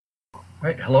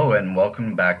Right, hello and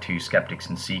welcome back to Skeptics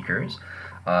and Seekers.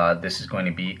 This is going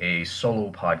to be a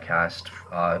solo podcast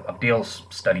of Dale's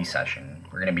study session.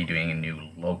 We're going to be doing a new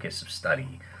locus of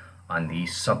study on the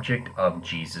subject of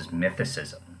Jesus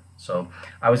mythicism. So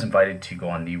I was invited to go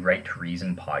on the Right to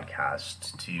Reason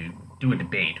podcast to do a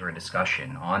debate or a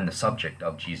discussion on the subject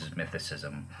of Jesus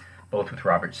mythicism, both with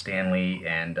Robert Stanley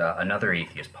and another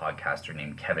atheist podcaster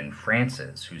named Kevin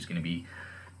Francis, who's going to be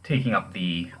taking up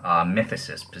the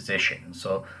mythicist position.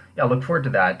 So yeah, look forward to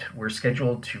that. We're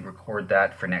scheduled to record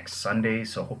that for next Sunday,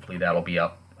 so hopefully that'll be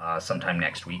up sometime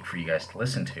next week for you guys to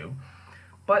listen to.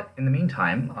 But in the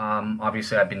meantime,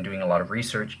 obviously I've been doing a lot of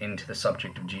research into the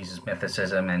subject of Jesus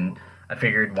mythicism, and I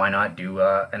figured why not do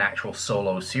an actual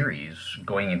solo series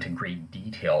going into great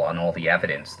detail on all the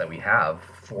evidence that we have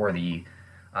for the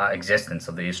existence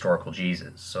of the historical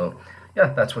Jesus. So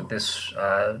yeah, that's what this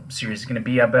series is going to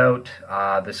be about.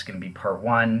 This is going to be part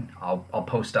one. I'll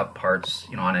post up parts,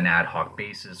 on an ad hoc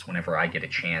basis whenever I get a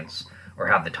chance or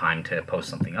have the time to post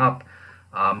something up.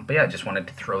 But yeah, I just wanted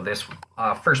to throw this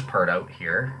first part out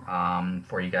here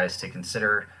for you guys to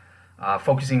consider,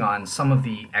 focusing on some of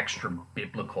the extra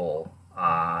biblical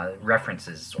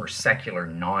references or secular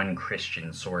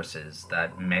non-Christian sources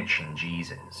that mention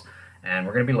Jesus. And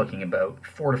we're going to be looking about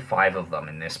 4 to 5 of them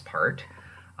in this part.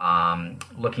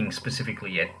 Looking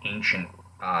specifically at ancient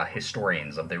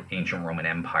historians of the ancient Roman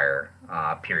Empire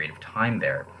period of time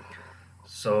there.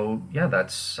 So yeah,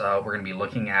 that's we're going to be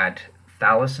looking at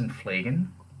Thallus and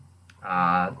Phlegon,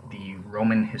 the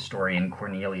Roman historian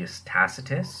Cornelius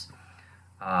Tacitus,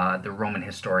 the Roman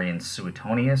historian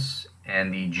Suetonius,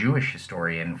 and the Jewish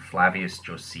historian Flavius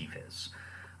Josephus.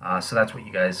 So that's what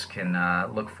you guys can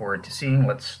look forward to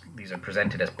seeing. These are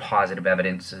presented as positive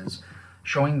evidences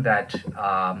showing that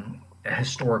a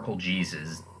historical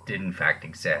Jesus did in fact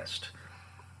exist.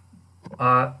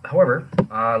 However,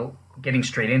 getting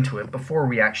straight into it, before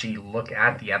we actually look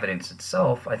at the evidence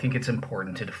itself, I think it's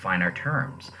important to define our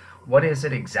terms. What is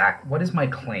my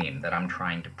claim that I'm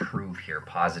trying to prove here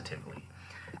positively?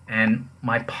 And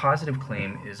my positive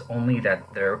claim is only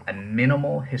that a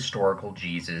minimal historical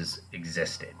Jesus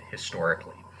existed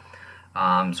historically.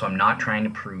 So I'm not trying to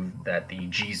prove that the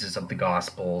Jesus of the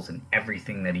Gospels and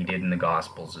everything that he did in the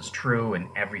Gospels is true, and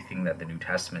everything that the New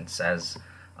Testament says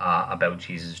about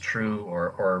Jesus is true,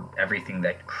 or everything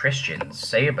that Christians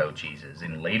say about Jesus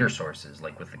in later sources,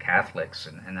 like with the Catholics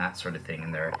and that sort of thing,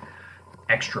 and their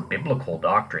extra biblical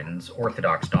doctrines,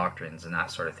 orthodox doctrines, and that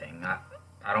sort of thing.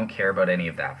 I don't care about any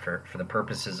of that. For the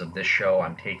purposes of this show,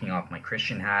 I'm taking off my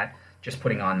Christian hat, just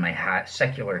putting on my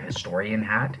secular historian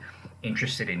hat,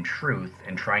 interested in truth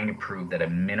and trying to prove that a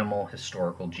minimal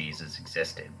historical Jesus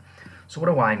existed. So what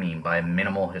do I mean by a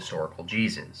minimal historical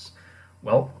Jesus?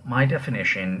 Well, my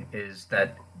definition is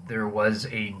that there was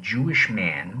a Jewish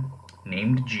man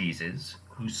named Jesus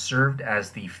who served as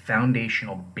the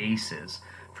foundational basis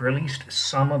for at least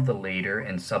some of the later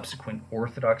and subsequent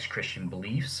Orthodox Christian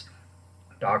beliefs,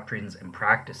 doctrines, and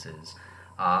practices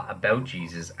about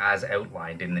Jesus as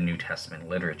outlined in the New Testament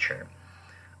literature.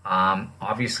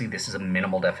 Obviously, this is a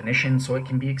minimal definition, so it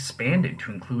can be expanded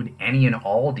to include any and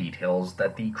all details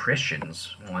that the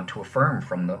Christians want to affirm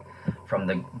from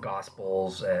the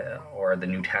Gospels or the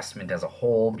New Testament as a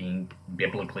whole being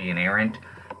biblically inerrant.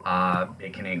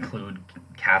 It can include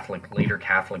later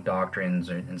Catholic doctrines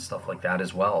and stuff like that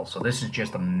as well. So this is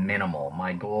just a minimal.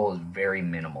 My goal is very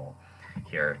minimal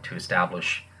here, to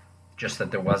establish just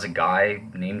that there was a guy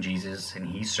named Jesus and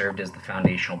he served as the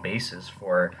foundational basis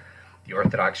for the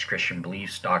Orthodox Christian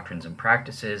beliefs, doctrines, and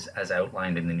practices as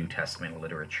outlined in the New Testament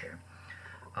literature.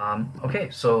 Okay,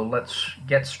 so let's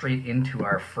get straight into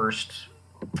our first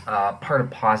part of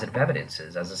positive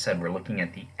evidences. As I said, we're looking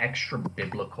at the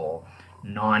extra-biblical,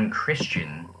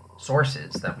 non-Christian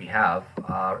sources that we have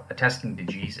attesting to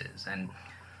Jesus. And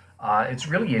it's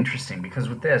really interesting because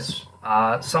with this,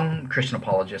 some Christian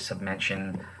apologists have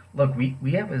mentioned, look,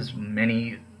 we have as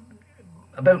many,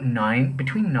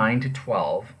 between 9 to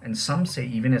 12, and some say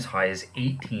even as high as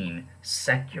 18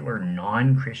 secular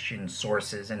non-Christian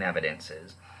sources and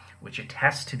evidences which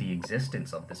attest to the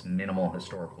existence of this minimal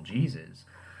historical Jesus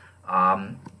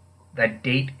that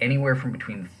date anywhere from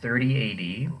between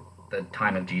 30 AD, the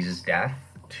time of Jesus' death,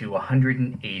 to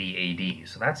 180 AD.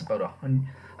 So that's about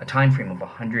a time frame of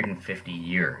 150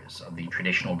 years of the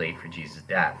traditional date for Jesus'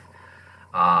 death.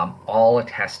 All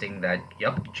attesting that,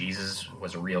 yep, Jesus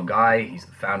was a real guy. He's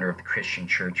the founder of the Christian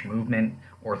church movement,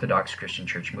 Orthodox Christian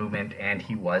church movement, and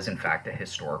he was, in fact, a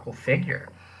historical figure.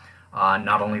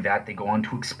 Not only that, they go on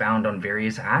to expound on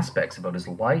various aspects about his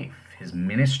life, his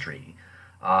ministry,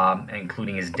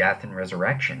 including his death and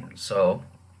resurrection. So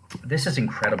this is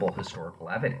incredible historical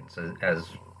evidence, as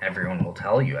everyone will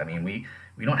tell you. I mean, we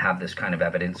don't have this kind of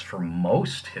evidence for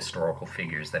most historical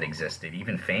figures that existed,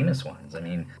 even famous ones. I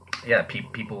mean, yeah,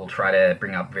 people will try to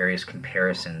bring up various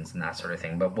comparisons and that sort of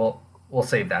thing, but we'll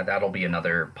save that. That'll be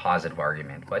another positive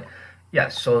argument. But yeah,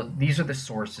 so these are the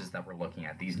sources that we're looking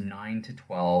at. These 9 to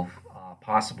 12,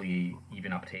 possibly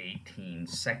even up to 18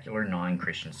 secular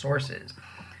non-Christian sources.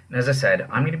 And as I said,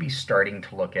 I'm going to be starting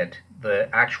to look at the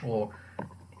actual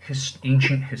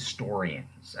ancient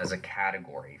historians as a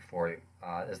category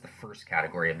as the first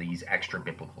category of these extra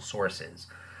biblical sources.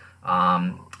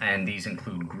 And these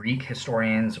include Greek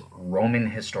historians, Roman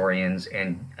historians,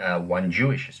 and one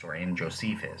Jewish historian,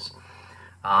 Josephus.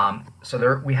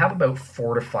 So we have about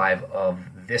 4 to 5 of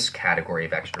this category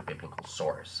of extra biblical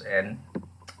source. And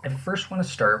I first want to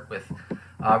start with,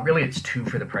 really it's 2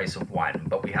 for the price of 1,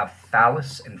 but we have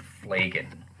Thallus and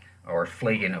Phlegon, or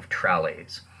Phlegon of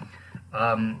Tralles.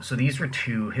 So these were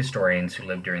 2 historians who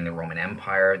lived during the Roman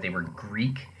Empire. They were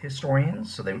Greek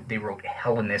historians, so they wrote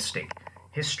Hellenistic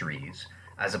histories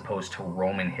as opposed to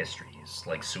Roman histories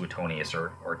like Suetonius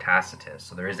or Tacitus.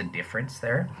 So there is a difference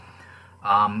there.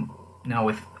 Now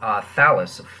with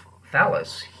Thallus,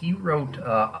 he wrote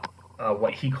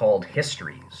what he called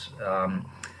histories.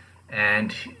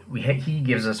 And he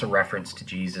gives us a reference to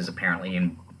Jesus apparently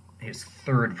in his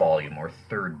 3rd volume or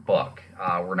 3rd book.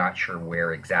 We're not sure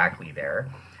where exactly there.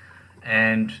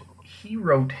 And he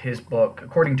wrote his book,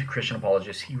 according to Christian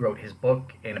apologists, he wrote his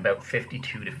book in about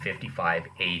 52 to 55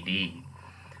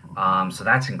 AD. So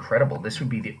that's incredible. This would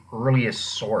be the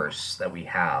earliest source that we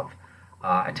have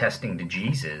attesting to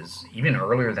Jesus, even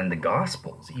earlier than the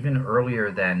Gospels, even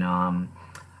earlier than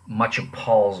much of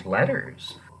Paul's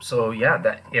letters. So yeah,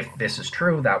 that if this is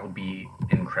true, that would be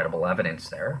incredible evidence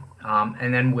there.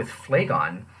 And then with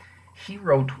Phlegon, he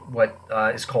wrote what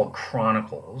is called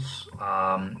Chronicles.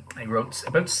 He wrote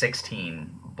about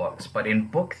 16 books, but in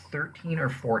book 13 or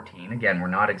 14, again, we're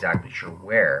not exactly sure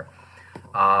where,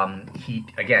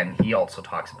 he also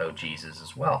talks about Jesus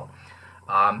as well.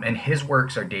 And his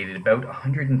works are dated about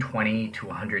 120 to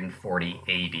 140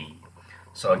 AD.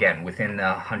 So again, within the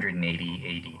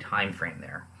 180 AD time frame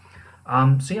there.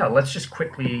 So yeah, let's just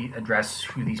quickly address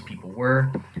who these people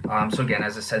were. So again,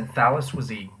 as I said, Thallus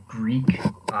was a Greek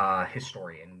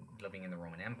historian living in the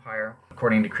Roman Empire.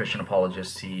 According to Christian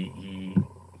apologists, he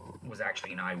was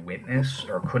actually an eyewitness,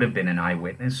 or could have been an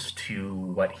eyewitness to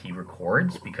what he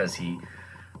records, because he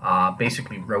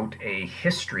basically wrote a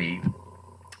history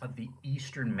of the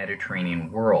Eastern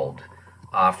Mediterranean world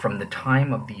from the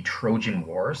time of the Trojan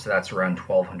War, so that's around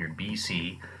 1200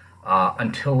 BC, up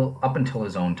until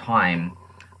his own time,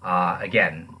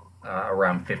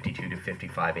 around 52 to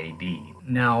 55 AD.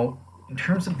 Now, in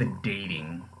terms of the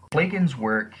dating, Phlegon's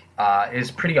work is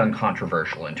pretty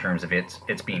uncontroversial in terms of it's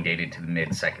being dated to the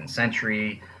mid-2nd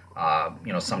century,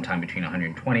 sometime between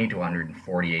 120 to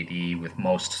 140 AD, with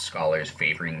most scholars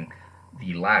favoring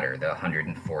the latter, the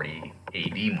 140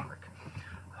 AD mark.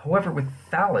 However, with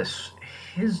Thallus,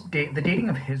 the dating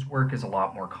of his work is a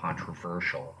lot more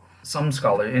controversial. Some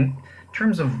scholars, in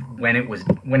terms of when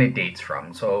it dates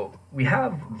from, so we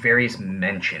have various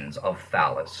mentions of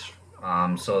Thallus,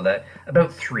 so that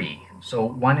about 3. So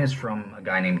one is from a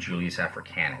guy named Julius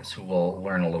Africanus, who we'll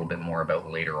learn a little bit more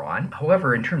about later on.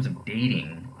 However, in terms of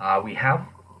dating, we have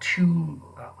 2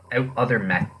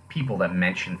 other people that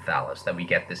mention Thallus that we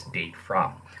get this date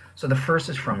from. So the first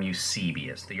is from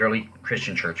Eusebius, the early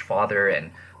Christian church father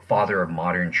and father of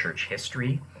modern church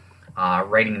history,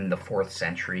 writing in the 4th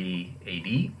century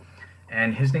AD,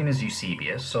 and his name is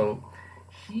Eusebius. So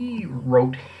he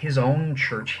wrote his own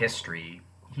church history.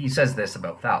 He says this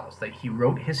about Thallus, that he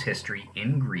wrote his history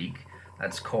in Greek,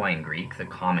 that's Koine Greek, the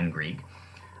common Greek,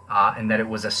 and that it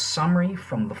was a summary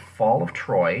from the fall of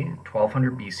Troy,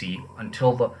 1200 BC,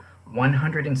 until the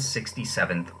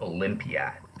 167th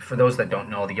Olympiad. For those that don't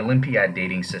know, the Olympiad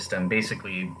dating system,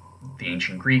 basically the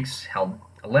ancient Greeks held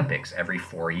Olympics every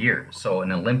 4 years. So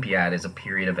an Olympiad is a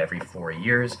period of every 4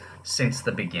 years since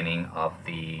the beginning of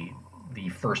the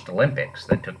first Olympics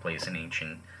that took place in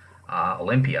ancient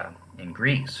Olympia in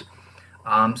Greece.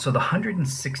 So the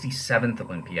 167th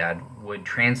Olympiad would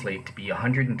translate to be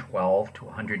 112 to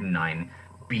 109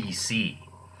 BC.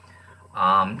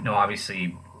 Now,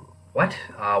 obviously, what?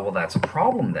 Well, that's a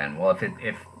problem then. Well,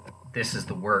 if this is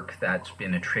the work that's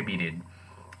been attributed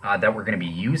that we're going to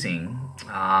be using,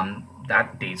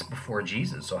 that dates before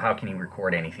Jesus. So how can he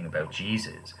record anything about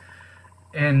Jesus?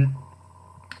 And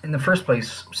in the first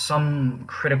place, some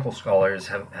critical scholars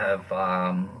have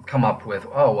come up with,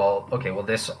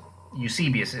 this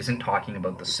Eusebius isn't talking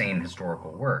about the same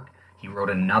historical work. He wrote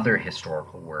another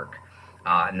historical work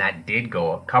and that did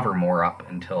cover more up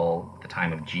until the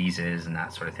time of Jesus and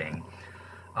that sort of thing.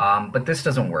 But this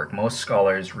doesn't work. Most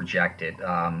scholars reject it.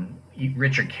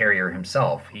 Richard Carrier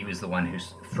himself, he was the one who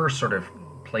first sort of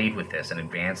played with this and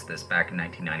advanced this back in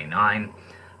 1999.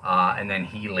 And then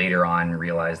he later on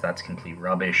realized that's complete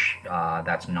rubbish.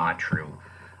 That's not true.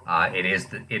 It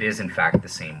is in fact the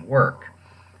same work.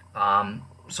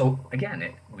 So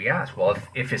again, we ask, well,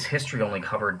 if his history only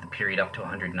covered the period up to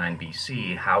 109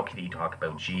 BC, how could he talk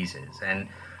about Jesus? And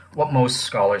what most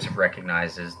scholars have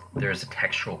recognized is there's a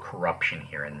textual corruption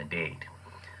here in the date.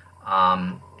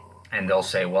 And they'll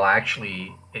say, well,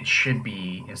 actually, it should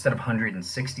be, instead of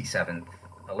 167th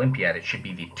Olympiad, it should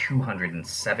be the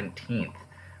 217th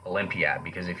Olympiad,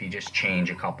 because if you just change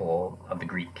a couple of the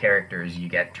Greek characters, you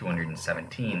get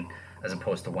 217 as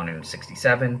opposed to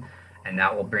 167, and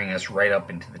that will bring us right up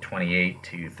into the 28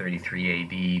 to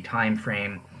 33 AD time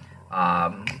frame.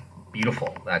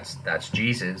 Beautiful. That's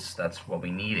Jesus. That's what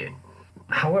we needed.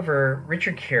 However,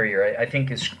 Richard Carrier, I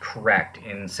think, is correct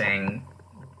in saying,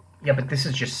 yeah, but this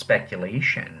is just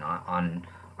speculation on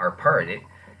our part.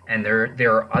 And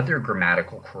there are other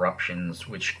grammatical corruptions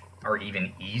which are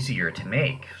even easier to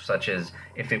make, such as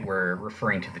if it were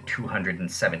referring to the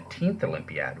 217th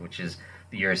Olympiad, which is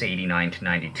the years 89 to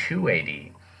 92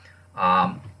 AD.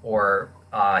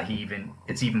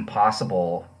 It's even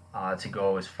possible to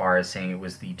go as far as saying it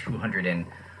was the 227th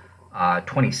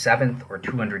or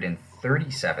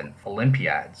 237th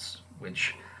Olympiads,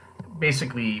 which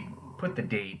basically put the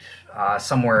date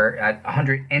somewhere at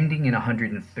 100, ending in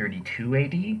 132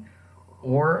 AD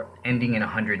or ending in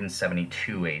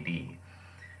 172 AD.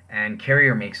 And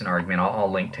Carrier makes an argument,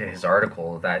 I'll link to his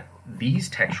article, that these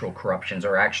textual corruptions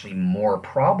are actually more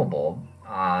probable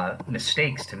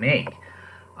mistakes to make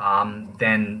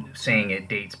than saying it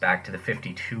dates back to the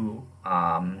 52 AD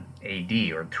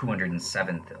or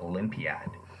 207th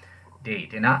Olympiad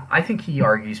date. And I think he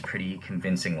argues pretty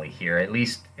convincingly here, at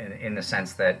least in the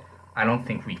sense that I don't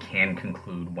think we can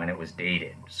conclude when it was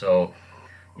dated. So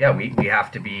yeah, we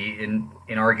have to be, in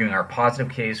arguing our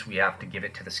positive case, we have to give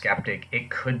it to the skeptic. It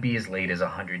could be as late as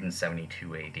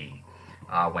 172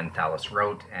 AD when Thallus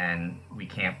wrote, and we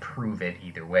can't prove it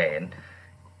either way.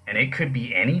 And it could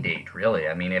be any date, really.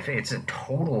 I mean, if it's a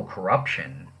total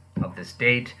corruption of this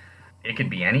date, it could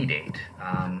be any date.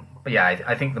 But yeah,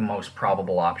 I think the most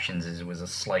probable options is it was a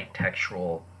slight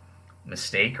textual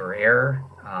mistake or error,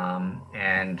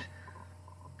 and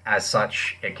as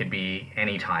such, it could be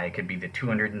any time. It could be the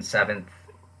 207th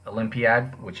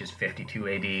Olympiad, which is 52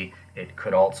 AD. It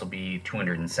could also be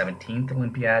 217th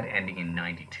Olympiad, ending in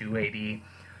 92 AD.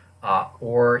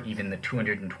 Or even the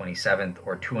 227th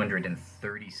or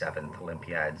 237th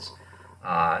Olympiads,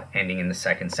 ending in the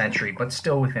 2nd century, but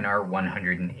still within our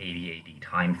 180 AD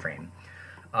time frame.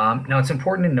 Now, it's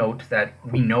important to note that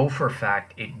we know for a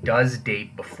fact it does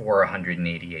date before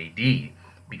 180 AD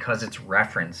because it's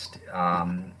referenced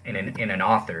in an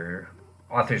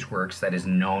author's works that is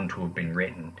known to have been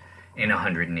written in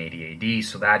 180 AD.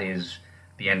 So that is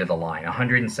the end of the line.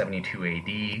 172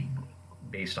 AD,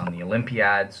 based on the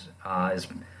Olympiads, is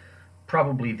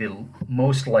probably the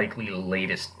most likely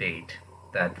latest date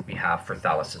that we have for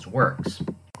Thallus's works.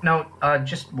 Now,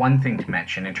 just one thing to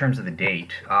mention in terms of the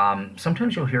date.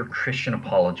 Sometimes you'll hear Christian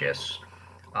apologists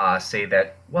say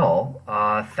that, well,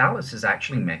 Thallus is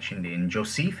actually mentioned in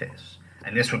Josephus,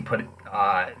 and this would put,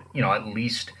 at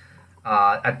least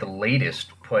at the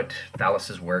latest, put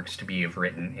Thallus's works to be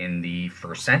written in the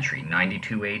 1st century,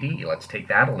 92 AD. Let's take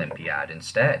that Olympiad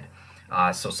instead.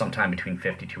 So sometime between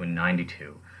 52 and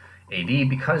 92 AD,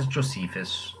 because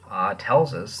Josephus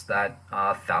tells us that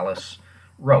Thallus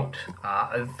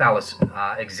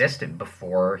existed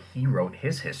before he wrote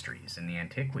his histories in the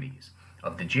Antiquities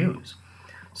of the Jews.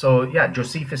 So yeah,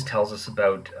 Josephus tells us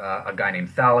about a guy named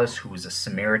Thallus who was a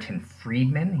Samaritan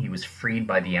freedman. He was freed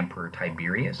by the Emperor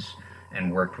Tiberius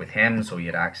and worked with him, so he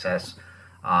had access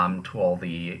to all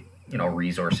the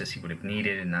resources he would have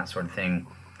needed and that sort of thing.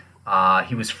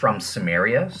 He was from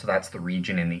Samaria, so that's the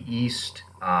region in the east,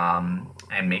 and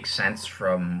makes sense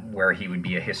from where he would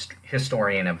be a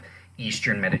historian of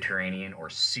Eastern Mediterranean or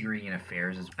Syrian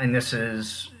affairs. And this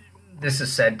is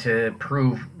said to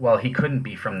prove, well, he couldn't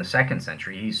be from the 2nd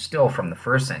century. He's still from the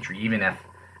 1st century, even if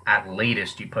at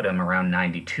latest you put him around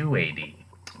 92 AD.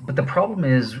 But the problem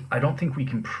is, I don't think we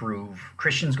can prove,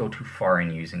 Christians go too far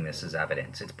in using this as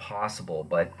evidence. It's possible,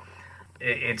 but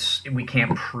we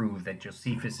can't prove that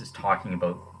Josephus is talking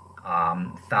about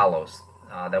Thallus,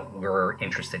 that we're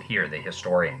interested here, the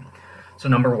historian. So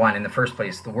number one, in the first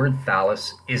place, the word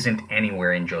Thallus isn't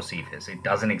anywhere in Josephus. It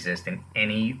doesn't exist in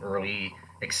any early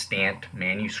extant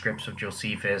manuscripts of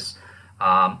Josephus.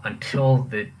 until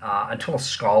a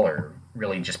scholar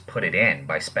really just put it in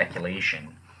by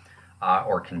speculation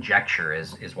or conjecture,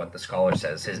 is what the scholar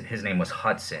says. His name was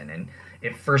Hudson, and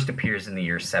it first appears in the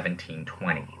year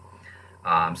 1720.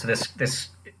 So this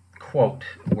quote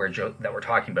that we're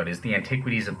talking about is the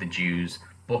Antiquities of the Jews,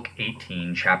 Book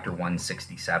 18, Chapter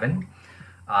 167.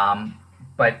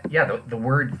 But yeah, the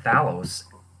word thalos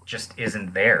just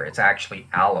isn't there. It's actually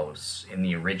allos in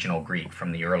the original Greek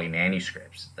from the early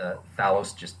manuscripts. The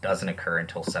thalos just doesn't occur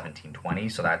until 1720,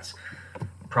 so that's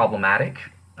problematic.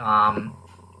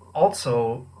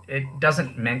 Also, it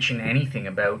doesn't mention anything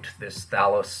about this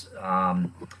thalos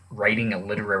writing a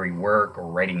literary work or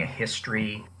writing a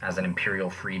history as an imperial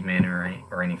freedman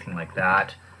or anything like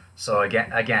that. So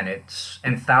again,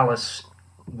 and thalos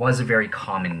was a very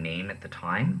common name at the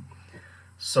time.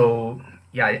 So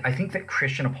yeah, I think that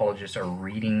Christian apologists are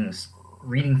reading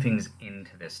things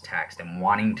into this text and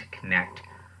wanting to connect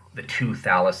the two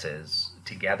thaloses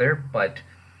together, but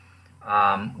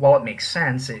while it makes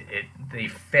sense, they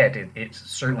fit. It's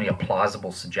certainly a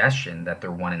plausible suggestion that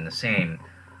they're one and the same.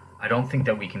 I don't think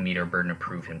that we can meet our burden of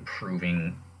proof in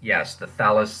proving, yes, the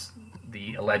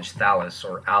alleged thalos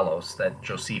or allos that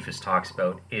Josephus talks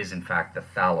about is in fact the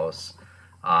thalos,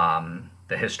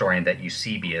 the historian that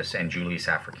Eusebius and Julius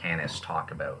Africanus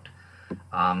talk about.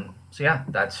 So yeah,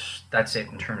 that's it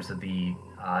in terms of the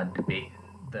debate,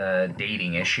 the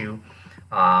dating issue.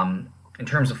 In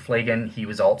terms of Phlegon, he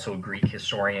was also a Greek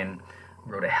historian,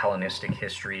 wrote a Hellenistic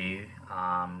history.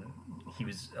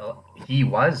 He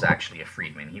was actually a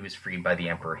freedman. He was freed by the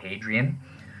Emperor Hadrian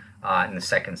in the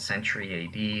 2nd century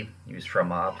AD. He was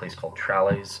from a place called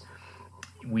Tralles.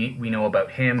 We know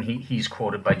about him. He's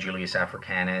quoted by Julius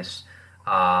Africanus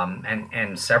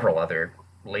and several other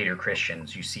later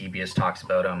Christians. Eusebius talks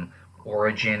about him.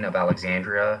 Origen of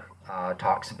Alexandria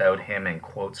talks about him and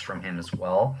quotes from him as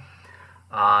well.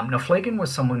 Now, Phlegon was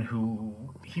someone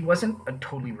he wasn't a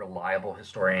totally reliable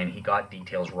historian. He got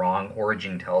details wrong.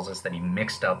 Origen tells us that he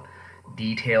mixed up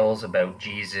details about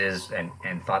Jesus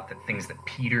and thought that things that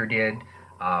Peter did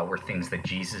were things that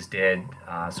Jesus did.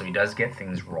 So he does get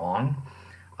things wrong.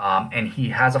 And he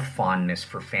has a fondness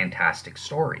for fantastic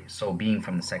stories. So being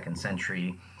from the 2nd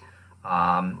century,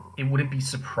 it wouldn't be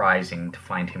surprising to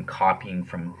find him copying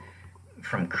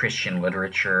from Christian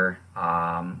literature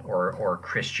or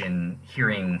Christian,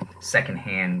 hearing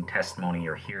secondhand testimony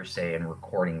or hearsay and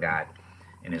recording that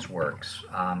in his works.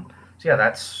 So yeah,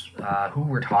 that's who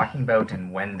we're talking about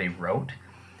and when they wrote.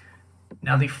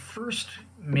 Now, the first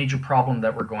major problem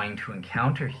that we're going to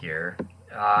encounter here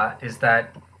is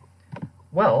that,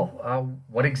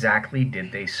 what exactly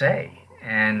did they say?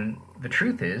 And the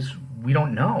truth is, we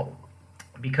don't know,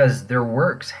 because their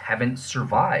works haven't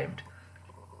survived.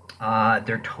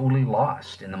 They're totally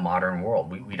lost in the modern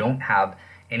world. We don't have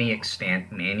any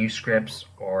extant manuscripts,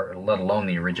 or let alone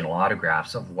the original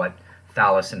autographs of what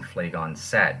Thales and Phlegon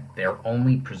said. They're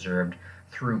only preserved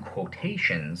through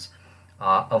quotations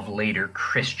of later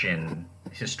Christian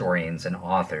historians and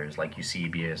authors like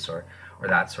Eusebius or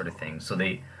that sort of thing. So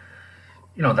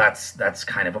that's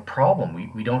kind of a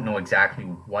problem. We don't know exactly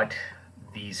what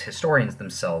these historians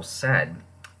themselves said,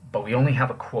 but we only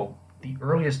have a quote, the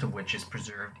earliest of which is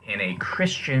preserved in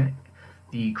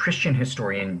the Christian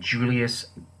historian Julius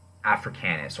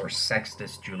Africanus, or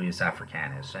Sextus Julius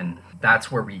Africanus, and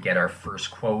that's where we get our first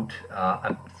quote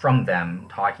from them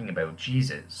talking about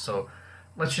Jesus. So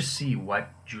let's just see what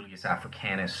Julius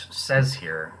Africanus says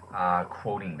here,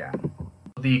 quoting them.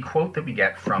 The quote that we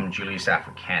get from Julius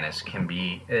Africanus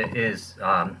is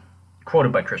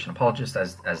quoted by Christian apologists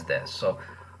as this. So,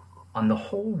 on the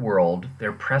whole world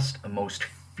there pressed a most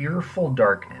fearful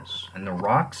darkness, and the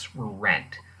rocks were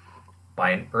rent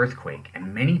by an earthquake,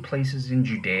 and many places in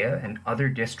Judea and other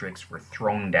districts were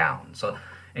thrown down. So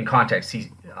in context,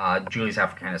 Julius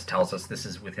Africanus tells us this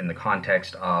is within the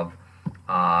context of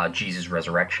Jesus'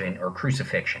 resurrection, or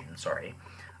crucifixion, sorry.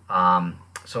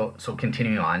 So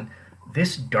continuing on,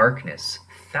 this darkness,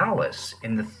 Thales,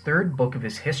 in the 3rd book of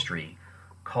his history,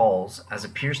 calls, as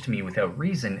appears to me without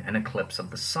reason, an eclipse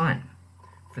of the sun.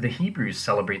 For the Hebrews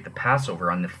celebrate the Passover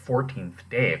on the 14th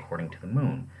day according to the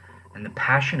moon, and the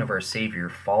Passion of our Savior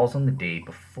falls on the day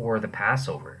before the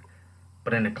Passover.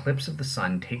 But an eclipse of the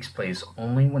sun takes place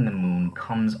only when the moon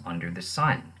comes under the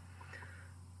sun.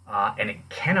 And it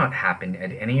cannot happen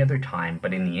at any other time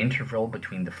but in the interval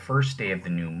between the first day of the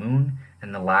new moon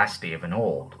and the last day of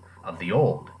the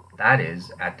old, that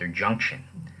is, at their junction.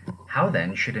 How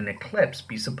then should an eclipse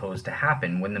be supposed to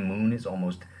happen when the moon is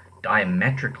almost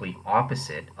diametrically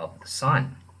opposite of the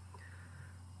sun?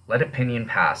 Let opinion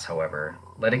pass, however.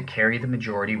 let it carry the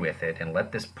majority with it, and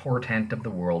let this portent of the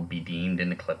world be deemed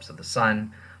an eclipse of the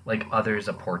sun, like others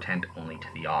a portent only to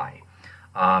the eye.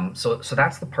 So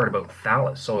that's the part about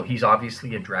Thales. So he's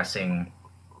obviously addressing,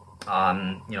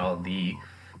 the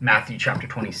Matthew chapter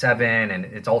 27, and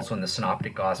it's also in the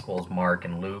Synoptic Gospels, Mark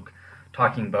and Luke,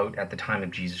 talking about at the time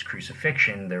of Jesus'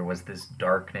 crucifixion, there was this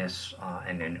darkness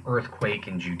and an earthquake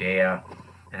in Judea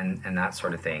and that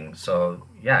sort of thing. So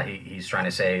yeah, he's trying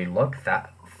to say, look,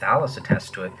 Thales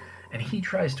attests to it, and he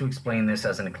tries to explain this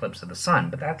as an eclipse of the sun,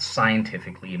 but that's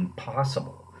scientifically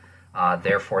impossible.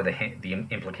 Therefore, the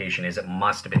implication is it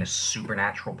must have been a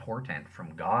supernatural portent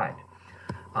from God.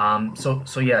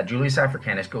 So yeah, Julius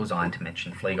Africanus goes on to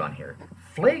mention Phlegon here.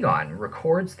 Phlegon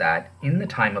records that in the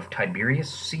time of Tiberius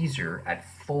Caesar at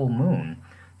full moon,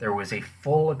 there was a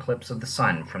full eclipse of the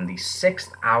sun from the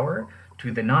 6th hour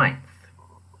to the 9th.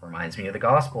 Reminds me of the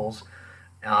Gospels,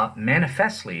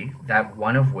 manifestly that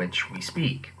one of which we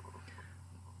speak.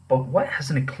 But what has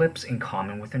an eclipse in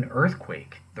common with an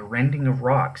earthquake, the rending of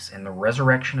rocks, and the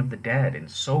resurrection of the dead,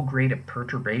 and so great a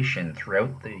perturbation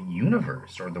throughout the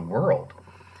universe or the world?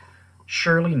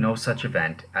 Surely no such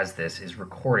event as this is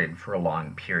recorded for a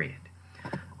long period.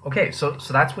 Okay, so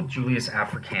that's what Julius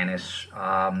Africanus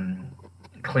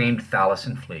claimed Thales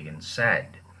and Phlegon said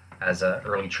as an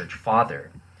early church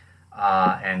father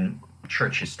and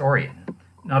church historian.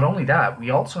 Not only that, we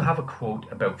also have a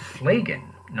quote about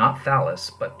Phlegon, not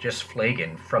Thales, but just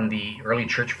Phlegon, from the early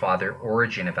church father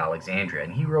Origen of Alexandria,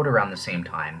 and he wrote around the same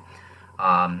time.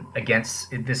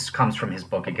 This comes from his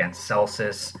book Against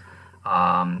Celsus.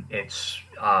 It's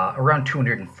around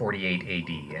 248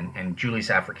 AD, and Julius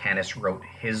Africanus wrote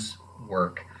his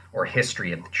work or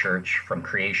history of the church from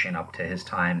creation up to his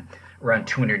time around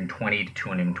 220 to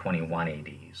 221 AD.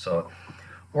 So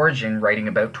Origen, writing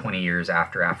about 20 years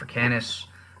after Africanus,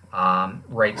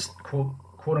 writes, quote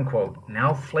unquote,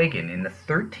 now Phlegon in the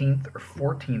 13th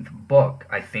or 14th book,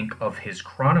 I think, of his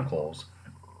Chronicles,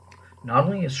 not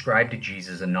only ascribed to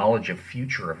Jesus a knowledge of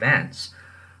future events,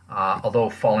 although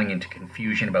falling into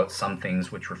confusion about some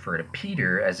things which refer to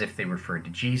Peter as if they referred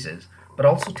to Jesus, but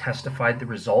also testified the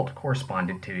result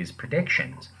corresponded to his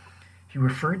predictions. He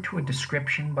referred to a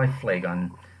description by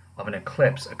Phlegon of an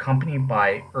eclipse accompanied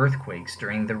by earthquakes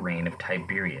during the reign of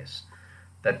Tiberius,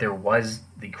 that there was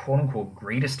the quote-unquote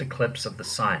greatest eclipse of the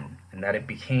sun, and that it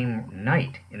became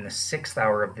night in the 6th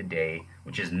hour of the day,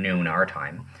 which is noon our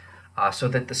time, so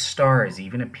that the stars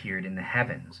even appeared in the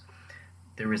heavens.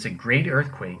 There was a great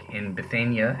earthquake in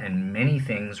Bithynia, and many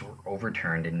things were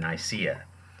overturned in Nicaea.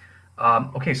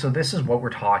 Okay, so this is what we're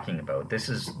talking about. This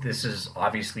is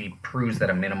obviously proves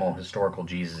that a minimal historical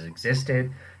Jesus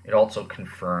existed. It also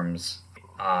confirms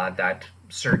that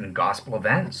certain gospel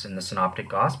events in the Synoptic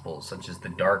Gospels, such as the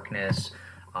darkness,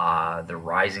 the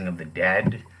rising of the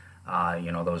dead,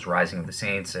 those rising of the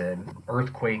saints, and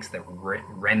earthquakes that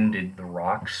rended the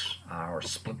rocks or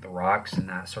split the rocks and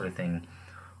that sort of thing,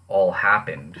 all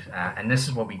happened. And this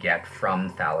is what we get from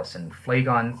Thales and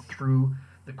Phlegon through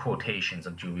the quotations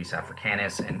of Julius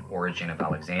Africanus and Origen of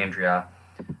Alexandria,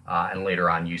 and later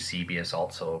on Eusebius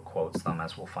also quotes them,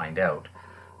 as we'll find out.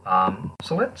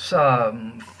 So let's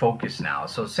focus now.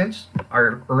 So since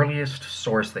our earliest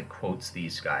source that quotes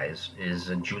these guys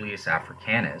is Julius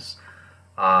Africanus,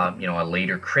 a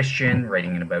later Christian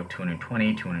writing in about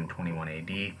 220, 221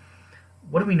 AD,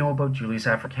 what do we know about Julius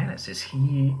Africanus? Is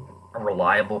he a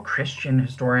reliable Christian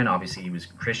historian? Obviously he was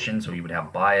Christian, so he would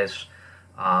have bias.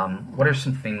 What are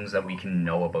some things that we can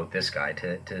know about this guy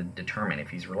to determine if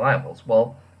he's reliable?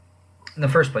 Well, in the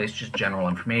first place, just general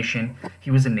information.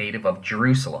 He was a native of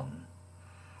Jerusalem.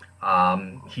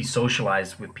 He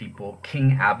socialized with people.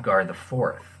 King Abgar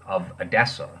IV of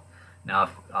Edessa. Now,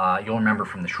 if, you'll remember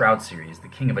from the Shroud series, the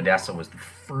king of Edessa was the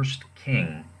first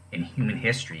king in human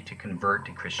history to convert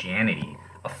to Christianity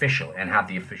official and have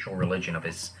the official religion of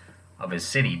his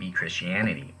city be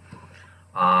Christianity.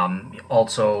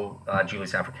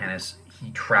 Julius Africanus,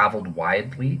 he traveled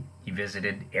widely. He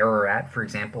visited Ararat, for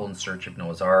example, in search of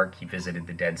Noah's Ark. He visited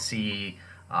the Dead Sea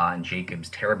and Jacob's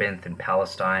Terebinth in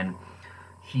Palestine.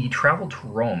 He traveled to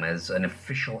Rome as an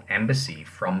official embassy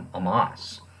from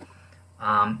Amos.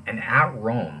 And at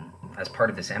Rome, as part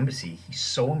of this embassy, he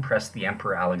so impressed the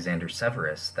Emperor Alexander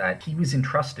Severus that he was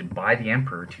entrusted by the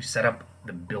emperor to set up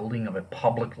the building of a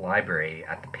public library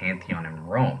at the Pantheon in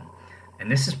Rome.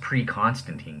 And this is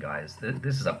pre-Constantine, guys.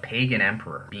 This is a pagan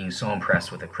emperor being so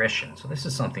impressed with a Christian. So this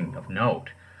is something of note.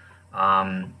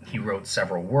 He wrote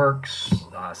several works,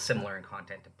 similar in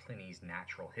content to Pliny's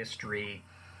Natural History.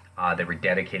 They were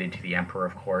dedicated to the emperor,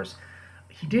 of course.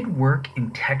 He did work in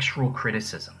textual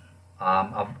criticism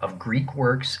of Greek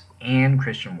works and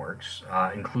Christian works,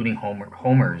 including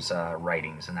Homer's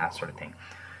writings and that sort of thing.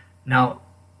 Now,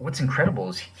 what's incredible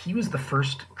is he was the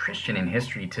first Christian in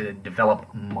history to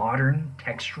develop modern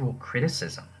textual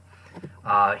criticism.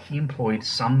 He employed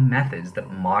some methods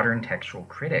that modern textual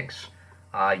critics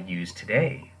use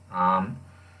today.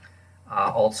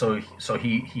 So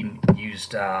he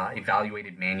used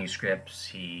evaluated manuscripts.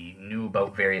 He knew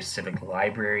about various civic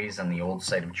libraries on the old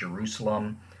site of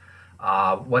Jerusalem.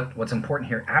 What's important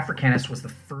here, Africanus was the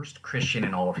first Christian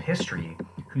in all of history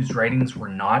whose writings were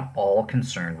not all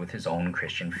concerned with his own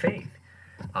Christian faith.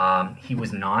 He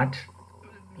was not,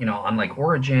 unlike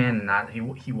Origen,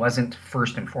 he wasn't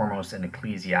first and foremost an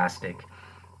ecclesiastic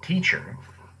teacher.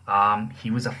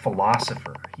 He was a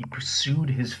philosopher. He pursued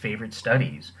his favorite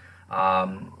studies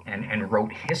and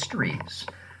wrote histories,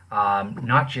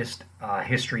 not just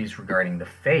histories regarding the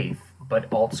faith,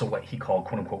 but also what he called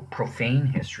 "quote unquote" profane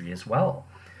history as well.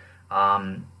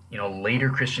 Later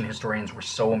Christian historians were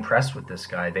so impressed with this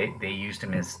guy, they used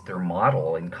him as their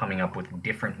model in coming up with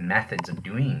different methods of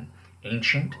doing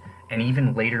ancient and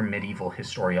even later medieval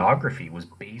historiography was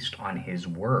based on his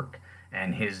work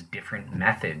and his different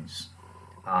methods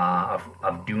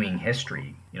of doing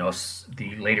history.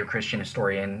 The later Christian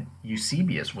historian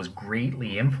Eusebius was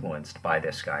greatly influenced by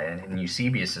this guy, and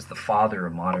Eusebius is the father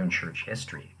of modern church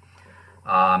history.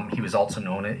 He was also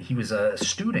he was a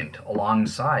student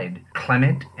alongside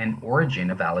Clement and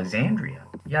Origen of Alexandria.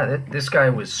 Yeah, this guy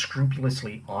was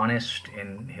scrupulously honest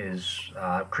in his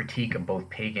critique of both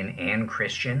pagan and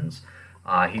Christians.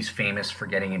 He's famous for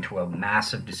getting into a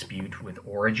massive dispute with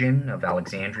Origen of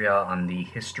Alexandria on the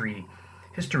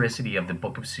historicity of the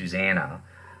Book of Susanna,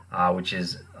 which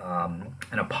is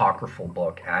an apocryphal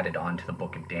book added onto the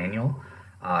Book of Daniel.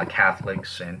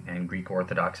 Catholics and Greek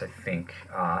Orthodox, I think,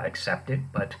 accept it,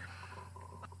 but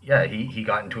yeah, he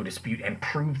got into a dispute and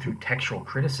proved through textual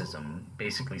criticism,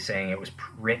 basically saying it was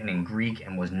written in Greek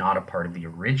and was not a part of the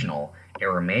original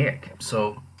Aramaic.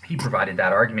 So he provided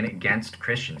that argument against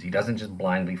Christians. He doesn't just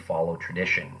blindly follow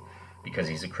tradition because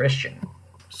he's a Christian.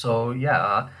 So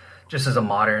yeah, just as a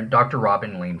modern, Dr.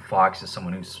 Robin Lane Fox is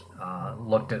someone who's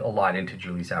looked at a lot into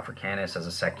Julius Africanus as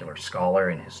a secular scholar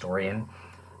and historian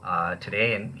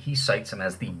today, and he cites him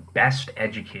as the best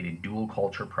educated dual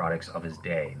culture products of his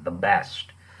day, the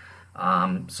best.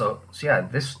 So yeah,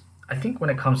 this, I think when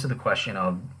it comes to the question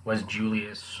of was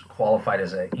Julius qualified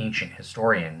as an ancient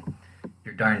historian,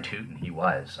 you're darn tootin' he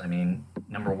was. I mean,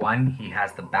 number one, he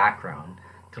has the background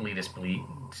to lead us believe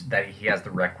that he has the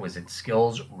requisite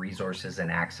skills, resources, and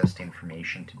access to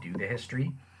information to do the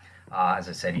history. As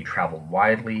I said, he traveled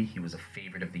widely. He was a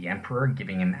favorite of the emperor,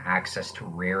 giving him access to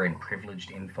rare and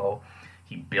privileged info.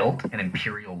 He built an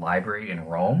imperial library in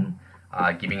Rome,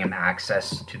 giving him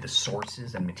access to the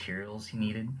sources and materials he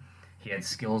needed. He had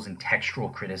skills in textual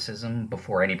criticism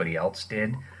before anybody else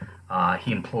did.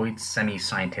 He employed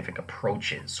semi-scientific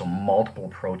approaches, so multiple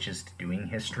approaches to doing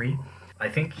history. I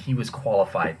think he was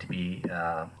qualified to be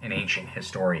an ancient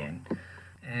historian.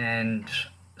 And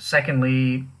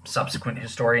secondly, subsequent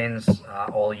historians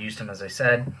all used him, as I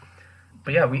said.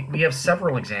 But yeah, we have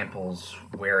several examples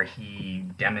where he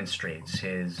demonstrates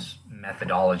his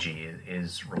methodology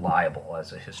is reliable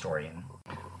as a historian.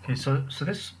 Okay, so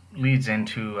this leads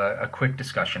into a quick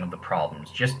discussion of the problems,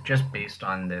 just based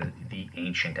on the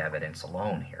ancient evidence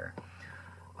alone here.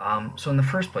 So in the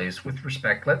first place, with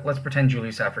respect, let's pretend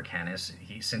Julius Africanus,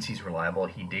 since he's reliable,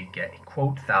 he did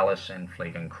quote Thallus and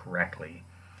Phlegon correctly.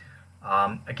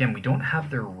 Again, we don't have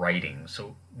their writing,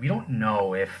 so we don't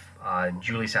know if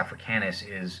Julius Africanus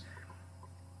is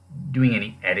doing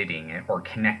any editing or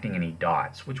connecting any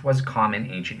dots, which was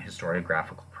common ancient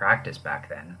historiographical practice back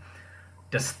then.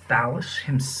 Does Thallus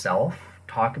himself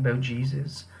talk about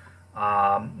Jesus?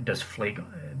 Does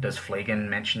Phlegon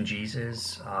mention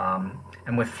Jesus?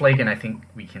 And with Phlegon, I think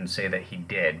we can say that he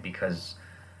did, because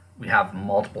we have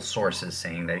multiple sources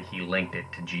saying that he linked it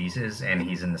to Jesus and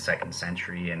he's in the 2nd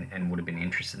century and would have been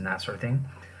interested in that sort of thing.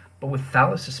 But with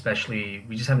Thallus especially,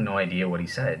 we just have no idea what he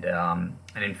said. And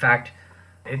in fact,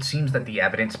 it seems that the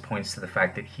evidence points to the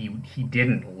fact that he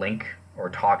didn't link or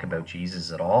talk about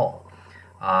Jesus at all.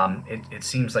 It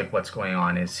seems like what's going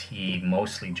on is he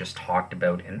mostly just talked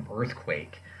about an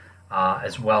earthquake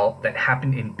as well that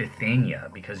happened in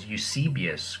Bithynia, because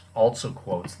Eusebius also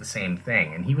quotes the same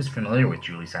thing, and he was familiar with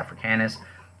Julius Africanus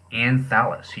and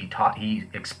Thallus. He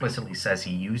explicitly says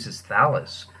he uses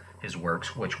Thallus, his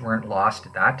works, which weren't lost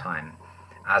at that time,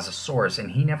 as a source,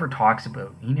 and he never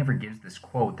gives this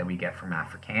quote that we get from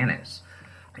Africanus.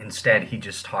 Instead, he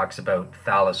just talks about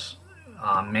Thallus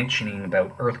mentioning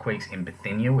about earthquakes in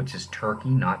Bithynia, which is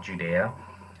Turkey, not Judea.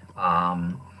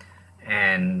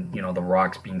 and the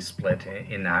rocks being split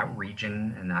in that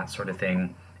region and that sort of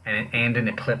thing, and an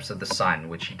eclipse of the sun,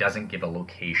 which he doesn't give a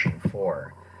location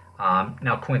for.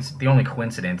 Now, the only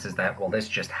coincidence is that, well, this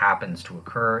just happens to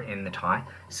occur in the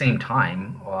same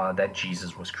time that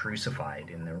Jesus was crucified,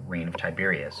 in the reign of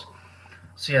Tiberius.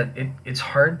 So yeah, it's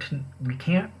hard we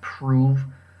can't prove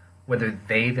whether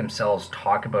they themselves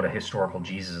talk about a historical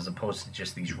Jesus as opposed to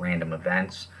just these random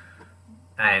events.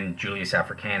 And Julius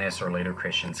Africanus or later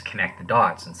Christians connect the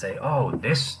dots and say, oh,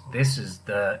 this is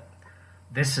the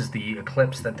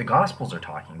eclipse that the Gospels are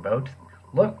talking about.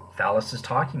 Look, Thallus is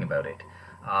talking about it.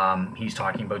 He's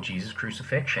talking about Jesus'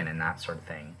 crucifixion and that sort of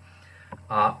thing.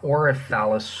 Or if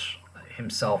Thallus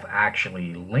himself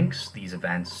actually links these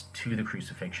events to the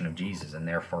crucifixion of Jesus and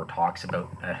therefore talks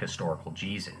about a historical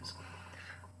Jesus.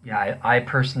 Yeah, I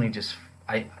personally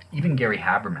even Gary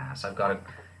Habermas,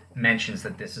 mentions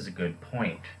that this is a good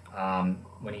point.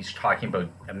 When he's talking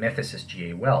about a mythicist,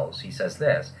 G.A. Wells, he says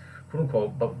this, quote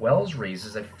unquote, but Wells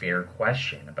raises a fair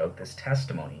question about this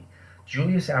testimony.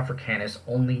 Julius Africanus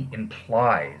only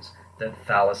implies that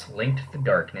Thallus linked the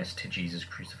darkness to Jesus'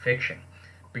 crucifixion.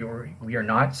 We are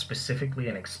not specifically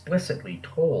and explicitly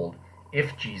told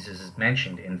if Jesus is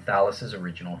mentioned in Thallus's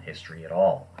original history at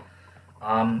all.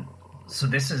 So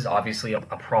this is obviously a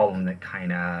problem that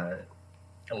kind of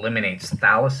eliminates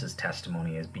Thallus's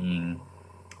testimony as being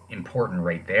important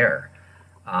right there,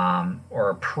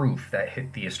 or proof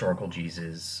that the historical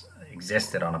Jesus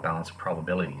existed on a balance of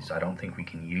probabilities. I don't think we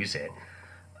can use it.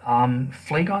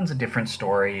 Phlegon's a different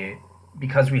story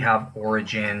because we have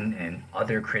Origen and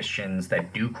other Christians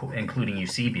that do, including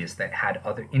Eusebius, that had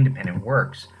other independent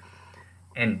works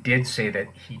and did say that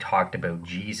he talked about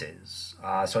Jesus.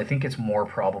 So I think it's more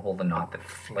probable than not that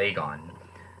Phlegon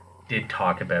did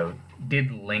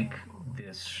link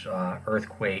this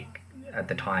earthquake at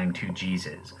the time to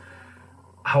Jesus.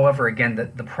 However, again,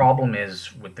 the problem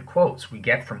is with the quotes we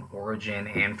get from Origen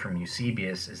and from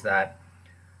Eusebius is that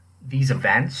these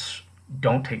events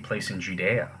don't take place in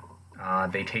Judea.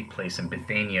 They take place in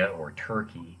Bithynia or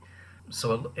Turkey.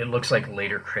 So it looks like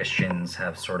later Christians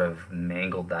have sort of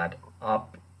mangled that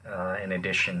up, in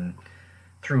addition,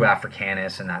 through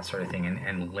Africanus and that sort of thing,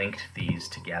 and linked these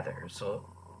together. So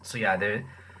yeah,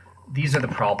 these are the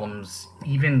problems.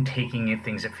 Even taking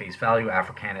things at face value,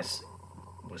 Africanus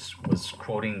was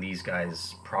quoting these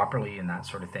guys properly and that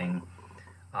sort of thing.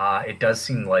 It does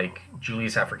seem like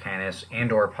Julius Africanus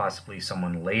and or possibly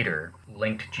someone later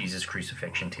linked Jesus'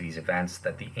 crucifixion to these events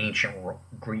that the ancient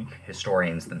Greek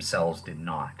historians themselves did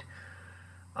not.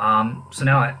 So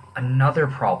now another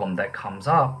problem that comes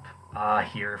up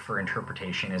here for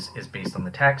interpretation is based on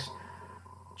the text.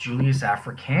 Julius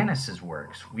Africanus's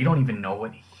works, we don't even know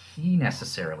what he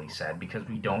necessarily said because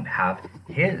we don't have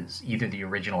either the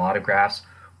original autographs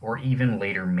or even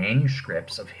later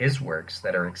manuscripts of his works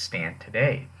that are extant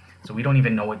today. So we don't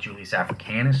even know what Julius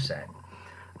Africanus said.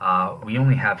 We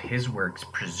only have his works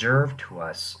preserved to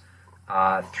us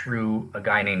through a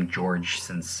guy named George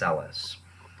Syncellus.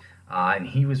 And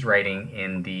he was writing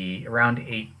in the around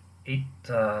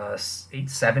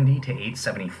 870 to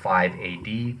 875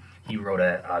 AD. He wrote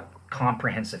a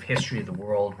comprehensive history of the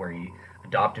world where he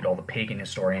adopted all the pagan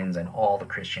historians and all the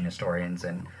Christian historians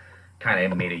and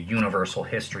kind of made a universal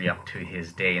history up to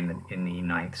his day in the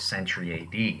 9th century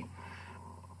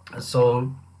AD.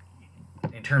 So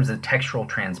in terms of textual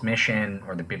transmission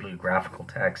or the bibliographical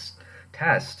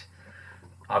test,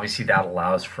 obviously that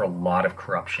allows for a lot of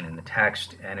corruption in the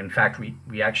text. And in fact, we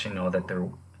actually know that the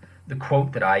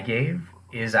quote that I gave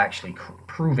is actually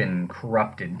proven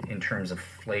corrupted in terms of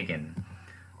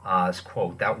Phlegon's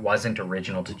quote. That wasn't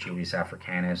original to Julius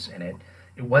Africanus, and it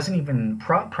wasn't even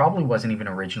probably wasn't even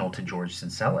original to George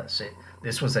Syncellus.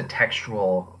 This was a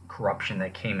textual corruption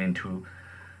that came into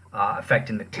effect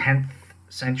in the 10th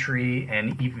century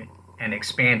and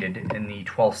expanded in the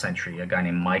 12th century. A guy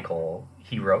named Michael,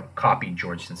 he copied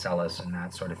George Syncellus and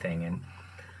that sort of thing, and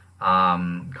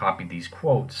copied these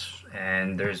quotes.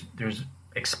 And there's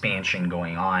expansion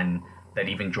going on that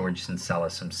even George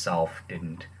Syncellus himself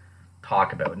didn't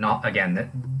talk about. Not again,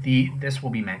 this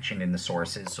will be mentioned in the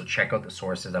sources, so check out the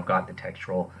sources. I've got the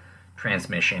textual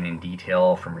transmission in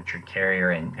detail from Richard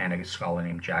Carrier and a scholar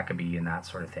named Jacobi and that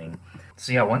sort of thing.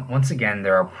 So yeah, once again,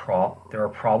 there are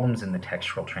problems in the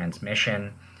textual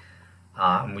transmission,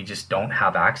 and we just don't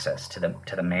have access to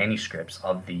the manuscripts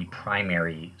of the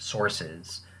primary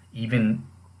sources, even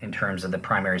in terms of the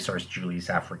primary source Julius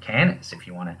Africanus, if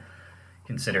you want to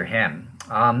consider him.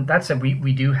 That said,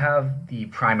 we do have the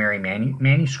primary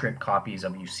manuscript copies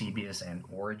of Eusebius and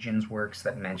Origen's works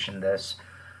that mention this.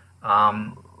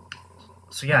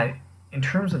 So yeah, in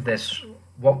terms of this,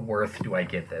 what worth do I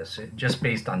give this? Just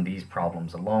based on these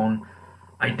problems alone,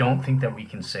 I don't think that we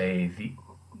can say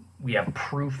we have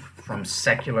proof from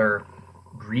secular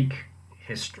Greek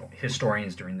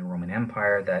historians during the Roman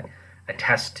Empire that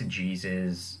attest to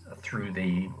Jesus through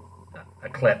the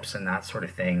eclipse and that sort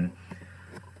of thing.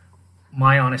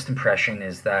 My honest impression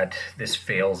is that this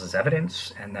fails as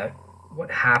evidence, and that what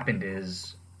happened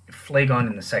is Phlegon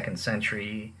in the 2nd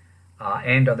century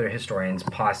and other historians,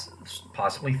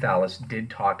 possibly Thallus, did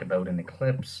talk about an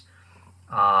eclipse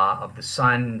of the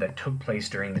sun that took place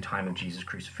during the time of Jesus'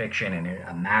 crucifixion, and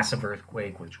a massive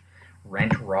earthquake which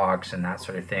rent rocks and that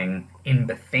sort of thing in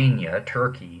Bithynia,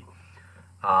 Turkey,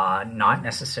 not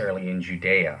necessarily in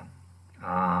Judea.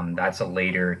 That's a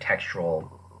later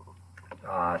textual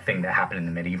thing that happened in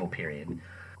the medieval period.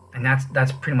 And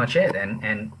that's pretty much it.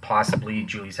 And possibly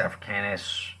Julius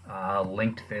Africanus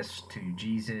linked this to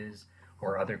Jesus,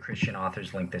 or other Christian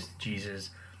authors linked this to Jesus.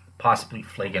 Possibly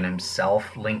Phlegon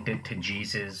himself linked it to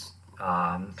Jesus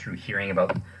through hearing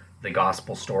about the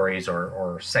gospel stories,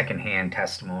 or second-hand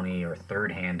testimony, or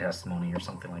third-hand testimony, or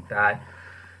something like that.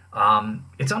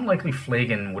 It's unlikely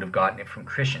Phlegon would have gotten it from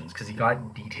Christians, because he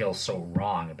got details so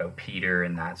wrong about Peter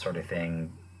and that sort of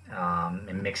thing,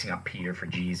 and mixing up Peter for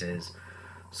Jesus.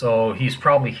 So he's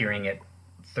probably hearing it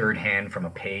third hand from a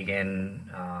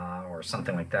pagan or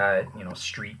something like that,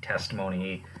 street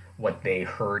testimony, what they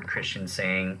heard Christians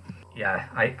saying. Yeah,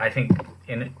 I think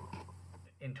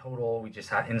in total,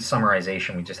 in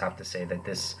summarization, we just have to say that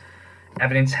this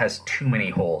evidence has too many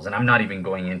holes. And I'm not even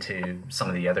going into some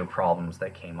of the other problems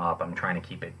that came up. I'm trying to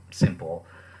keep it simple.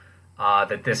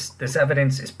 That this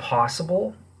evidence is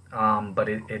possible, but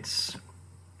it's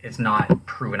not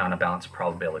proven on a balance of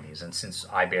probabilities. And since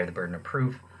I bear the burden of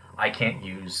proof, I can't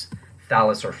use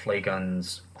Thallus or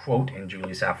Phlegon's quote in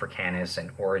Julius Africanus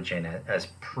and Origen as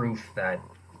proof that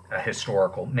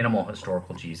a minimal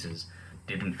historical Jesus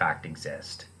did in fact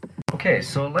exist. Okay,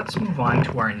 so let's move on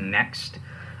to our next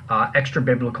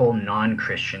extra-biblical,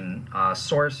 non-Christian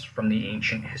source from the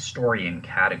ancient historian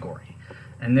category.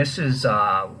 And this is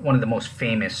one of the most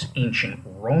famous ancient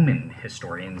Roman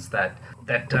historians that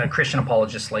Christian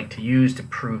apologists like to use to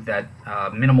prove that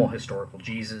minimal historical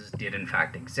Jesus did in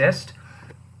fact exist.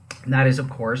 And that is, of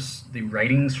course, the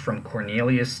writings from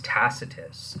Cornelius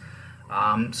Tacitus.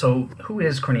 So who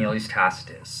is Cornelius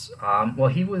Tacitus? Well,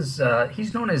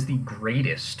 he's known as the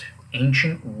greatest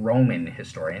ancient Roman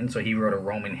historian. So he wrote a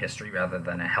Roman history rather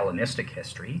than a Hellenistic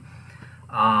history.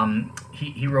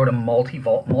 He wrote a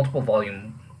multiple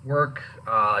volume work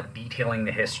detailing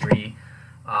the history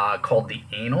called the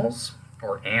Annals,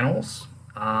 or Annals.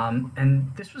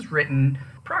 And this was written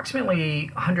approximately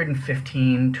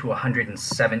 115 to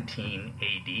 117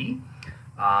 AD.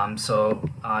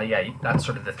 That's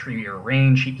sort of the 3-year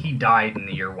range. He died in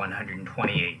the year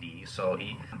 120 AD, so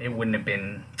it wouldn't have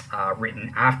been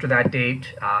written after that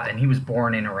date. And he was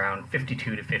born in around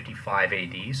 52 to 55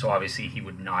 AD, so obviously he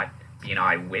would not be an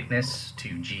eyewitness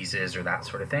to Jesus or that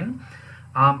sort of thing.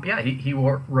 He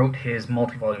wrote his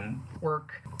multi-volume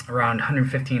work around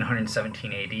 115,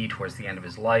 117 AD, towards the end of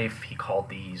his life. He called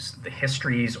these the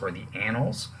Histories, or the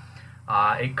Annals.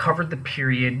 It covered the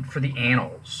period for the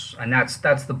Annals, and that's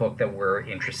the book that we're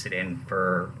interested in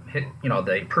for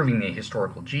proving the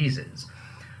historical Jesus.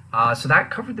 So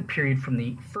that covered the period from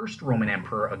the first Roman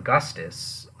Emperor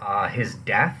Augustus, his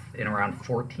death in around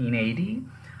 14 AD,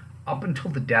 up until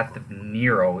the death of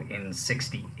Nero in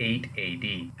 68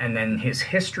 AD. And then his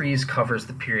Histories covers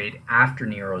the period after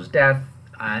Nero's death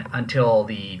until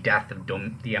the death of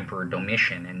the Emperor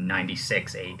Domitian in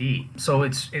 96 AD. So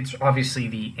it's obviously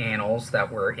the Annals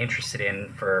that we're interested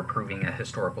in for proving a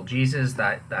historical Jesus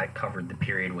that covered the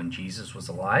period when Jesus was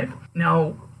alive.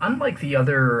 Now, unlike the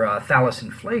other Thallus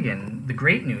and Phlegon, the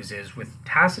great news is with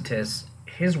Tacitus,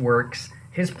 his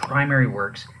primary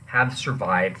works have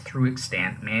survived through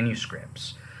extant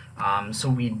manuscripts. So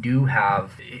we do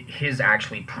have his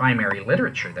actually primary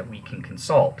literature that we can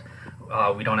consult.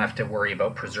 We don't have to worry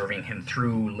about preserving him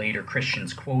through later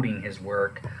Christians quoting his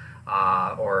work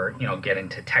or get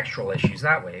into textual issues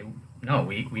that way. No,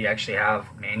 we actually have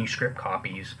manuscript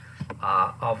copies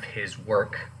of his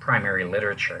work, primary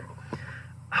literature.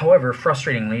 However,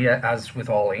 frustratingly, as with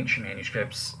all ancient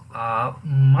manuscripts,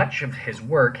 much of his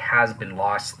work has been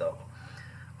lost, though.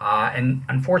 And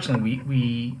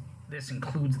unfortunately, this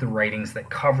includes the writings that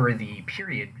cover the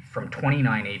period from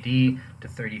 29 AD to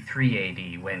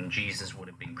 33 AD, when Jesus would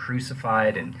have been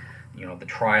crucified, and the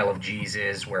trial of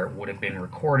Jesus, where it would have been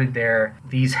recorded there.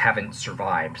 These haven't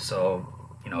survived, so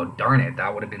darn it,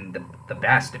 that would have been the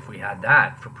best if we had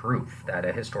that for proof that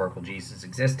a historical Jesus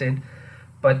existed.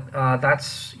 But that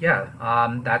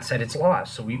said, it's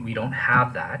lost. So we don't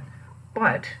have that.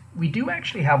 But we do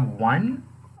actually have one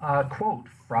quote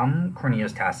from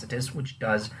Cornelius Tacitus, which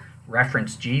does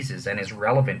reference Jesus and is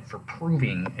relevant for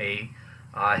proving a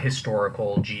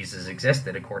historical Jesus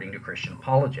existed, according to Christian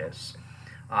apologists.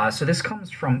 So this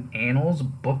comes from Annals,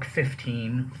 Book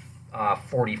 15,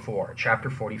 44, chapter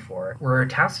 44, where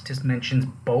Tacitus mentions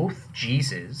both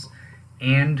Jesus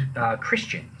and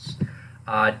Christians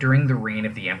during the reign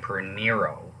of the Emperor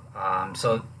Nero.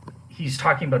 So he's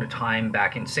talking about a time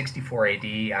back in 64 AD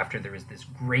after there was this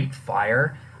great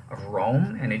fire of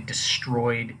Rome, and it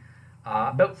destroyed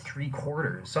about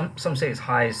 3/4. Some say as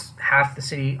high as half the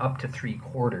city, up to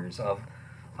 3/4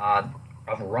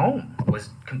 of Rome was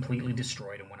completely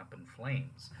destroyed and went up in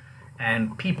flames.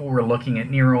 And people were looking at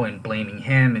Nero and blaming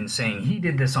him and saying he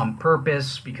did this on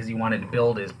purpose because he wanted to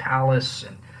build his palace,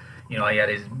 and he had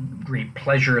his great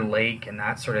pleasure lake and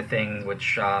that sort of thing,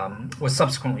 which was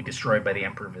subsequently destroyed by the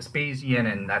Emperor Vespasian,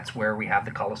 and that's where we have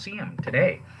the Colosseum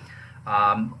today.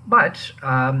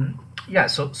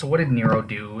 So what did Nero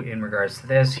do in regards to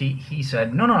this? He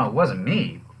said, no, it wasn't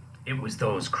me. It was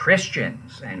those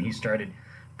Christians. And he started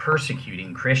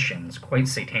persecuting Christians quite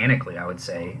satanically, I would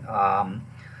say.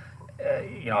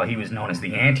 He was known as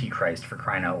the Antichrist, for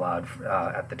crying out loud,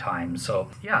 at the time.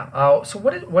 So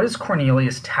what does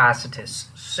Cornelius Tacitus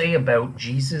say about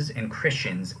Jesus and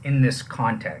Christians in this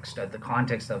context, the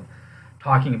context of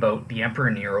talking about the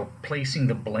Emperor Nero placing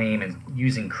the blame and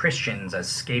using Christians as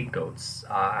scapegoats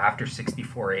after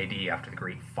 64 AD, after the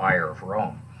Great Fire of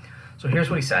Rome? So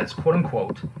here's what he says, quote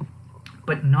unquote,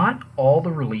 "But not all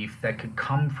the relief that could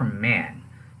come from man,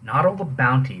 not all the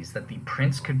bounties that the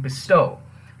prince could bestow,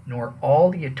 nor all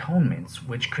the atonements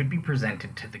which could be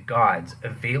presented to the gods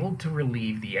availed to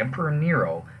relieve the Emperor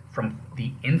Nero from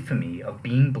the infamy of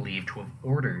being believed to have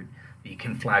ordered the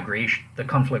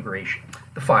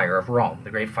fire of Rome, the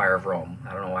Great Fire of Rome."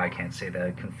 I don't know why I can't say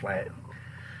the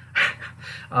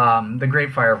the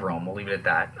Great Fire of Rome. We'll leave it at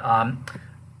that.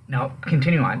 Now,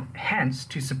 continue on. "Hence,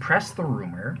 to suppress the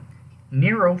rumor,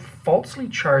 Nero falsely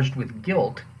charged with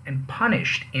guilt and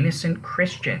punished innocent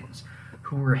Christians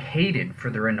who were hated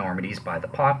for their enormities by the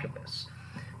populace.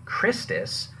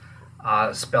 Christus,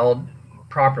 spelled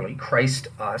properly, Christ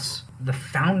us, the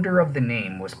founder of the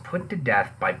name, was put to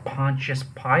death by Pontius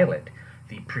Pilate,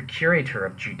 the procurator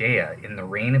of Judea in the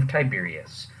reign of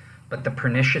Tiberius. But the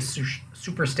pernicious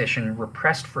superstition,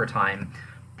 repressed for a time,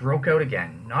 broke out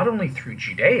again, not only through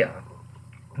Judea,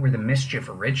 where the mischief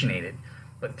originated,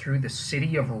 but through the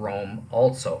city of Rome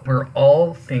also, where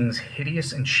all things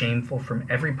hideous and shameful from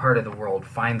every part of the world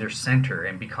find their center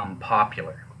and become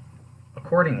popular.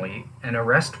 Accordingly, an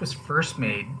arrest was first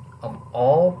made of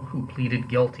all who pleaded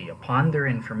guilty upon their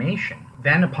information.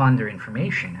 Then upon their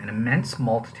information, an immense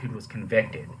multitude was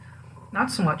convicted,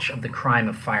 not so much of the crime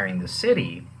of firing the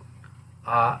city,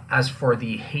 as for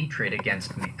their hatred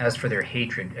against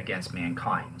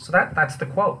mankind." So that's the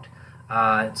quote.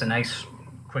 It's a nice,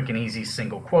 quick and easy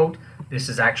single quote. This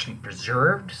is actually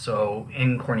preserved, so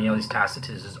in Cornelius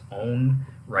Tacitus's own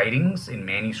writings in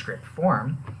manuscript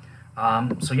form.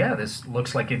 This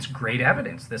looks like it's great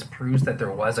evidence. This proves that there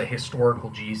was a historical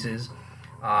Jesus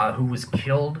who was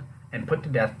killed and put to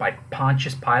death by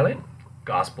Pontius Pilate.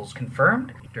 Gospels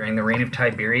confirmed. During the reign of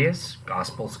Tiberius,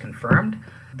 Gospels confirmed.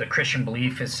 The Christian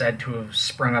belief is said to have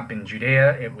sprung up in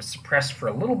Judea. It was suppressed for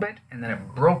a little bit, and then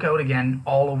it broke out again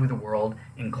all over the world,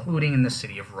 including in the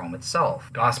city of Rome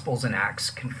itself. Gospels and Acts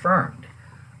confirmed.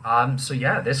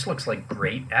 This looks like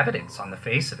great evidence on the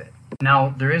face of it. Now,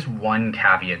 there is one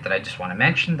caveat that I just want to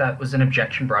mention that was an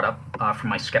objection brought up from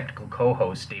my skeptical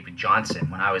co-host, David Johnson,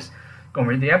 when I was going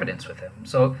over the evidence with him.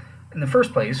 So, in the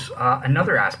first place,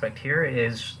 another aspect here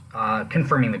is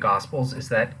confirming the Gospels is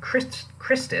that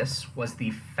Christus was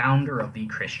the founder of the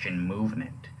Christian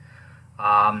movement.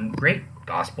 Great,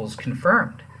 Gospels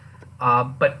confirmed.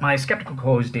 But my skeptical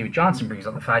co-host David Johnson brings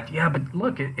up the fact, but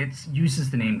look, it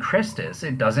uses the name Christus.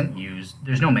 It doesn't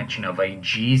there's no mention of a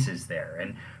Jesus there.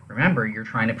 And remember, you're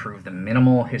trying to prove the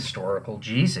minimal historical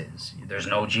Jesus. There's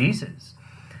no Jesus.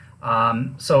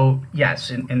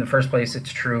 Yes, in the first place,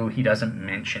 it's true he doesn't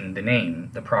mention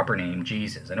the proper name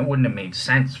Jesus. And it wouldn't have made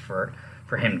sense for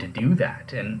him to do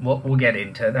that. And we'll get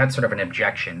into that's sort of an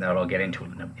objection that I'll get into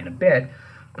in a bit.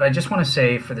 But I just want to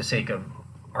say, for the sake of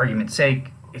argument's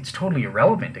sake, it's totally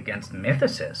irrelevant against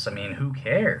mythicists. I mean, who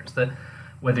cares?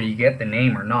 Whether you get the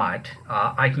name or not,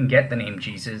 I can get the name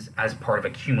Jesus as part of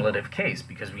a cumulative case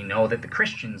because we know that the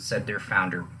Christians said their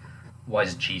founder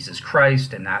was Jesus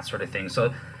Christ and that sort of thing.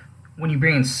 So when you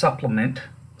bring in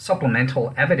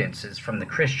supplemental evidences from the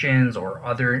Christians or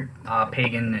other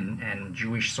pagan and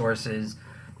Jewish sources,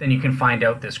 then you can find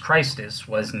out this Christus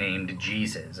was named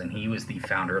Jesus, and he was the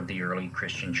founder of the early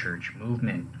Christian church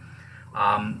movement.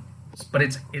 But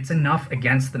it's enough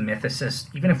against the mythicists,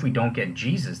 even if we don't get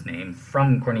Jesus' name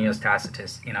from Cornelius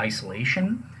Tacitus in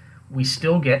isolation, we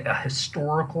still get a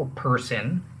historical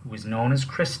person who was known as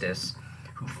Christus,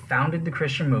 who founded the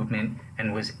Christian movement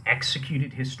and was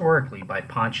executed historically by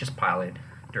Pontius Pilate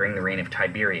during the reign of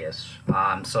Tiberius.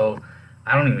 So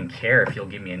I don't even care if you'll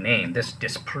give me a name. This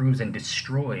disproves and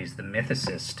destroys the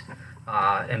mythicist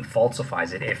and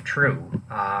falsifies it, if true.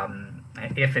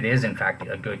 If it is, in fact,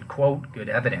 a good quote, good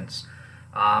evidence.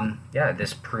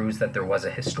 This proves that there was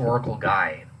a historical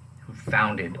guy who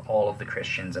founded all of the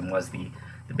Christians and was the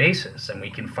basis. And we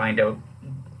can find out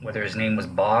whether his name was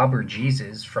Bob or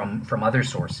Jesus from other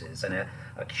sources and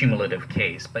a cumulative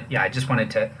case. But yeah, I just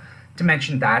wanted to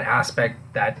mention that aspect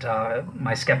that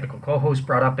my skeptical co-host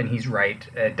brought up, and he's right.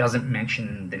 It doesn't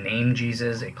mention the name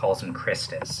Jesus; it calls him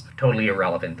Christus. Totally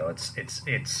irrelevant, though.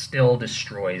 It still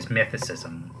destroys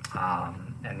mythicism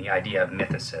and the idea of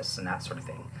mythicists and that sort of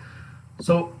thing.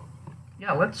 So,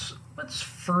 yeah, let's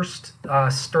first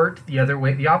start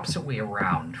the opposite way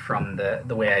around from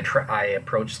the way I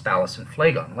approached Thales and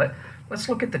Phlegon. Let's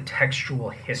look at the textual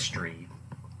history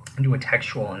and do a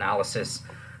textual analysis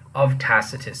of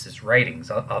Tacitus's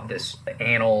writings, of this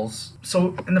Annals.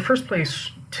 So, in the first place,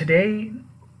 today,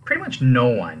 pretty much no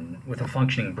one with a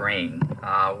functioning brain,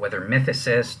 whether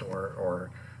mythicist or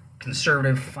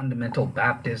conservative, fundamental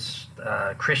Baptist,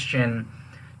 Christian,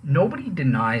 nobody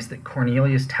denies that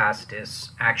Cornelius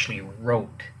Tacitus actually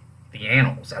wrote the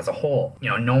Annals as a whole.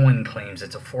 No one claims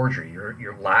it's a forgery.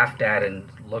 You're laughed at and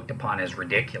looked upon as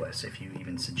ridiculous if you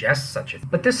even suggest such a thing.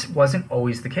 But this wasn't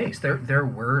always the case. There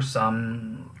were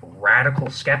some radical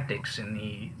skeptics in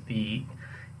the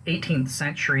 18th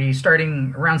century,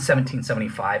 starting around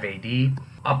 1775 AD,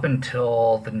 up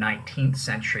until the 19th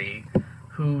century,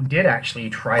 who did actually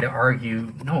try to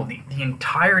argue, no, the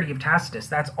entirety of Tacitus,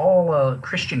 that's all a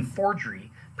Christian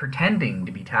forgery pretending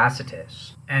to be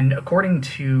Tacitus. And according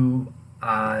to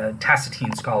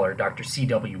Tacitan scholar Dr.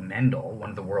 C.W. Mendel, one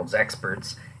of the world's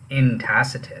experts in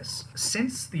Tacitus,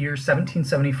 since the year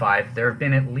 1775, there have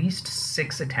been at least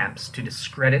 6 attempts to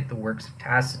discredit the works of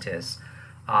Tacitus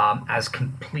as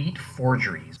complete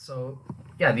forgeries. So,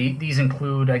 yeah, these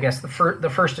include, I guess, the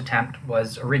first attempt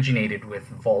was originated with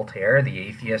Voltaire, the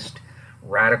atheist,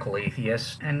 radical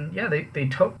atheist, and yeah, they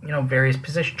took various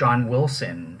positions. John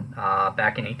Wilson,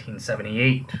 back in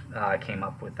 1878, came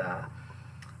up with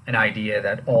an idea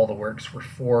that all the works were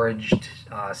forged,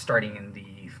 starting in the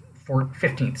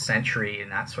 15th century and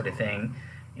that sort of thing.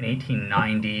 In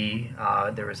 1890,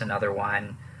 there was another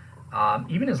one.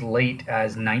 Even as late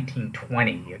as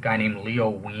 1920, a guy named Leo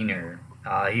Wiener,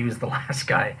 he was the last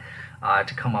guy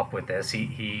to come up with this.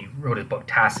 He wrote his book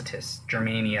Tacitus,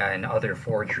 Germania, and Other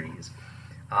Forgeries.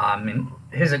 And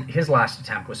his last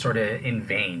attempt was sort of in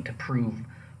vain to prove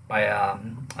by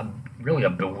really a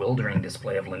bewildering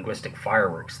display of linguistic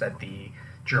fireworks that the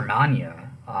Germania,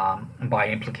 and by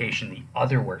implication the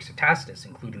other works of Tacitus,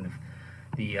 including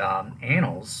the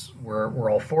Annals, were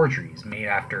all forgeries made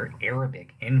after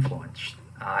Arabic influence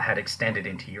had extended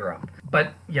into Europe.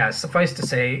 But yeah, suffice to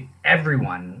say,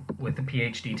 everyone with a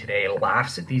PhD today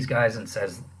laughs at these guys and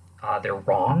says they're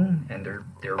wrong and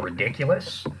they're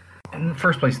ridiculous. In the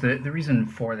first place, the reason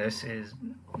for this is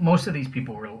most of these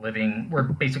people were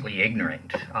basically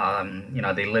ignorant.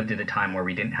 They lived at a time where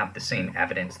we didn't have the same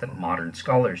evidence that modern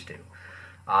scholars do.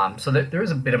 So there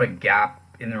is a bit of a gap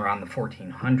in around the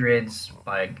 1400s,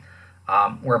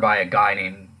 whereby a guy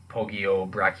named Poggio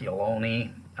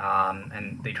Bracciolini,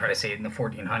 and they try to say in the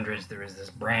 1400s there is this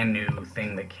brand new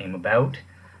thing that came about,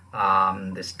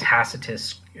 this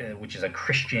Tacitus, which is a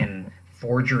Christian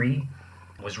forgery,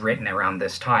 was written around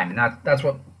this time, and that's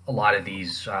what a lot of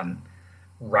these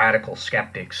radical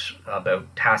skeptics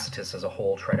about Tacitus as a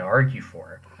whole try to argue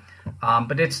for.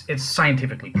 But it's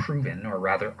scientifically proven, or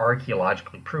rather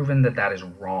archaeologically proven, that is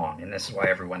wrong, and this is why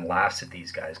everyone laughs at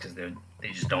these guys, because they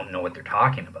just don't know what they're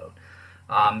talking about.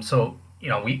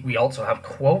 We also have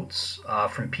quotes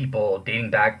from people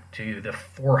dating back to the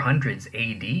 400s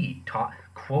AD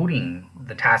quoting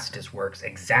the Tacitus works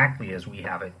exactly as we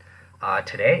have it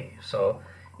today. So,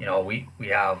 we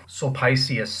have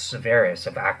Sulpicius Severus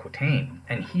of Aquitaine,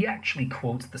 and he actually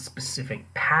quotes the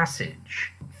specific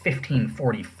passage,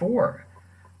 1544,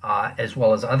 as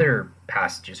well as other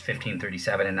passages,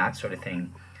 1537 and that sort of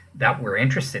thing, that we're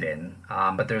interested in.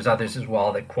 But there's others as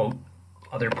well that quote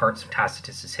other parts of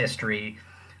Tacitus's history.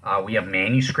 We have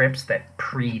manuscripts that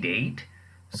predate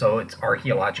So it's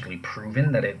archaeologically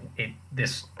proven that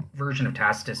this version of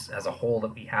Tacitus as a whole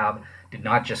that we have did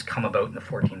not just come about in the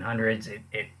 1400s.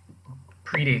 It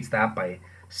predates that by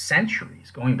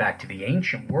centuries, going back to the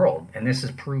ancient world, and this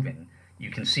is proven. You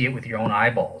can see it with your own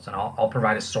eyeballs, and I'll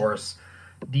provide a source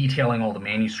detailing all the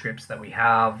manuscripts that we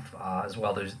have as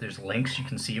well. There's links. You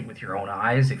can see it with your own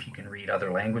eyes if you can read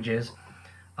other languages.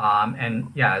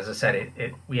 And yeah, as I said,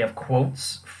 we have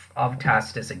quotes of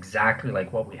Tacitus exactly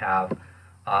like what we have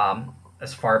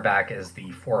as far back as the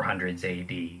 400s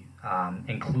AD,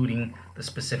 including the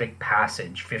specific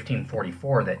passage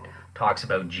 1544 that talks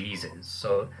about Jesus.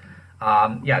 So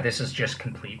yeah, this is just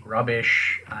complete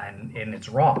rubbish, and it's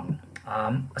wrong.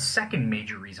 A second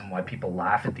major reason why people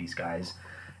laugh at these guys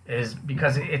is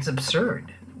because it's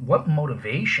absurd. What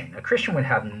motivation? A Christian would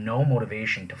have no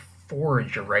motivation to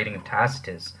forge a writing of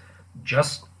Tacitus.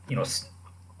 Just,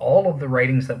 all of the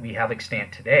writings that we have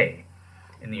extant today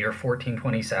in the year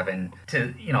 1427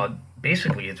 to,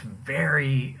 basically it's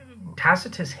very,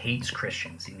 Tacitus hates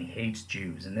Christians and he hates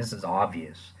Jews, and this is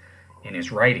obvious in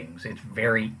his writings. It's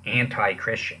very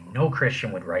anti-Christian. No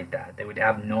Christian would write that. They would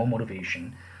have no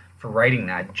motivation for writing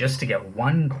that just to get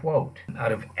one quote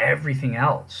out of everything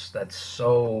else that's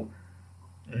so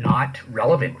not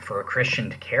relevant for a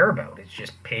Christian to care about. It's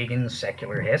just pagan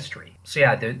secular history. So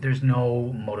yeah, there's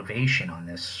no motivation on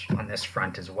this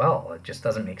front as well. It just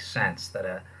doesn't make sense that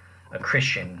a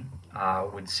Christian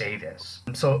would say this.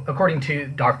 So according to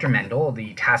Dr. Mendel,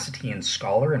 the Tacitian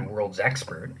scholar and world's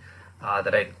expert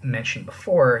that I mentioned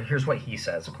before, here's what he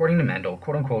says. According to Mendel,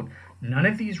 quote unquote, none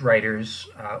of these writers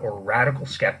or radical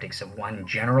skeptics have won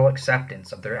general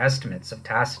acceptance of their estimates of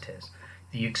Tacitus.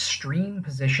 The extreme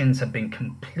positions have been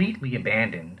completely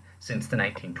abandoned since the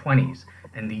 1920s,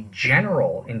 and the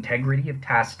general integrity of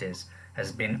Tacitus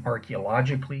has been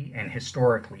archaeologically and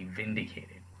historically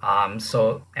vindicated. And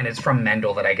it's from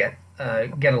Mendel that I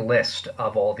get a list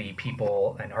of all the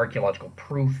people and archaeological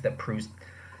proof that proves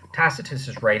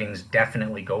Tacitus's writings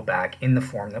definitely go back in the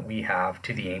form that we have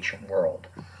to the ancient world.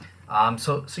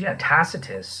 So yeah,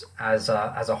 Tacitus as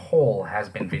a whole has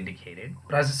been vindicated.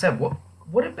 But as I said,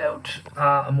 what about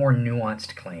a more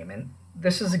nuanced claim? And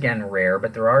this is again rare,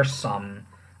 but there are some.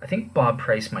 I think Bob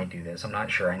Price might do this. I'm not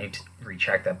sure. I need to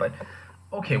recheck that. But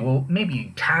okay, well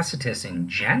maybe Tacitus in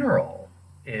general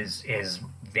is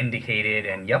vindicated,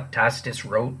 and yep, Tacitus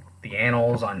wrote the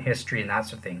annals on history and that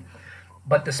sort of thing.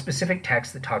 But the specific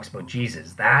text that talks about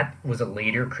Jesus, that was a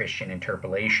later Christian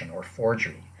interpolation or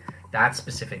forgery. That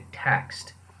specific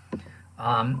text.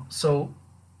 So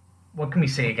what can we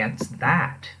say against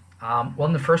that? Well,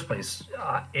 in the first place,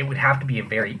 it would have to be a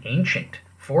very ancient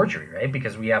forgery, right?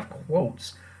 Because we have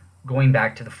quotes going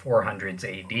back to the 400s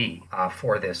AD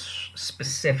for this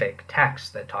specific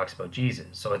text that talks about Jesus.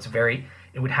 So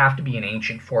it would have to be an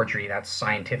ancient forgery that's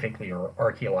scientifically or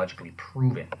archaeologically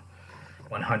proven.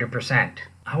 100%.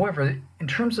 However, in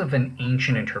terms of an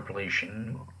ancient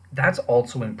interpolation, that's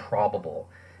also improbable.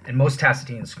 And most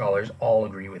Tacitian scholars all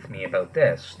agree with me about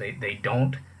this. They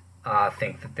don't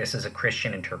think that this is a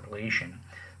Christian interpolation.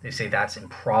 They say that's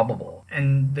improbable.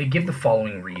 And they give the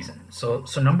following reasons. So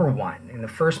number one, in the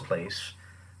first place,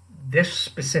 this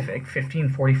specific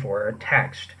 1544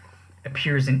 text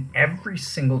appears in every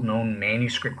single known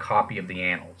manuscript copy of the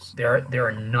Annals. There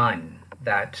are none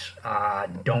that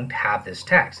don't have this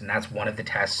text, and that's one of the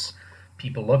tests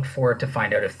people look for to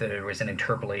find out if there was an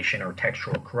interpolation or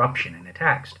textual corruption in a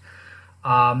text.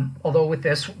 Although with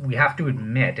this, we have to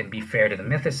admit and be fair to the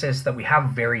mythicists that we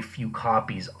have very few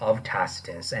copies of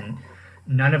Tacitus, and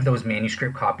none of those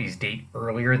manuscript copies date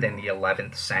earlier than the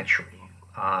 11th century.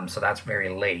 So that's very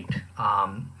late.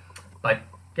 But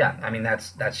yeah, I mean,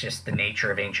 that's just the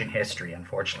nature of ancient history,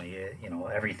 unfortunately.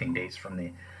 Everything dates from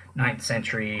the 9th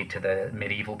century to the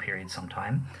medieval period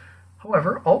sometime.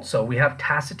 However, also we have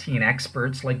Tacitian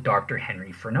experts like Dr.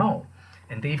 Henry Furneaux,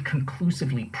 and they've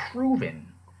conclusively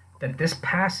proven that this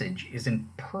passage is in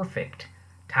perfect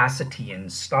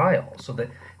Tacitian style, so that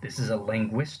this is a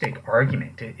linguistic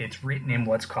argument. It's written in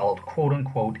what's called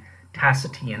quote-unquote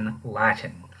Tacitian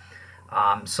Latin.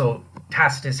 So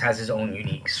Tacitus has his own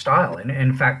unique style, and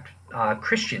in fact,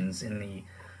 Christians in the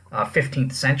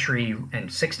 15th century and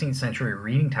 16th century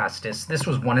reading Tacitus, this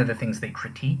was one of the things they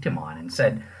critiqued him on and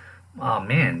said, oh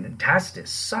man, Tacitus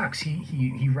sucks.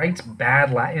 He writes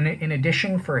bad Latin. In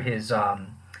addition for his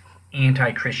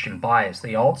anti-Christian bias,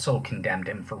 they also condemned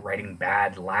him for writing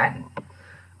bad Latin,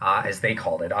 as they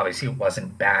called it. Obviously, it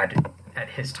wasn't bad at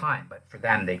his time, but for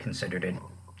them, they considered it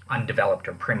undeveloped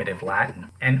or primitive Latin.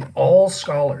 And all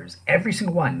scholars, every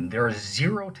single one, there are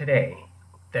zero today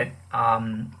that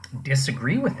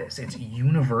disagree with this. It's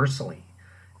universally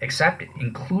accept it,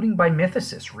 including by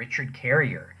mythicists Richard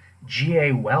Carrier,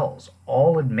 G.A. Wells,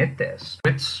 all admit this.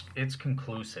 It's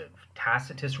conclusive.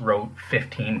 Tacitus wrote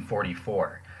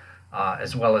 1544,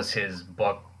 as well as his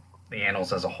book, The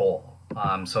Annals as a Whole.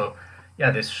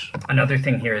 Another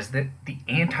thing here is that the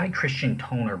anti-Christian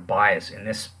tone or bias in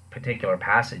this particular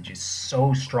passage is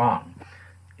so strong.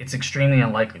 It's extremely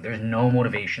unlikely. There's no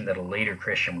motivation that a later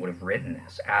Christian would have written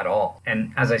this at all.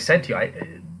 And as I said to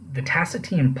you, the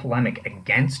Tacitian polemic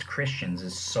against Christians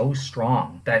is so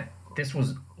strong that this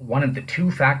was one of the two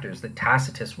factors that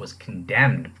Tacitus was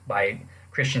condemned by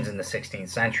Christians in the 16th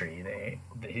century.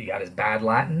 He got his bad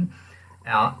Latin,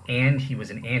 and he was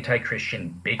an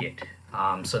anti-Christian bigot.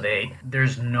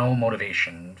 There's no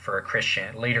motivation for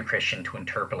a later Christian to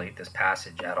interpolate this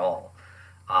passage at all.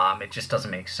 It just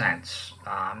doesn't make sense.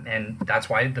 And that's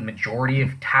why the majority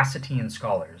of Tacitian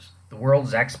scholars, the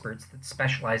world's experts that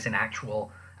specialize in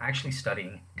actually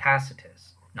studying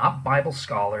Tacitus, not Bible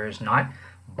scholars, not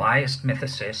biased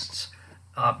mythicists,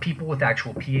 people with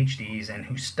actual PhDs and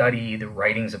who study the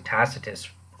writings of Tacitus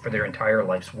for their entire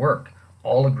life's work,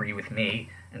 all agree with me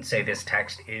and say this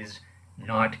text is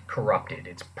not corrupted.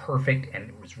 It's perfect, and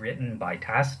it was written by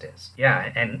Tacitus.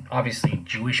 Yeah, and obviously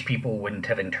Jewish people wouldn't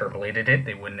have interpolated it.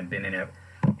 They wouldn't have been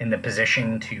in the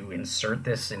position to insert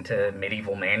this into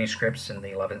medieval manuscripts in the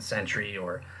 11th century,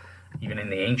 or even in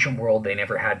the ancient world. They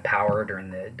never had power during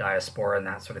the diaspora and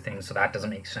that sort of thing, so that doesn't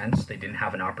make sense. They didn't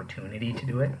have an opportunity to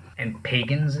do it. And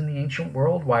pagans in the ancient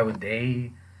world, why would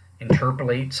they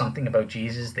interpolate something about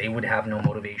Jesus? They would have no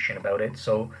motivation about it.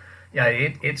 So yeah,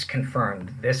 it's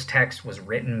confirmed. This text was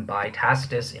written by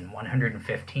Tacitus in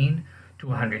 115 to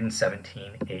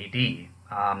 117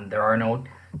 AD. There are no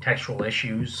textual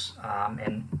issues,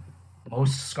 and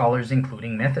most scholars,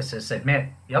 including mythicists, admit,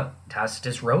 yep,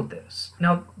 Tacitus wrote this.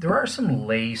 Now, there are some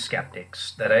lay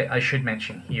skeptics that I should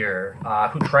mention here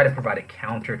who try to provide a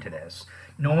counter to this.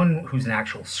 No one who's an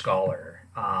actual scholar.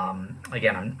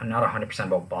 Again, I'm not 100%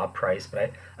 about Bob Price,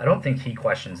 but I don't think he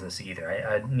questions this either.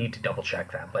 I need to double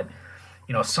check that. But,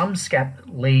 some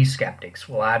lay skeptics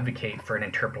will advocate for an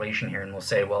interpolation here and will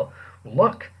say, well,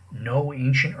 look, no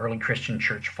ancient early Christian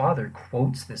church father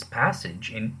quotes this passage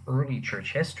in early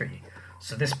church history.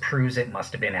 So this proves it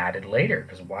must have been added later,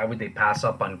 because why would they pass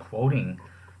up on quoting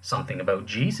something about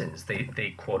Jesus?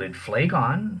 They quoted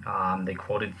Phlegon, they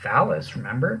quoted Thallus,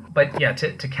 remember? But yeah,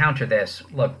 to counter this,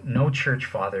 look, no church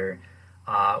father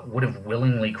would have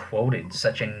willingly quoted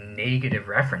such a negative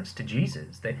reference to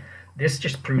Jesus. This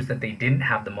just proves that they didn't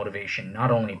have the motivation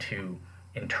not only to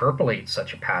interpolate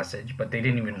such a passage, but they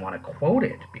didn't even want to quote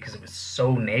it because it was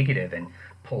so negative and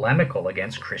polemical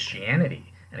against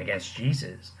Christianity and against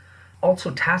Jesus.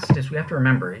 Also, Tacitus, we have to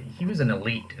remember, he was an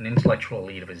intellectual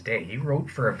elite of his day. He wrote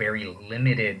for a very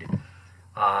limited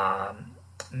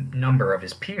number of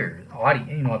his peers,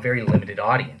 a very limited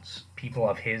audience, people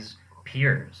of his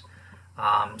peers.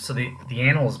 So the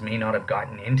annals may not have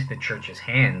gotten into the church's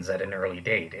hands at an early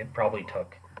date. It probably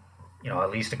took, at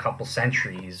least a couple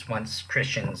centuries. Once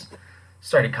Christians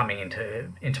started coming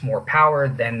into more power,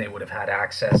 then they would have had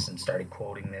access and started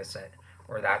quoting this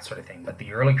or that sort of thing. But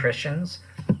the early Christians,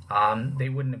 they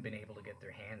wouldn't have been able to get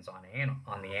their hands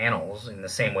on the annals in the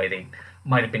same way they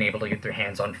might have been able to get their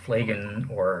hands on Phlegon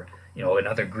or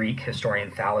another Greek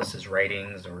historian Thallus's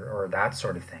writings or that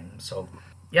sort of thing. So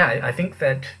yeah, I think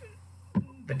that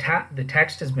the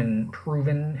text has been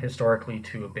proven historically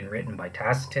to have been written by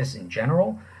Tacitus in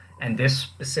general, and this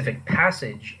specific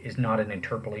passage is not an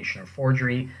interpolation or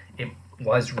forgery. It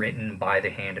was written by the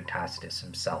hand of Tacitus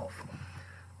himself.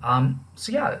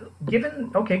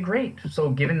 Great. So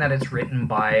given that it's written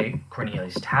by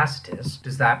Cornelius Tacitus,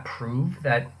 does that prove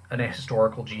that an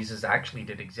historical Jesus actually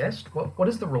did exist? What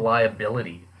is the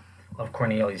reliability of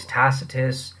Cornelius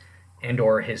Tacitus and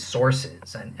or his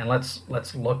sources? And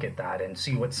let's look at that and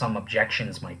see what some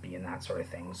objections might be in that sort of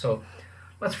thing. So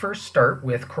let's first start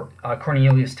with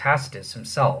Cornelius Tacitus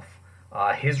himself,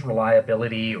 his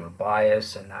reliability or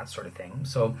bias and that sort of thing.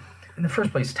 So in the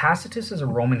first place, Tacitus is a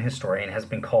Roman historian, has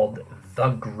been called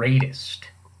the greatest,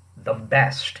 the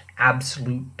best,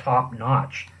 absolute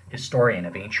top-notch historian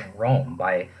of ancient Rome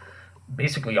by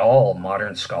basically all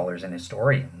modern scholars and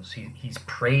historians. He's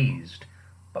praised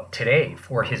today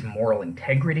for his moral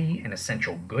integrity and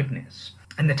essential goodness.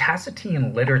 And the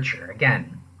Tacitian literature,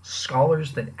 again,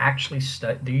 scholars that actually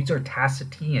study, these are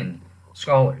Tacitian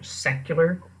scholars,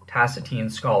 secular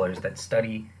Tacitian scholars that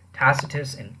study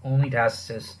Tacitus and only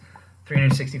Tacitus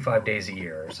 365 days a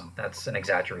year or something. That's an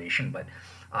exaggeration, but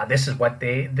this is what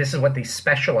they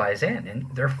specialize in, and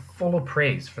they're full of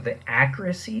praise for the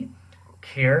accuracy,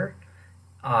 care,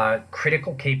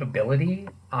 critical capability,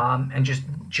 and just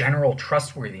general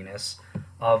trustworthiness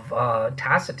of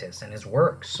Tacitus and his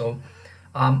works. So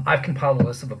I've compiled a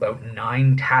list of about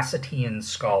 9 Tacitian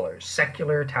scholars,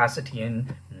 secular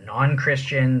Tacitian,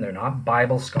 non-Christian. They're not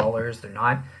Bible scholars. They're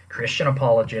not Christian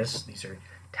apologists. These are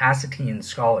Tacitian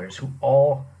scholars who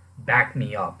all back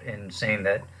me up in saying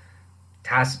that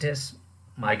Tacitus,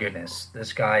 my goodness,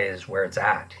 this guy is where it's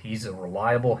at. He's a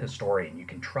reliable historian. You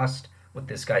can trust what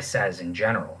this guy says in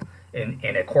general,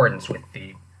 in accordance with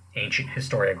the ancient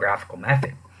historiographical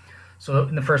method. So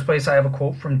in the first place, I have a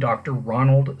quote from Dr.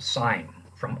 Ronald Syme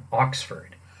from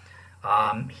Oxford.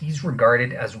 He's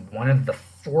regarded as one of the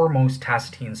foremost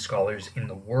Tacitian scholars in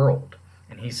the world.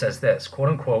 And he says this, quote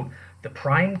unquote, "The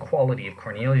prime quality of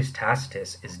Cornelius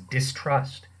Tacitus is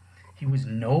distrust. He was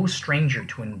no stranger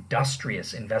to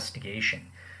industrious investigation,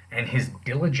 and his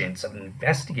diligence of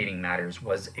investigating matters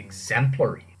was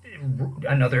exemplary."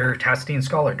 Another Tacitian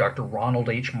scholar, Dr. Ronald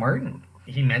H. Martin,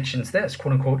 he mentions this,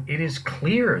 quote unquote, "It is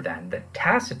clear then that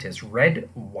Tacitus read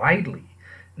widely,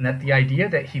 and that the idea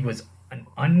that he was an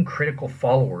uncritical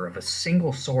follower of a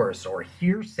single source or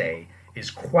hearsay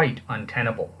is quite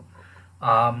untenable."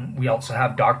 We also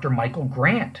have Dr. Michael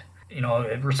Grant,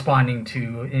 responding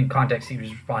to, in context, he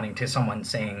was responding to someone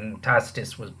saying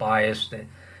Tacitus was biased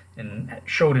and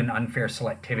showed an unfair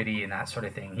selectivity and that sort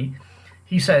of thing.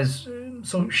 He says,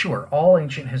 so sure, all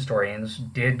ancient historians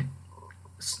did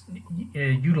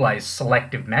utilize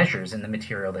selective measures in the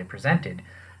material they presented.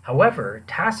 However,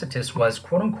 Tacitus was,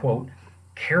 quote unquote,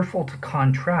 careful to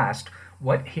contrast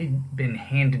what had been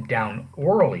handed down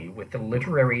orally with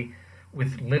literary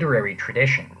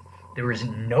tradition. There is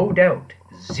no doubt,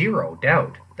 zero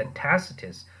doubt, that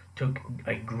Tacitus took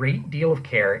a great deal of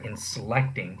care in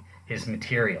selecting his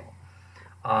material.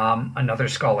 Another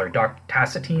scholar,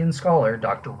 Tacitian scholar,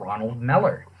 Dr. Ronald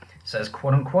Meller, says,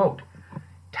 quote unquote,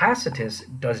 "Tacitus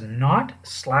does not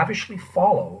slavishly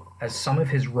follow, as some of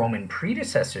his Roman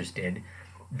predecessors did,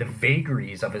 the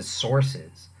vagaries of his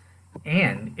sources.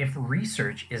 And if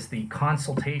research is the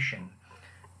consultation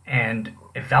and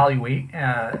evaluation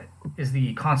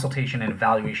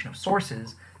of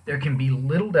sources, there can be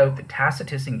little doubt that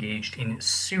Tacitus engaged in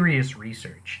serious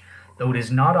research. Though it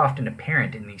is not often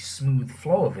apparent in the smooth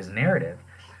flow of his narrative,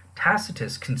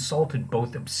 Tacitus consulted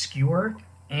both obscure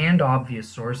and obvious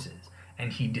sources,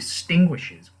 and he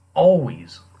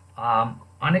always,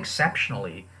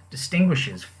 unexceptionally,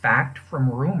 distinguishes fact from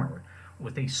rumor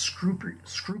with a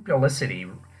scrupulosity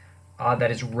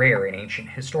that is rare in ancient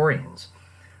historians."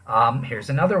 Here's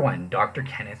another one. Dr.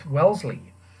 Kenneth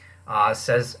Wellesley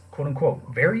says, quote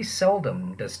unquote, "Very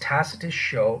seldom does Tacitus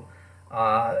show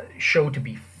to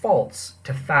be false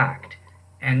to fact,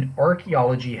 and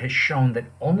archaeology has shown that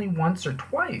only once or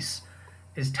twice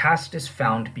is Tacitus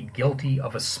found to be guilty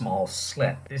of a small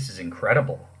slip." This is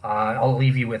incredible. I'll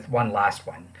leave you with one last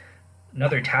one.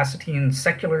 Another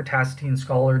secular Tacitian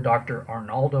scholar, Dr.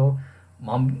 Arnaldo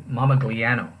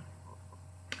Mamagliano.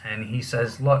 And he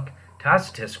says, look,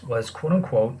 Tacitus was, quote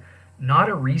unquote, not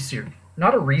a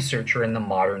researcher in the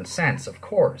modern sense, of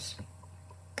course.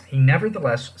 He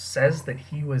nevertheless says that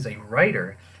he was a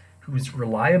writer whose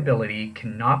reliability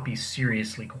cannot be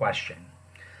seriously questioned.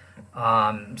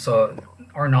 So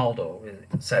Arnaldo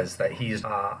says that he's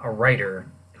a writer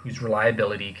whose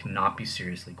reliability cannot be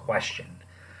seriously questioned.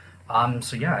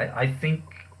 I think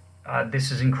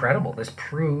this is incredible. This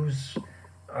proves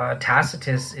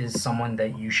Tacitus is someone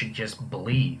that you should just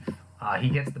believe. He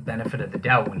gets the benefit of the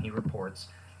doubt when he reports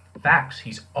facts.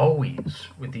 He's always,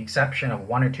 with the exception of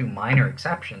 1 or 2 minor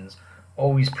exceptions,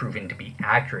 always proven to be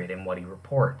accurate in what he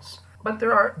reports. But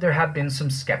there have been some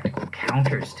skeptical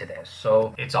counters to this.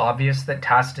 So it's obvious that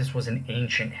Tacitus was an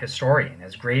ancient historian.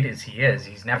 As great as he is,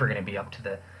 he's never going to be up to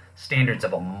the standards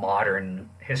of a modern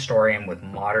historian with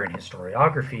modern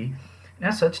historiography. And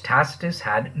as such, Tacitus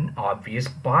had an obvious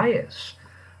bias.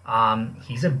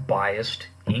 He's a biased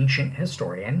ancient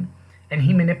historian, and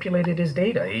he manipulated his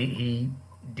data. He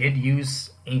did use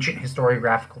ancient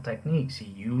historiographical techniques. He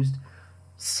used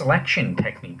selection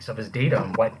techniques of his data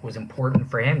and what was important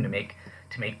for him to make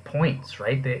points,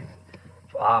 right?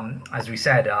 As we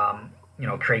said,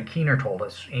 Craig Keener told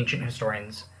us ancient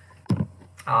historians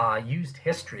used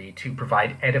history to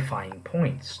provide edifying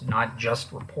points, not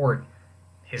just report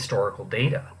historical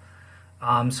data.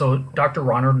 So Dr.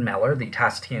 Ronald Meller, the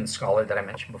Tacitian scholar that I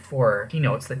mentioned before, he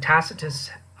notes that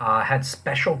Tacitus had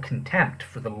special contempt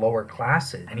for the lower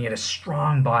classes, and he had a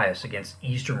strong bias against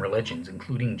Eastern religions,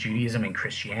 including Judaism and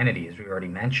Christianity, as we already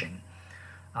mentioned.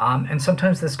 And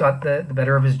sometimes this got the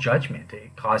better of his judgment.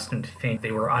 It caused him to think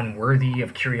they were unworthy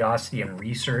of curiosity and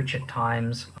research at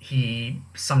times. He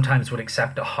sometimes would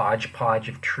accept a hodgepodge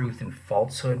of truth and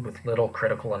falsehood with little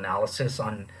critical analysis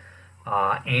on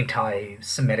anti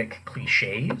Semitic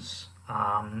cliches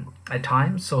at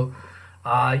times. So,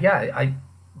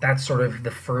 that's sort of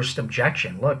the first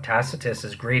objection. Look, Tacitus,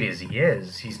 as great as he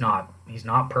is, he's not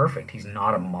perfect. He's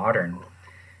not a modern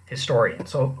historian.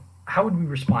 So how would we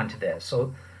respond to this?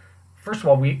 So first of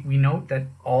all, we note that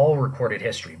all recorded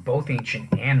history, both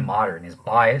ancient and modern, is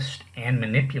biased and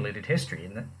manipulated history,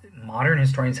 and that modern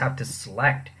historians have to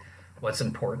select what's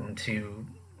important to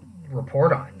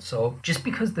report on. So just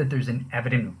because that there's an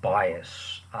evident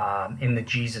bias in the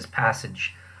Jesus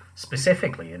passage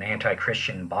specifically, an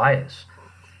anti-Christian bias,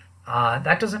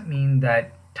 that doesn't mean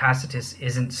that Tacitus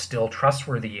isn't still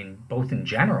trustworthy both in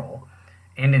general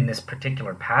and in this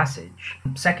particular passage.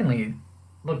 Secondly,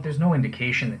 look, there's no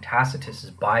indication that Tacitus's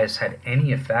bias had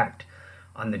any effect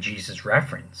on the Jesus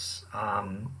reference.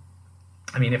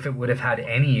 If it would have had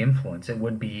any influence, it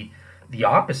would be the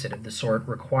opposite of the sort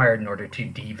required in order to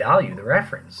devalue the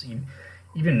reference.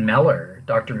 Even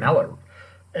Dr. Meller,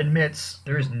 admits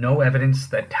there is no evidence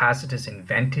that Tacitus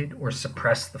invented or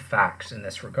suppressed the facts in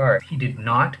this regard. He did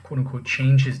not, quote unquote,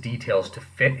 change his details to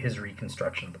fit his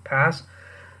reconstruction of the past,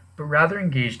 but rather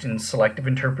engaged in selective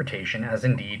interpretation, as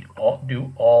indeed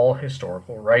do all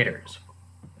historical writers.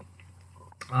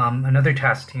 Another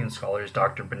Tacitian scholar is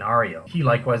Dr. Benario. He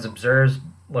likewise observes,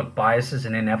 look, bias is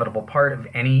an inevitable part of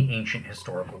any ancient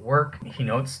historical work. He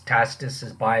notes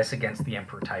Tacitus's bias against the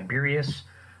Emperor Tiberius,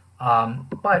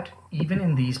 but even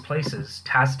in these places,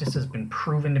 Tacitus has been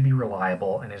proven to be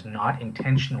reliable and is not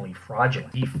intentionally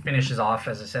fraudulent. He finishes off,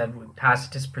 as I said, with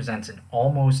Tacitus presents an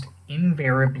almost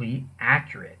invariably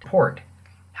accurate report,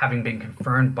 having been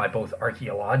confirmed by both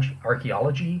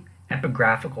archaeology,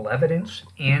 epigraphical evidence,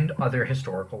 and other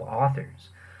historical authors.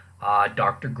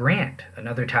 Dr. Grant,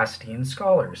 another Tacitian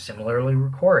scholar, similarly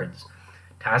records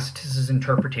Tacitus's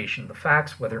interpretation of the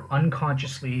facts, whether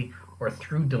unconsciously or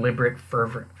through deliberate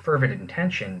fervent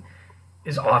intention,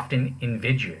 is often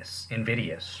invidious,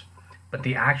 but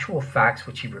the actual facts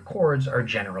which he records are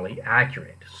generally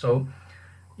accurate. So,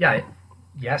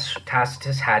 yes,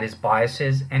 Tacitus had his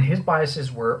biases, and his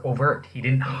biases were overt. He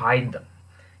didn't hide them.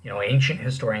 Ancient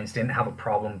historians didn't have a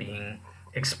problem being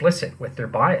explicit with their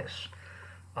bias.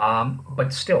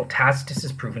 But still, Tacitus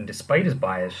has proven, despite his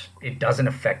bias, it doesn't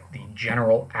affect the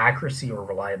general accuracy or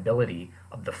reliability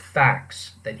of the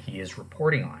facts that he is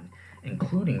reporting on,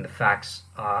 including the facts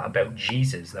about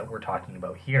Jesus that we're talking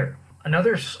about here.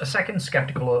 A second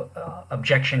skeptical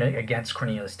objection against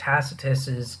Cornelius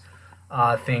Tacitus's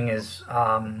thing is,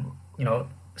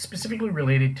 specifically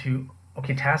related to,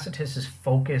 Tacitus's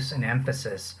focus and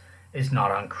emphasis is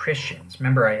not on Christians.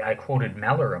 Remember, I quoted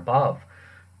Meller above,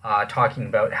 talking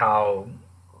about how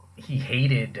he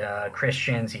hated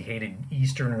Christians, he hated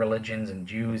Eastern religions and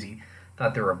Jews. He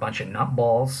thought they were a bunch of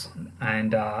nutballs,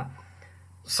 and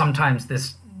sometimes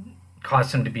this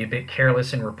caused him to be a bit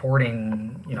careless in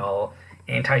reporting,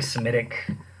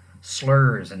 anti-Semitic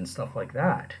slurs and stuff like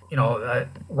that.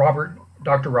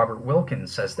 Dr. Robert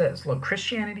Wilkins says this: look,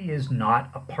 Christianity is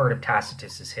not a part of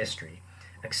Tacitus's history,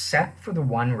 except for the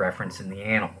one reference in the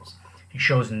Annals. He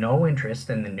shows no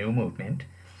interest in the new movement.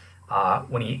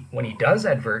 When he does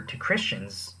advert to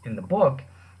Christians in the book,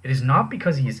 it is not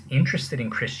because he is interested in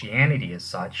Christianity as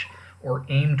such, or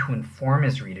aim to inform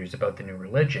his readers about the new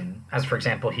religion, as for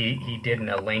example he did in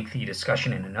a lengthy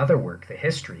discussion in another work, The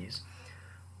Histories,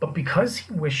 but because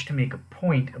he wished to make a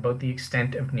point about the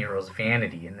extent of Nero's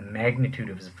vanity and the magnitude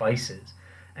of his vices,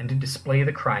 and to display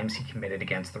the crimes he committed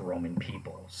against the Roman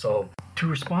people. So, to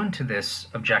respond to this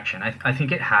objection, I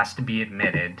think it has to be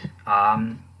admitted,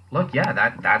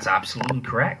 that's absolutely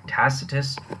correct.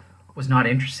 Tacitus was not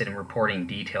interested in reporting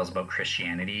details about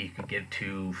Christianity. He could give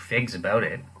two figs about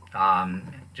it,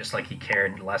 just like he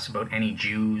cared less about any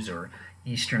Jews or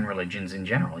Eastern religions in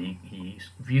general. He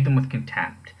viewed them with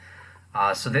contempt.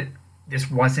 So that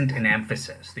this wasn't an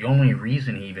emphasis. The only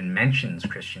reason he even mentions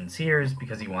Christians here is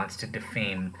because he wants to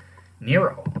defame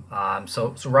Nero.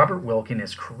 So Robert Wilkin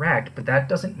is correct, but that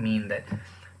doesn't mean that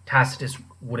Tacitus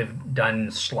would have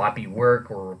done sloppy work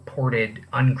or reported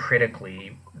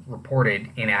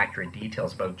inaccurate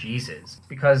details about Jesus.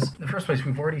 Because in the first place,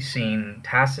 we've already seen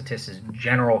Tacitus's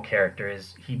general character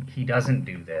is he doesn't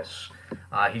do this.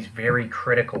 He's very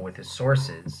critical with his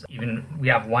sources. Even we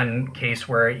have one case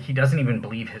where he doesn't even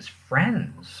believe his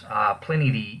friends.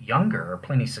 Pliny the Younger, or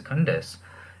Pliny Secundus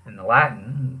in the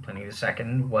Latin, Pliny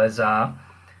II, was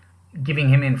giving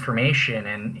him information,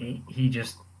 and he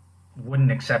just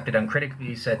wouldn't accept it uncritically.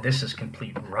 He said, "This is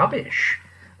complete rubbish.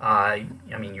 I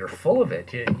mean, you're full of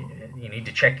it. You need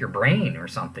to check your brain or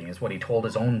something," is what he told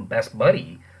his own best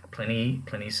buddy,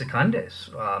 Pliny Secundus.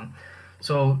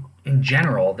 So, in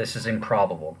general, this is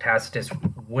improbable. Tacitus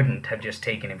wouldn't have just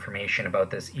taken information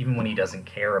about this, even when he doesn't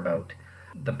care about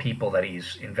the people that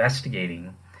he's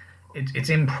investigating. It's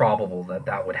improbable that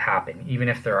that would happen, even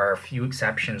if there are a few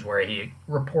exceptions where he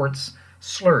reports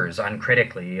slurs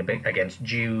uncritically against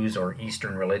Jews or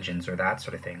Eastern religions or that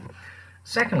sort of thing.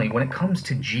 Secondly, when it comes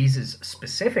to Jesus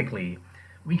specifically,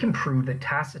 we can prove that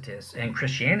Tacitus and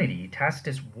Christianity,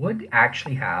 Tacitus would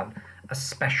actually have a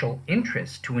special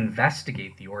interest to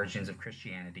investigate the origins of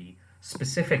Christianity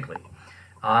specifically.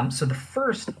 So the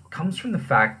first comes from the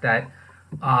fact that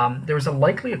there was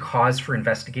likely a cause for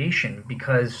investigation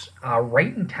because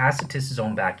right in Tacitus's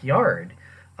own backyard,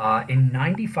 in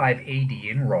 95 AD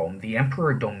in Rome, the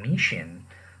Emperor Domitian,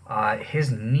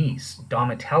 his niece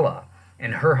Domitilla,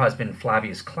 and her husband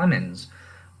Flavius Clemens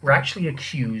were actually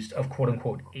accused of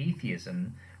quote-unquote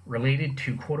atheism related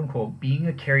to quote-unquote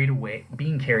being carried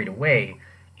away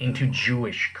into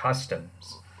Jewish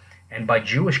customs. And by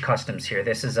Jewish customs here,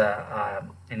 this is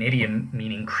an idiom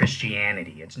meaning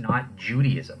Christianity. It's not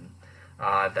Judaism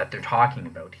that they're talking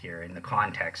about here in the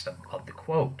context of the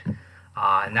quote.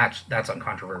 And that's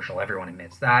uncontroversial. Everyone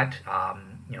admits that.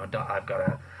 I've got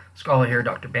a scholar here,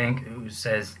 Dr. Bank, who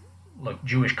says, look,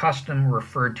 Jewish custom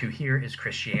referred to here is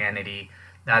Christianity.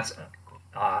 That's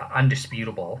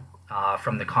undisputable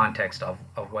from the context of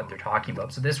what they're talking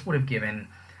about. So this would have given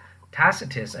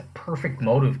Tacitus a perfect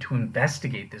motive to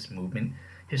investigate this movement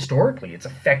historically. It's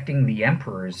affecting the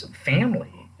emperor's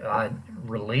family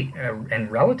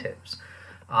and relatives.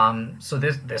 So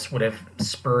this would have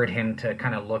spurred him to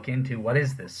kind of look into what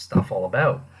is this stuff all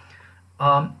about.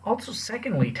 Also,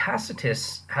 secondly,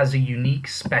 Tacitus has a unique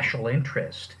special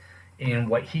interest in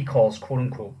what he calls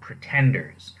quote-unquote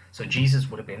pretenders. So Jesus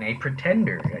would have been a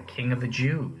pretender, a king of the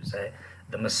Jews,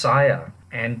 the Messiah.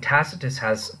 And Tacitus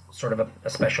has sort of a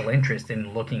special interest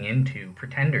in looking into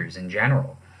pretenders in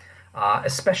general,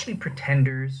 especially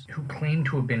pretenders who claim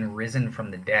to have been risen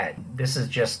from the dead. This is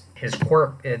just his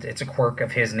quirk. It's a quirk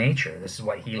of his nature. This is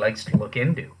what he likes to look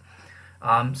into.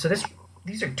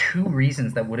 These are two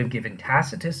reasons that would have given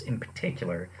Tacitus in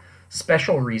particular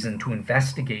special reason to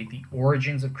investigate the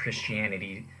origins of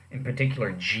Christianity, in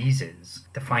particular Jesus,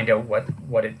 to find out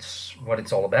what it's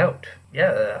all about.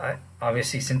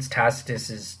 Obviously, since Tacitus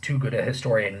is too good a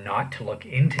historian not to look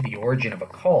into the origin of a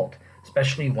cult,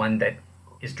 especially one that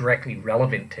is directly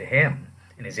relevant to him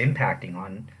and is impacting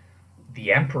on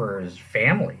the emperor's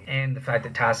family, and the fact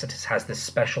that Tacitus has this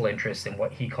special interest in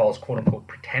what he calls quote-unquote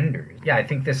pretenders. I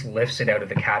think this lifts it out of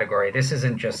the category. This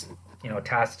isn't just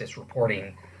Tacitus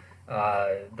reporting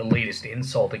the latest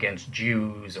insult against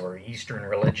Jews or Eastern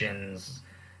religions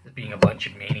as being a bunch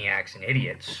of maniacs and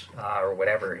idiots, or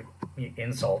whatever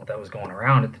insult that was going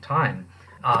around at the time.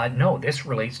 No, this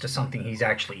relates to something he's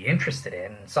actually interested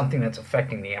in, something that's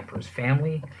affecting the emperor's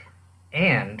family,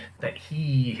 and that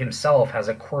he himself has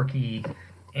a quirky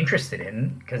interest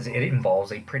in because it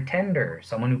involves a pretender,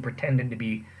 someone who pretended to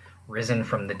be risen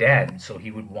from the dead, so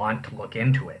he would want to look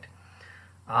into it.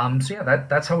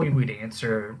 That's how we would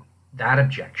answer that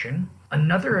objection.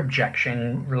 Another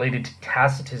objection related to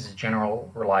Tacitus's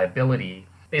general reliability,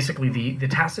 basically the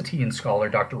Tacitian scholar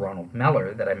Dr. Ronald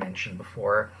Meller that I mentioned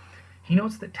before, he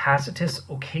notes that Tacitus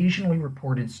occasionally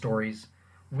reported stories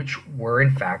which were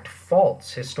in fact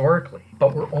false historically,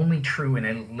 but were only true in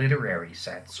a literary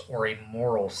sense or a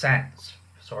moral sense.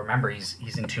 So remember,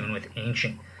 he's in tune with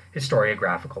ancient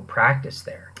historiographical practice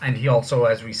there. And he also,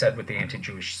 as we said with the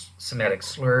anti-Jewish Semitic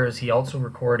slurs, he also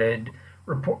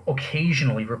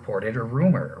occasionally reported a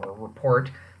rumor or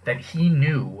report that he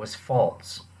knew was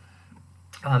false.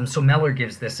 So Meller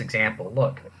gives this example.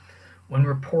 Look, when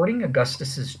reporting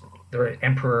the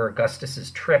Emperor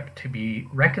Augustus's trip to be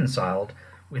reconciled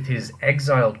with his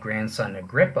exiled grandson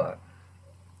Agrippa,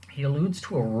 he alludes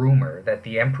to a rumor that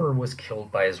the emperor was killed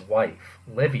by his wife,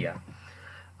 Livia,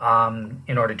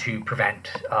 in order to prevent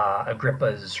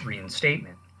Agrippa's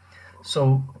reinstatement.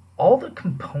 So all the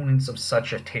components of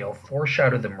such a tale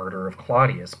foreshadow the murder of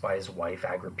Claudius by his wife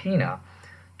Agrippina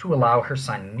to allow her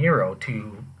son Nero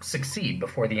to succeed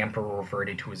before the emperor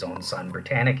reverted to his own son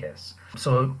Britannicus.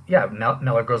 So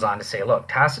Meller goes on to say, look,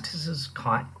 Tacitus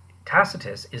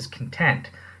is content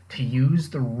to use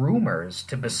the rumors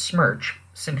to besmirch,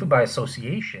 simply by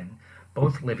association,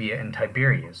 both Livia and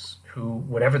Tiberius, who,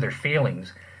 whatever their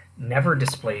failings, never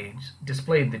displayed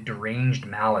the deranged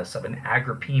malice of an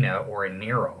Agrippina or a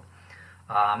Nero.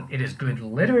 It is good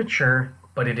literature,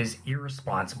 but it is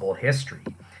irresponsible history.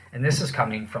 And this is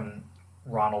coming from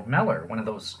Ronald Meller, one of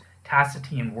those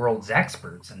Tacitian world's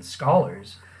experts and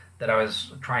scholars that I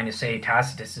was trying to say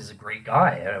Tacitus is a great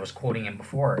guy, and I was quoting him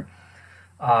before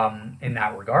in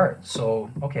that regard.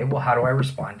 So, okay, well, how do I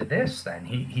respond to this then?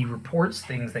 He reports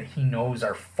things that he knows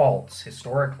are false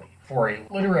historically for a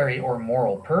literary or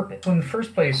moral purpose. So in the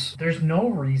first place, there's no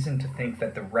reason to think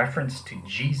that the reference to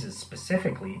Jesus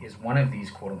specifically is one of these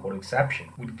quote-unquote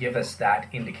exceptions, would give us that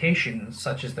indication,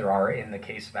 such as there are in the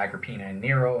case of Agrippina and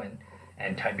Nero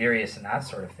and Tiberius and that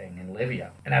sort of thing in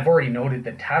Livia. And I've already noted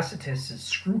that Tacitus's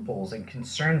scruples and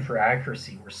concern for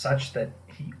accuracy were such that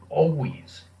he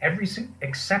always,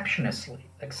 exceptionlessly,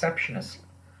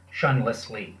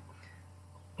 shunlessly,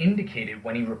 indicated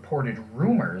when he reported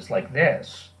rumors like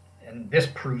this, and this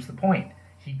proves the point.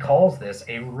 He calls this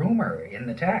a rumor in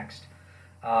the text.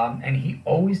 And he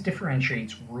always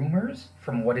differentiates rumors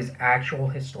from what is actual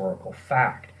historical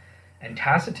fact. And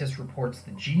Tacitus reports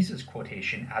the Jesus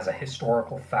quotation as a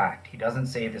historical fact. He doesn't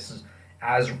say this is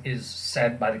as is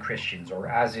said by the Christians or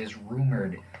as is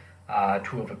rumored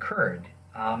to have occurred.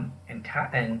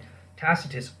 And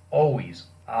Tacitus always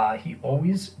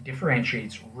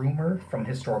differentiates rumor from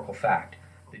historical fact.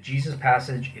 The Jesus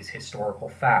passage is historical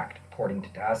fact, according to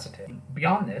Tacitus.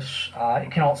 Beyond this,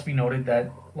 it can also be noted that,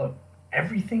 look,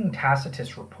 everything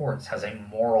Tacitus reports has a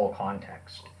moral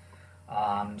context.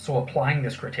 So applying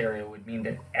this criteria would mean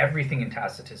that everything in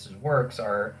Tacitus's works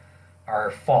are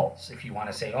false. If you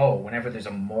want to say, oh, whenever there's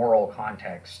a moral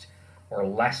context or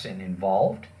lesson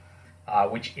involved,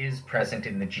 which is present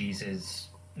in the Jesus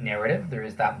narrative, there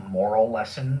is that moral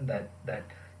lesson that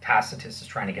Tacitus is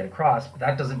trying to get across, but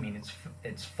that doesn't mean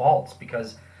it's false,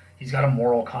 because he's got a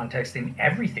moral context in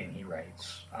everything he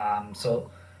writes. So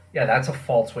yeah, that's a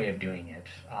false way of doing it,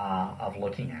 of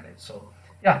looking at it. So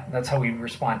yeah, that's how we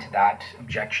respond to that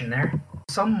objection there.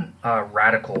 Some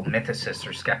radical mythicists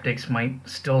or skeptics might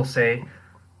still say,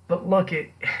 but look,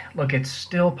 it's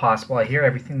still possible. I hear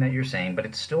everything that you're saying, but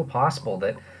it's still possible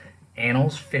that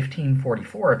Annals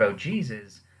 1544 about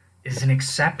Jesus is an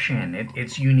exception.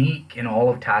 It's unique in all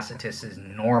of Tacitus's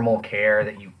normal care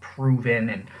that you've proven,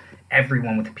 and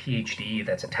everyone with a PhD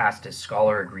that's a Tacitus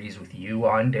scholar agrees with you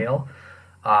on, Dale.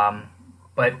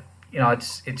 But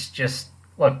it's just,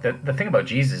 look, the thing about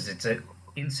Jesus, it's an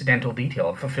incidental detail.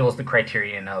 It fulfills the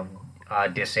criterion of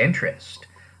disinterest.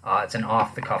 It's an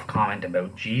off-the-cuff comment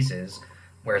about Jesus,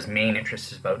 whereas main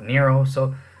interest is about Nero.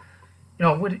 So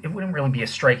it wouldn't really be a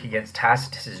strike against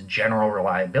Tacitus's general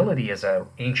reliability as an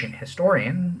ancient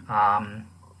historian,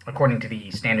 according to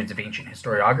the standards of ancient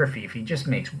historiography, if he just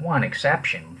makes one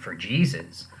exception for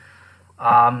Jesus.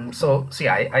 So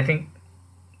yeah, I think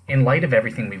in light of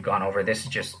everything we've gone over, this is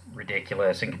just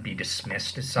ridiculous and can be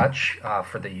dismissed as such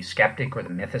for the skeptic or the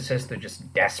mythicist. They're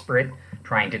just desperate,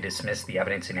 trying to dismiss the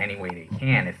evidence in any way they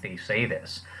can if they say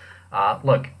this.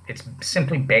 Look, it's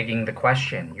simply begging the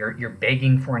question. You're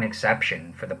begging for an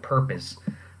exception for the purpose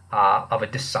of a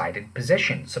decided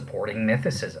position supporting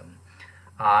mythicism,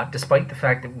 despite the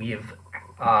fact that we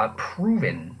have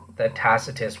proven that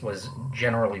Tacitus was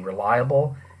generally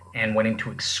reliable and went into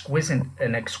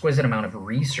an exquisite amount of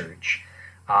research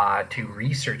to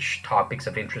research topics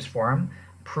of interest for him,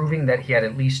 proving that he had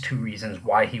at least two reasons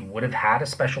why he would have had a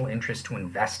special interest to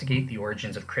investigate the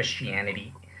origins of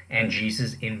Christianity and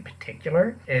Jesus in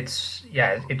particular. It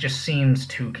just seems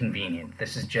too convenient.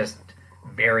 This is just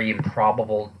very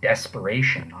improbable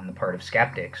desperation on the part of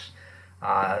skeptics,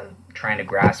 trying to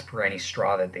grasp for any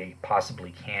straw that they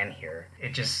possibly can here. It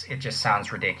just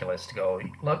sounds ridiculous to go,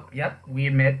 look, yep, we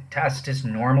admit Tacitus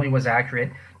normally was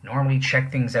accurate, normally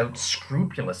checked things out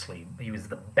scrupulously. He was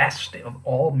the best of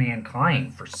all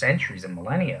mankind for centuries and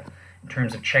millennia. In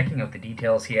terms of checking out the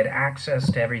details, he had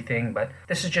access to everything, but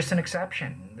this is just an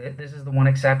exception. This is the one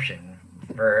exception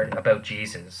about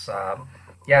Jesus.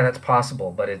 Yeah, that's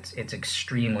possible, but it's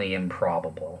extremely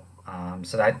improbable.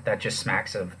 So that just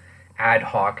smacks of ad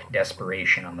hoc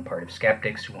desperation on the part of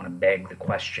skeptics who want to beg the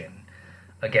question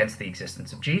against the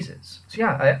existence of Jesus. So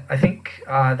yeah, I think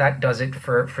that does it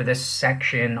for this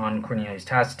section on Cornelius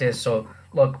Tacitus. So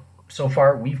look, so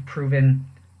far we've proven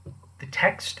the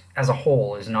text as a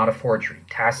whole is not a forgery.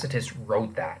 Tacitus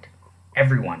wrote that.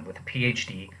 Everyone with a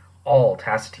PhD, all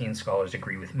Tacitian scholars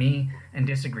agree with me and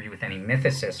disagree with any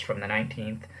mythicists from the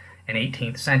 19th and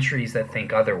 18th centuries that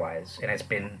think otherwise. And it's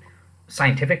been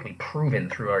scientifically proven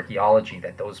through archaeology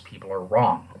that those people are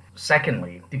wrong.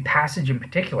 Secondly, the passage in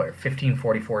particular,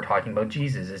 1544, talking about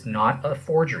Jesus, is not a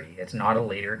forgery. It's not a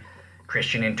later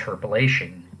Christian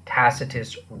interpolation.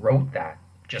 Tacitus wrote that,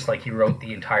 just like he wrote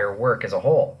the entire work as a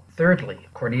whole. Thirdly,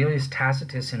 Cornelius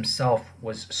Tacitus himself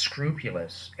was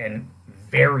scrupulous and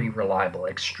very reliable,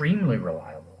 extremely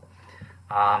reliable.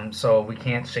 So we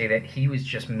can't say that he was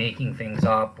just making things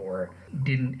up or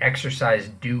didn't exercise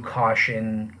due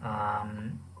caution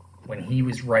when he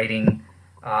was writing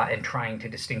and trying to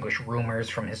distinguish rumors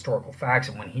from historical facts.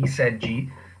 And when he said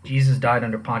Jesus died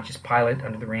under Pontius Pilate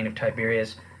under the reign of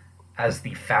Tiberius as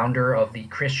the founder of the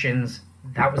Christians,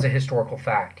 that was a historical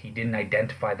fact. He didn't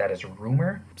identify that as a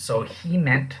rumor. So he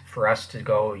meant for us to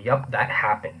go, yep, that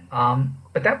happened.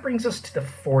 But that brings us to the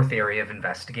fourth area of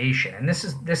investigation. And this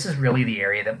is really the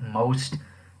area that most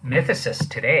mythicists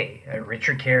today,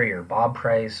 Richard Carrier, Bob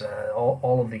Price,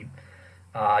 all of the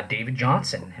David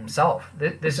Johnson himself,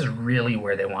 this is really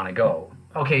where they want to go.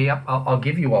 Okay, yep, I'll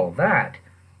give you all of that.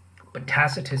 But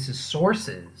Tacitus's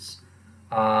sources,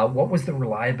 what was the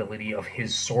reliability of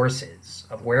his sources,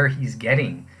 of where he's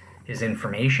getting his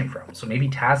information from? So maybe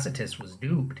Tacitus was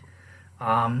duped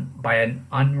by an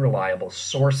unreliable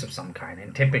source of some kind,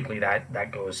 and typically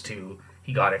that goes to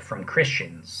he got it from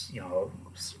Christians,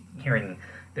 hearing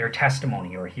their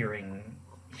testimony or hearing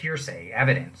hearsay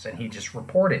evidence, and he just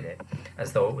reported it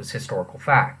as though it was historical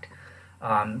fact.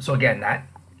 So again, that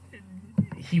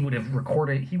he would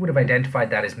have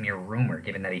identified that as mere rumor,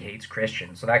 given that he hates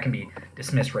Christians. So that can be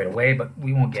dismissed right away, but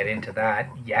we won't get into that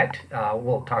yet.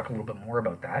 We'll talk a little bit more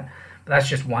about that. But that's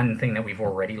just one thing that we've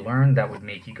already learned that would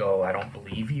make you go, I don't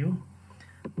believe you,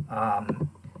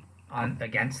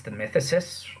 against the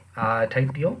mythicists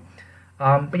type deal.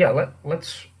 But yeah,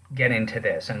 let's get into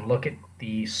this and look at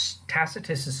the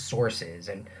Tacitus's sources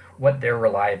and what their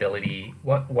reliability,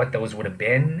 what those would have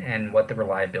been, and what the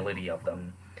reliability of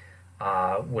them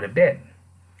would have been.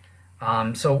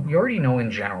 So we already know in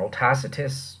general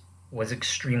Tacitus was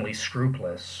extremely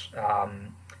scrupulous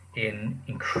in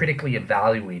critically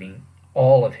evaluating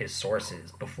all of his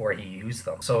sources before he used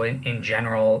them. So in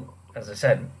general, as I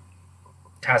said,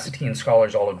 Tacitian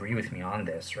scholars all agree with me on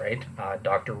this, right?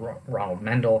 Dr. Ronald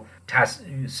Mendel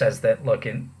says that, look,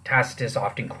 Tacitus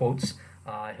often quotes,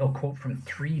 he'll quote from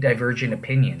 3 divergent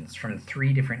opinions from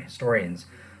 3 different historians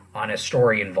on a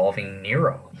story involving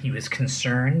Nero. He was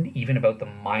concerned even about the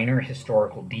minor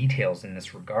historical details in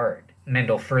this regard.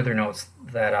 Mendel further notes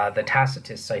that the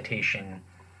Tacitus citation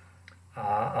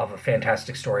of a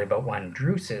fantastic story about one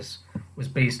Drusus was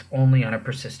based only on a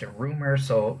persistent rumor.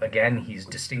 So again, he's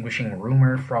distinguishing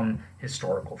rumor from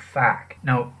historical fact.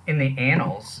 Now, in the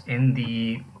Annals, in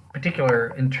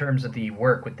terms of the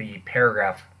work with the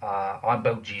paragraph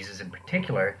about Jesus in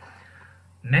particular,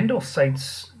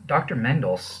 Dr.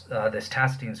 Mendel, this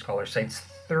Tacitian scholar, cites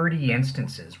 30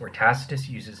 instances where Tacitus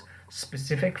uses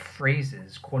specific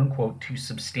phrases, quote unquote, to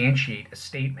substantiate a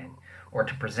statement or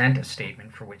to present a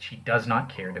statement for which he does not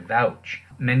care to vouch.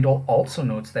 Mendel also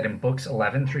notes that in books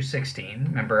 11 through 16,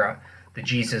 remember the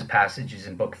Jesus passage is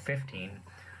in book 15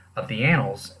 of the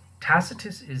Annals,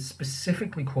 Tacitus is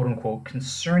specifically, quote unquote,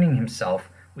 concerning himself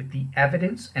with the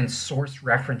evidence and source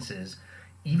references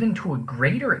even to a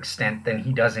greater extent than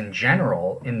he does in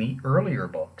general in the earlier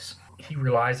books. He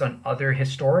relies on other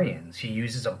historians. He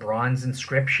uses a bronze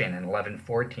inscription in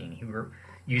 1114. He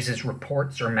uses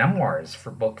reports or memoirs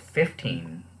for book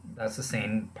 15. That's the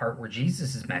same part where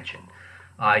Jesus is mentioned.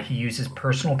 He uses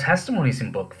personal testimonies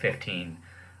in book 15.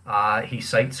 He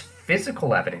cites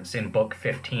physical evidence in book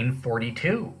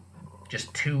 1542,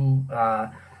 just 2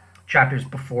 chapters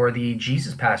before the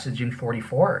Jesus passage in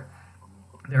 44.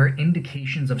 There are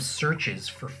indications of searches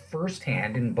for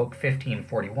firsthand in book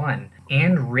 1541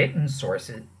 and written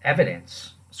source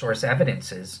evidences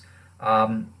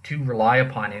to rely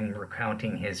upon in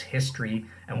recounting his history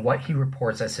and what he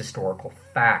reports as historical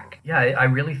fact. Yeah, I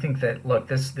really think that, look,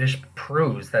 this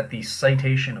proves that the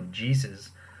citation of Jesus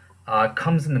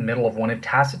comes in the middle of one of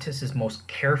Tacitus's most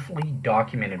carefully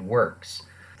documented works.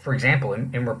 For example,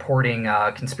 in reporting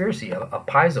conspiracy of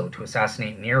Piso to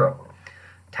assassinate Nero,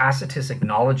 Tacitus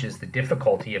acknowledges the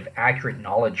difficulty of accurate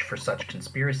knowledge for such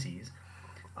conspiracies.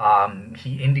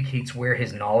 He indicates where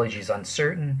his knowledge is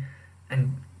uncertain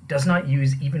and does not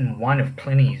use even one of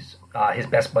Pliny's, his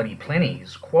best buddy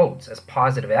Pliny's, quotes as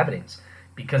positive evidence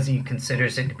because he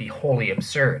considers it to be wholly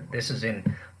absurd. This is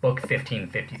in book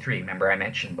 1553. Remember I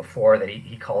mentioned before that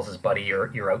he calls his buddy,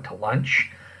 you're out to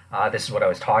lunch. This is what I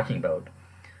was talking about.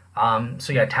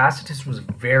 So yeah, Tacitus was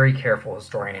a very careful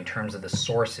historian in terms of the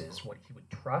sources, what he would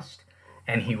trust,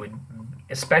 and he would,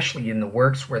 especially in the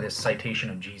works where this citation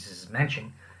of Jesus is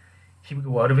mentioned, he would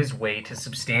go out of his way to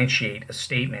substantiate a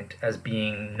statement as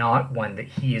being not one that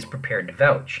he is prepared to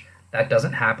vouch. That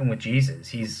doesn't happen with Jesus.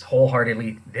 He's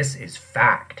wholeheartedly, this is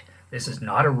fact. This is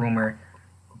not a rumor.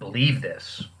 Believe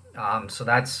this. So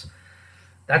that's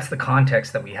the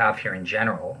context that we have here in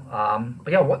general.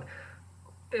 But yeah,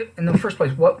 in the first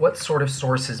place, what sort of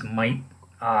sources might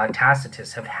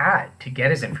Tacitus have had to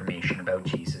get his information about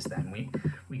Jesus then?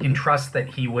 We can trust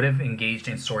that he would have engaged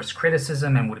in source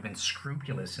criticism and would have been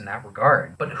scrupulous in that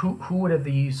regard. But who would have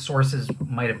these sources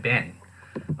might have been?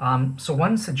 So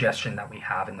one suggestion that we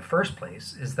have in the first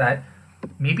place is that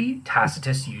maybe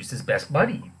Tacitus used his best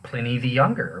buddy, Pliny the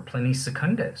Younger, or Pliny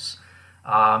Secundus.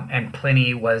 And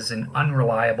Pliny was an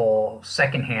unreliable,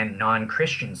 secondhand,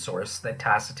 non-Christian source that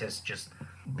Tacitus just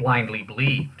blindly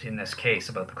believed in this case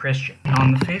about the Christian.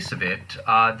 On the face of it,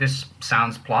 this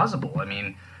sounds plausible. I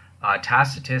mean,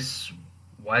 Tacitus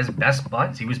was best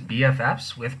buds. He was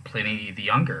BFFs with Pliny the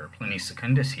Younger, Pliny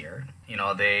Secundus here.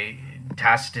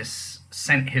 Tacitus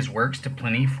sent his works to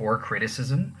Pliny for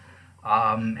criticism,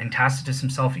 and Tacitus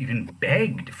himself even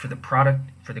begged for the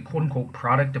quote-unquote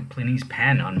product of Pliny's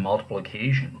pen on multiple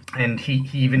occasions. And he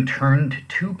even turned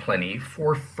to Pliny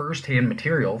for first-hand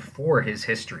material for his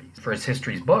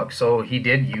history's book. So he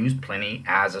did use Pliny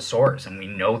as a source, and we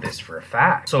know this for a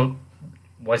fact. So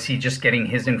was he just getting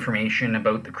his information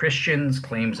about the Christians,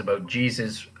 claims about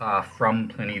Jesus, from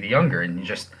Pliny the Younger, and he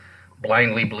just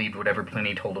blindly believed whatever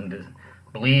Pliny told him to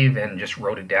believe and just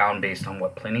wrote it down based on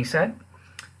what Pliny said?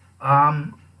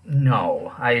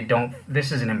 No, I don't.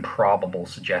 This is an improbable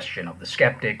suggestion of the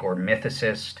skeptic or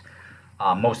mythicist.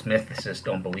 Most mythicists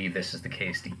don't believe this is the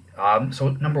case. So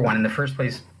number one, in the first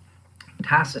place,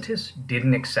 Tacitus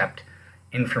didn't accept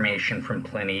information from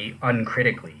Pliny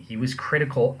uncritically. He was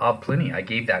critical of Pliny. I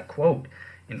gave that quote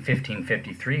in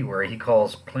 1553 where he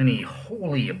calls Pliny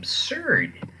wholly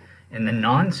absurd in the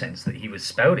nonsense that he was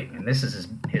spouting. And this is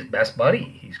his best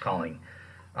buddy he's calling.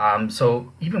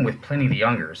 So even with Pliny the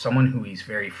Younger, someone who he's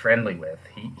very friendly with,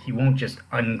 he won't just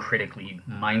uncritically,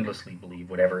 mindlessly believe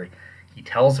whatever he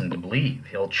tells him to believe.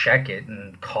 He'll check it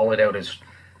and call it out as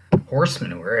horse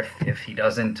manure if he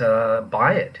doesn't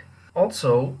buy it.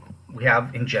 Also, we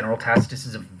have, in general, Tacitus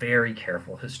is a very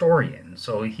careful historian,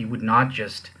 so he would not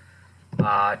just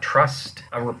trust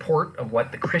a report of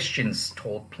what the Christians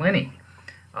told Pliny.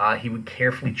 He would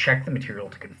carefully check the material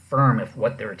to confirm if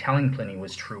what they were telling Pliny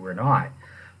was true or not,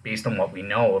 based on what we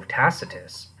know of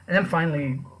Tacitus. And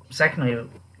then secondly,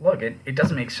 look, it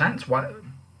doesn't make sense. Why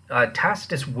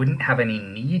Tacitus wouldn't have any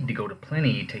need to go to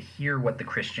Pliny to hear what the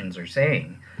Christians are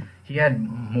saying. He had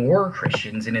more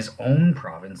Christians in his own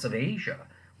province of Asia,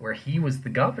 where he was the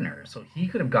governor, so he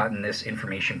could have gotten this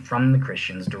information from the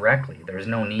Christians directly. There's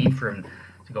no need for him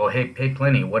to go, hey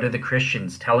Pliny, what are the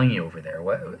Christians telling you over there?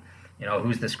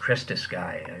 Who's this Christus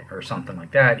guy or something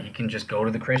like that? He can just go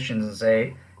to the Christians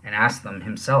and ask them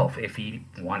himself if he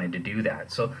wanted to do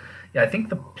that. So yeah, I think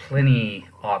the Pliny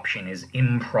option is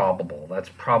improbable. That's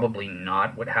probably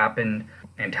not what happened,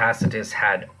 and Tacitus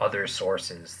had other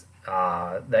sources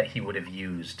that he would have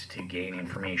used to gain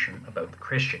information about the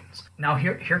Christians. Now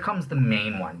here comes the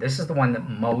main one. This is the one that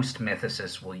most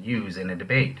mythicists will use in a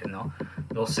debate, and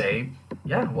they'll say,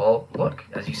 yeah, well, look,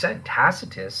 as you said,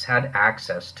 Tacitus had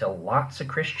access to lots of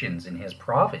Christians in his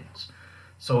province.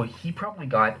 So he probably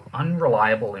got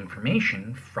unreliable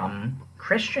information from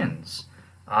Christians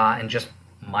and just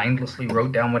mindlessly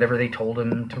wrote down whatever they told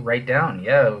him to write down.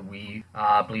 Yeah, we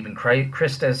believe in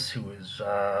Christus, who was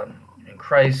in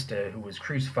Christ, who was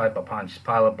crucified by Pontius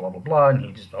Pilate, blah, blah, blah. And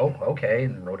he just, okay,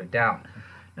 and wrote it down.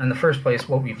 In the first place,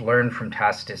 what we've learned from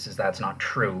Tacitus is that's not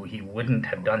true. He wouldn't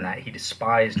have done that. He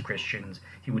despised Christians.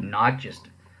 He would not just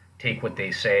take what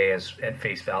they say at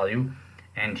face value.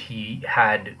 And he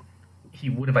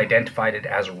would have identified it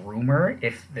as rumor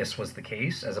if this was the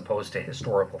case, as opposed to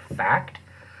historical fact.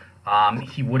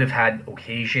 He would have had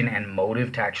occasion and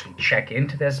motive to actually check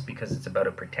into this because it's about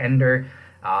a pretender,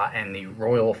 and the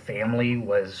royal family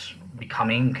was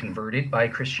becoming converted by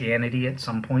Christianity at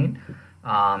some point.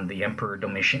 The Emperor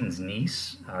Domitian's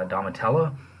niece,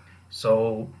 Domitilla.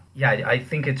 So, yeah, I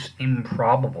think it's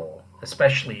improbable,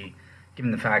 especially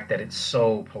given the fact that it's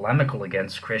so polemical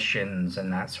against Christians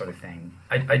and that sort of thing.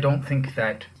 I don't think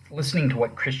that listening to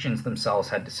what Christians themselves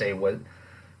had to say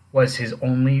was his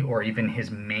only or even his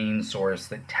main source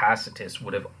that Tacitus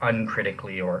would have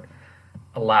uncritically or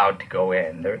allowed to go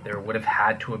in. There would have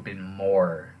had to have been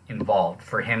more involved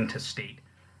for him to state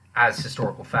as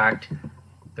historical fact.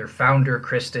 Their founder,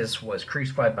 Christus, was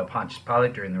crucified by Pontius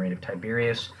Pilate during the reign of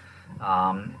Tiberius,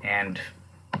 and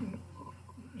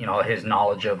his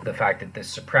knowledge of the fact that this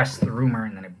suppressed the rumor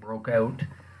and then it broke out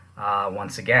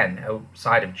once again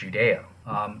outside of Judea.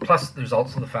 Plus, there's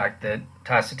also the fact that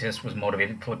Tacitus was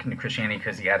motivated to look into Christianity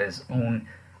because he had his own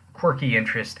quirky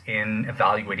interest in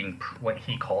evaluating what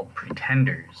he called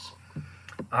pretenders.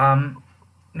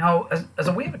 Now, as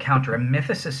a way of a counter, a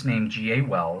mythicist named G.A.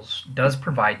 Wells does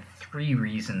provide 3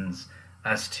 reasons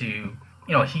as to,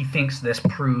 he thinks this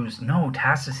proves, no,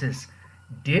 Tacitus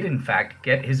did in fact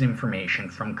get his information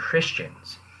from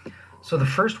Christians. So the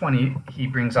first one he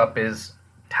brings up is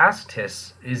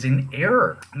Tacitus is in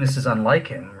error. And this is unlike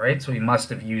him, right? So he must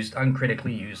have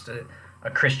uncritically used a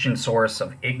Christian source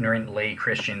of ignorant lay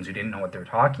Christians who didn't know what they were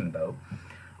talking about.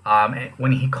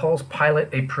 When he calls Pilate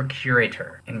a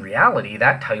procurator. In reality,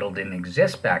 that title didn't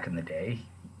exist back in the day.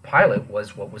 Pilate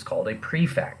was what was called a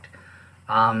prefect.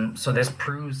 So this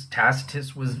proves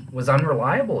Tacitus was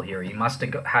unreliable here. He must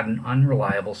have had an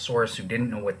unreliable source who didn't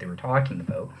know what they were talking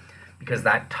about, because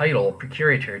that title,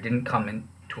 procurator, didn't come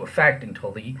into effect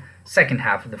until the second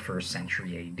half of the 1st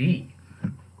century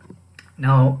AD.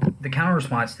 Now, the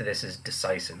counter-response to this is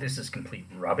decisive. This is complete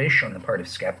rubbish on the part of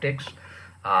skeptics.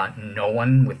 No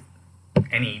one with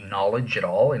any knowledge at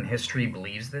all in history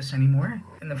believes this anymore.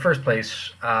 In the first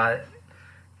place,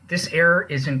 this error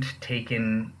isn't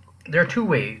taken. There are two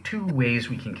ways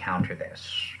we can counter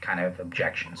this kind of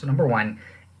objection. So number one,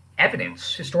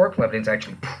 historical evidence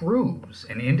actually proves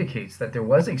and indicates that there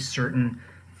was a certain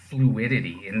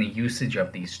fluidity in the usage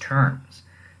of these terms.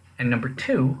 And number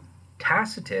two,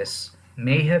 Tacitus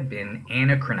may have been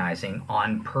anachronizing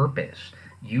on purpose,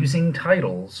 using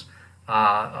titles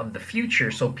of the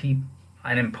future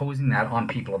and imposing that on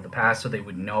people of the past so they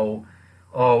would know,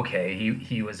 oh, okay,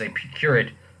 he was a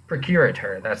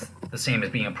procurator. That's the same as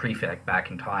being a prefect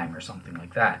back in time or something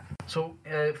like that. So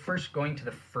first, going to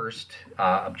the first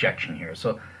objection here.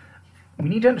 So we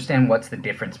need to understand what's the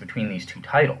difference between these two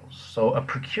titles. So a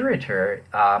procurator,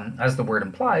 as the word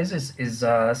implies, is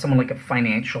someone like a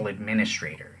financial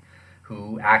administrator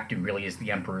who acted really as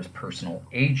the emperor's personal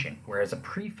agent, whereas a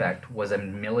prefect was a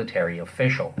military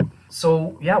official.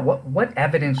 So yeah, what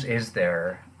evidence is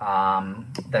there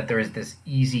that there is this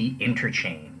easy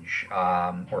interchange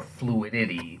or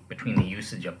fluidity between the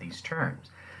usage of these terms?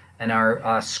 And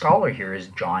our scholar here is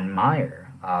John Meyer,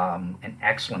 an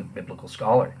excellent biblical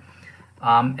scholar.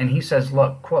 And he says,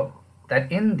 look, quote,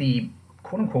 that in the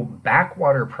quote-unquote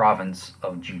backwater province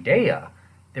of Judea,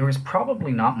 there was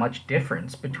probably not much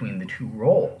difference between the two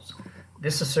roles.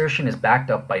 This assertion is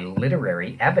backed up by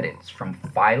literary evidence from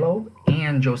Philo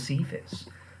and Josephus,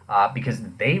 because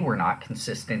they were not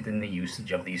consistent in the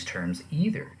usage of these terms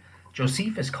either.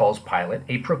 Josephus calls Pilate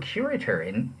a procurator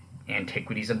in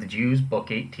Antiquities of the Jews, Book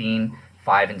 18,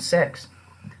 5 and 6.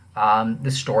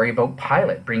 The story about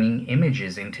Pilate bringing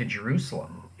images into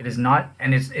Jerusalem. It is not,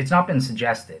 and it's not been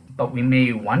suggested, but we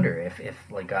may wonder if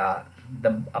like a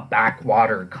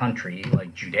backwater country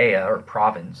like Judea or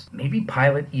province, maybe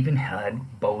Pilate even had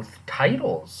both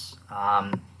titles.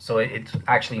 So it's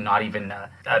actually not even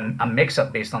a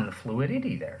mix-up based on the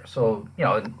fluidity there. So,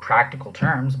 in practical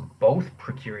terms, both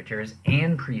procurators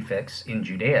and prefects in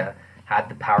Judea had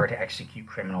the power to execute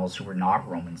criminals who were not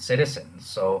Roman citizens.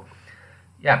 So,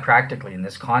 yeah, practically in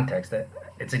this context, that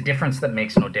it's a difference that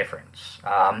makes no difference.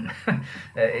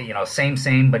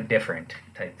 Same but different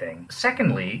type thing.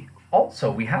 Secondly,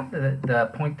 also, we have the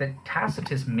point that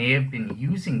Tacitus may have been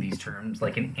using these terms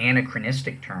like an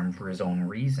anachronistic term for his own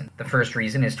reason. The first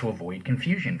reason is to avoid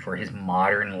confusion for his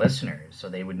modern listeners, so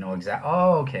they would know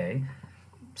okay,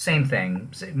 same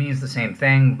thing. It means the same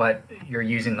thing, but you're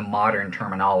using the modern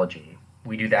terminology.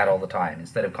 We do that all the time.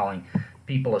 Instead of calling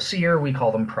people a seer, we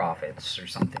call them prophets or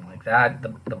something like that.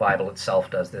 The Bible itself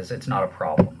does this. It's not a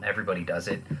problem. Everybody does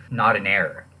it. Not an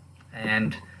error.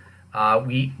 And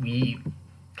we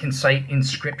can cite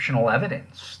inscriptional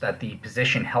evidence that the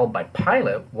position held by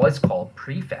Pilate was called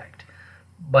prefect,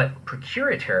 but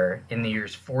procurator in the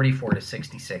years 44 to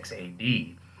 66 AD.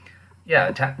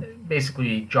 Yeah,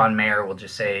 basically John Mayer will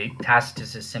just say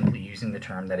Tacitus is simply using the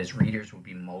term that his readers would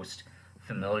be most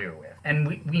familiar with. And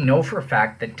we know for a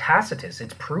fact that Tacitus,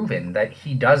 it's proven that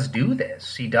he does do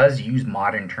this. He does use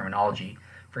modern terminology.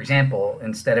 For example,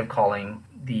 instead of calling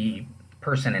the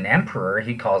person an emperor,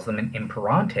 he calls them an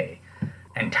imperante.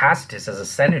 And Tacitus, as a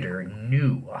senator,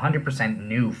 100%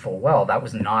 knew full well that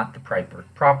was not the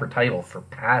proper title for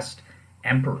past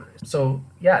emperors. So,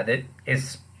 yeah, that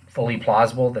is fully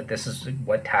plausible that this is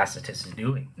what Tacitus is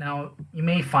doing. Now, you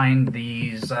may find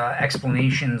these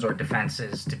explanations or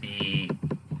defenses to be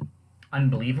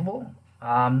unbelievable.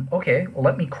 Okay, well,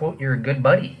 let me quote your good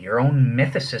buddy, your own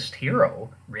mythicist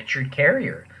hero, Richard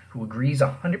Carrier, who agrees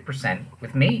 100%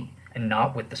 with me and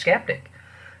not with the skeptic.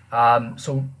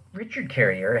 So Richard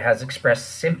Carrier has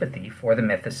expressed sympathy for the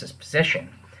mythicist position,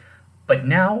 but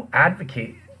now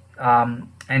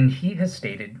and he has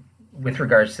stated, with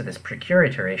regards to this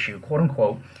procurator issue, quote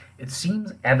unquote, it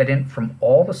seems evident from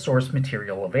all the source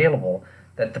material available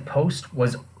that the post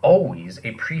was always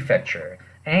a prefecture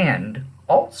and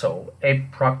also a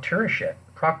proctorship.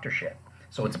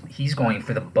 So he's going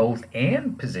for the both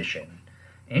and position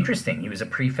Interesting, he was a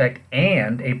prefect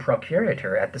and a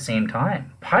procurator at the same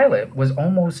time. Pilate was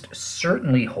almost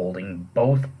certainly holding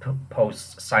both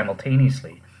posts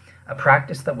simultaneously, a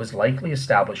practice that was likely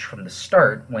established from the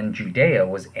start when Judea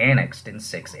was annexed in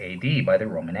 6 AD by the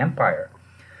Roman Empire.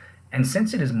 And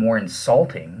since it is more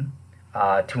insulting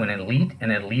to an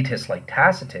elitist like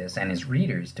Tacitus and his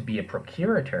readers to be a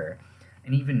procurator,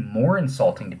 and even more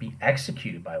insulting to be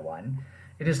executed by one,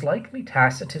 it is likely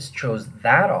Tacitus chose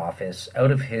that office out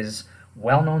of his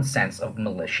well-known sense of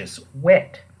malicious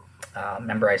wit.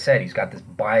 Remember I said he's got this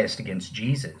bias against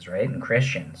Jesus, right, and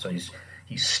Christians, so he's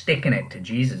sticking it to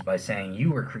Jesus by saying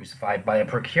you were crucified by a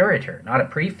procurator, not a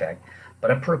prefect,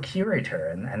 but a procurator,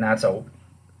 and that's a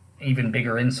even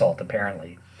bigger insult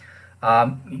apparently.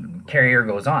 Carrier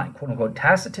goes on, quote unquote,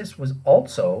 Tacitus was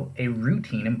also a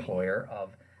routine employer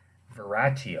of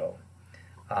veratio,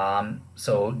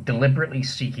 so deliberately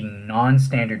seeking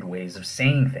non-standard ways of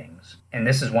saying things. And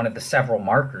this is one of the several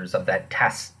markers of that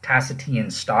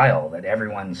Tacitian style that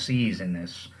everyone sees in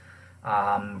this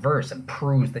verse, and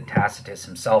proves that Tacitus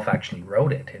himself actually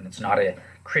wrote it, and it's not a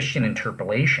Christian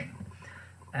interpolation.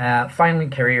 Finally,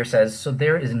 Carrier says, so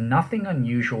there is nothing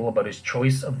unusual about his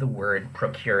choice of the word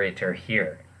procurator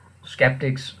here.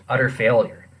 Skeptics, utter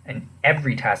failure, and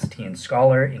every Tacitian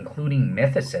scholar, including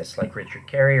mythicists like Richard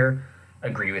Carrier,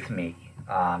 agree with me.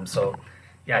 So,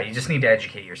 yeah, you just need to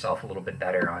educate yourself a little bit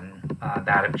better on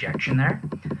that objection there.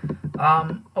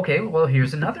 Okay, well,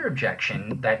 here's another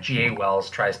objection that G.A. Wells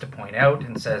tries to point out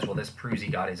and says, well, this proves he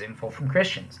got his info from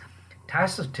Christians.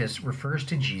 Tacitus refers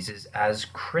to Jesus as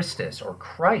Christus or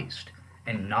Christ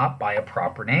and not by a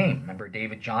proper name. Remember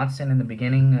David Johnson in the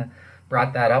beginning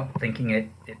brought that up, thinking it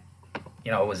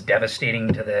was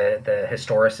devastating to the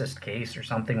historicist case or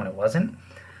something when it wasn't.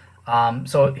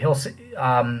 So he'll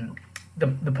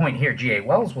the point here, G.A.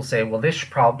 Wells will say, well, this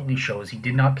probably shows he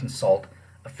did not consult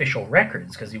official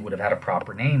records because he would have had a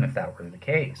proper name if that were the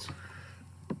case.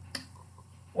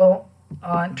 Well,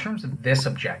 in terms of this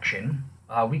objection,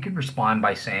 we could respond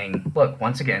by saying, look,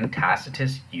 once again,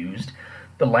 Tacitus used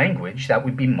the language that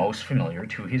would be most familiar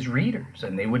to his readers,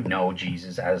 and they would know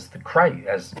Jesus as the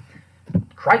Christ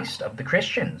of the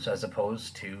Christians, as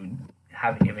opposed to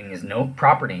giving his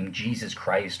proper name Jesus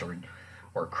Christ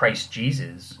or Christ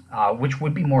Jesus, which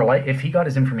would be more like if he got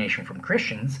his information from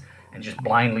Christians and just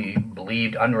blindly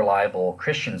believed unreliable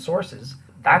Christian sources.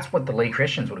 That's what the lay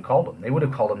Christians would have called him. They would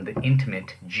have called him the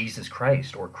intimate Jesus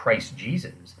Christ or Christ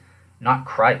Jesus, not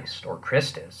Christ or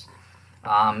Christus.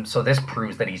 So this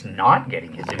proves that he's not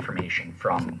getting his information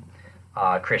from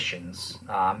Christians,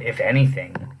 if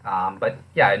anything. But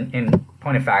yeah, in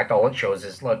point of fact, all it shows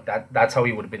is, look, that's how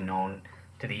he would have been known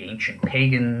to the ancient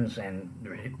pagans and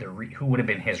who would have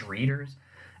been his readers.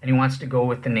 And he wants to go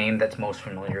with the name that's most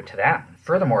familiar to them.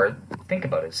 Furthermore, think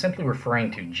about it. Simply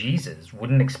referring to Jesus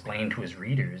wouldn't explain to his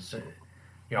readers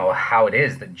how it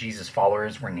is that Jesus'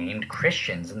 followers were named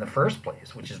Christians in the first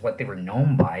place, which is what they were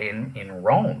known by in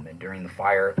Rome during the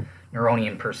fire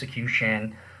Neronian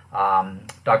persecution.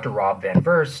 Dr. Rob Van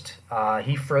Verst,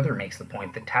 he further makes the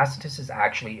point that Tacitus is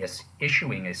actually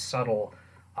issuing a subtle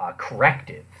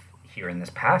corrective here in this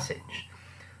passage.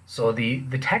 So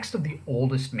the text of the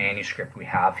oldest manuscript we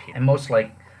have here, and most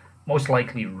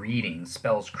likely reading,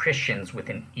 spells Christians with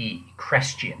an E,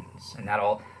 Christians, and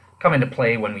that'll come into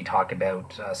play when we talk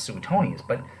about Suetonius.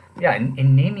 But yeah,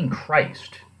 in naming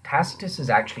Christ, Tacitus is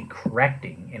actually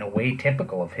correcting in a way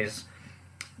typical of his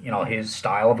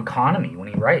style of economy when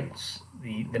he writes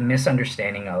the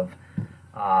misunderstanding of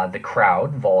the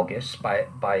crowd, vulgus,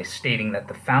 by stating that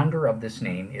the founder of this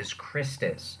name is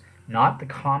Christus, not the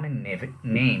common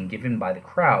name given by the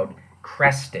crowd,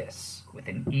 Chrestus, with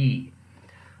an E.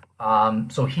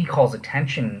 So he calls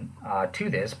attention to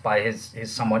this by his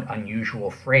somewhat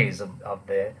unusual phrase of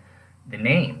the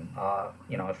name,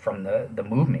 from the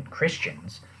movement,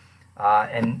 Christians.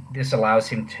 And this allows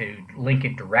him to link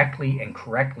it directly and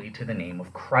correctly to the name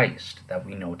of Christ that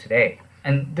we know today.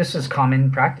 And this is common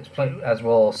practice. As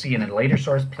we'll see in a later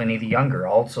source, Pliny the Younger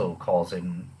also calls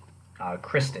him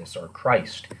Christus or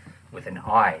Christ with an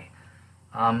I.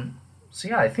 So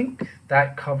yeah, I think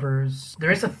that covers.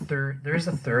 There is a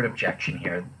third objection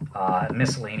here, a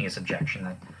miscellaneous objection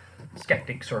that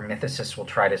skeptics or mythicists will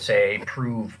try to say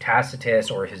prove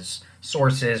Tacitus or his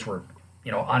sources were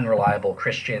unreliable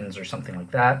Christians or something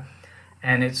like that.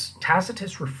 And it's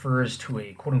Tacitus refers to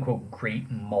a quote-unquote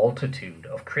great multitude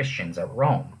of Christians at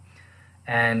Rome.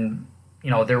 And,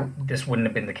 this wouldn't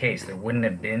have been the case. There wouldn't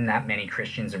have been that many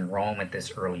Christians in Rome at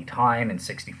this early time in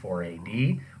 64 AD,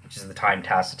 which is the time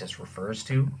Tacitus refers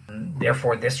to.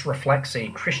 Therefore, this reflects a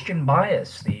Christian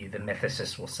bias, the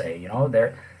mythicists will say.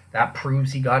 That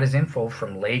proves he got his info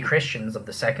from lay Christians of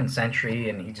the 2nd century,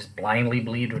 and he just blindly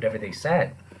believed whatever they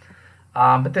said.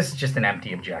 But this is just an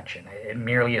empty objection. It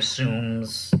merely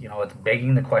assumes, it's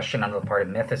begging the question on the part of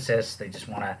mythicists. They just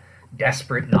want to,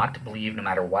 desperate not to believe no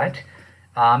matter what.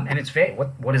 And it's vague.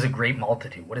 What is a great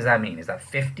multitude? What does that mean? Is that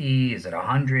 50? Is it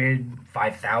 100?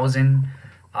 5,000?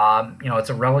 It's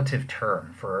a relative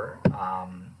term for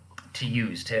to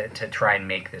use to try and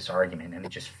make this argument, and it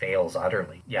just fails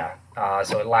utterly. Yeah.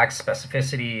 So it lacks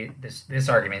specificity. This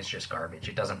argument is just garbage.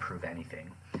 It doesn't prove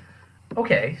anything.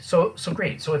 Okay, so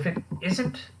great. So if it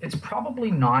isn't, it's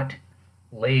probably not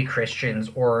lay Christians,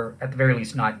 or at the very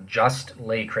least not just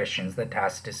lay Christians, that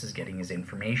Tacitus is getting his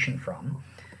information from.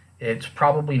 It's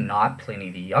probably not Pliny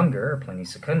the Younger, or Pliny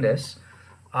Secundus.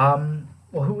 Well,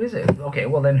 who is it? Okay,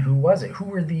 well then who was it? Who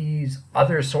were these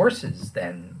other sources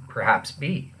then perhaps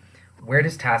be? Where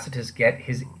does Tacitus get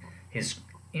his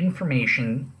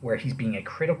information where he's being a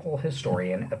critical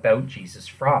historian about Jesus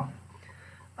from?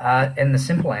 And the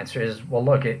simple answer is, well,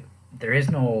 look, there is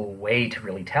no way to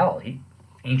really tell.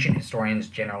 Ancient historians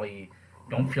generally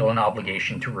don't feel an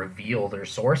obligation to reveal their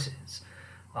sources.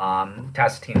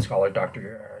 Tacitian scholar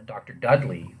Dr.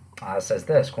 Dudley says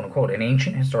this, quote unquote, an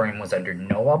ancient historian was under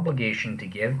no obligation to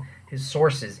give his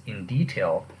sources in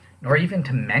detail, nor even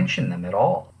to mention them at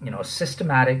all.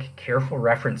 Systematic, careful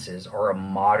references are a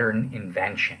modern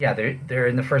invention. Yeah, they're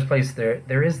in the first place,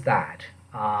 there is that.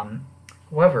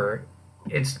 However,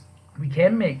 we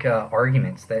can make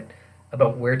arguments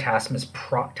about where Tacitus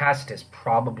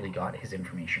probably got his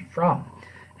information from.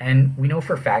 And we know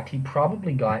for a fact he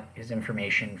probably got his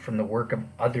information from the work of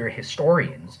other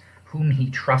historians whom he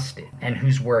trusted and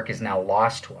whose work is now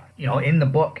lost to us. In the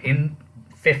book, in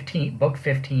book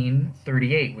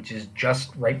 1538, which is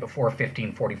just right before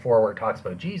 1544 where it talks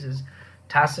about Jesus,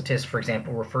 Tacitus, for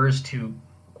example, refers to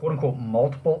quote-unquote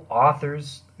multiple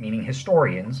authors, meaning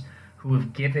historians, who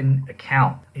have given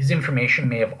account. His information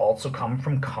may have also come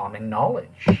from common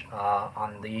knowledge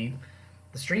on the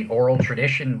street. Oral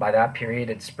tradition by that period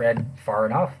had spread far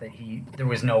enough that there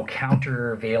was no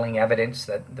countervailing evidence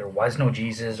that there was no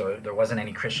Jesus, or there wasn't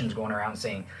any Christians going around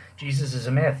saying Jesus is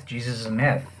a myth,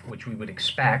 which we would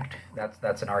expect.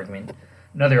 That's an argument.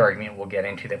 Another argument we'll get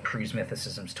into that proves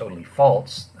mythicism is totally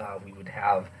false. We would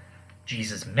have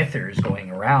Jesus mythers going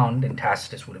around, and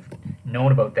Tacitus would have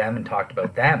known about them and talked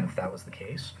about them if that was the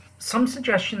case. Some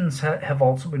suggestions have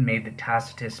also been made that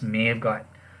Tacitus may have got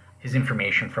his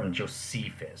information from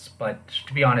Josephus, but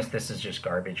to be honest, this is just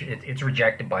garbage. It's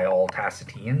rejected by all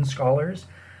Tacitian scholars.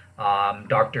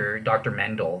 Dr.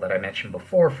 Mendel, that I mentioned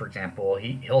before, for example,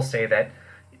 he'll say that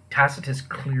Tacitus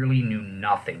clearly knew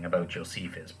nothing about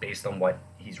Josephus based on what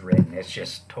he's written. It's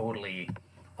just totally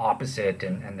opposite,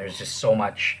 and there's just so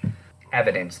much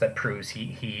evidence that proves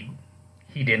he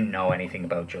didn't know anything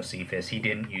about Josephus. He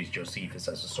didn't use Josephus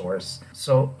as a source.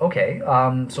 So, okay,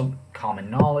 so common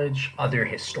knowledge, other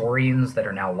historians that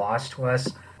are now lost to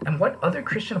us. And what other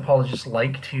Christian apologists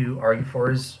like to argue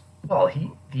for is, well,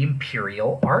 the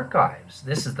Imperial Archives.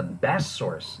 This is the best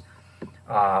source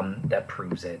that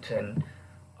proves it. And,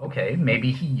 okay,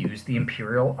 maybe he used the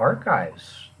Imperial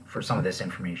Archives for some of this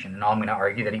information. And I'm going to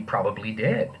argue that he probably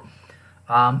did.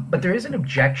 But there is an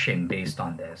objection based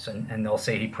on this, and they'll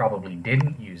say he probably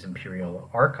didn't use Imperial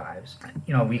Archives.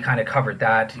 We kind of covered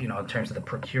that, in terms of the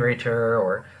procurator,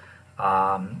 or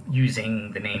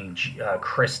using the name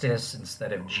Christus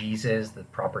instead of Jesus, the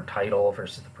proper title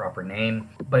versus the proper name.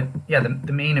 But yeah,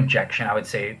 the main objection, I would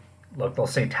say, look, they'll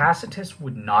say Tacitus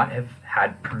would not have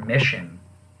had permission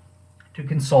to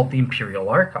consult the Imperial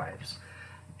Archives.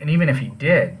 And even if he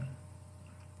did,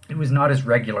 it was not his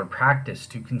regular practice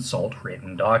to consult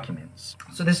written documents.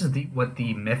 So this is what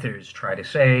the mythers try to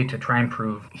say, to try and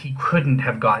prove he couldn't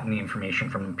have gotten the information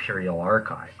from Imperial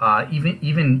Archive.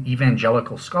 Even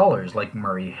evangelical scholars like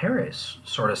Murray Harris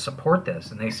sort of support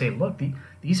this, and they say, look,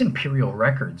 these imperial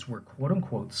records were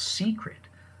quote-unquote secret,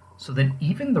 so that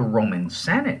even the Roman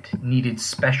Senate needed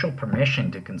special permission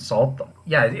to consult them.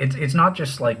 Yeah, it's not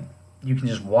just like you can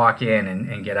just walk in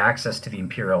and get access to the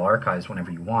Imperial Archives whenever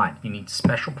you want. You need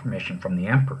special permission from the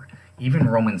emperor. Even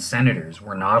Roman senators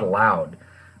were not allowed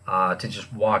to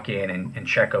just walk in and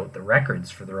check out the records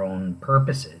for their own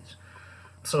purposes.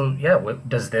 So yeah,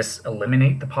 does this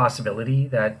eliminate the possibility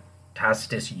that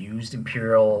Tacitus used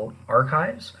Imperial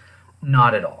Archives?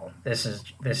 Not at all. This is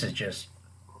just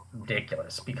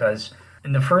ridiculous, because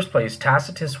in the first place,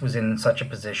 Tacitus was in such a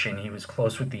position. He was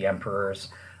close with the emperors,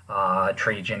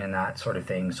 Trajan and that sort of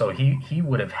thing. So he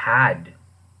would have had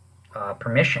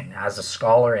permission as a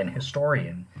scholar and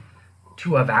historian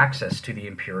to have access to the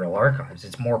Imperial Archives.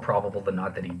 It's more probable than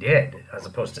not that he did, as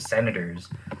opposed to senators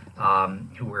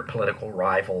who were political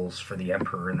rivals for the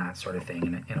emperor and that sort of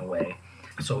thing in a way.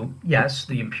 So yes,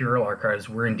 the imperial archives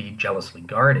were indeed jealously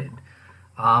guarded.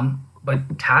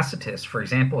 But Tacitus, for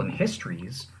example, in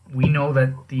histories, we know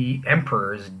that the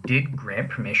emperors did grant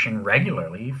permission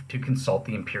regularly to consult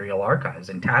the imperial archives,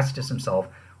 and Tacitus himself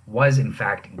was in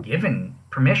fact given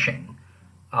permission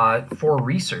for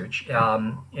research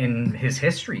in his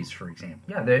histories, for example.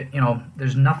 Yeah,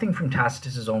 there's nothing from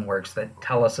Tacitus's own works that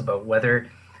tell us about whether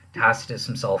Tacitus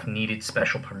himself needed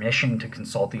special permission to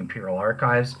consult the imperial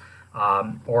archives,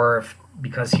 or if,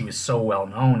 because he was so well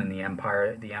known in the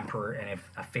empire, the emperor, and if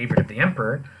a favorite of the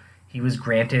emperor, he was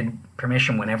granted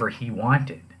permission whenever he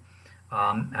wanted,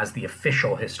 as the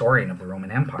official historian of the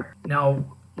Roman Empire. Now,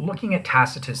 looking at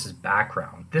Tacitus's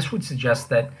background, this would suggest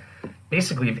that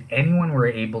basically if anyone were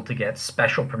able to get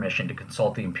special permission to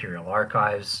consult the imperial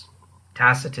archives,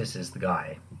 Tacitus is the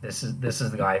guy. This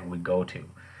is the guy it would go to.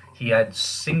 He had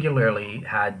singularly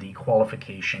had the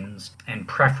qualifications and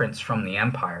preference from the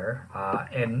empire,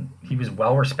 and he was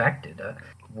well respected,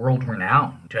 world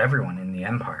renowned to everyone in the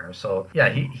empire. So yeah,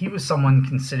 he was someone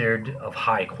considered of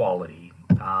high quality,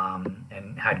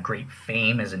 and had great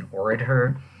fame as an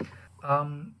orator.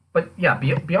 But yeah,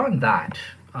 beyond that,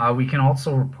 we can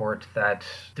also report that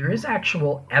there is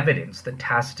actual evidence that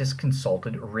Tacitus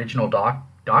consulted original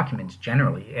documents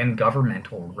generally and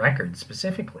governmental records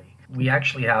specifically. We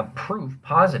actually have proof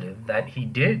positive that he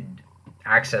did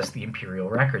access the imperial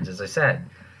records, as I said.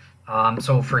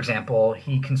 So, for example,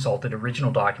 he consulted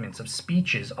original documents of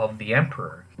speeches of the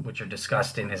emperor, which are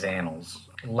discussed in his annals,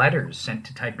 letters sent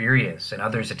to Tiberius and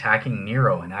others attacking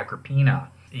Nero and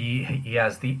Agrippina. He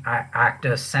has the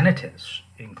Acta Senatus,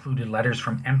 included letters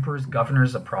from emperors,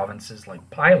 governors of provinces like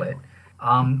Pilate.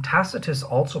 Tacitus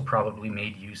also probably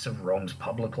made use of Rome's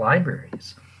public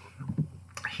libraries.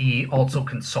 He also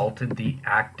consulted the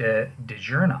Acta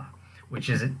Diurna, which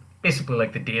is basically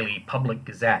like the daily public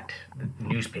gazette, the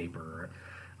newspaper.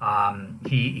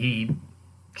 He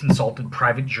consulted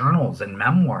private journals and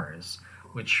memoirs,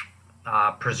 which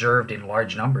preserved in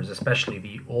large numbers, especially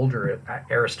the older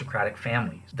aristocratic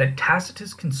families. That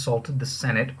Tacitus consulted the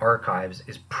Senate archives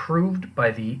is proved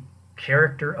by the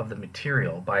character of the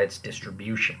material by its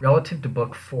distribution. Relative to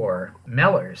Book 4,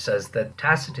 Meller says that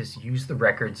Tacitus used the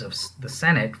records of the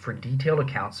Senate for detailed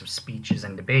accounts of speeches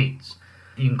and debates.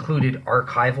 He included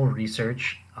archival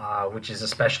research, which is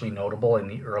especially notable in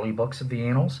the early books of the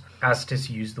Annals.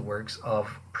 Tacitus used the works of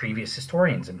previous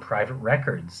historians and private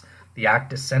records, the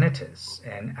Acta Senatus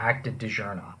and Acta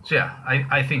Diurna. So yeah,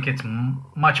 I think it's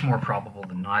much more probable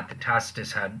than not that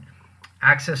Tacitus had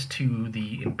access to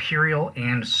the imperial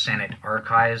and Senate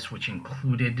archives, which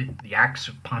included the Acts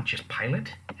of Pontius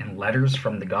Pilate and letters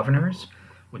from the governors,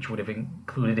 which would have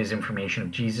included his information of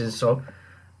Jesus. So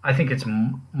I think it's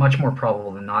much more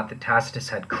probable than not that Tacitus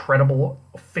had credible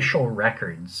official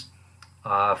records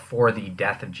for the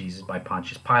death of Jesus by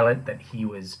Pontius Pilate, that he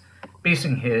was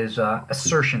basing his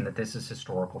assertion that this is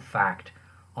historical fact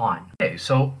on. Okay,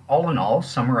 so all in all,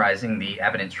 summarizing the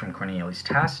evidence from Cornelius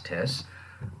Tacitus,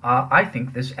 I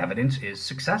think this evidence is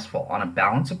successful. On a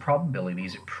balance of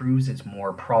probabilities, it proves it's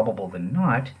more probable than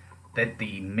not that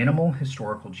the minimal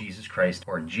historical Jesus Christ,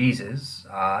 or Jesus,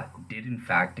 did in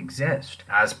fact exist,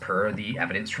 as per the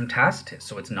evidence from Tacitus.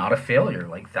 So it's not a failure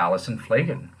like Thales and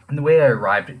Phlegon. And the way I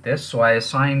arrived at this, so I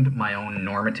assigned my own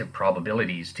normative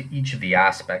probabilities to each of the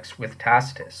aspects with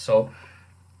Tacitus. So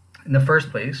in the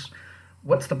first place,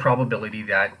 what's the probability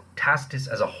that Tacitus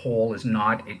as a whole is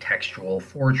not a textual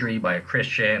forgery by a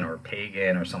Christian or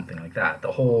pagan or something like that?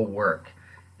 The whole work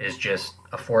is just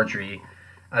a forgery.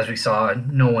 As we saw,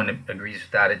 no one agrees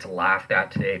with that. It's laughed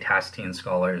at today. Tacitian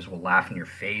scholars will laugh in your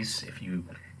face if you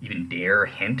even dare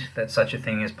hint that such a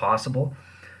thing is possible.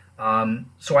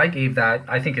 So I gave that,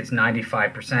 I think it's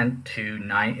 95% to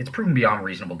 9, it's proven beyond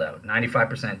reasonable doubt,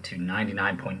 95% to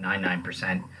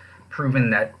 99.99% proven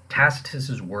that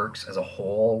Tacitus's works as a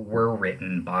whole were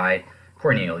written by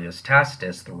Cornelius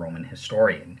Tacitus, the Roman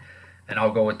historian. And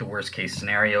I'll go with the worst case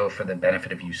scenario for the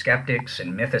benefit of you skeptics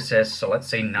and mythicists, so let's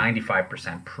say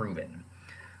 95% proven.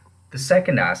 The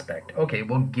second aspect, okay,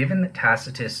 well, given that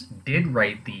Tacitus did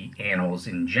write the Annals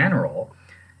in general,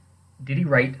 did he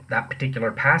write that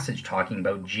particular passage talking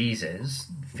about Jesus,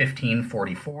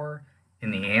 1544,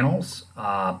 in the Annals,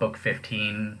 book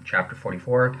 15, chapter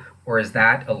 44, or is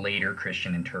that a later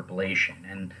Christian interpolation?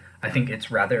 And I think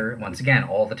it's rather, once again,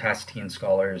 all the Tacitian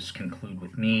scholars conclude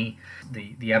with me,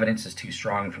 the evidence is too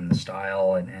strong from the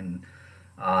style and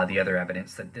the other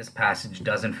evidence that this passage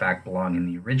does in fact belong in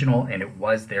the original, and it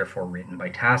was therefore written by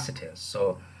Tacitus.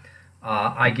 So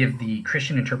I give the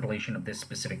Christian interpolation of this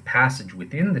specific passage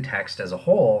within the text as a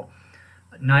whole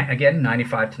Again,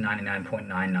 95 to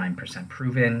 99.99%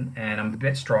 proven, and I'm a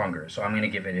bit stronger, so I'm going to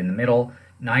give it in the middle.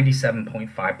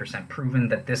 97.5% proven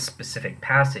that this specific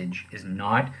passage is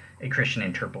not a Christian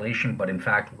interpolation, but in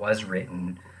fact was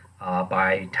written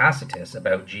by Tacitus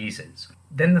about Jesus.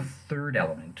 Then the third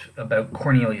element about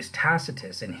Cornelius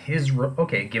Tacitus and his,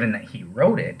 given that he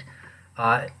wrote it,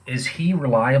 is he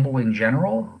reliable in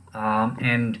general?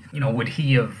 And would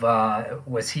he have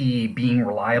was he being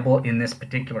reliable in this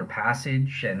particular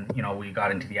passage? And we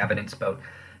got into the evidence about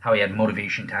how he had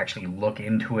motivation to actually look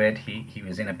into it. He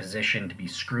was in a position to be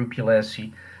scrupulous.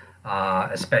 He,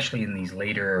 especially in these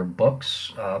later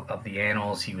books of the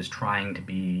Annals, he was trying to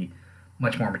be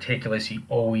much more meticulous. He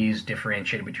always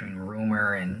differentiated between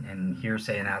rumor and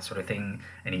hearsay and that sort of thing.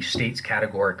 And he states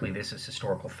categorically this is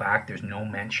historical fact. There's no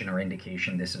mention or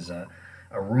indication this is a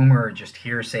rumor or just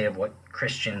hearsay of what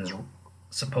Christians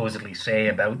supposedly say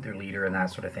about their leader and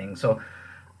that sort of thing. So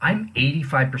I'm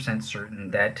 85%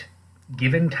 certain that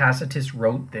given Tacitus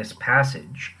wrote this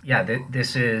passage,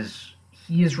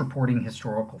 he is reporting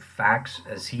historical facts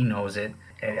as he knows it,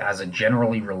 as a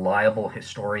generally reliable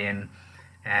historian,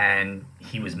 and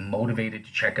he was motivated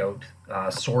to check out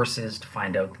sources to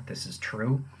find out that this is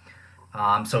true.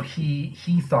 So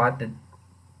he thought that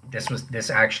this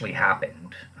actually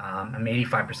happened. I'm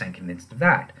 85% convinced of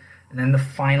that. And then the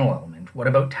final element, what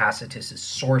about Tacitus's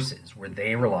sources? Were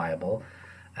they reliable?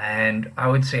 And I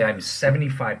would say I'm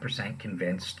 75%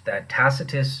 convinced that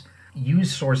Tacitus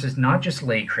used sources, not just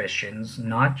lay Christians,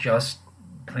 not just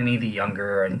Pliny the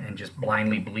Younger and just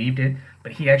blindly believed it,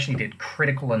 but he actually did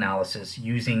critical analysis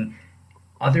using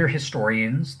other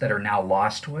historians that are now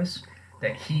lost to us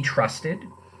that he trusted,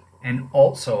 and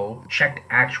also checked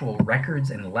actual records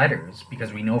and letters,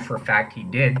 because we know for a fact he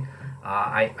did.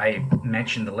 I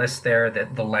mentioned the list there,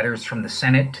 that the letters from the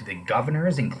Senate to the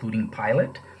governors, including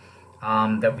Pilate,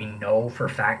 that we know for a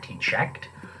fact he checked.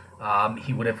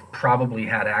 He would have probably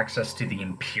had access to the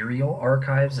imperial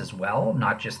archives as well,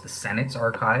 not just the Senate's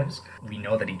archives. We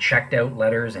know that he checked out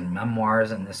letters and memoirs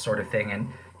and this sort of thing,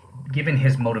 and given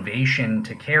his motivation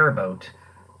to care about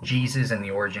Jesus and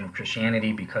the origin of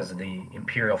Christianity because of the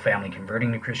imperial family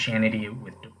converting to Christianity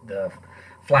with the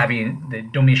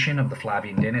Domitian of the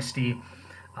Flavian dynasty,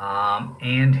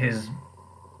 and his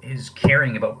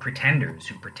caring about pretenders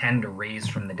who pretend to raise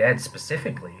from the dead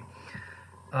specifically.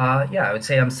 I would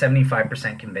say I'm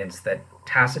 75% convinced that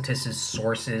Tacitus's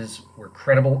sources were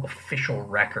credible official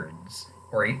records,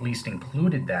 or at least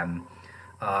included them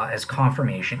as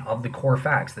confirmation of the core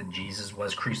facts that Jesus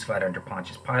was crucified under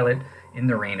Pontius Pilate in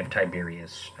the reign of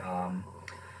Tiberius.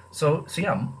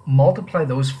 Multiply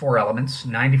those four elements,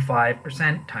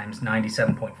 95% times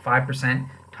 97.5%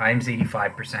 times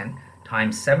 85%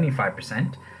 times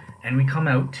 75%, and we come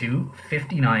out to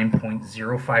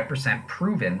 59.05%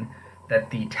 proven that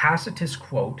the Tacitus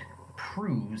quote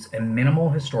proves a minimal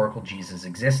historical Jesus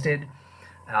existed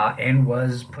and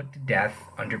was put to death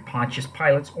under Pontius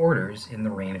Pilate's orders in the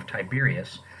reign of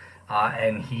Tiberius.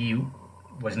 And he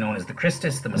was known as the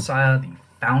Christus, the Messiah, the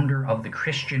founder of the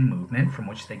Christian movement from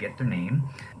which they get their name.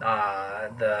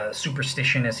 The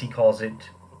superstition, as he calls it,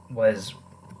 was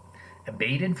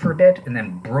abated for a bit and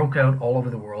then broke out all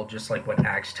over the world, just like what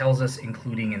Acts tells us,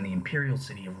 including in the imperial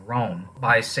city of Rome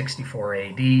by 64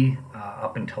 AD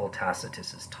up until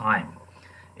Tacitus's time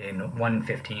in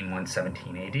 115,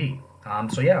 117 AD.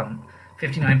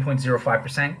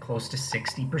 59.05%, close to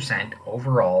 60%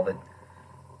 overall that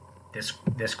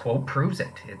this quote proves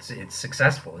it. It's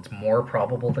successful. It's more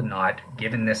probable than not,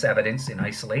 given this evidence in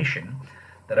isolation,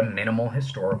 that a minimal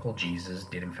historical Jesus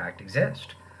did in fact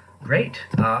exist. Great,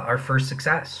 our first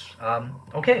success.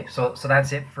 So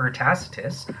that's it for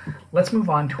Tacitus. Let's move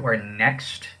on to our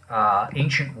next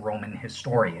ancient Roman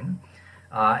historian,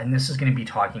 and this is going to be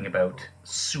talking about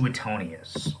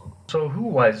Suetonius. So who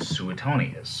was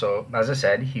Suetonius? So as I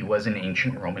said, he was an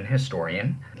ancient Roman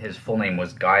historian. His full name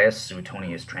was Gaius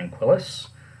Suetonius Tranquillus,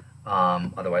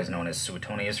 otherwise known as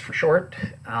Suetonius for short.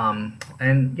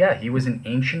 He was an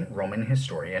ancient Roman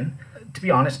historian. To be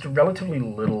honest, relatively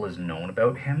little is known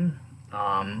about him,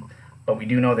 but we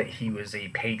do know that he was a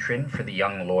patron for the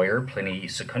young lawyer Pliny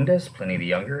Secundus, Pliny the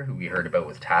Younger, who we heard about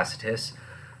with Tacitus.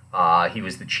 He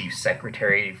was the chief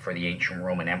secretary for the ancient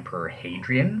Roman Emperor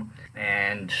Hadrian,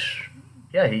 and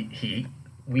we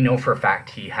know for a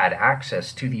fact he had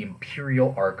access to the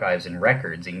imperial archives and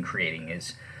records in creating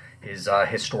his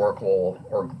historical,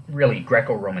 or really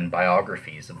Greco-Roman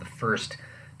biographies of the first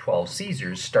 12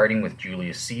 Caesars, starting with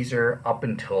Julius Caesar up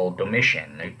until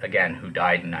Domitian, again, who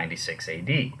died in 96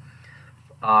 AD.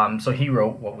 So he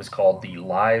wrote what was called the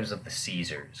Lives of the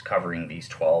Caesars, covering these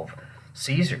 12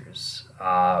 Caesars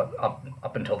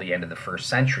up until the end of the first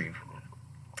century.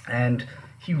 And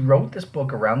he wrote this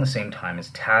book around the same time as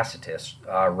Tacitus,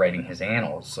 writing his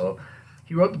Annals. So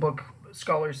he wrote the book,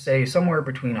 scholars say, somewhere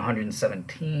between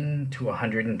 117 to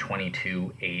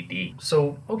 122 AD.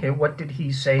 So, okay, what did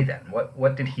he say then?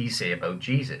 What did he say about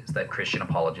Jesus that Christian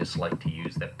apologists like to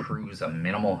use that proves a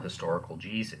minimal historical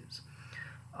Jesus?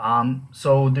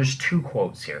 So there's two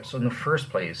quotes here. So in the first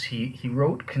place, he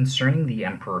wrote concerning the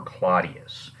Emperor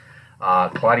Claudius.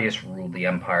 Claudius ruled the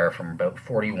empire from about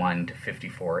 41 to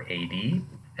 54 AD.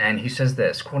 And he says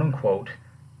this, quote unquote,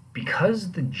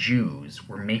 because the Jews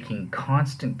were making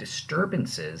constant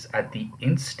disturbances at the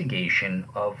instigation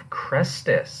of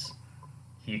Chrestus,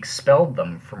 he expelled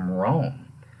them from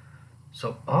Rome.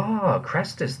 So,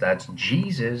 Chrestus, that's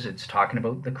Jesus. It's talking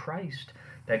about the Christ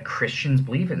that Christians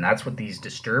believe in. That's what these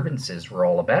disturbances were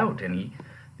all about. And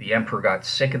the emperor got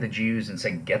sick of the Jews and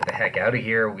said, get the heck out of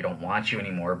here. We don't want you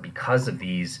anymore because of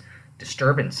these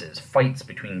disturbances, fights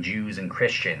between Jews and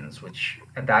Christians, which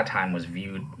at that time was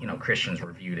viewed, Christians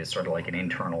were viewed as sort of like an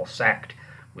internal sect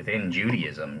within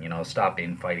Judaism, stop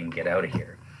infighting, get out of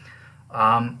here.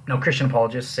 Now, Christian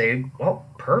apologists say, well,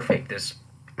 perfect. This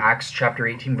Acts chapter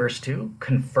 18, verse 2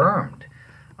 confirmed.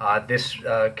 This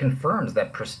confirms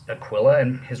that Aquila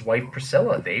and his wife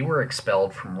Priscilla, they were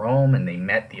expelled from Rome, and they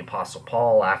met the Apostle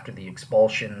Paul after the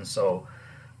expulsion. So,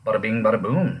 bada bing, bada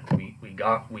boom, we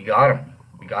got him.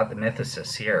 We got the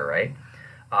mythicists here, right?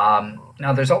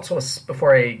 Now, there's also,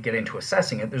 before I get into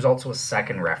assessing it, there's also a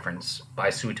second reference by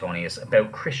Suetonius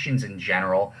about Christians in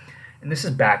general, and this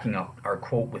is backing up our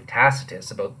quote with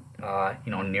Tacitus about,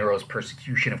 Nero's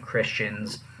persecution of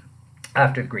Christians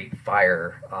after the Great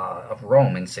Fire of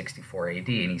Rome in 64 AD,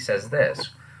 and he says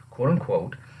this, quote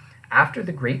unquote, after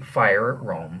the Great Fire at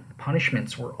Rome,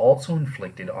 punishments were also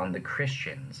inflicted on the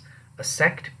Christians, a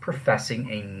sect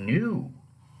professing a new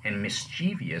and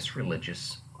mischievous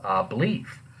religious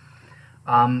belief.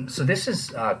 So this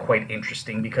is quite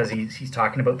interesting because he's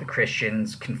talking about the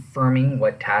Christians, confirming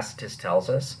what Tacitus tells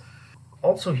us.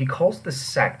 Also, he calls the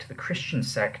sect, the Christian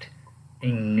sect, a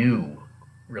new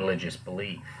religious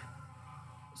belief.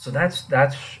 So that's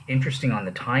interesting on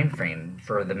the time frame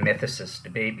for the mythicist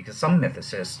debate, because some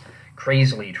mythicists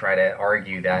crazily try to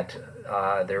argue that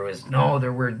there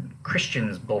were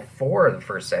Christians before the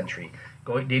first century.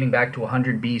 Dating back to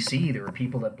 100 BC, there were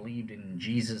people that believed in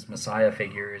Jesus, Messiah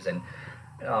figures, and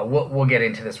we'll get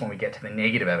into this when we get to the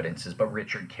negative evidences, but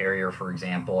Richard Carrier, for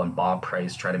example, and Bob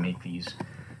Price try to make these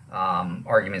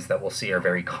arguments that we'll see are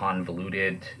very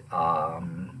convoluted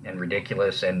and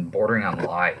ridiculous and bordering on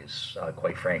lies,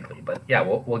 quite frankly. But yeah,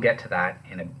 we'll get to that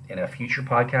in a future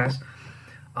podcast.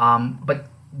 But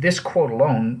this quote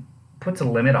alone puts a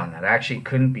limit on that. Actually, it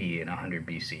couldn't be in 100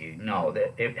 BC. No,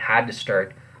 that it had to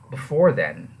start before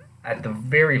then, at the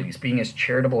very least, being as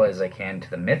charitable as I can to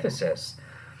the mythicists,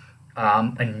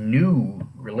 a new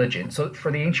religion. So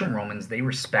for the ancient Romans, they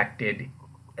respected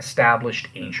established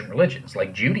ancient religions,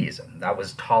 like Judaism. That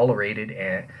was tolerated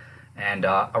and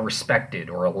a respected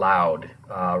or allowed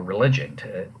religion.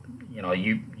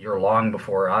 You're long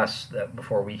before us, that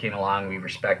before we came along, we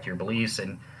respect your beliefs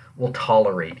and we'll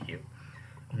tolerate you.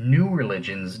 New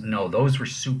religions, no, those were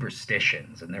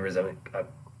superstitions, and there was a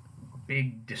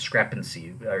big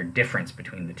discrepancy or difference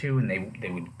between the two, and they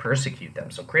would persecute them.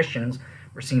 So Christians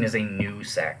were seen as a new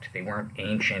sect. They weren't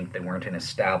ancient, they weren't an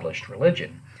established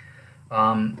religion.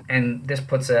 And this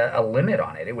puts a limit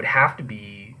on it. It would have to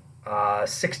be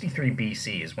 63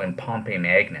 BC is when Pompey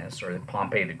Magnus, or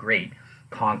Pompey the Great,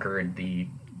 conquered the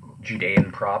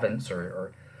Judean province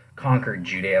or conquered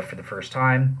Judea for the first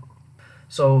time.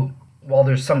 So while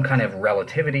there's some kind of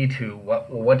relativity to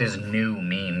what does new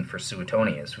mean for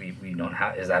Suetonius, we don't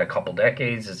have, is that a couple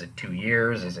decades? Is it 2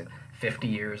 years? Is it 50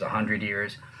 years, 100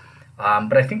 years?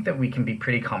 But I think that we can be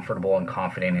pretty comfortable and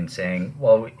confident in saying,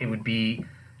 well, it would be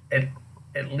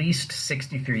at least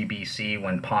 63 BC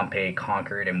when Pompey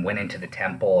conquered and went into the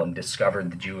temple and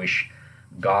discovered the Jewish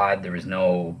God. There was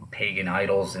no pagan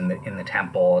idols in the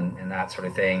temple and that sort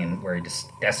of thing, and where he just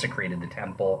desecrated the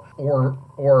temple, or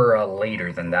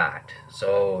later than that.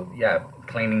 So yeah,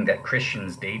 claiming that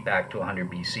Christians date back to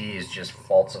 100 BC is just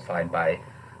falsified by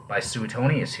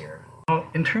Suetonius here. Now,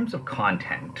 in terms of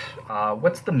content,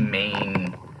 what's the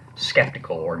main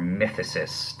skeptical or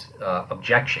mythicist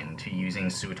objection to using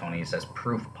Suetonius as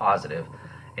proof positive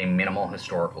a minimal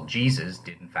historical Jesus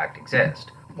did in fact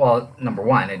exist? Well, number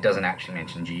one, it doesn't actually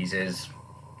mention Jesus.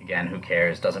 Again, who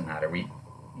cares? Doesn't matter.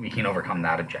 We can overcome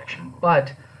that objection.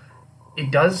 But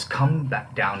it does come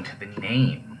back down to the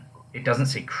name. It doesn't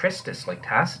say Christus like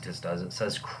Tacitus does. It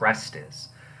says Chrestus.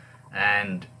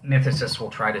 And mythicists will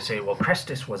try to say, well,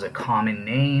 Christus was a common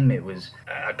name. It was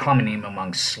a common name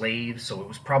among slaves, so it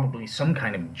was probably some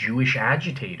kind of Jewish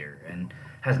agitator and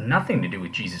has nothing to do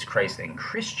with Jesus Christ and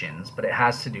Christians, but it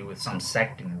has to do with some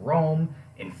sect in Rome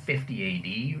in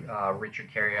 50 AD.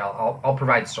 Richard Carrier, I'll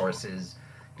provide sources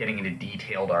getting into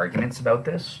detailed arguments about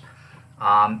this.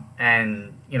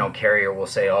 And, Carrier will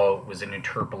say, oh, it was an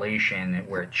interpolation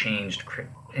where it changed.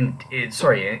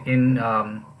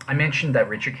 I mentioned that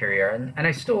Richard Carrier, and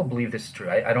I still believe this is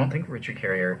true. I don't think Richard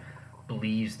Carrier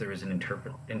believes there is an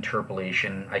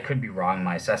interpolation. I could be wrong in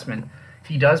my assessment.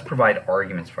 He does provide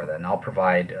arguments for that, and I'll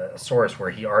provide a source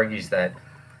where he argues that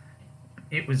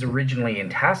it was originally in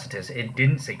Tacitus. It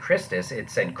didn't say Christus, it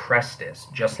said Crestus,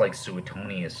 just like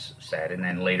Suetonius said, and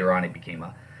then later on it became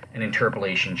an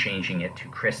interpolation, changing it to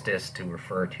Christus to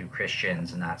refer to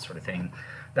Christians and that sort of thing.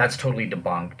 That's totally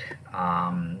debunked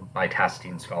by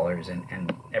Tacitan scholars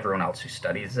and everyone else who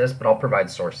studies this, but I'll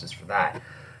provide sources for that.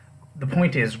 The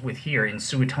point is, with here, in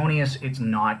Suetonius, it's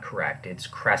not correct. It's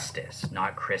Crestus,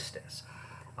 not Christus.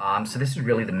 So this is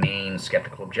really the main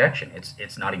skeptical objection.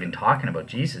 It's not even talking about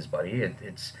Jesus, buddy.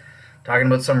 It's talking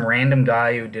about some random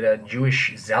guy who did a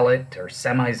Jewish zealot or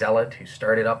semi-zealot who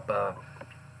started up a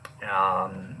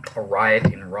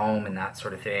riot in Rome and that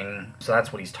sort of thing. So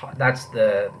that's what he's taught. That's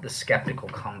the skeptical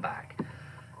comeback.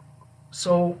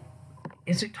 So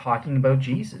is it talking about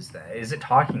Jesus then? Is it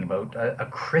talking about a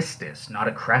Christus, not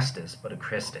a Crestus, but a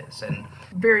Christus? And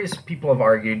various people have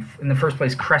argued, in the first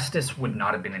place, Crestus would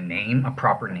not have been a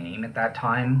proper name at that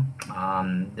time.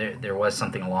 There was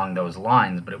something along those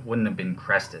lines, but it wouldn't have been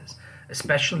Crestus,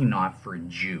 especially not for a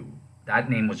Jew. That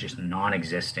name was just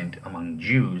non-existent among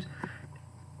Jews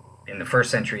in the 1st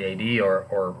century AD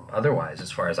or otherwise,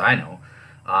 as far as I know.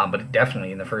 But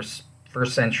definitely in the first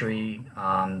century,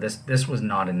 this was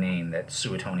not a name that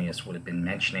Suetonius would have been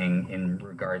mentioning in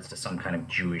regards to some kind of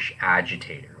Jewish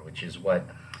agitator, which is what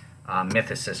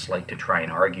mythicists like to try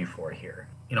and argue for here.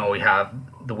 We have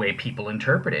the way people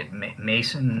interpret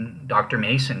it. Dr.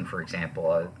 Mason, for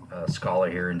example, a scholar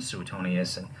here in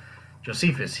Suetonius and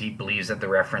Josephus, he believes that the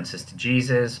reference is to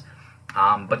Jesus,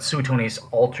 but Suetonius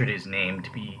altered his name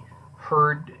to be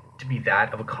heard to be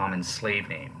that of a common slave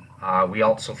name. We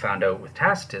also found out with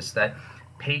Tacitus that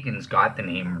pagans got the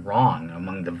name wrong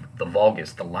among the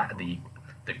vulgus, the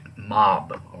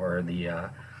mob, or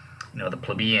the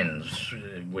plebeians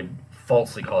would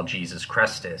falsely call Jesus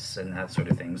Crestus and that sort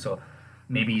of thing. So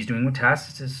maybe he's doing what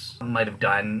Tacitus might have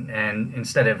done, and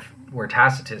instead of where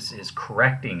Tacitus is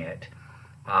correcting it,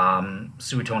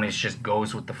 Suetonius just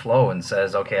goes with the flow and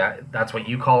says, okay, that's what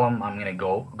you call him, I'm going to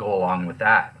go along with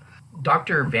that.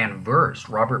 Dr. Van Verst,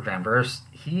 Robert Van Verst,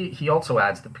 he also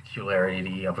adds the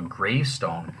peculiarity of a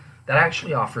gravestone that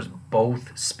actually offers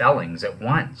both spellings at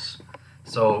once.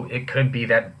 So it could be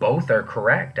that both are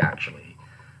correct, actually.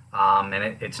 And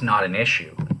it's not an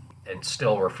issue. It's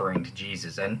still referring to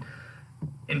Jesus. And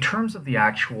in terms of the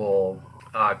actual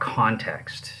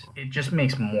context, it just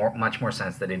makes much more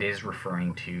sense that it is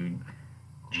referring to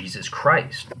Jesus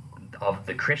Christ of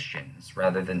the Christians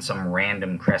rather than some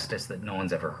random Crestus that no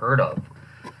one's ever heard of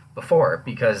before,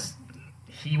 because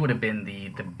he would have been the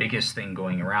biggest thing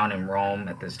going around in Rome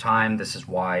at this time. This is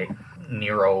why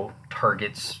Nero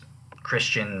targets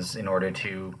Christians in order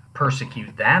to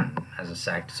persecute them as a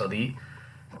sect. So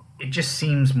it just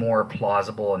seems more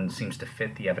plausible and seems to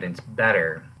fit the evidence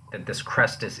better that this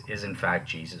Crestus is in fact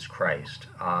Jesus Christ.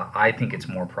 I think it's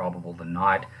more probable than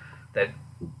not that,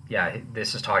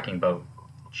 this is talking about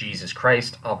Jesus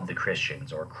Christ of the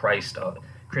Christians, or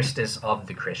Christus of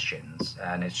the Christians.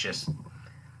 And it's just,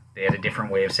 they had a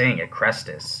different way of saying it,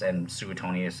 Crestus, and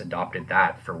Suetonius adopted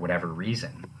that for whatever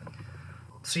reason.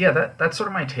 So that's sort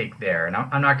of my take there. And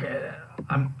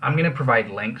I'm going to provide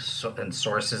links and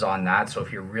sources on that. So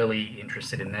if you're really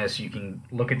interested in this, you can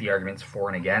look at the arguments for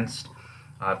and against.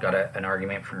 I've got an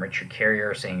argument from Richard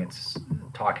Carrier saying it's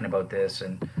talking about this,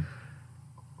 and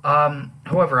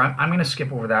however, I'm going to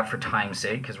skip over that for time's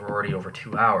sake because we're already over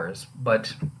 2 hours,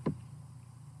 but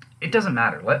it doesn't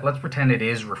matter. Let's pretend it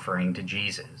is referring to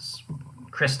Jesus,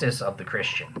 Christus of the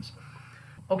Christians.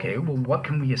 Okay, well, what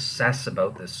can we assess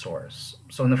about this source?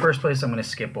 So in the first place, I'm going to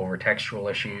skip over textual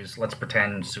issues. Let's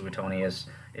pretend Suetonius,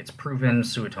 it's proven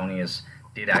Suetonius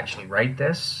did actually write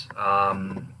this.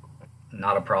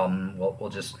 Not a problem. We'll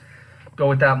just go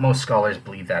with that. Most scholars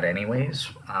believe that anyways.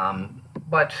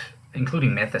 But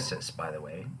including mythicists, by the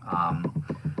way.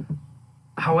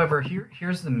 However,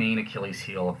 here's the main Achilles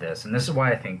heel of this, and this is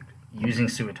why I think using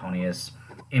Suetonius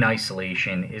in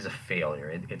isolation is a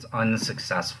failure. It's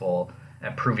unsuccessful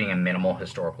at proving a minimal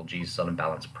historical Jesus on a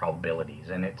balance of probabilities,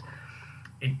 and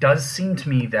it does seem to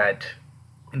me that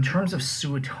in terms of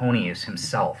Suetonius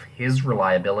himself, his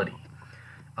reliability,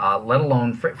 let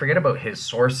alone forget about his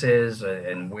sources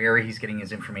and where he's getting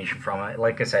his information from.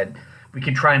 Like I said, we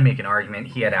could try and make an argument.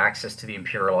 He had access to the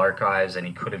Imperial Archives and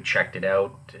he could have checked it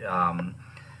out,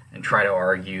 and try to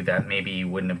argue that maybe he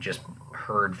wouldn't have just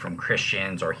heard from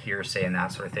Christians or hearsay and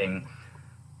that sort of thing.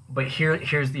 But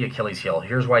here's the Achilles heel.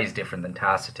 Here's why he's different than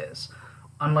Tacitus.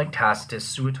 Unlike Tacitus,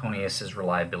 Suetonius'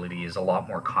 reliability is a lot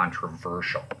more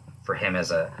controversial for him as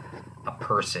a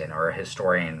person or a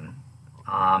historian.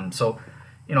 So,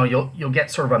 you'll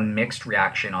get sort of a mixed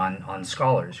reaction on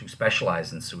scholars who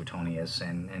specialize in Suetonius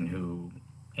and who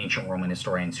ancient Roman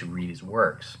historians who read his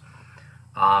works.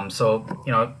 So,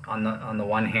 on the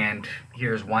one hand,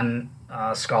 here's one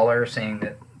scholar saying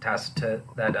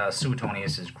that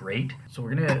Suetonius is great. So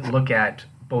we're going to look at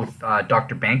both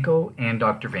Dr. Banco and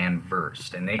Dr. Van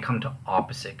Verst, and they come to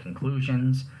opposite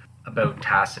conclusions about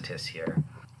Tacitus here.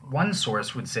 One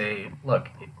source would say, look,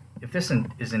 if this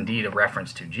is indeed a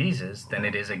reference to Jesus, then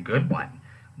it is a good one,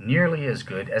 nearly as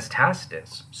good as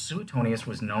Tacitus. Suetonius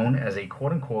was known as a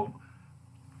quote-unquote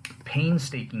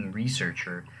painstaking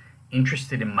researcher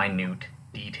interested in minute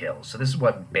details. So this is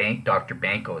what Dr.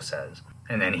 Banco says.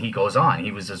 And then he goes on.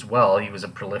 He was a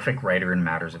prolific writer in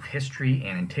matters of history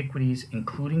and antiquities,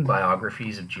 including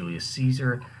biographies of Julius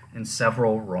Caesar and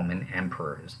several Roman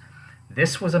emperors.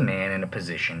 This was a man in a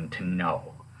position to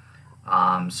know.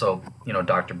 So,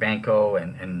 Dr. Banco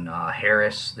and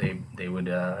Harris, they would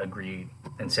agree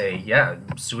and say, yeah,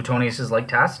 Suetonius is like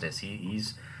Tacitus.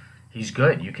 He's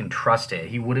good. You can trust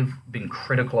it. He would have been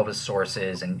critical of his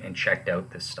sources and checked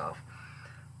out this stuff.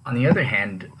 On the other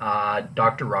hand,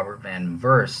 Dr. Robert Van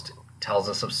Verst tells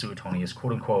us of Suetonius,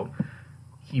 quote unquote,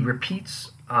 he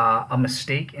repeats a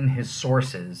mistake in his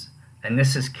sources, and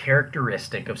this is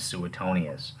characteristic of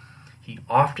Suetonius. He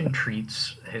often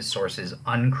treats his sources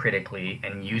uncritically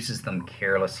and uses them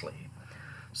carelessly.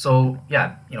 So,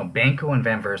 yeah, Banco and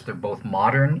Van Verst, they're both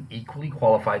modern, equally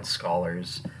qualified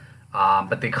scholars,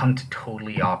 but they come to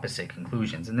totally opposite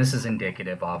conclusions. And this is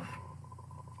indicative of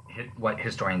what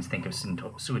historians think of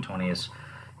Suetonius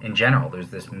in general. There's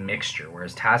this mixture,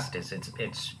 whereas Tacitus,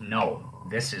 it's no,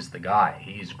 this is the guy.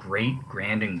 He's great,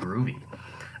 grand, and groovy.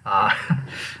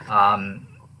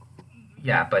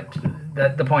 Yeah, but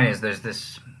the point is there's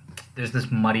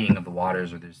this muddying of the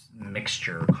waters, or this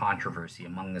mixture, controversy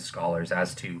among the scholars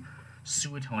as to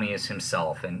Suetonius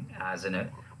himself and as a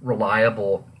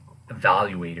reliable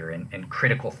evaluator and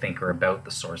critical thinker about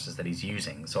the sources that he's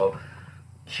using. So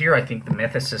here I think the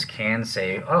mythicists can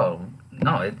say, oh,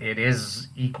 no, it is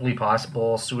equally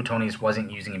possible Suetonius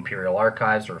wasn't using imperial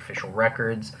archives or official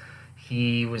records.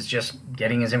 He was just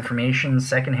getting his information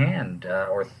secondhand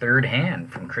or third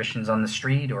hand from Christians on the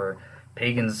street or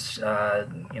pagans,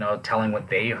 telling what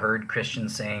they heard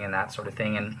Christians saying and that sort of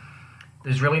thing. And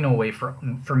there's really no way for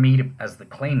me to, as the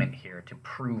claimant here, to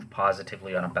prove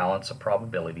positively on a balance of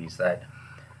probabilities that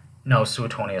no,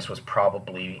 Suetonius was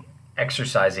probably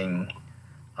exercising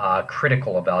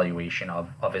critical evaluation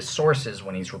of his sources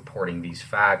when he's reporting these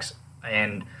facts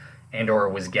and or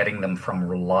was getting them from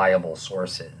reliable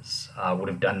sources, would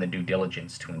have done the due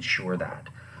diligence to ensure that.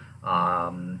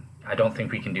 I don't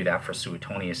think we can do that for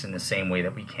Suetonius in the same way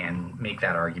that we can make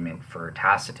that argument for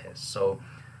Tacitus. So,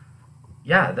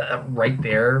 yeah, right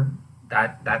there,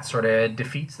 that sort of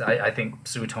defeats that. I think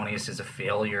Suetonius is a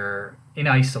failure in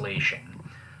isolation.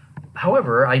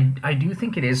 However, I do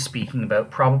think it is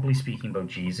probably speaking about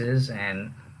Jesus,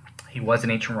 and he was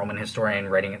an ancient Roman historian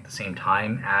writing at the same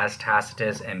time as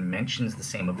Tacitus and mentions the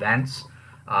same events,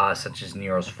 such as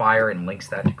Nero's fire, and links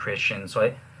that to Christians.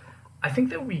 So I think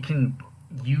that we can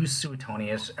use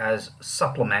Suetonius as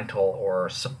supplemental or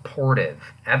supportive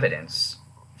evidence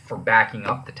for backing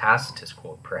up the Tacitus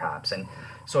quote, perhaps. And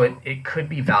so it could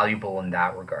be valuable in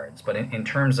that regards. But in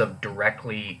terms of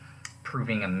directly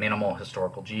proving a minimal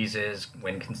historical Jesus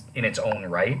when in its own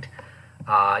right,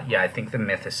 I think the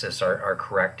mythicists are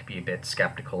correct to be a bit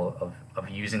skeptical of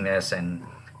using this, and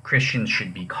Christians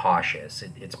should be cautious.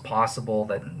 It's possible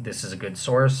that this is a good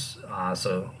source,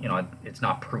 so it's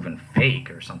not proven fake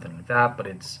or something like that, but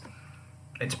it's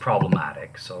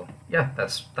problematic. So yeah,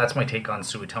 that's my take on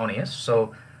Suetonius.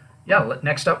 So yeah,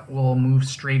 next up we'll move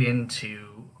straight into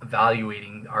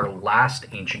evaluating our last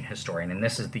ancient historian, and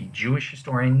this is the Jewish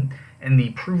historian and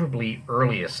the provably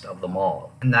earliest of them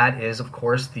all, and that is, of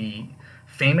course, the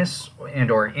famous and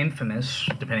or infamous,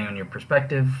 depending on your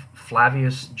perspective,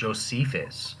 Flavius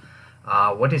Josephus.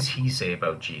 What does he say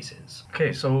about Jesus?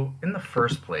 Okay, so in the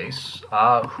first place,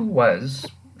 who was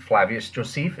Flavius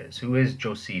Josephus? Who is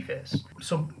Josephus?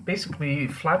 So basically,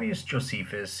 Flavius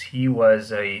Josephus, he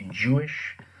was a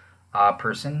Jewish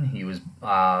person. He was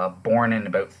born in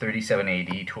about 37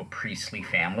 AD to a priestly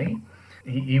family.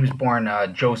 He was born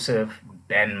Joseph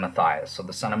ben Matthias, so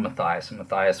the son of Matthias. And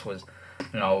Matthias was,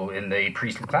 in the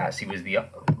priestly class. He was the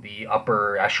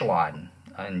upper echelon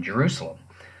in Jerusalem.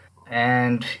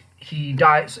 And he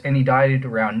died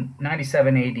around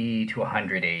 97 AD to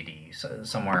 100 AD, so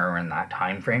somewhere around that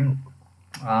time frame.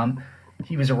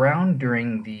 He was around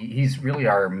he's really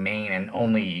our main and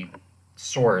only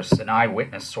source, an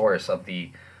eyewitness source of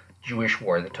the Jewish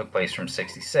war that took place from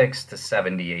 66 to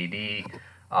 70 AD,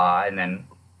 and then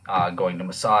going to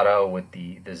Masada with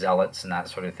the Zealots and that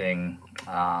sort of thing,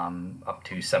 up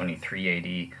to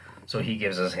 73 AD. So he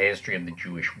gives us a history of the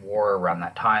Jewish war around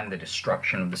that time, the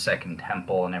destruction of the Second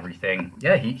Temple and everything.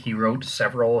 Yeah, he wrote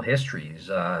several histories,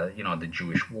 the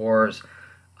Jewish wars,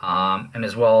 and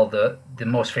as well the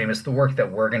most famous, the work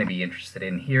that we're going to be interested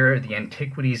in here, the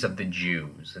Antiquities of the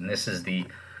Jews. And this is the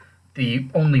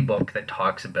only book that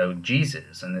talks about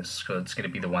Jesus, and it's going to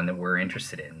be the one that we're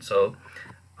interested in. So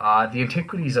the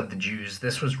Antiquities of the Jews,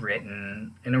 this was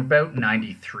written in about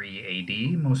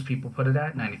 93 AD. Most people put it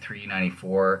at 93,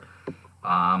 94.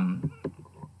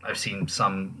 I've seen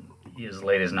some as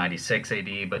late as 96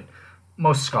 AD, but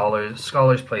most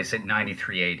scholars place it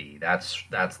 93 AD.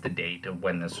 That's the date of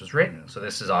when this was written. So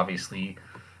this is obviously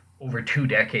over 2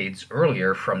 decades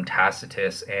earlier from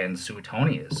Tacitus and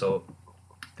Suetonius. So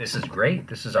this is great.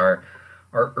 This is our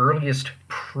earliest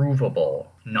provable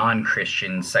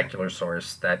non-Christian secular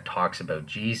source that talks about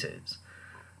Jesus.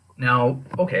 Now,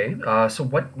 okay, so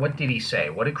what did he say?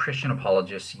 What did Christian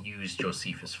apologists use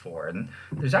Josephus for? And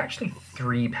there's actually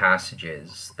 3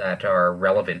 passages that are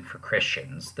relevant for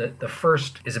Christians. The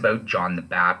first is about John the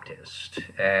Baptist,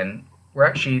 and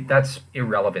that's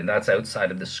irrelevant. That's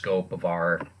outside of the scope of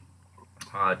our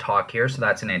talk here. So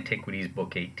that's in Antiquities,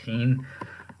 Book 18,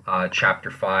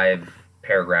 Chapter 5,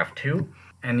 Paragraph 2.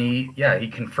 And he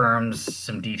confirms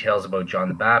some details about John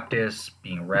the Baptist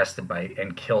being arrested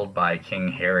and killed by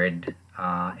King Herod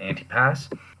Antipas,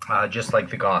 just like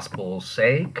the Gospels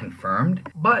say, confirmed.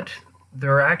 But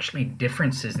there are actually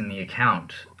differences in the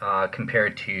account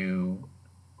compared to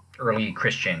early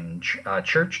Christian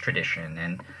church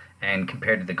tradition and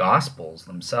compared to the Gospels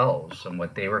themselves and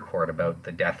what they record about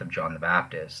the death of John the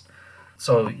Baptist.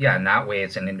 So yeah, in that way,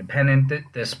 it's an independent.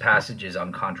 This passage is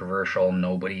uncontroversial.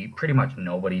 Pretty much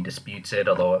nobody disputes it.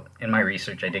 Although in my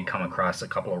research, I did come across a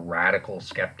couple of radical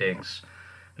skeptics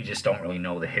who just don't really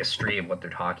know the history of what they're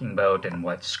talking about and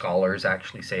what scholars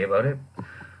actually say about it.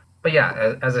 But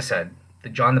yeah, as I said, the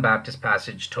John the Baptist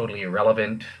passage, totally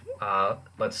irrelevant.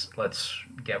 Let's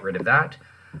get rid of that.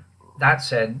 That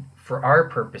said, for our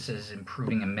purposes in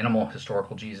proving a minimal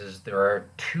historical Jesus, there are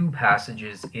 2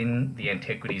 passages in the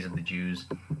Antiquities of the Jews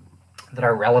that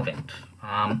are relevant.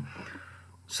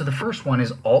 So the first one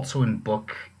is also in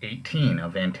Book 18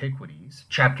 of Antiquities,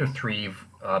 Chapter 3,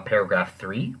 Paragraph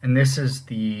 3. And this is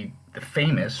the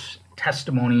famous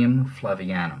Testimonium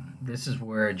Flavianum. This is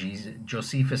where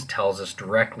Josephus tells us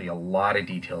directly a lot of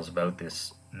details about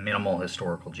this minimal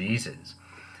historical Jesus.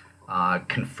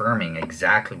 Confirming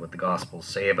exactly what the Gospels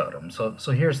say about him. So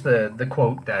here's the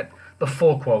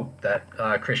full quote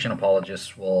that Christian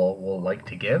apologists will like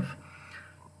to give.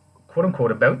 Quote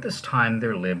unquote, about this time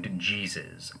there lived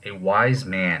Jesus, a wise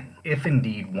man, if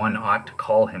indeed one ought to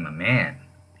call him a man.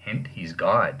 Hint, he's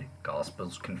God.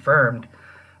 Gospels confirmed.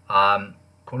 And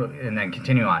then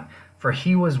continue on. For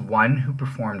he was one who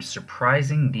performed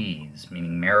surprising deeds,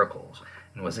 meaning miracles,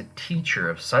 and was a teacher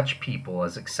of such people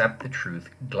as accept the truth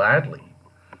gladly.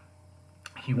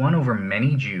 He won over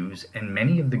many Jews and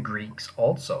many of the Greeks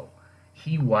also.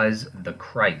 He was the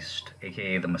Christ,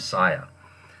 aka the Messiah.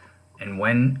 And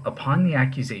when, upon the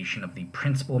accusation of the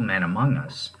principal men among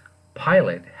us,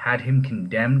 Pilate had him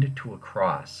condemned to a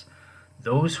cross,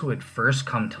 those who had first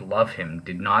come to love him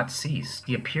did not cease.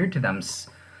 He appeared to them,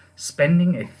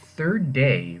 spending a 3rd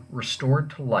day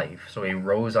restored to life. So he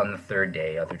rose on the 3rd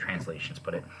day, other translations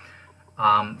put it.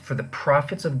 For the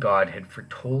prophets of God had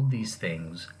foretold these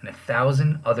things and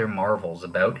 1,000 other marvels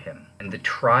about him. And the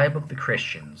tribe of the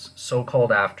Christians, so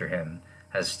called after him,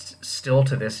 has still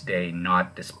to this day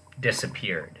not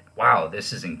disappeared. Wow,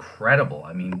 this is incredible.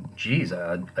 I mean, geez,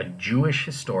 a Jewish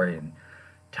historian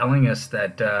telling us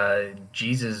that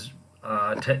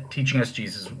teaching us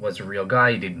Jesus was a real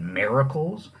guy. He did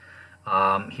miracles.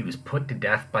 He was put to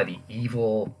death by the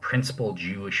evil principal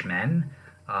Jewish men,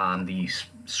 the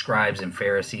scribes and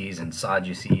Pharisees and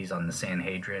Sadducees on the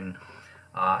Sanhedrin,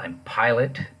 and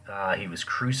Pilate. He was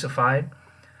crucified.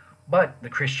 But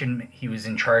he was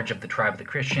in charge of the tribe of the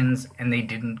Christians, and they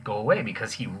didn't go away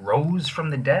because he rose from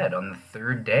the dead on the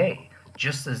 3rd day,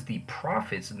 just as the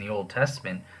prophets in the Old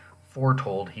Testament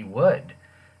foretold he would.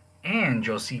 And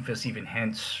Josephus even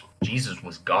hints Jesus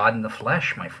was God in the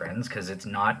flesh, my friends, because it's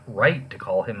not right to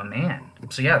call him a man.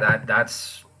 So yeah,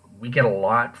 that's we get a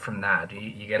lot from that.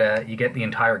 You get the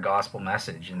entire gospel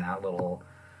message in that little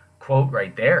quote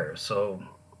right there. So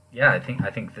yeah, I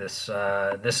think this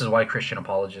is why Christian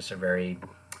apologists are very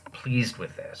pleased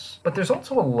with this. But there's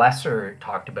also a lesser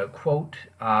talked about quote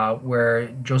where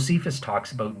Josephus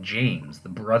talks about James, the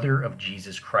brother of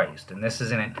Jesus Christ, and this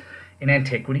is in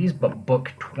Antiquities, but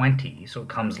book 20, so it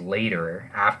comes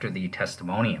later after the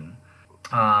Testimonium,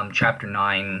 chapter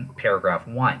 9, paragraph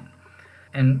 1.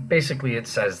 And basically it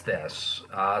says this.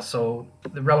 So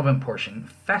the relevant portion,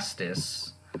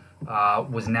 Festus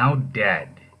was now dead,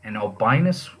 and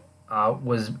Albinus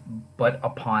was but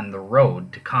upon the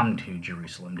road to come to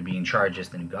Jerusalem to be in charge as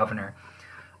the new governor.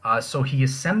 So he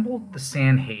assembled the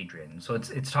Sanhedrin. So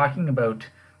it's talking about,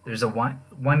 there's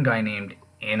one guy named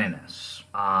Ananus,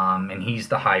 and he's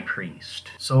the high priest.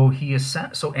 So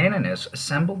Ananus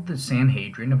assembled the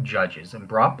Sanhedrin of judges and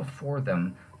brought before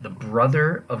them the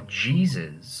brother of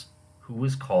Jesus, who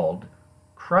was called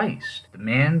Christ. The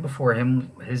man before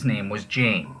him, his name was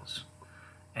James,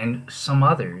 and some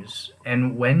others.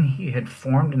 And when he had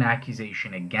formed an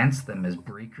accusation against them as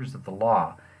breakers of the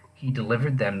law, he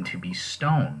delivered them to be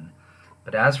stoned.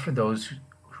 But as for those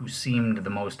who seemed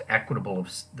the most equitable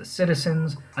of the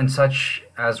citizens, and such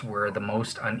as were the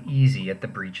most uneasy at the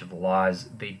breach of the laws,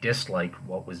 they disliked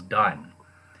what was done.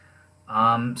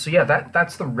 So yeah,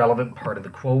 that's the relevant part of the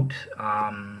quote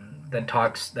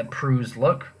that proves,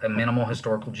 look, a minimal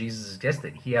historical Jesus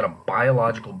existed. He had a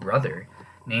biological brother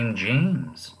named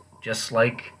James, just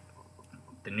like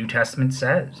the New Testament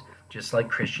says, just like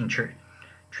Christian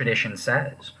tradition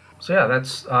says. So yeah,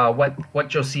 that's what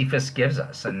Josephus gives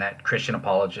us, and that Christian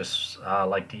apologists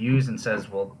like to use, and says,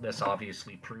 well, this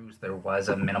obviously proves there was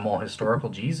a minimal historical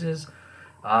Jesus,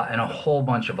 and a whole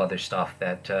bunch of other stuff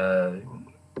that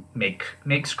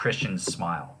makes Christians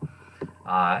smile,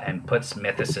 and puts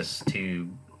mythicists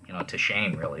to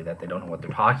shame, really, that they don't know what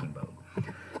they're talking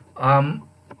about.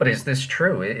 But is this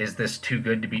true? Is this too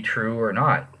good to be true or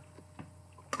not?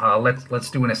 Let's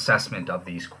do an assessment of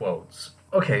these quotes.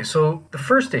 Okay, so the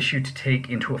first issue to take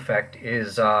into effect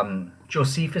is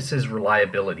Josephus's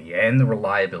reliability and the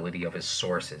reliability of his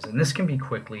sources, and this can be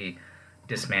quickly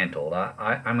dismantled.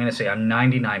 I'm going to say I'm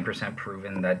 99%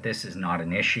 proven that this is not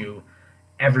an issue.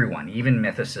 Everyone, even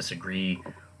mythicists, agree.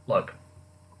 Look,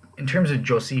 in terms of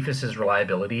Josephus's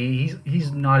reliability,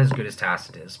 he's not as good as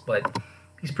Tacitus, but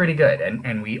he's pretty good,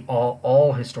 and we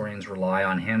all historians rely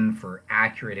on him for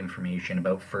accurate information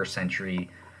about first century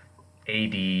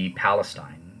AD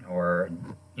Palestine, or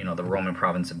the Roman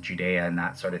province of Judea and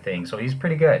that sort of thing. So he's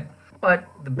pretty good. But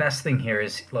the best thing here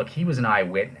is, look, he was an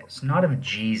eyewitness, not of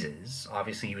Jesus.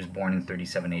 Obviously, he was born in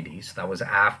 37 AD, so that was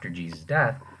after Jesus'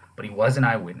 death, but he was an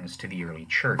eyewitness to the early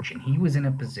church, and he was in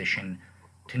a position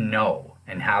to know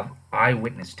and have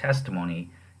eyewitness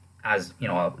testimony as,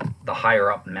 the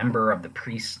higher up member of the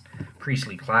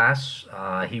priestly class.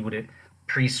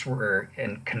 Priests were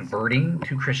converting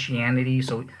to Christianity,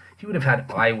 so he would have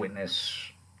had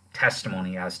eyewitness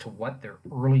testimony as to what their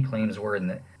early claims were in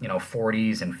the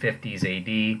 40s and 50s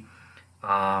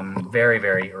AD, very,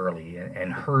 very early,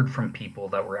 and heard from people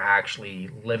that were actually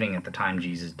living at the time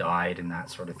Jesus died and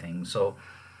that sort of thing. So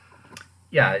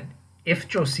yeah, if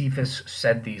Josephus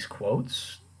said these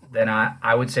quotes, then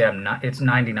I would say it's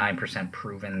 99%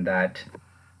 proven that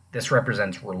this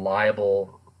represents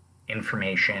reliable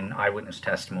information, eyewitness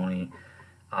testimony.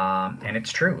 And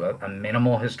it's true, a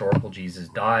minimal historical Jesus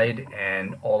died,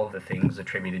 and all of the things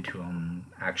attributed to him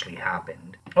actually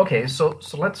happened. Okay, so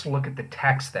let's look at the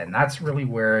text then. That's really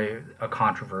where a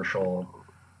controversy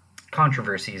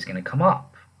is going to come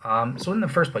up. So in the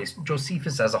first place,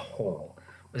 Josephus as a whole,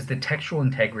 was the textual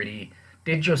integrity.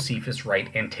 Did Josephus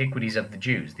write Antiquities of the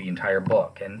Jews, the entire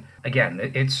book? And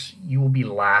again, you will be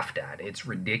laughed at. It's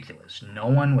ridiculous. No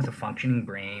one with a functioning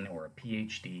brain or a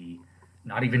PhD,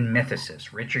 not even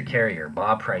mythicists, Richard Carrier,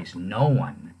 Bob Price, no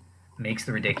one makes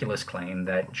the ridiculous claim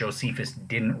that Josephus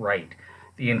didn't write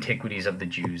the Antiquities of the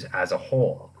Jews as a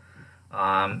whole.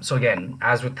 So again,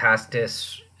 as with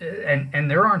Tacitus,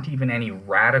 and there aren't even any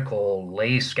radical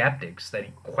lay skeptics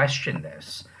that question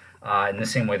this in the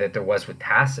same way that there was with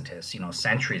Tacitus,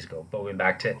 centuries ago, going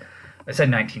back to, I said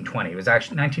 1920. It was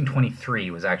actually 1923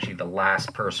 was actually the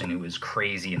last person who was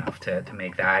crazy enough to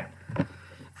make that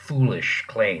foolish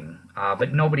claim.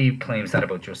 But nobody claims that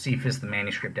about Josephus. The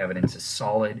manuscript evidence is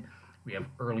solid. We have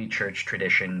early church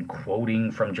tradition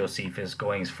quoting from Josephus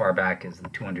going as far back as the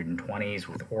 220s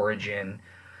with Origen,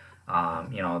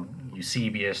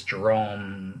 Eusebius,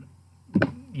 Jerome.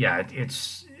 Yeah,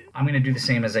 it's I'm going to do the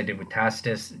same as I did with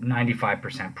Tacitus.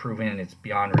 95% proven, it's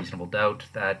beyond reasonable doubt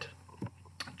that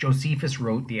Josephus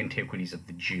wrote the Antiquities of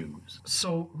the Jews.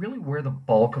 So really where the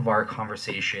bulk of our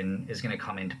conversation is going to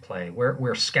come into play,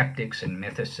 where skeptics and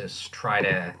mythicists try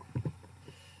to,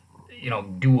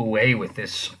 do away with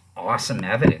this awesome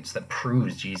evidence that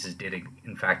proves Jesus did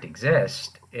in fact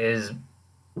exist, is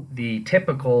the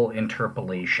typical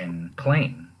interpolation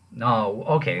claim. No,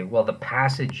 okay, well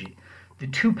the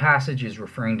two passages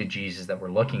referring to Jesus that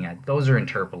we're looking at, those are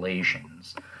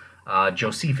interpolations.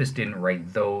 Josephus didn't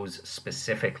write those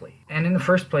specifically. And in the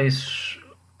first place,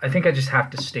 I think I just have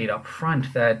to state up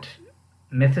front that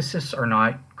mythicists are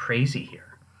not crazy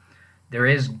here. There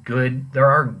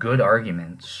are good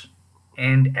arguments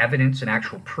and evidence and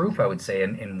actual proof, I would say,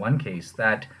 in one case,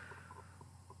 that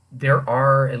there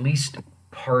are at least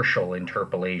partial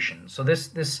interpolations. So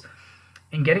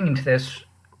in getting into this,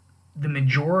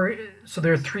 so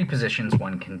there are three positions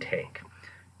one can take.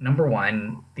 Number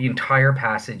one, the entire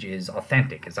passage is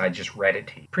authentic, as I just read it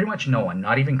to you. Pretty much no one,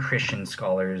 not even Christian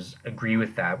scholars, agree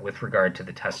with that with regard to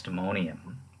the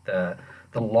testimonium, the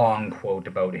long quote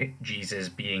about Jesus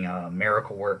being a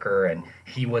miracle worker and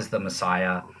he was the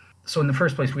Messiah. So in the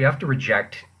first place, we have to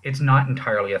reject it's not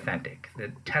entirely authentic.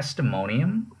 The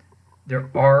testimonium, there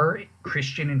are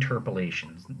Christian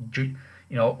interpolations.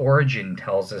 Origen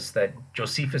tells us that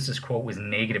Josephus's quote was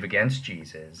negative against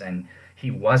Jesus, and he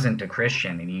wasn't a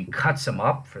Christian, and he cuts him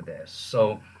up for this.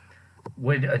 So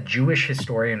would a Jewish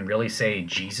historian really say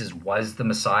Jesus was the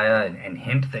Messiah and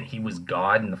hint that he was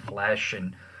God in the flesh?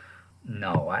 And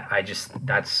no,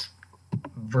 that's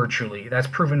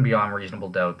proven beyond reasonable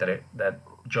doubt that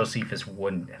Josephus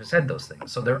wouldn't have said those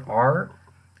things. So there are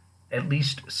at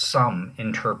least some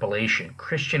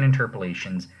Christian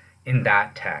interpolations in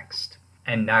that text.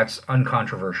 And that's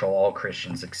uncontroversial. All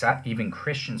Christians, except even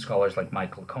Christian scholars like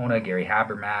Michael Licona, Gary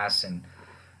Habermas, and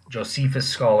Josephus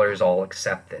scholars all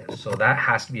accept this. So that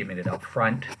has to be admitted up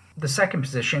front. The second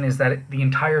position is that the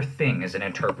entire thing is an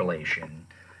interpolation.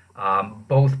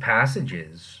 Both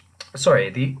passages,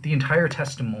 the entire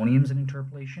testimonium is an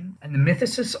interpolation. And the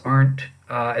mythicists aren't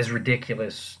as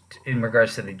ridiculous in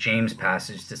regards to the James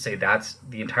passage to say that's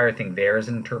the entire thing there is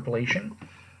an interpolation.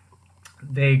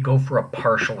 They go for a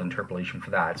partial interpolation for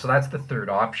that. So that's the third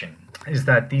option, is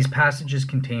that these passages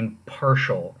contain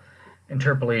partial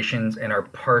interpolations and are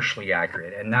partially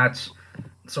accurate. And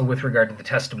so with regard to the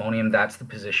testimonium, that's the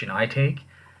position I take.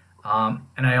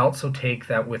 And I also take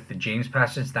that with the James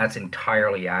passage, that's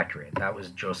entirely accurate. That was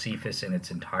Josephus in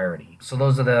its entirety. So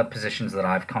those are the positions that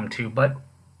I've come to, but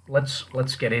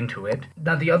let's get into it.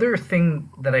 Now, the other thing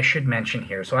that I should mention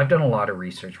here, so I've done a lot of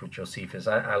research with Josephus.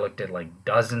 I looked at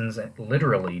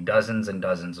literally dozens and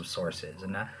dozens of sources,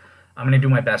 and I'm going to do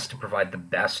my best to provide the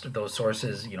best of those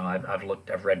sources.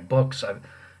 I've read books, I've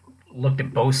looked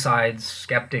at both sides,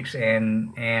 skeptics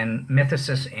and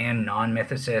mythicists and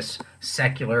non-mythicists,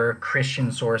 secular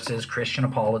Christian sources, Christian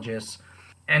apologists,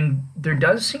 and there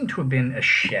does seem to have been a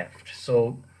shift.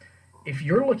 So if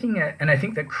you're looking at, and I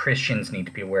think that Christians need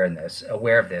to be aware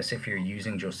of this if you're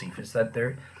using Josephus, that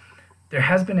there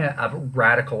has been a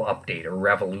radical update or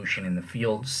revolution in the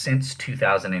field since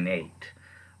 2008.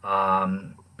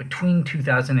 Between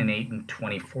 2008 and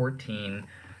 2014,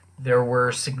 there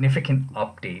were significant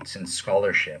updates in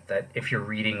scholarship that if you're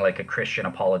reading like a Christian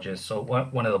apologist, so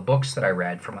one of the books that I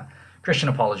read from a Christian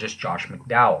apologist, Josh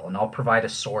McDowell, and I'll provide a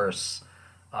source.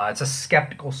 It's a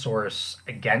skeptical source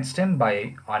against him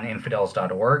on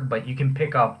infidels.org, but you can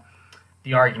pick up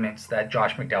the arguments that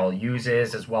Josh McDowell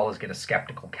uses as well as get a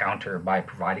skeptical counter by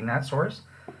providing that source.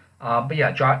 But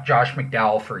yeah, Josh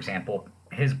McDowell, for example,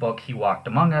 his book, He Walked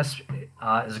Among Us,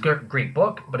 is a great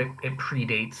book, but it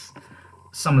predates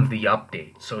some of the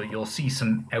updates. So you'll see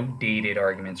some outdated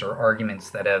arguments or arguments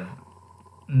that have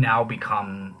now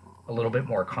become a little bit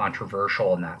more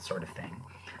controversial and that sort of thing.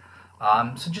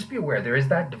 So just be aware there is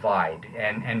that divide,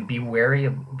 and be aware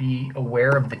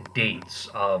of the dates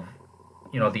of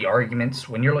the arguments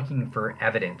when you're looking for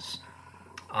evidence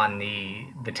on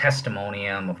the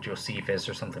testimonium of Josephus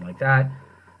or something like that.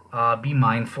 Be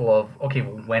mindful of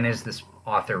when is this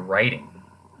author writing?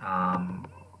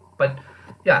 But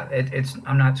yeah,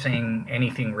 I'm not saying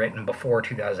anything written before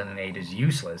 2008 is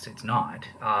useless. It's not.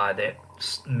 That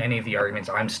many of the arguments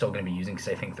I'm still going to be using because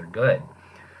I think they're good.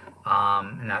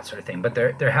 And that sort of thing. But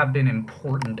there have been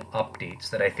important updates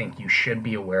that I think you should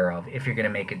be aware of if you're going to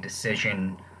make a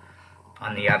decision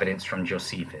on the evidence from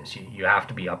Josephus. You have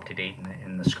to be up to date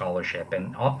in the scholarship.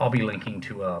 And I'll be linking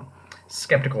to a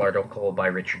skeptical article by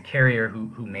Richard Carrier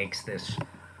who makes this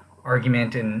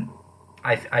argument. And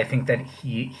I think that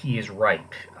he is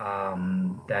right,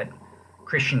 that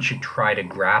Christians should try to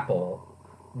grapple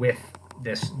with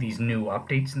these new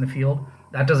updates in the field.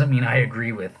 That doesn't mean I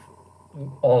agree with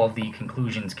all of the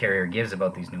conclusions Carrier gives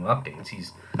about these new updates.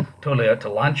 He's totally out to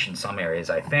lunch in some areas,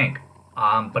 I think.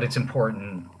 But it's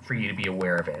important for you to be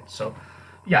aware of it. So,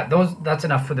 yeah, that's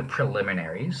enough for the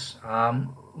preliminaries.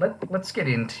 Let's get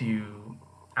into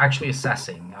actually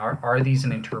assessing. Are these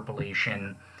an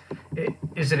interpolation?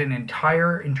 Is it an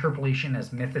entire interpolation,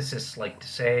 as mythicists like to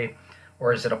say,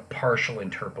 or is it a partial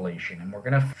interpolation? And we're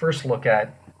going to first look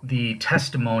at the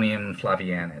Testimonium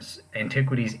Flavianus,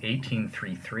 Antiquities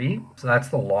 1833. So that's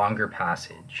the longer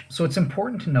passage. So it's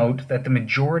important to note that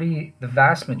the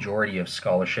vast majority of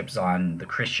scholarships on the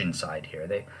Christian side here,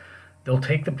 they'll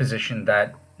take the position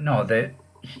that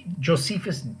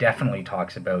Josephus definitely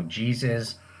talks about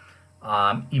Jesus,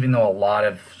 even though a lot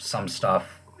of some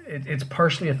stuff, it's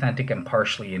partially authentic and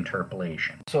partially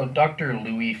interpolation. So Dr.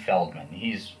 Louis Feldman,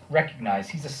 he's recognized,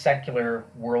 he's a secular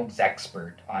world's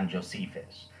expert on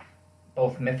Josephus.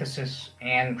 Both mythicists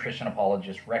and Christian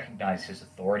apologists recognize his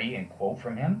authority and quote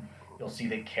from him. You'll see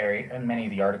that Carrier, in many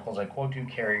of the articles I quote to,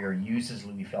 Carrier uses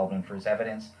Louis Feldman for his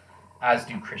evidence, as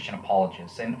do Christian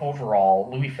apologists. And overall,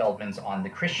 Louis Feldman's on the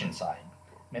Christian side.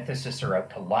 Mythicists are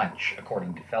out to lunch,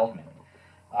 according to Feldman.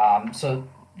 So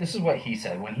this is what he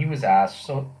said when he was asked.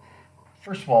 So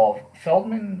first of all,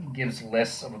 Feldman gives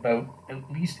lists of about at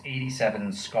least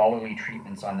 87 scholarly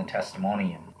treatments on the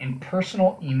Testimonium. In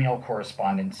personal email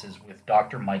correspondences with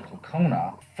Dr. Michael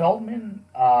Kona, Feldman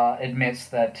admits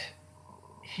that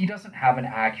he doesn't have an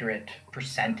accurate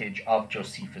percentage of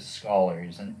Josephus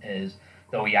scholars, and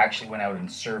though he actually went out and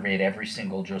surveyed every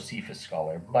single Josephus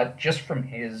scholar. But just from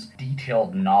his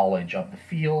detailed knowledge of the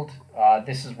field,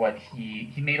 this is what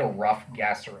he made a rough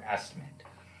guess or estimate.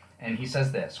 And he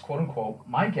says this, quote unquote,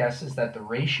 "My guess is that the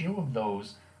ratio of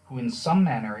those who in some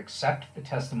manner accept the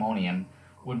Testimonium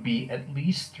would be at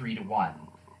least 3-1.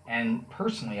 And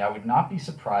personally, I would not be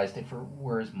surprised if it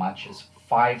were as much as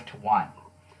 5-1.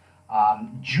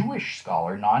 Jewish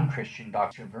scholar, non-Christian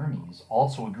Dr. Vermes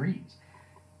also agrees.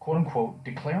 Quote unquote,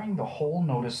 declaring the whole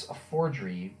notice a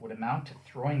forgery would amount to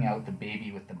throwing out the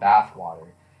baby with the bathwater.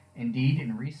 Indeed,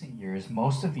 in recent years,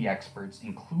 most of the experts,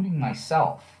 including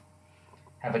myself,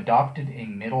 have adopted a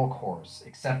middle course,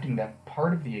 accepting that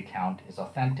part of the account is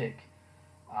authentic,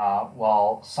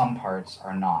 while some parts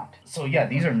are not." So yeah,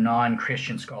 these are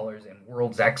non-Christian scholars and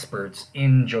world's experts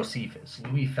in Josephus.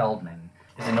 Louis Feldman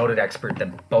is a noted expert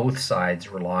that both sides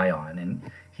rely on,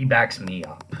 and he backs me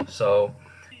up. So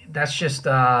that's just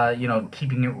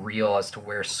keeping it real as to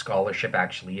where scholarship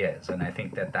actually is, and I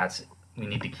think we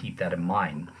need to keep that in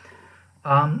mind.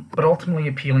 But ultimately,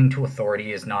 appealing to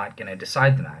authority is not going to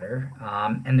decide the matter,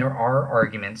 and there are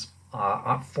arguments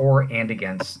for and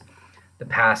against the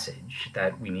passage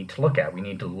that we need to look at. We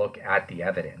need to look at the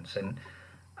evidence, and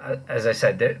as I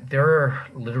said, there are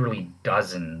literally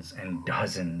dozens and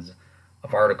dozens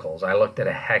of articles. I looked at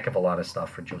a heck of a lot of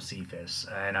stuff for Josephus,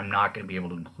 and I'm not going to be able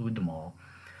to include them all.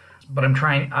 But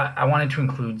I wanted to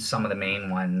include some of the main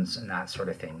ones and that sort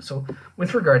of thing. So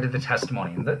with regard to the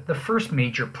Testimonium, the first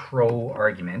major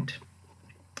pro-argument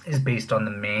is based on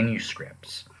the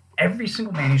manuscripts. Every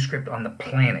single manuscript on the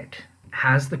planet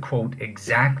has the quote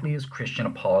exactly as Christian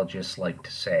apologists like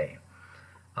to say.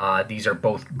 These are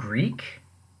both Greek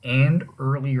and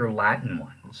earlier Latin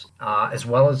ones, as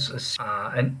well as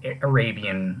an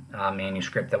Arabian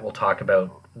manuscript that we'll talk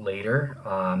about later,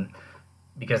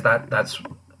 because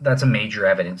that's a major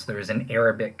evidence. There is an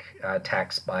Arabic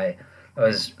text by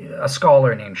a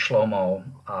scholar named Shlomo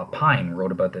Pine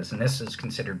wrote about this, and this is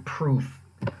considered proof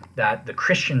that the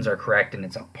Christians are correct, and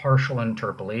it's a partial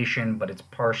interpolation, but it's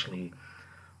partially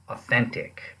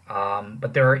authentic.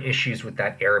 But there are issues with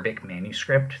that Arabic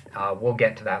manuscript. We'll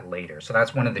get to that later. So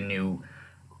that's one of the new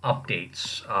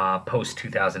updates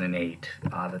post-2008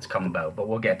 that's come about, but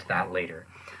we'll get to that later.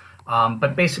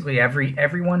 But basically,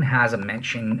 everyone has a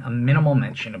minimal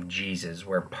mention of Jesus,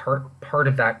 where part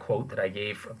of that quote that I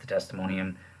gave of the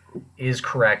Testimonium is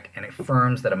correct and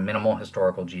affirms that a minimal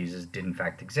historical Jesus did in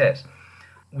fact exist.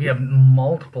 We have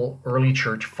multiple early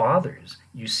church fathers,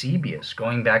 Eusebius,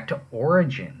 going back to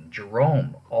Origen,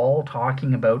 Jerome, all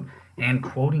talking about and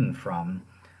quoting from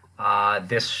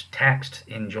this text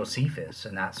in Josephus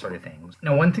and that sort of thing.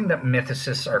 Now, one thing that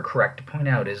mythicists are correct to point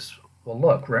out is, well,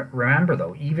 look, remember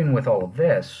though, even with all of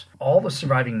this, all the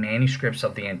surviving manuscripts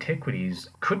of the Antiquities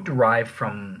could derive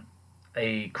from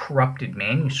a corrupted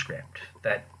manuscript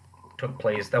that took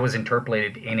place, that was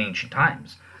interpolated in ancient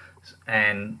times.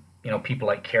 And people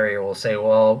like Carrier will say,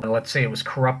 well, let's say it was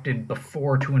corrupted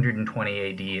before 220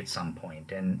 AD at some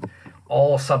point, and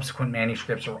all subsequent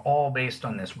manuscripts are all based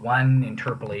on this one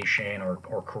interpolation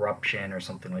or corruption or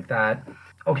something like that.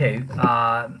 Okay,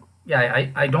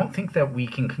 I don't think that we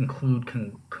can conclude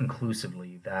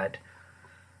conclusively that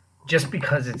just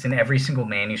because it's in every single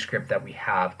manuscript that we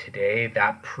have today,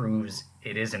 that proves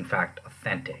it is in fact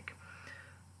authentic.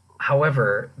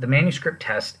 However, the manuscript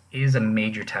test is a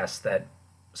major test that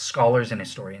scholars and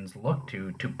historians look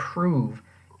to prove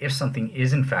if something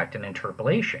is in fact an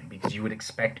interpolation, because you would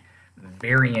expect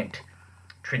variant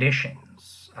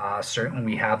traditions. Certainly,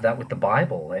 we have that with the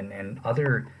Bible and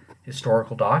other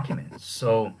historical documents.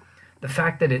 So the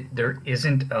fact that there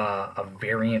isn't a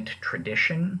variant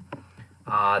tradition,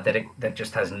 that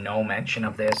just has no mention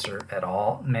of this or at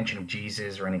all, mention of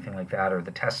Jesus or anything like that, or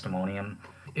the testimonium,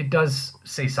 it does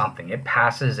say something. It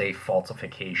passes a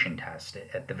falsification test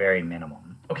at the very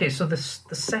minimum. Okay, so the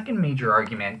second major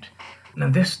argument. Now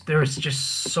there's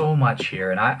just so much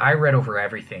here, and I read over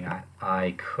everything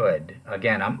I could.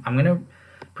 Again, I'm going to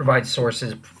provide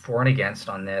sources for and against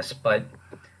on this, but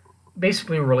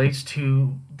basically it relates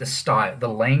to the style, the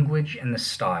language and the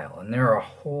style. And there are a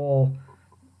whole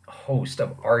host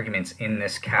of arguments in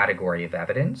this category of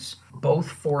evidence,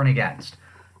 both for and against.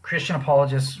 Christian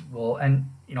apologists will, and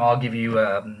I'll give you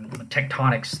a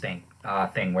tectonics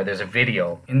thing where there's a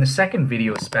video. In the second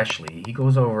video especially, he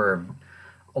goes over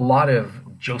a lot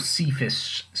of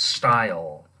Josephus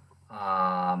style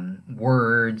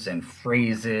words and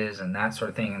phrases and that sort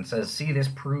of thing, and says, see, this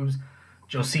proves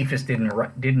Josephus did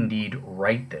indeed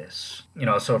write this.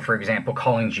 So for example,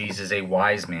 calling Jesus a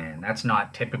wise man, that's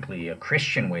not typically a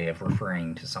Christian way of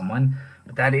referring to someone,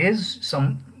 but that is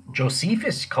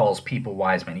Josephus calls people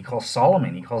wise men. He calls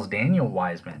Solomon, he calls Daniel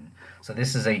wise men. So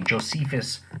this is a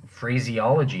Josephus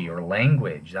phraseology or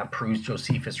language that proves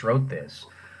Josephus wrote this.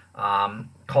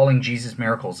 Calling Jesus'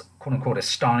 miracles, quote unquote,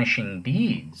 astonishing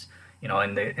deeds,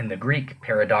 in the Greek,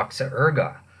 paradoxa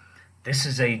erga. This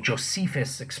is a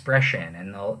Josephus expression,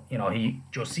 and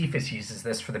Josephus uses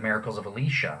this for the miracles of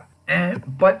Elisha.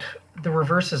 But the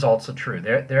reverse is also true.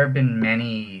 There have been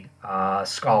many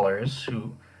scholars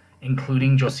who,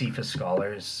 including Josephus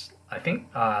scholars, I think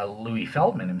Louis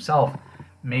Feldman himself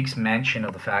makes mention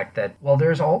of the fact that, well,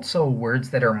 there's also words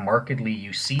that are markedly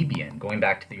Eusebian, going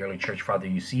back to the early church father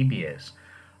Eusebius,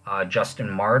 Justin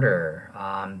Martyr.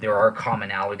 There are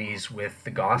commonalities with the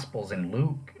Gospels in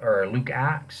Luke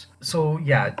Acts. So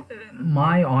yeah,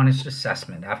 my honest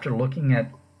assessment after looking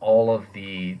at all of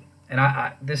and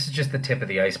this is just the tip of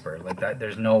the iceberg. Like that,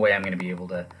 there's no way I'm going to be able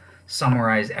to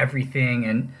summarize everything.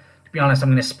 And to be honest, I'm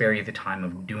going to spare you the time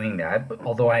of doing that. But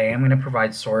although I am going to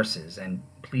provide sources, and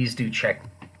please do check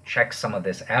some of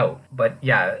this out. But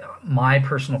yeah, my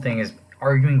personal thing is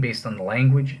arguing based on the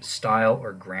language, style,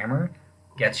 or grammar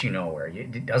gets you nowhere.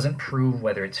 It doesn't prove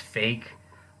whether it's fake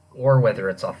or whether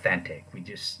it's authentic.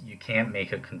 You can't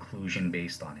make a conclusion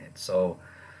based on it. So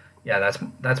yeah,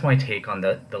 that's my take on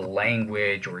the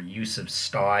language or use of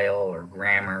style or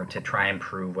grammar to try and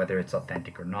prove whether it's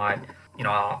authentic or not.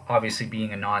 Obviously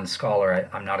being a non-scholar,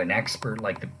 I'm not an expert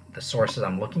like the sources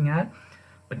I'm looking at,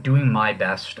 but doing my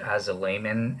best as a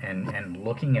layman and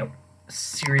looking at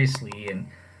seriously and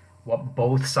what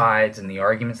both sides and the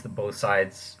arguments that both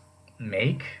sides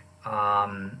make,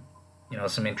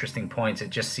 some interesting points. It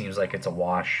just seems like it's a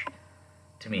wash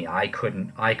to me. I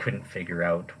couldn't figure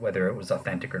out whether it was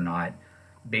authentic or not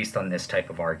based on this type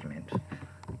of argument.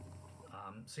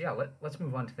 So yeah, let's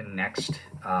move on to the next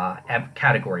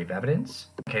category of evidence.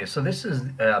 Okay, so this is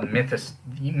a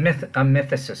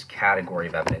mythicist category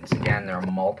of evidence. Again, there are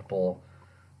multiple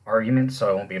arguments, so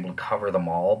I won't be able to cover them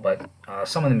all, but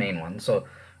some of the main ones. So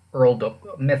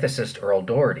mythicist Earl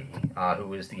Doherty,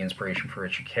 who is the inspiration for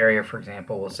Richard Carrier, for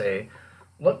example, will say,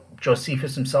 look,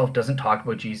 Josephus himself doesn't talk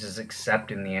about Jesus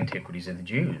except in the Antiquities of the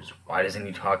Jews. Why doesn't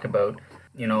he talk about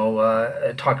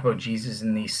Jesus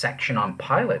in the section on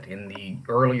Pilate in the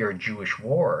earlier Jewish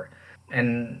war?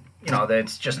 And,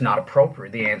 that's just not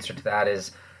appropriate. The answer to that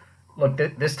is, look,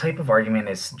 this type of argument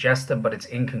is suggestive, but it's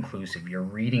inconclusive. You're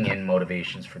reading in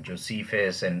motivations for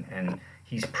Josephus, and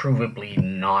he's provably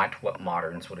not what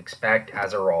moderns would expect,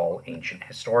 as are all ancient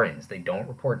historians. They don't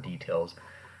report details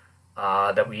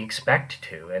that we expect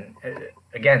to. And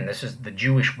again, this is the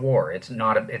Jewish war. It's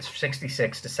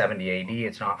 66 to 70 AD.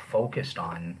 It's not focused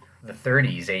on the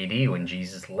 30s AD when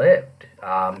Jesus lived.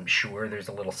 Sure, there's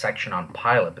a little section on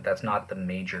Pilate, but that's not the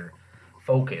major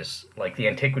focus. Like the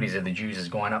Antiquities of the Jews is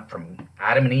going up from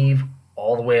Adam and Eve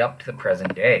all the way up to the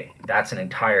present day. That's an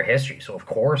entire history. So of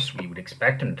course we would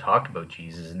expect him to talk about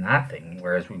Jesus in that thing,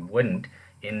 whereas we wouldn't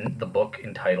in the book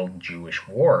entitled Jewish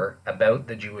War, about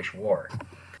the Jewish War.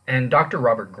 And Dr.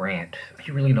 Robert Grant,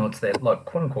 he really notes that, look,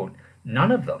 quote unquote,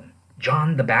 none of them,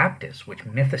 John the Baptist, which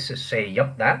mythicists say,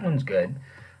 yep, that one's good,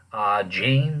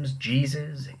 James,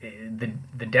 Jesus,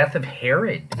 the death of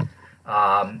Herod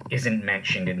isn't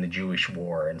mentioned in the Jewish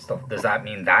War and stuff. Does that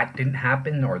mean that didn't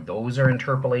happen, or those are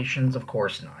interpolations? Of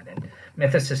course not. And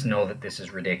mythicists know that this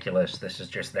is ridiculous. This is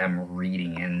just them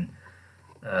reading in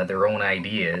their own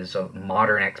ideas of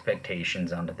modern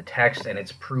expectations onto the text, and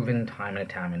it's proven time and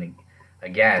time and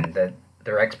again that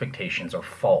their expectations are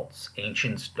false.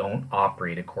 Ancients don't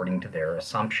operate according to their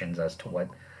assumptions as to what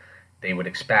they would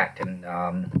expect. And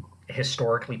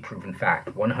historically proven fact,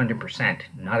 100%,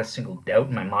 not a single doubt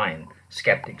in my mind,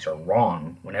 skeptics are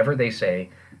wrong. Whenever they say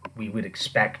we would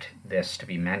expect this to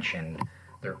be mentioned,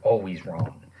 they're always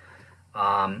wrong.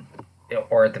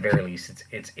 Or at the very least,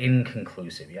 it's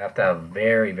inconclusive. You have to have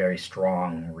very, very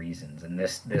strong reasons, and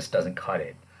this doesn't cut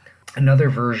it. Another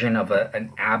version of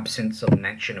an absence of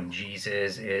mention of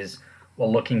Jesus is,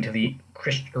 well, looking to the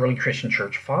early Christian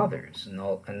church fathers, and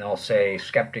they'll say,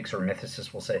 skeptics or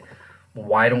mythicists will say, well,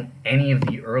 why don't any of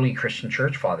the early Christian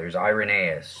church fathers,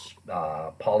 Irenaeus,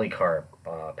 Polycarp,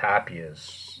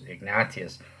 Papias,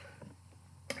 Ignatius,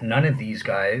 none of these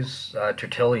guys,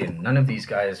 Tertullian, none of these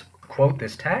guys quote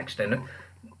this text, and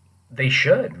they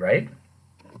should, right?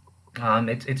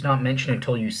 It's not mentioned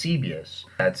until Eusebius.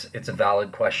 It's a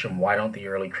valid question. Why don't the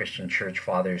early Christian church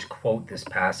fathers quote this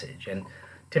passage? And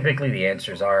typically the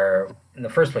answers are, in the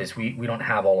first place, we don't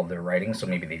have all of their writings, so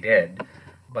maybe they did.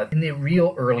 But in the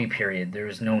real early period,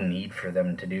 there's no need for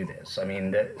them to do this. I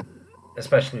mean,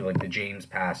 especially like the James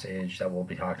passage that we'll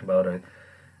be talking about, or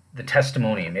the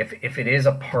Testimonium. If it is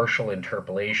a partial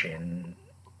interpolation,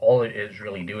 all it is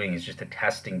really doing is just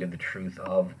attesting to the truth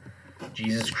of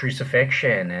Jesus'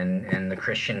 crucifixion and the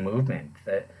Christian movement.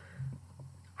 That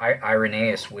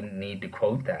Irenaeus wouldn't need to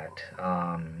quote that.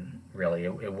 Really,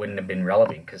 it wouldn't have been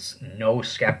relevant, because no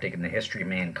skeptic in the history of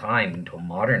mankind until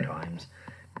modern times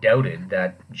doubted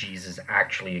that Jesus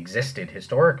actually existed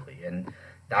historically, and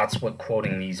that's what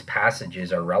quoting these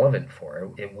passages are relevant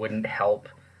for. It wouldn't help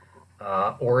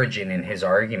Origen in his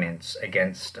arguments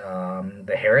against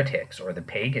the heretics or the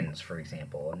pagans, for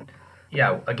example. And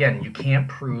yeah, again, you can't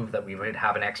prove that we would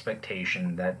have an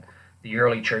expectation that the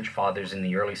early church fathers in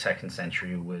the early 2nd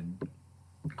century would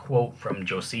quote from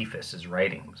Josephus'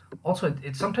 writings. Also,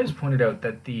 it's sometimes pointed out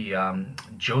that the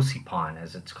Josephon,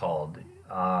 as it's called,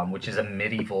 which is a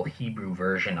medieval Hebrew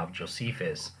version of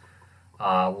Josephus,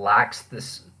 lacks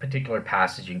this particular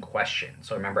passage in question.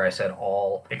 So remember I said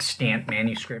all extant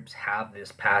manuscripts have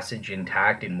this passage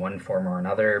intact in one form or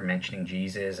another, mentioning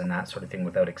Jesus and that sort of thing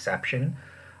without exception.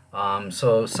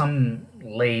 So some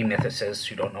lay mythicists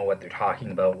who don't know what they're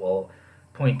talking about will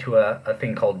point to a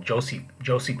thing called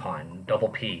Josephon, double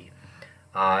P.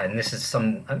 And this is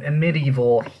a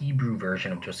medieval Hebrew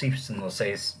version of Josephus, and they'll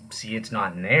say, see, it's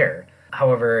not in there.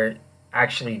 However,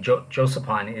 actually,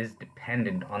 Josephon is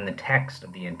dependent on the text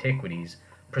of the Antiquities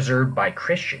preserved by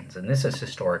Christians, and this is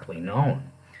historically known.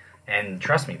 And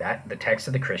trust me, that the text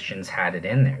of the Christians had it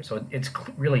in there. So it's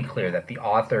really clear that the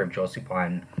author of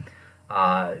Josephon,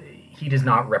 he does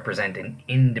not represent an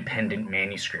independent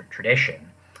manuscript tradition.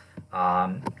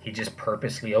 He just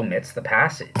purposely omits the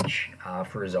passage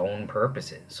for his own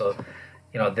purposes. So,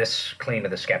 this claim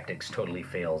of the skeptics totally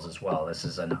fails as well. This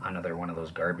is another one of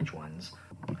those garbage ones.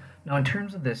 Now, in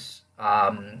terms of this,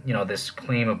 this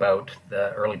claim about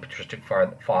the early patristic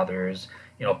fathers,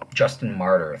 Justin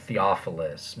Martyr,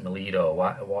 Theophilus, Melito,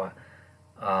 why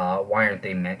aren't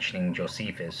they mentioning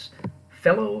Josephus?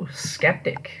 Fellow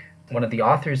skeptic, one of the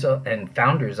authors and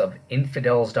founders of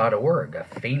infidels.org, a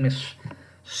famous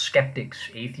skeptics,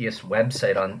 atheist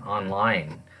website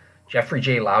online, Jeffrey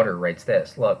J. Lauder writes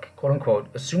this, look, quote unquote,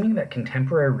 assuming that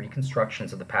contemporary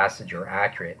reconstructions of the passage are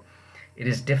accurate, it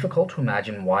is difficult to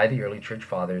imagine why the early church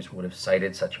fathers would have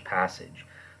cited such a passage.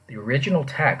 The original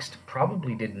text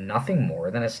probably did nothing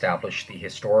more than establish the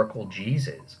historical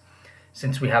Jesus.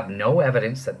 Since we have no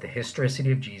evidence that the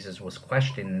historicity of Jesus was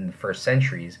questioned in the first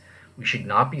centuries, we should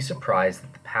not be surprised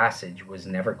that the passage was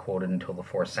never quoted until the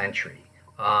 4th century.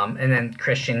 And then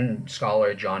Christian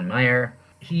scholar John Mayer,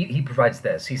 he provides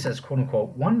this. He says, quote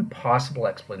unquote, one possible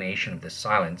explanation of this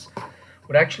silence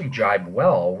would actually jibe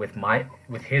well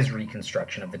with his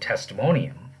reconstruction of the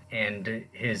Testimonium and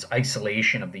his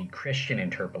isolation of the Christian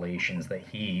interpolations that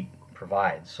he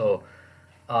provides. So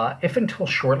if until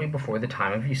shortly before the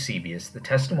time of Eusebius, the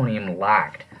Testimonium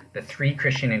lacked the 3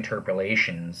 Christian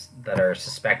interpolations that are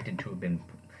suspected to have been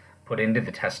put into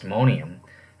the Testimonium,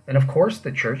 And of course,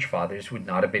 the Church Fathers would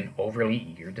not have been overly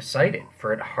eager to cite it,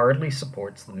 for it hardly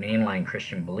supports the mainline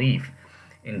Christian belief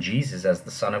in Jesus as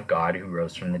the Son of God who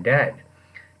rose from the dead.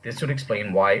 This would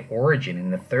explain why Origen in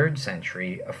the 3rd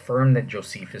century affirmed that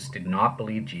Josephus did not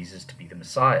believe Jesus to be the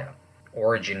Messiah.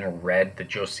 Origen read the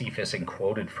Josephus and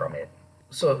quoted from it.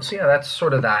 So yeah, that's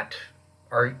sort of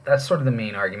the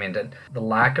main argument. And the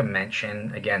lack of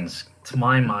mention, again, to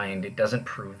my mind, it doesn't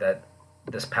prove that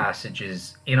this passage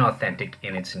is inauthentic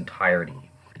in its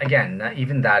entirety. Again,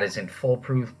 even that isn't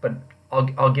foolproof, but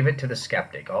I'll give it to the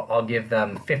skeptic. I'll give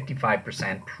them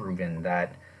 55% proven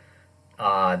that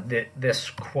this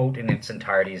quote in its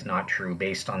entirety is not true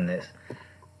based on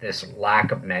this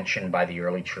lack of mention by the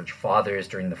early church fathers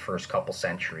during the first couple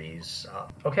centuries.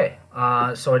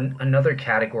 So another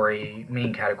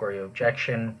main category of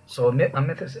objection.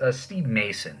 So Steve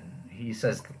Mason, he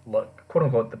says, look, quote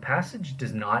unquote, the passage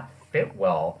does not fit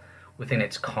well within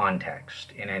its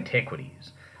context in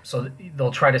Antiquities. So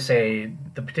they'll try to say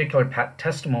the particular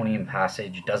testimonium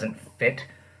passage doesn't fit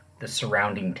the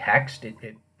surrounding text.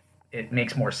 It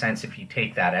makes more sense if you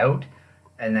take that out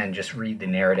and then just read the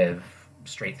narrative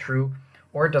straight through,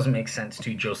 or it doesn't make sense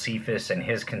to Josephus and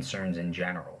his concerns in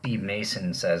general. Steve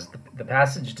Mason says the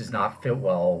passage does not fit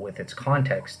well with its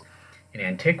context in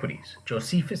Antiquities.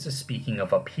 Josephus is speaking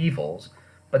of upheavals,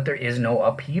 but there is no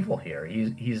upheaval here.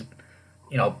 He's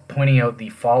pointing out the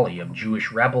folly of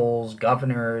Jewish rebels,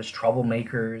 governors,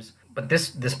 troublemakers. But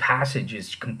this passage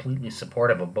is completely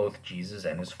supportive of both Jesus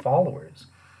and his followers.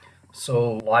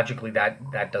 So logically,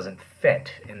 that doesn't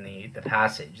fit in the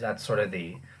passage. That's sort of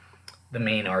the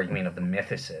main argument of the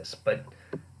mythicists. But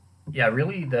yeah,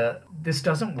 really, this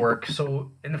doesn't work.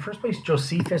 So in the first place,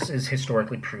 Josephus is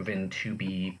historically proven to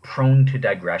be prone to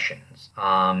digressions.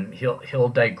 He'll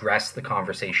digress the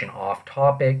conversation off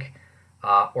topic,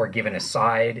 or give an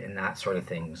aside and that sort of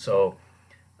thing. So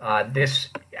this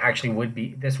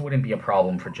wouldn't be a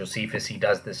problem for Josephus. He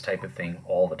does this type of thing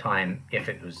all the time.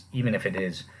 Even if it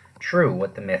is true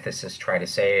what the mythicists try to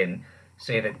say, and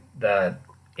say that the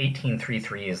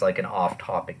 1833 is like an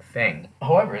off-topic thing.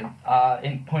 However,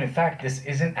 in point of fact, this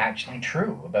isn't actually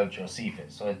true about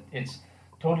Josephus, so it's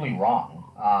totally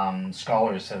wrong.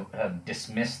 Scholars have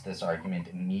dismissed this argument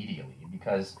immediately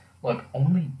because, look,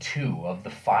 only 2 of the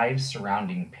 5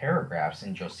 surrounding paragraphs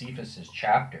in Josephus's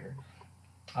chapter,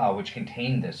 which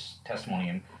contain this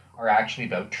testimonium, are actually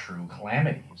about true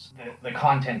calamities. The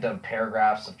content of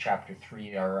paragraphs of chapter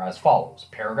 3 are as follows.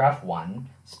 Paragraph 1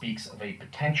 speaks of a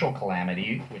potential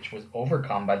calamity which was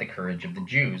overcome by the courage of the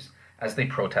Jews as they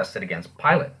protested against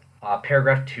Pilate.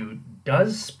 Paragraph 2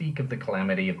 does speak of the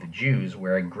calamity of the Jews,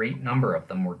 where a great number of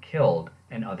them were killed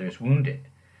and others wounded.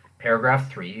 Paragraph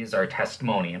 3 is our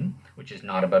testimonium, which is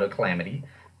not about a calamity.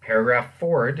 Paragraph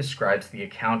 4 describes the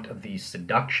account of the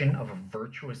seduction of a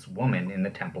virtuous woman in the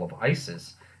temple of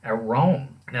Isis at Rome.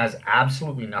 It has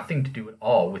absolutely nothing to do at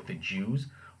all with the Jews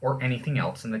or anything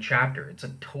else in the chapter. It's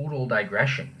a total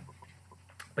digression.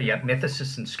 But yet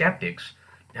mythicists and skeptics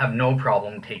have no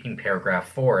problem taking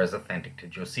paragraph 4 as authentic to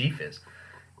Josephus.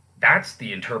 That's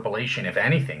the interpolation, if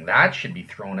anything. That should be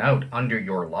thrown out under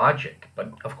your logic.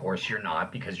 But of course you're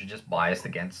not, because you're just biased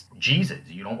against Jesus.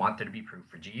 You don't want there to be proof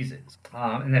for Jesus.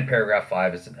 And then paragraph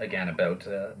 5 is again about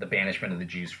the banishment of the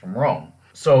Jews from Rome.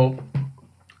 So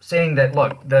saying that,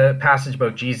 look, the passage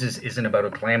about Jesus isn't about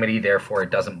a calamity, therefore it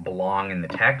doesn't belong in the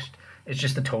text, it's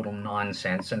just a total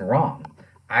nonsense and wrong.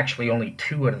 Actually, only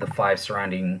 2 out of the 5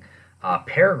 surrounding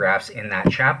paragraphs in that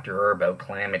chapter are about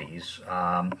calamities,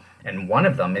 and one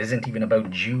of them isn't even about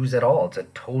Jews at all. It's a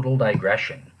total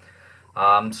digression.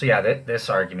 This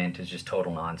argument is just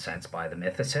total nonsense by the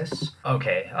mythicists.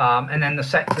 Okay, and then the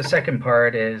second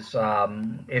part is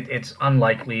it's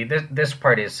unlikely. This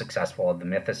part is successful of the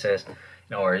mythicists.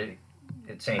 Or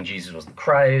it's saying Jesus was the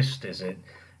Christ.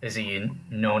 Is he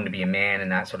known to be a man and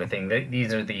that sort of thing?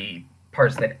 These are the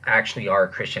parts that actually are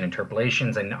Christian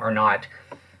interpolations and are not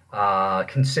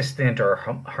consistent or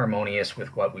harmonious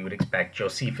with what we would expect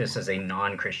Josephus as a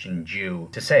non-Christian Jew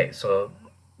to say. So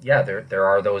yeah, there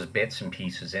are those bits and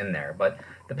pieces in there, but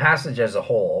the passage as a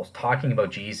whole, talking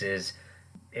about Jesus,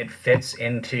 it fits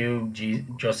into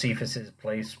Josephus's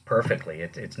place perfectly.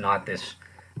 It's not this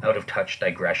out of touch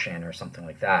digression or something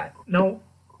like that. No,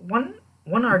 one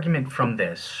argument from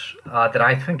this that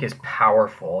I think is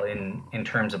powerful in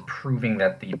terms of proving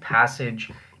that the passage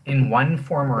in one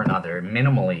form or another,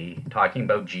 minimally talking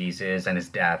about Jesus and his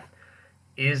death,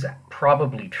 is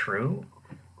probably true,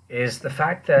 is the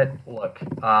fact that, look,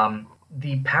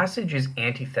 the passage is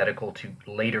antithetical to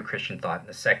later Christian thought in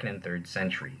the 2nd and 3rd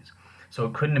centuries. So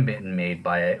it couldn't have been made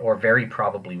by, or very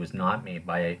probably was not made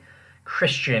by, a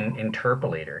Christian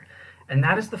interpolator. and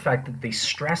that is the fact that they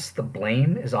stress the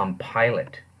blame is on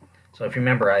Pilate. So if you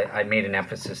remember, I made an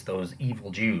emphasis, those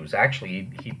evil Jews. Actually,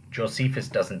 Josephus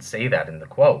doesn't say that in the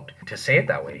quote. To say it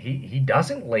that way, he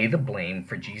doesn't lay the blame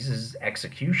for Jesus'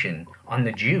 execution on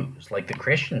the Jews, like the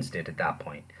Christians did at that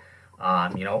point.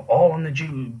 All on the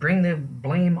Jews, bring the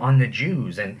blame on the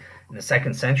Jews. And in the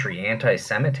second century,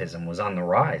 anti-Semitism was on the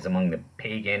rise among the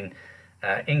pagan,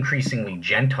 increasingly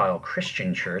Gentile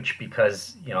Christian church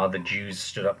because, the Jews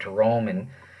stood up to Rome and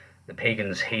the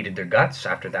pagans hated their guts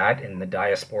after that. In the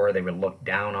diaspora, they were looked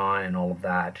down on and all of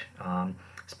that,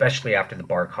 especially after the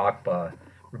Bar Kokhba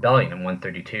rebellion in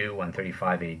 132,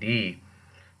 135 AD.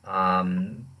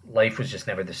 Life was just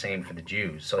never the same for the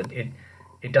Jews. So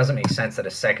it doesn't make sense that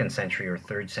a second century or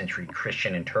third century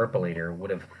Christian interpolator would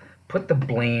have put the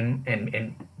blame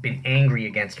and been angry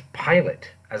against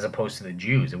Pilate as opposed to the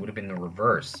Jews. It would have been the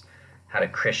reverse had a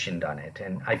Christian done it.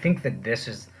 And I think that this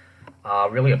is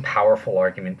really a powerful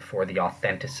argument for the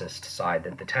authenticist side,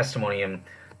 that the testimonium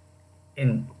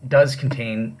does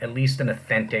contain at least an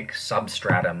authentic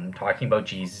substratum talking about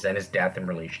Jesus and his death in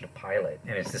relation to Pilate.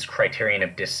 And it's this criterion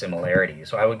of dissimilarity.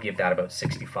 So I would give that about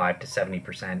 65 to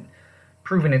 70%,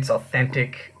 proven it's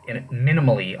authentic and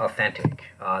minimally authentic.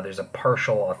 There's a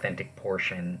partial authentic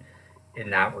portion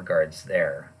in that regards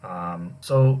there.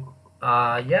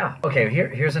 Okay,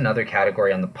 here's another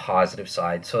category on the positive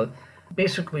side. So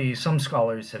basically, some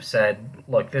scholars have said,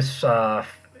 look, this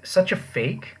such a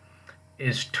fake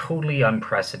is totally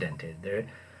unprecedented.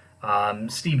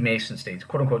 Steve Mason states,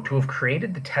 quote unquote, to have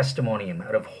created the testimonium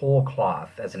out of whole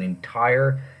cloth as an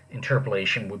entire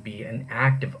interpolation would be an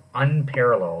act of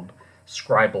unparalleled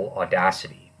scribal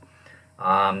audacity.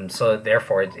 So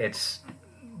therefore,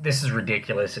 this is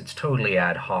ridiculous. It's totally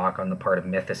ad hoc on the part of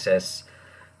mythicists.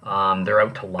 They're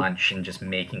out to lunch and just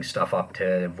making stuff up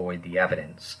to avoid the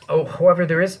evidence. However,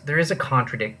 there is a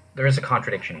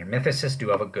contradiction here. Mythicists do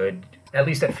have a good, at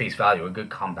least at face value, a good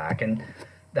comeback, and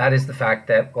that is the fact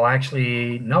that, well,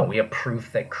 actually, no, we have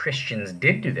proof that Christians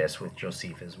did do this with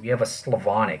Josephus. We have a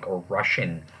Slavonic or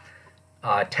Russian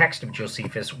text of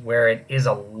Josephus where it is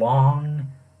a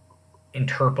long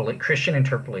Christian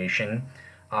interpolation.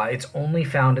 It's only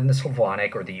found in the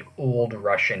Slavonic or the Old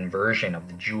Russian version of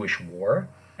the Jewish War.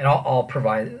 And I'll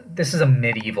provide, this is a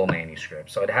medieval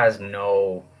manuscript, so it has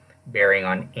no bearing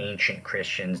on ancient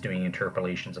Christians doing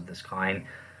interpolations of this kind.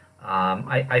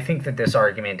 I think that this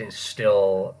argument is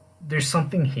still, there's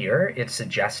something here, it's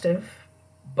suggestive,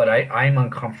 but I'm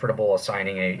uncomfortable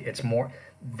assigning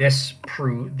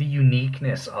the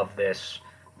uniqueness of this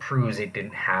proves it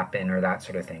didn't happen or that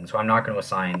sort of thing. So I'm not going to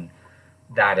assign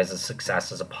that as a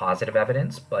success, as a positive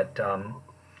evidence, but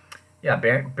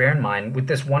bear in mind, with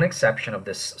this one exception of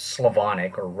this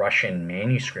Slavonic or Russian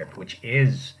manuscript, which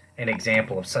is an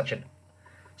example of such a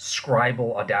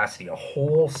scribal audacity, a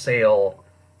wholesale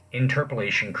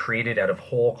interpolation created out of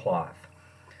whole cloth.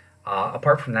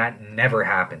 Apart from that, never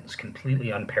happens. Completely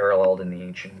unparalleled in the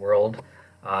ancient world.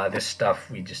 This stuff,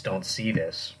 we just don't see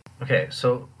this. Okay,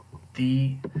 so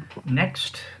the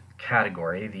next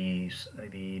category,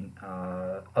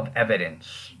 of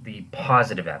evidence, the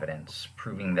positive evidence,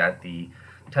 proving that the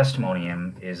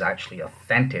testimonium is actually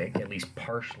authentic, at least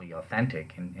partially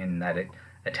authentic, in that it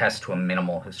attests to a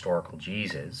minimal historical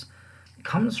Jesus,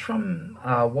 comes from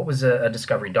what was a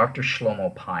discovery, Dr.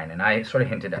 Shlomo Pine, and I sort of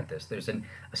hinted at this. There's an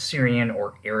Assyrian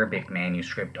or Arabic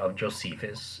manuscript of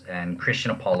Josephus, and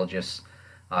Christian apologists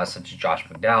such as Josh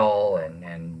McDowell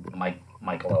and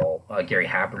Gary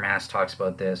Habermas talks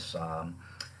about this,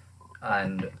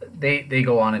 and they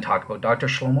go on and talk about Dr.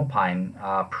 Shlomo Pine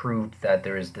proved that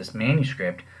there is this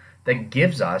manuscript that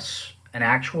gives us an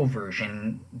actual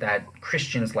version that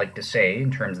Christians like to say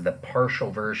in terms of the partial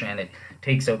version. It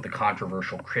takes out the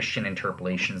controversial Christian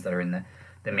interpolations that are in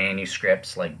the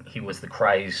manuscripts, like he was the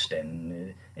Christ,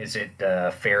 and is it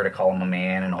fair to call him a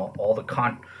man, and all the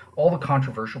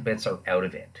controversial bits are out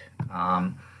of it.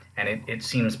 And it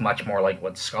seems much more like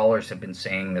what scholars have been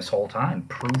saying this whole time,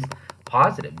 proof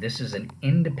positive. This is an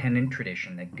independent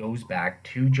tradition that goes back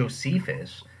to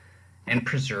Josephus and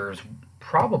preserves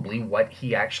probably what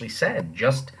he actually said,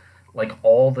 just like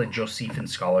all the Josephine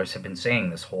scholars have been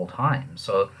saying this whole time.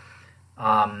 So,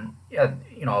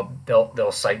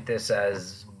 they'll cite this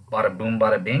as bada boom,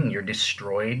 bada bing. You're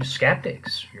destroyed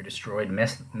skeptics. You're destroyed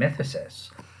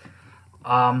mythicists.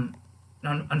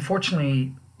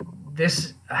 Unfortunately,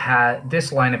 this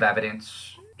line of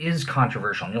evidence is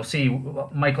controversial, and you'll see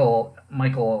Michael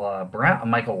Licona,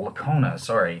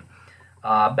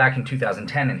 back in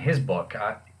 2010 in his book,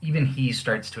 even he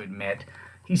starts to admit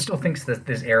he still thinks that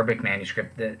this Arabic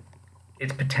manuscript, that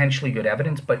it's potentially good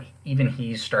evidence, but even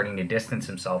he's starting to distance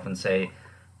himself and say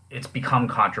it's become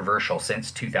controversial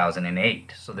since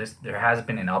 2008. So there has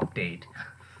been an update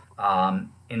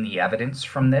in the evidence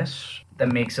from this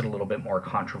that makes it a little bit more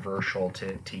controversial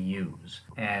to use.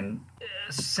 And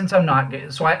since I'm not,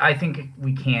 so I think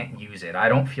we can't use it. I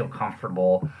don't feel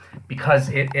comfortable because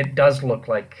it does look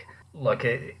like,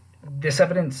 this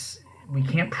evidence, we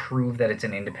can't prove that it's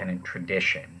an independent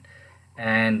tradition.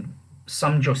 And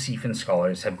some Josephine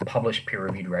scholars have published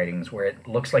peer-reviewed writings where it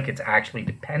looks like it's actually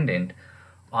dependent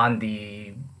on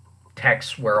the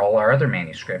texts where all our other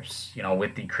manuscripts,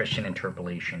 with the Christian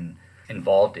interpolation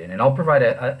involved in. And I'll provide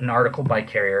an article by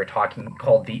Carrier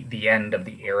called the End of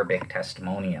the Arabic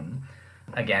Testimonium.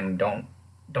 Again,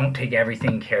 don't take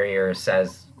everything Carrier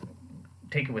says,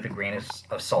 take it with a grain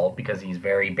of salt, because he's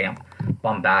very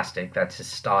bombastic. That's his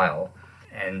style.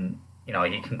 And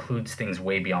he concludes things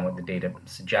way beyond what the data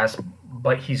suggests,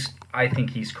 but I think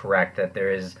he's correct that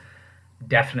there is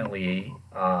definitely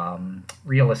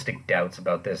realistic doubts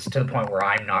about this, to the point where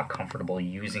I'm not comfortable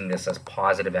using this as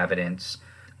positive evidence.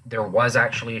 There was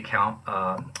actually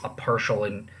a partial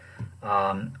and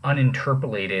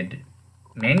uninterpolated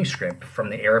manuscript from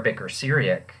the Arabic or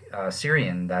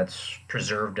Syrian that's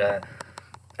preserved a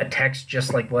text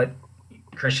just like what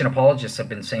Christian apologists have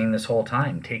been saying this whole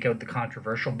time. Take out the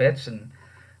controversial bits and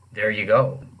there you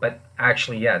go. But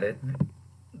actually,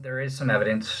 there is some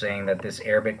evidence saying that this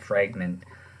Arabic fragment,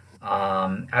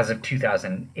 as of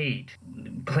 2008,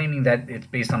 claiming that it's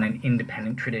based on an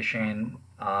independent tradition,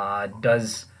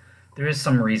 there is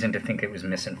some reason to think it was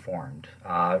misinformed.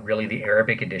 Really, the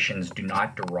Arabic editions do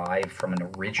not derive from an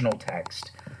original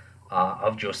text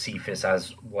of Josephus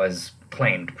as was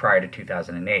claimed prior to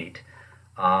 2008.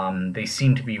 They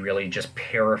seem to be really just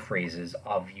paraphrases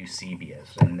of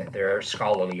Eusebius, and there are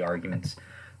scholarly arguments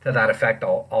to that effect.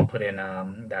 I'll put in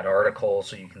that article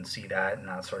so you can see that and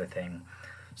that sort of thing.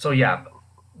 So yeah,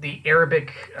 the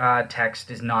Arabic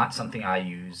text is not something I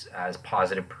use as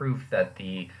positive proof that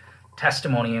the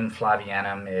Testimonium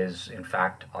Flavianum is in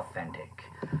fact authentic.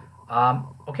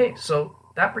 Okay, so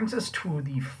that brings us to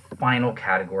the final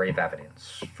category of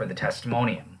evidence for the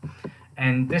Testimonium.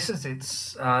 And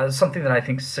it's something that I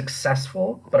think is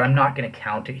successful, but I'm not going to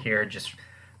count it here just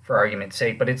for argument's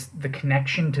sake. But it's the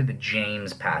connection to the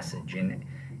James passage in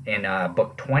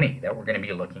Book 20 that we're going to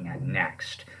be looking at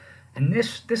next. And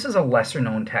this is a lesser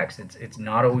known text. It's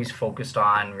not always focused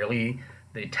on. Really,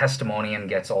 the Testimonium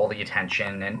gets all the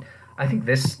attention, and I think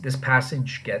this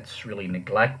passage gets really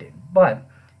neglected. But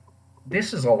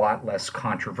this is a lot less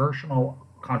controversial.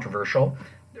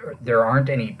 There aren't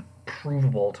any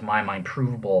to my mind,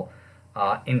 provable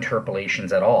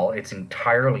interpolations at all. It's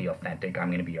entirely authentic, I'm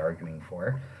going to be arguing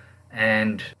for.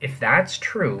 And if that's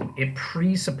true, it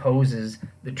presupposes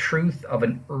the truth of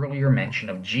an earlier mention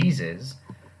of Jesus,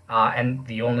 and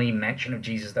the only mention of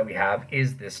Jesus that we have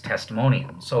is this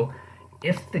Testimonium. So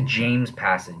if the James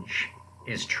passage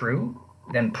is true,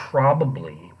 then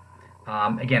probably,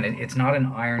 again, it's not an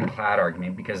ironclad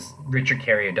argument, because Richard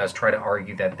Carrier does try to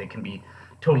argue that they can be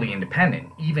totally independent.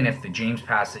 Even if the James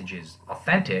passage is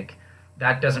authentic,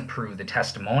 that doesn't prove the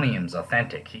Testimonium's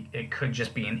authentic. It could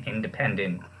just be an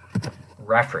independent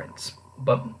reference.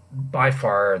 But by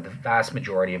far, the vast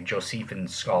majority of Josephine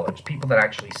scholars, people that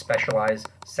actually specialize,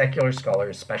 secular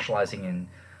scholars specializing in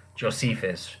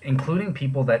Josephus, including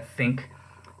people that think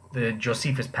the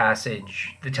Josephus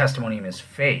passage, the Testimonium, is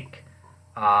fake,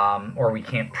 or we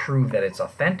can't prove that it's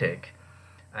authentic.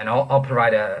 And I'll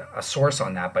provide a source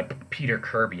on that by Peter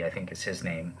Kirby, I think is his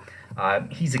name.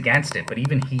 He's against it, but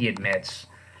even he admits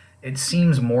it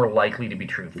seems more likely to be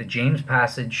true. If the James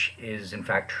passage is in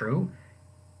fact true,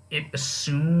 it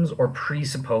assumes or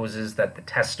presupposes that the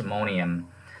Testimonium,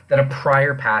 that a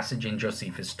prior passage in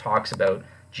Josephus talks about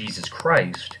Jesus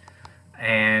Christ,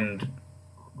 and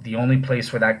the only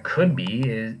place where that could be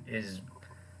is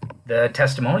the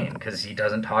Testimonium, because he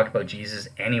doesn't talk about Jesus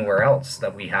anywhere else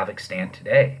that we have extant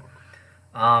today.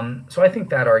 So I think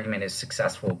that argument is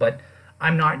successful, but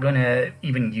I'm not going to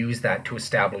even use that to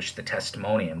establish the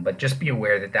Testimonium, but just be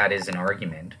aware that that is an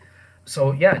argument.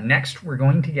 So yeah, next we're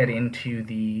going to get into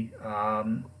the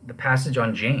passage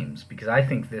on James, because I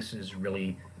think this is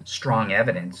really strong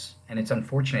evidence, and it's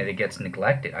unfortunate it gets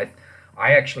neglected.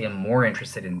 I actually am more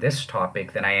interested in this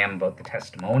topic than I am about the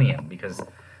Testimonium, because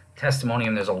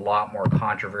Testimonium, there's a lot more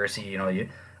controversy.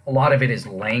 A lot of it is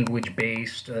language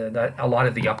based. A lot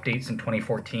of the updates in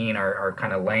 2014 are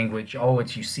kind of language. Oh,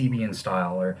 it's Eusebian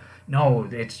style, or no,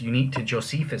 it's unique to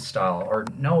Josephus style, or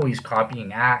no, he's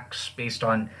copying Acts based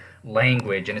on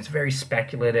language, and it's very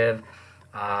speculative.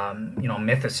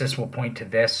 Mythicists will point to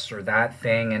this or that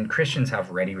thing, and Christians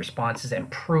have ready responses and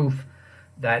proof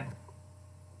that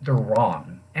they're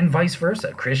wrong. And vice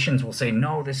versa. Christians will say,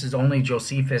 no, this is only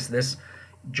Josephus,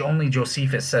 only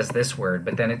Josephus says this word,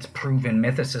 but then it's proven,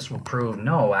 mythicists will prove,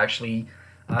 no, actually,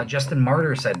 Justin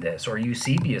Martyr said this, or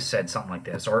Eusebius said something like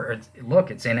this, or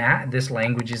look, it's in this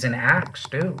language is in Acts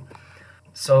too.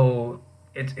 So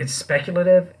it's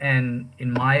speculative, and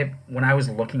when I was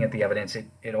looking at the evidence,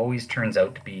 it always turns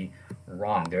out to be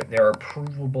wrong. There are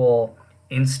provable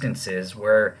instances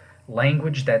where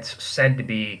language that's said to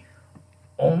be,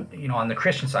 on the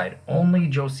Christian side, only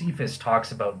Josephus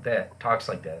talks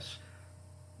like this,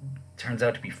 turns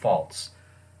out to be false.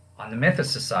 On the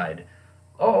mythicist side,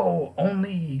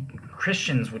 only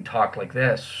Christians would talk like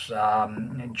this.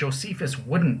 Josephus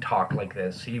wouldn't talk like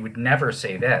this. He would never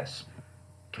say this.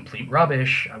 Complete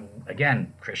rubbish.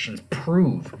 Again, Christians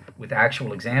prove with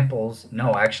actual examples,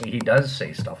 no, actually he does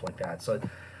say stuff like that. So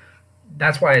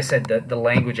that's why I said that the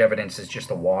language evidence is just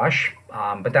a wash.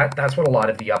 But that's what a lot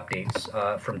of the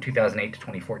updates from 2008 to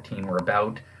 2014 were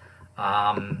about.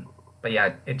 But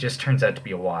yeah, it just turns out to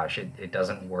be a wash. It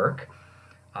doesn't work.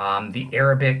 The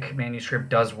Arabic manuscript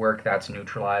does work. That's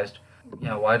neutralized.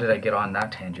 Why did I get on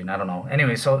that tangent? I don't know.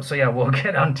 Anyway, so yeah, we'll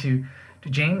get on to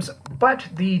James. But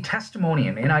the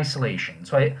testimonium in isolation.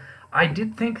 So I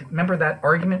did think, remember that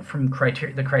argument from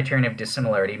the criterion of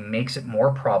dissimilarity makes it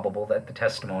more probable that the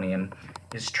testimonium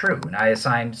is true. And I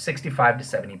assigned 65 to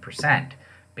 70%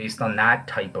 based on that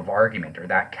type of argument or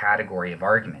that category of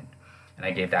argument. And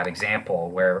I gave that example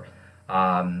where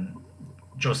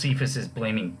Josephus is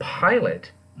blaming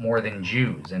Pilate more than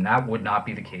Jews, and that would not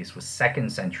be the case with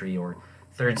 2nd century or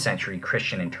 3rd century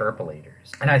Christian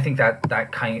interpolators. And I think that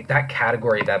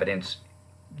category of evidence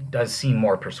does seem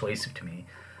more persuasive to me.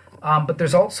 But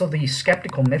there's also the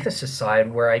skeptical mythicist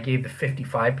side where I gave the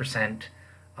 55%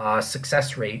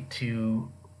 success rate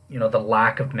to the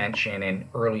lack of mention in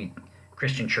early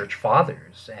Christian church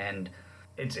fathers, and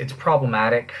it's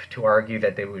problematic to argue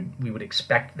that we would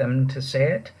expect them to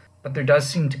say it. But there does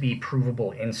seem to be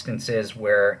provable instances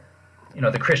where,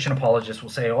 the Christian apologists will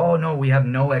say, oh, no, we have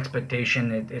no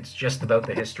expectation. It's just about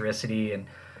the historicity, and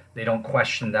they don't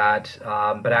question that.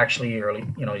 But actually, early,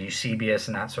 Eusebius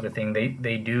and that sort of thing,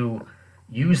 they do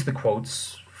use the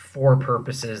quotes for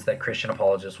purposes that Christian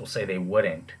apologists will say they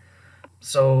wouldn't.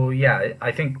 So, yeah,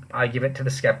 I think I give it to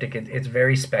the skeptic. It's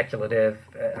very speculative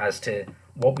as to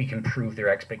what we can prove their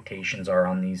expectations are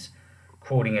on these,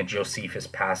 quoting a Josephus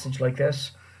passage like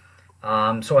this.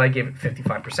 So I gave it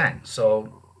 55%.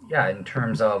 So yeah, in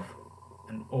terms of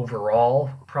an overall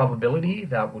probability,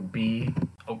 that would be,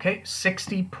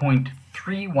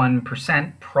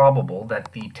 60.31% probable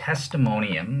that the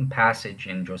testimonium passage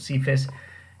in Josephus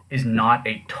is not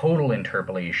a total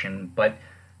interpolation, but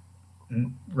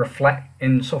reflect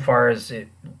insofar as it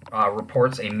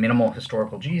reports a minimal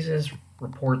historical Jesus,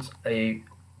 reports a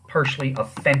partially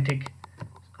authentic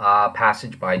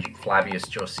passage by Flavius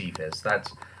Josephus.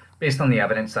 That's based on the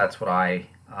evidence. That's what I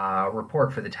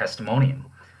report for the testimonium.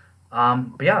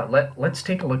 But yeah, let's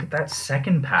take a look at that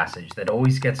second passage that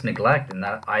always gets neglected, and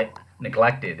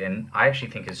I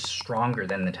actually think is stronger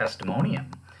than the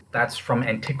testimonium. That's from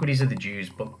Antiquities of the Jews,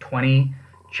 book 20,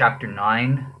 chapter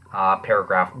 9,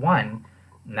 paragraph 1,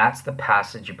 and that's the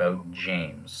passage about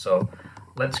James. So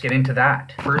let's get into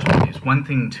that. First, one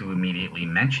thing to immediately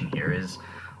mention here is,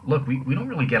 look, we don't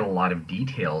really get a lot of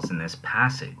details in this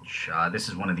passage. This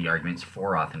is one of the arguments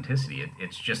for authenticity.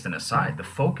 It's just an aside. The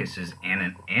focus is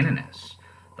Ananias,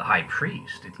 the high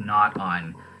priest. It's not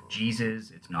on Jesus.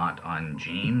 It's not on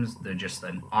James. They're just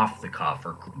an off-the-cuff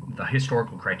or the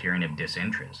historical criterion of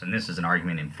disinterest. And this is an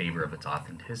argument in favor of its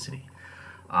authenticity.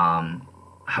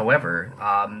 However,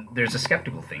 there's a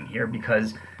skeptical thing here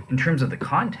because in terms of the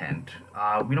content,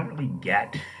 we don't really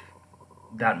get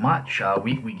that much.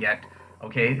 We get...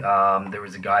 there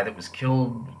was a guy that was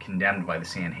killed, condemned by the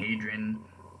Sanhedrin.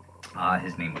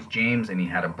 His name was James, and he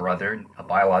had a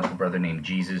biological brother named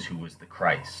Jesus, who was the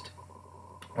Christ,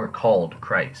 or called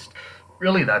Christ.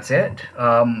 Really, that's it.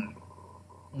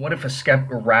 What if a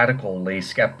radical lay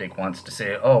skeptic wants to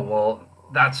say, oh, well,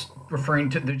 that's referring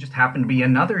to, there just happened to be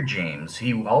another James.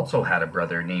 He also had a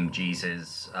brother named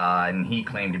Jesus, and he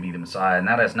claimed to be the Messiah, and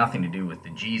that has nothing to do with the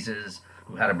Jesus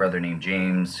who had a brother named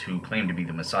James, who claimed to be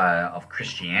the Messiah of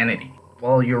Christianity.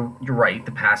 Well, you're right.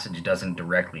 The passage doesn't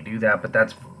directly do that, but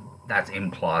that's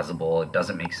implausible. It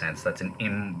doesn't make sense. That's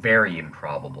very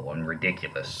improbable and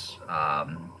ridiculous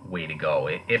way to go.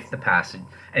 If the passage,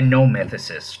 and no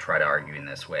mythicists try to argue in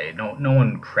this way. No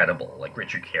one credible like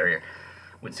Richard Carrier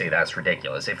would say that's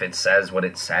ridiculous. If it says what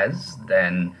it says,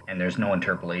 then, and there's no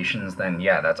interpolations, then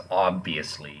yeah, that's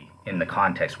obviously, in the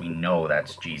context, we know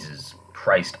that's Jesus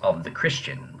Christ of the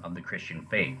Christian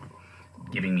faith.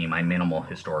 giving me my minimal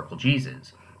historical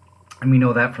Jesus. And we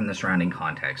know that from the surrounding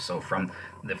context. So from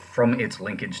its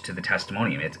linkage to the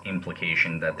testimonium, its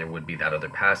implication that there would be that other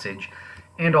passage,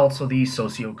 and also the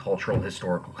socio-cultural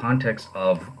historical context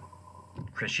of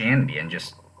Christianity and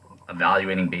just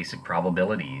evaluating basic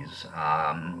probabilities.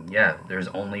 There's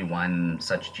only one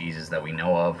such Jesus that we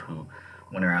know of who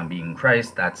went around being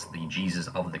Christ. That's the Jesus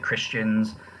of the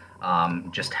Christians.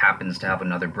 Just happens to have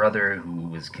another brother who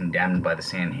was condemned by the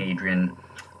Sanhedrin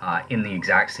in the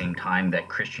exact same time that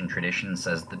Christian tradition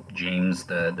says that James,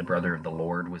 the brother of the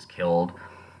Lord, was killed,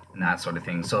 and that sort of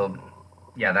thing. So,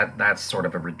 yeah, that's sort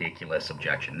of a ridiculous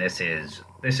objection. This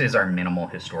is our minimal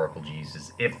historical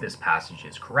Jesus, if this passage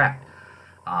is correct.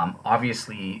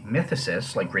 Obviously,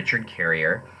 mythicists like Richard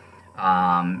Carrier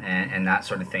and that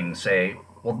sort of thing say,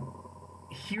 well,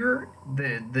 here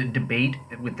the debate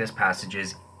with this passage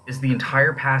is the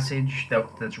entire passage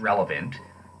that's relevant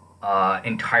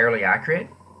entirely accurate?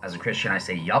 As a Christian, I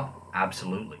say, yup,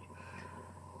 absolutely.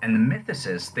 And the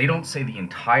mythicists, they don't say the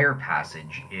entire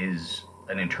passage is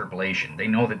an interpolation. They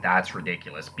know that that's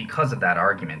ridiculous because of that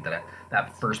argument,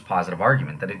 that first positive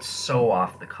argument, that it's so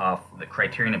off the cuff. The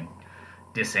criterion of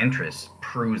disinterest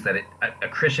proves that a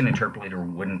Christian interpolator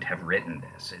wouldn't have written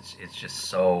this. It's just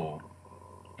so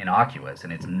innocuous,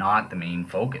 and it's not the main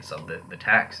focus of the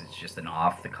text. It's just an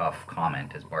off-the-cuff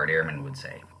comment, as Bart Ehrman would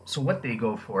say. So what they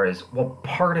go for is, well,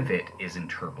 part of it is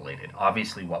interpolated.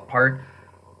 Obviously, what part?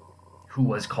 Who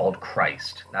was called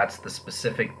Christ. That's the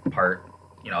specific part.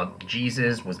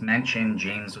 Jesus was mentioned,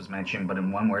 James was mentioned, but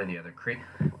in one way or the other,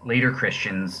 later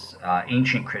Christians,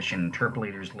 ancient Christian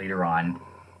interpolators later on,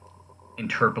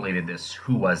 interpolated this,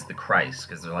 who was the Christ,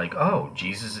 because they're like, oh,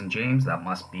 Jesus and James, that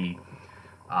must be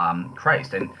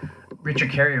Christ. And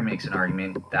Richard Carrier makes an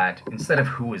argument that instead of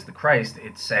who is the Christ,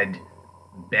 it said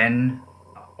Ben,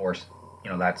 or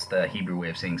that's the Hebrew way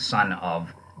of saying son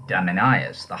of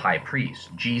Damanias, the high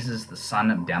priest. Jesus, the son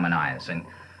of Damanias. And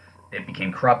it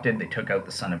became corrupted. They took out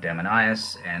the son of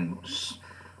Damanias and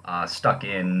stuck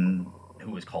in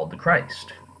who was called the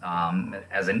Christ,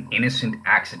 as an innocent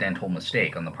accidental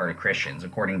mistake on the part of Christians,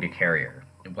 according to Carrier.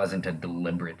 It wasn't a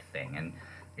deliberate thing, and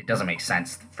it doesn't make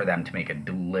sense for them to make a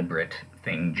deliberate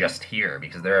thing just here,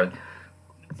 because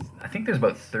I think there's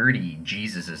about 30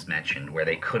 Jesuses mentioned where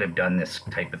they could have done this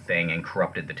type of thing and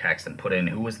corrupted the text and put in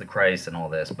who was the Christ and all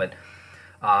this. But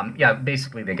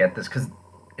basically they get this because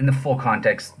in the full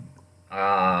context,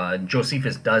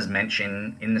 Josephus does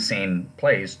mention in the same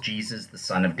place Jesus, the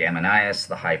son of Damanias,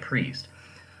 the high priest.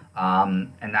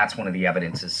 And that's one of the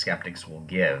evidences skeptics will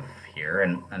give here,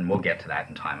 and we'll get to that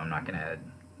in time. I'm not going to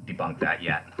debunk that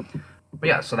yet. But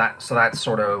yeah, so that's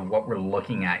sort of what we're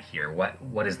looking at here.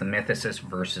 What is the mythicist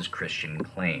versus Christian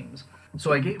claims?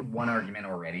 So I gave one argument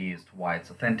already as to why it's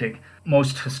authentic.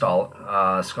 Most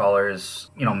scholars,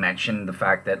 mention the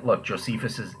fact that, look,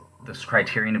 Josephus's this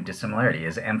criterion of dissimilarity,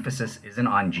 his emphasis isn't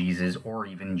on Jesus or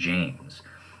even James,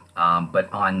 but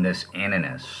on this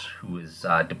Ananias who is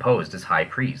deposed as high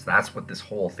priest. That's what this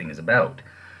whole thing is about.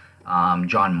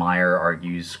 John Meyer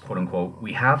argues, quote unquote,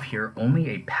 we have here only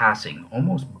a passing,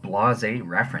 almost blasé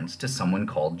reference to someone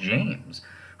called James,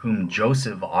 whom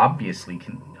Josephus obviously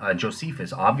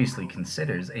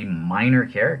considers a minor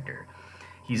character.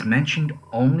 He's mentioned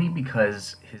only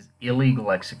because his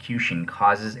illegal execution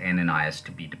causes Ananias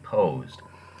to be deposed.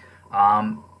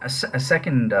 A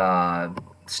second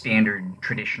standard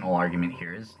traditional argument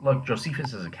here is, look,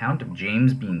 Josephus' account of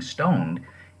James being stoned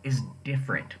is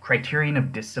different. Criterion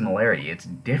of dissimilarity. It's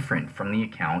different from the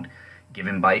account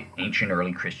given by ancient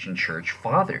early Christian church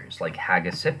fathers like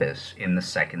Hagesippus in the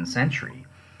 2nd century.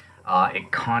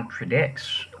 It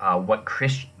contradicts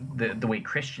the way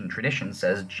Christian tradition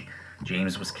says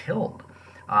James was killed.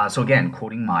 So again,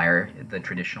 quoting Meyer, the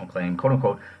traditional claim, quote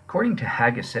unquote, according to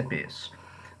Hagesippus,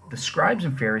 the scribes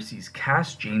and Pharisees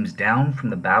cast James down from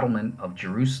the battlement of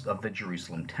the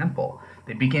Jerusalem temple.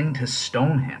 They begin to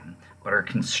stone him, but are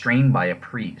constrained by a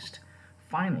priest.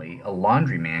 Finally, a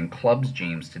laundryman clubs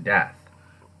James to death.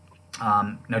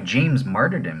 Now, James'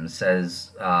 martyrdom,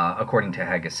 says, according to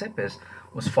Hagesippus,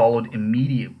 was followed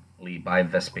immediately by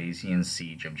Vespasian's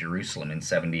siege of Jerusalem in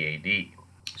 70 A.D.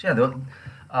 So yeah,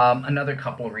 another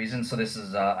couple of reasons. So this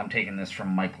is, I'm taking this from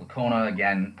Mike Licona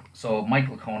again. So Mike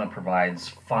Licona provides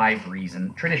 5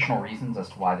 traditional reasons as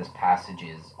to why this passage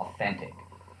is authentic.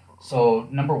 So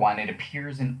number 1, it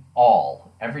appears in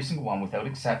every single one, without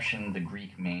exception, the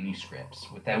Greek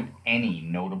manuscripts, without any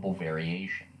notable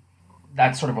variation.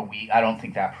 That's sort of I don't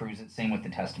think that proves it. Same with the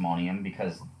Testimonium,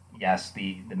 because yes,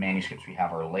 the manuscripts we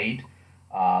have are late,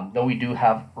 though we do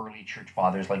have early church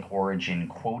fathers like Origen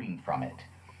quoting from it.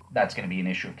 that's going to be an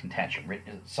issue of contention.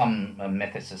 Some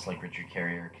mythicists like Richard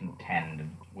Carrier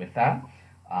contend with that,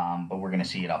 but we're going to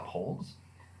see it upholds.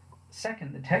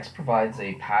 Second, the text provides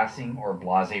a passing or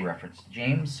blase reference to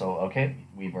James, so okay,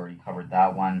 we've already covered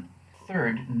that one.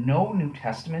 Third, no New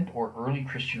Testament or early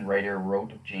Christian writer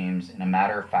wrote of James in a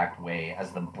matter-of-fact way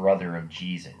as the brother of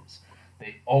Jesus.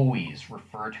 They always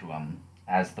refer to him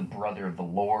as the brother of the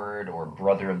Lord or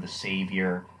brother of the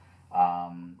Savior,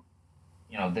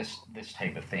 this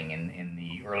type of thing in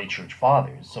the early church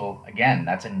fathers. So again,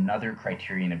 that's another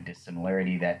criterion of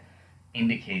dissimilarity that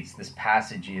indicates this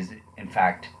passage is in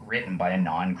fact written by a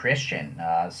non-Christian,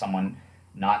 someone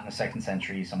not in the 2nd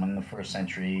century, someone in the 1st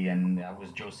century, and that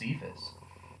was Josephus.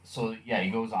 So yeah, he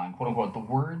goes on, quote unquote, the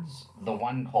words, the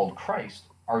one called Christ,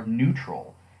 are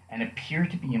neutral and appear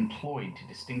to be employed to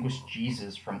distinguish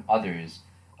Jesus from others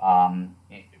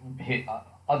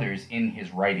in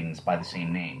his writings by the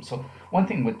same name. So one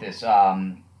thing with this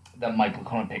that Mike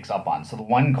Licona picks up on, so the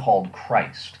one called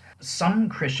Christ, some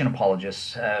Christian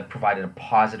apologists provided a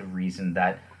positive reason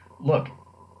that, look,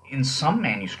 in some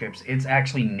manuscripts, it's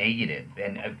actually negative.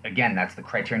 And again, that's the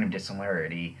criterion of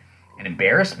dissimilarity and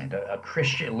embarrassment. A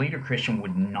later Christian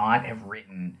would not have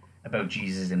written about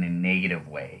Jesus in a negative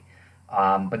way.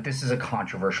 But this is a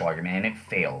controversial argument, and it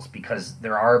fails because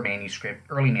there are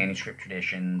early manuscript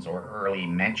traditions or early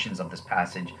mentions of this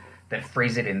passage that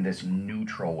phrase it in this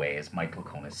neutral way, as Mike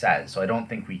Licona says. So I don't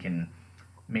think we can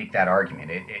make that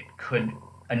argument.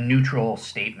 A neutral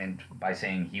statement by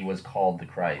saying he was called the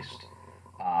Christ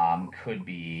could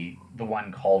be the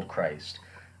one called Christ.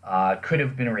 Could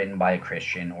have been written by a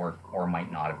Christian or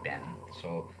might not have been.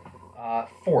 So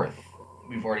fourth,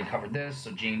 we've already covered this.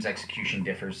 So James' execution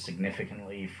differs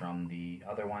significantly from the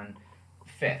other one.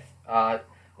 Fifth,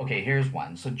 okay, here's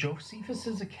one. So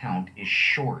Josephus's account is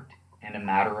short and a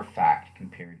matter of fact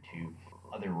compared to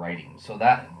other writings. So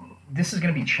this is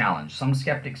going to be challenged. Some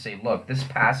skeptics say, look,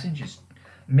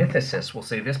 mythicists will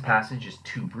say this passage is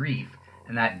too brief,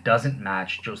 and that doesn't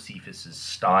match Josephus's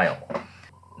style.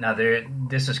 Now,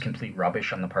 this is complete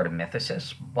rubbish on the part of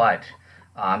mythicists, but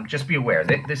just be aware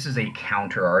that this is a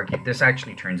counter-argument. This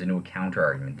actually turns into a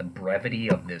counter-argument. The brevity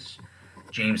of this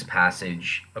James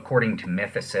passage, according to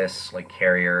mythicists like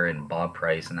Carrier and Bob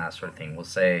Price and that sort of thing, will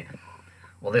say,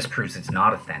 well, this proves it's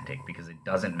not authentic because it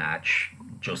doesn't match.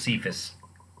 Josephus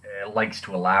likes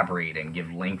to elaborate and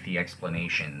give lengthy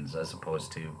explanations as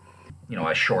opposed to,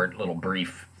 a short little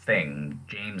brief thing.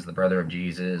 James, the brother of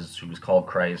Jesus, who was called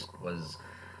Christ, was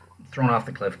thrown off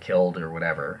the cliff, killed, or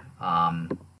whatever.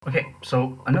 Okay,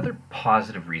 so another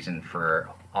positive reason for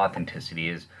authenticity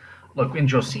is, look, in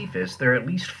Josephus, there are at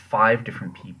least 5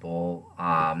 different people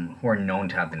who are known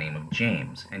to have the name of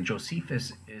James, and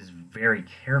Josephus is very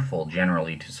careful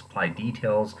generally to supply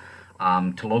details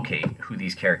to locate who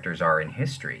these characters are in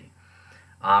history.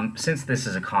 Since this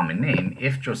is a common name,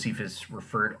 if Josephus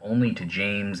referred only to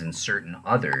James and certain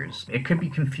others, it could be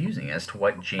confusing as to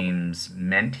what James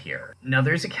meant here. Now,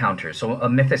 there's a counter. So a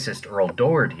mythicist, Earl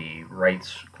Doherty,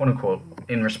 writes, quote-unquote,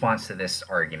 in response to this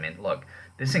argument, look,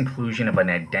 this inclusion of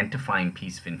an identifying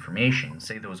piece of information,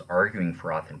 say those arguing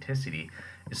for authenticity,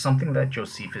 is something that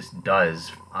Josephus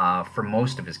does for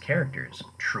most of his characters.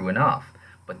 True enough.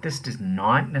 But this does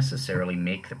not necessarily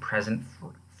make the present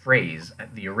phrase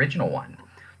the original one.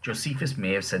 Josephus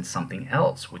may have said something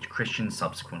else, which Christians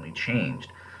subsequently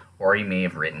changed, or he may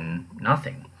have written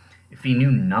nothing. If he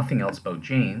knew nothing else about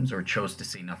James, or chose to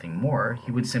say nothing more,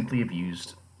 he would simply have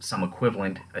used some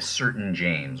equivalent, a certain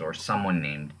James, or someone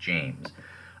named James.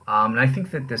 And I think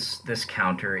that this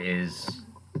counter is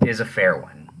a fair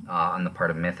one on the part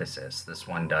of mythicists. This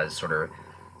one does sort of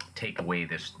take away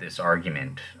this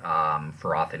argument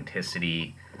for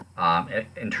authenticity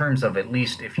in terms of, at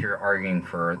least if you're arguing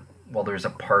for, well, there's a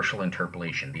partial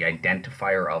interpolation, the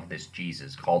identifier of this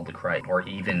Jesus called the Christ, or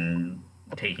even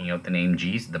taking out the name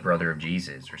Jesus, the brother of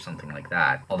Jesus, or something like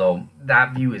that. Although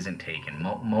that view isn't taken.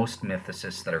 Most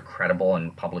mythicists that are credible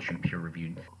and publishing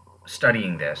peer-reviewed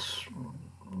studying this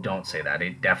don't say that.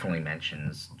 It definitely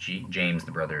mentions James,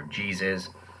 the brother of Jesus,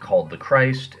 called the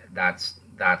Christ. That's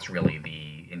really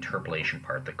the interpolation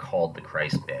part, the called the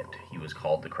Christ bit. He was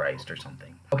called the Christ or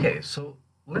something. Okay, so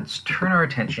let's turn our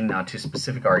attention now to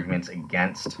specific arguments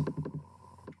against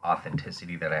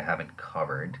authenticity that I haven't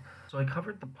covered. So I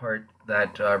covered the part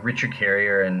that Richard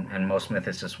Carrier and most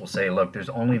mythicists will say, look, there's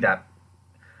only that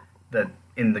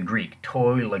in the Greek,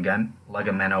 toi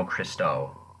legameno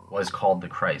Christo, was called the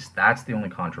Christ. That's the only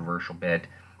controversial bit.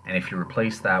 And if you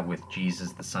replace that with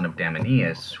Jesus, the son of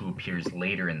Damonius, who appears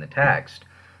later in the text,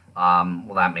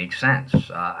 well, that makes sense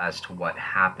as to what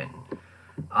happened.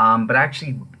 But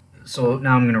actually, So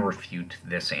now I'm going to refute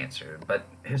this answer, but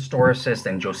historicists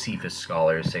and Josephus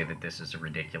scholars say that this is a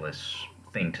ridiculous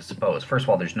thing to suppose. First of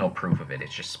all, there's no proof of it.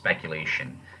 It's just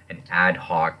speculation, an ad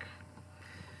hoc,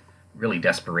 really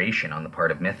desperation on the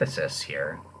part of mythicists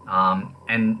here.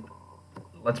 And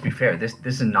let's be fair, this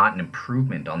is not an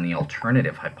improvement on the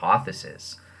alternative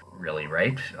hypothesis, really,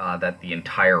 right? That the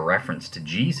entire reference to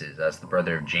Jesus as the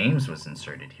brother of James was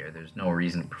inserted here. There's no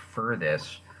reason to prefer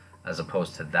this as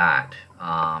opposed to that,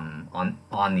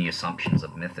 on the assumptions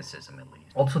of mythicism, at least.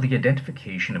 Also, the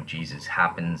identification of Jesus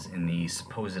happens in the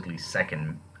supposedly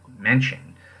second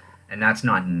mention, and that's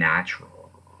not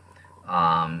natural.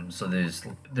 So there's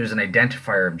an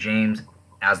identifier of James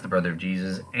as the brother of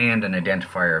Jesus, and an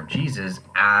identifier of Jesus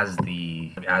as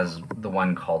the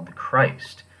one called the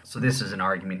Christ. So this is an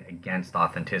argument against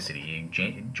authenticity.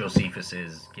 Josephus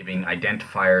is giving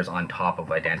identifiers on top of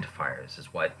identifiers,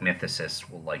 is what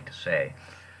mythicists will like to say.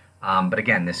 But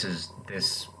again,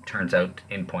 this turns out,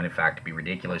 in point of fact, to be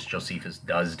ridiculous. Josephus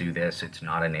does do this. It's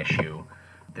not an issue.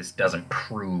 This doesn't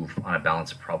prove on a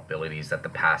balance of probabilities that the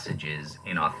passage is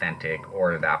inauthentic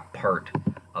or that part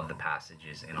of the passage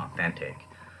is inauthentic.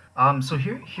 So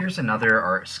here's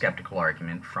another skeptical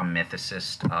argument from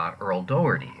mythicist Earl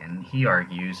Doherty, and he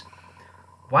argues,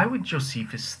 why would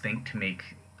Josephus think to make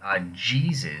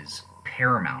Jesus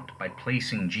paramount by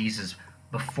placing Jesus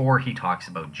before he talks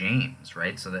about James,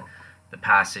 right? So the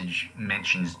passage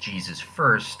mentions Jesus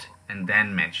first and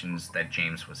then mentions that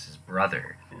James was his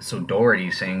brother. So Doherty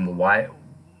is saying, well, why?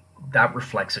 That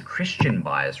reflects a Christian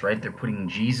bias, right? They're putting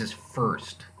Jesus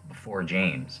first before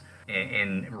James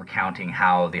in recounting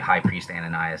how the high priest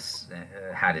Ananias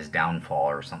had his downfall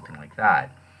or something like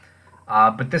that.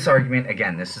 But this argument,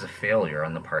 again, this is a failure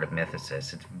on the part of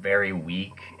mythicists. It's very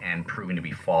weak and proven to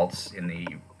be false in the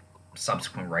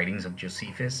subsequent writings of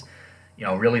Josephus.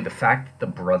 Really the fact that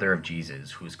the brother of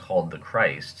Jesus, who is called the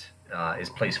Christ, is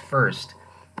placed first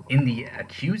in the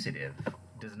accusative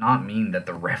does not mean that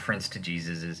the reference to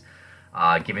Jesus is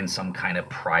given some kind of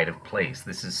pride of place.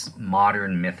 This is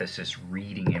modern mythicists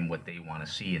reading in what they want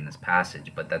to see in this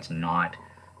passage, but that's not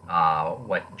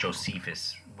what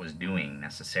Josephus was doing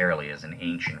necessarily as an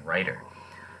ancient writer.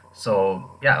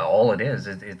 So yeah, all it is,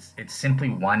 it's simply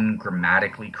one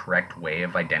grammatically correct way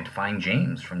of identifying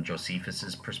James from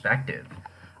Josephus's perspective.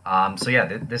 So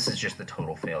yeah, this is just a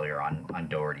total failure on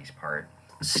Doherty's part.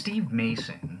 Steve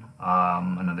Mason,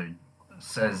 another,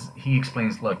 he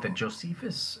explains, look, that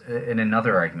Josephus, in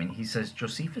another argument, he says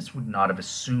Josephus would not have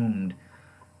assumed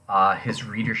his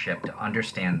readership to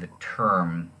understand the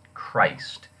term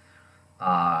Christ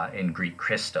in Greek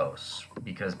Christos,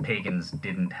 because pagans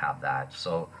didn't have that.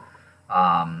 So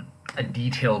a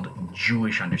detailed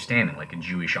Jewish understanding, like a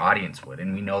Jewish audience would.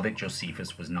 And we know that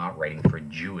Josephus was not writing for a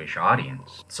Jewish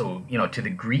audience. So, to the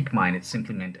Greek mind, it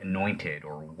simply meant anointed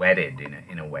or wedded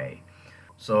in a way.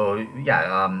 So,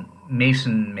 yeah,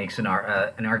 Mason makes an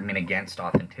argument against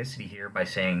authenticity here by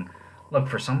saying, look,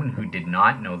 for someone who did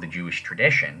not know the Jewish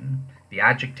tradition, the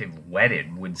adjective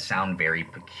wedded would sound very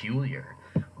peculiar.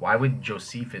 Why would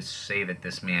Josephus say that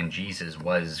this man Jesus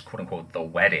was, quote-unquote, the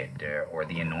wedded or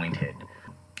the anointed?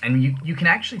 And you can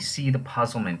actually see the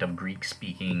puzzlement of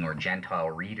Greek-speaking or Gentile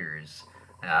readers,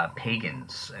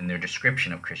 pagans, in their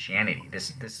description of Christianity.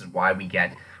 This is why we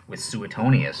get, with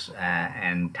Suetonius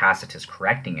and Tacitus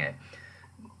correcting it,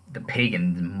 the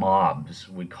pagan mobs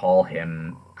would call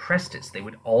him Christus. They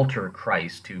would alter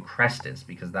Christ to Christus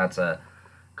because that's a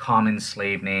common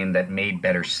slave name that made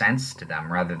better sense to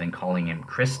them, rather than calling him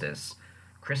Christos,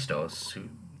 who,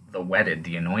 the wedded,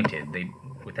 the anointed. They,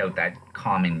 without that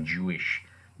common Jewish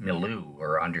milieu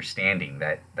or understanding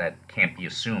that can't be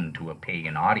assumed to a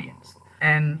pagan audience.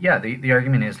 And yeah, the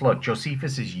argument is, look,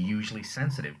 Josephus is usually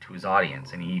sensitive to his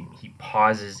audience, and he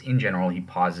pauses, in general, he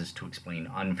pauses to explain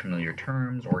unfamiliar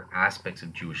terms or aspects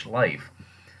of Jewish life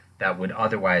that would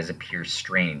otherwise appear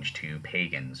strange to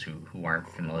pagans who aren't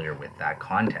familiar with that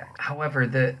context. However,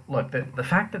 the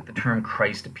fact that the term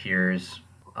Christ appears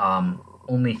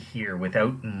only here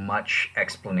without much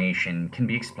explanation can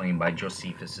be explained by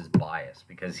Josephus's bias,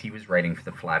 because he was writing for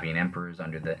the Flavian emperors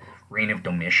under the reign of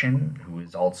Domitian, who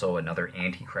is also another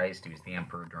antichrist, who is the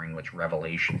emperor during which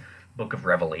Book of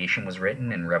Revelation was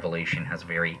written, and Revelation has a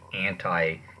very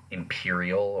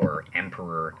anti-imperial or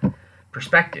emperor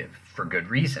perspective, for good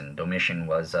reason. Domitian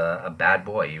was a bad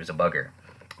boy. He was a bugger.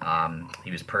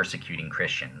 He was persecuting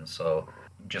Christians, so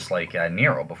just like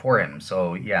Nero before him.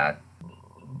 So yeah,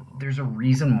 there's a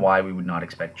reason why we would not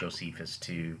expect Josephus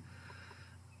to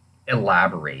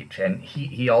elaborate. And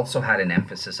he also had an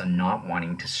emphasis on not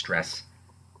wanting to stress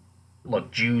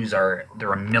look,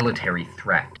 they're a military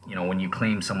threat. You know, when you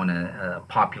claim someone a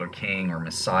popular king or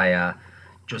messiah,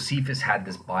 Josephus had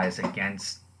this bias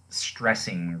against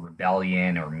stressing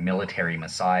rebellion or military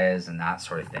messiahs and that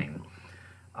sort of thing.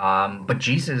 But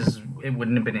Jesus, it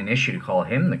wouldn't have been an issue to call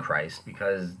him the Christ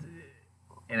because,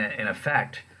 in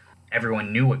effect,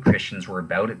 everyone knew what Christians were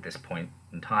about at this point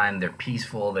in time. They're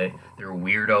peaceful, they're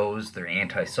weirdos, they're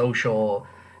antisocial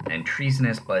and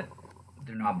treasonous, but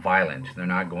they're not violent. They're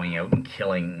not going out and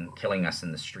killing us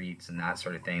in the streets and that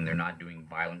sort of thing. They're not doing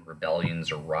violent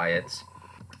rebellions or riots.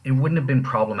 It wouldn't have been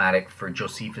problematic for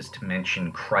Josephus to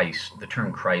mention Christ, the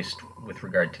term Christ, with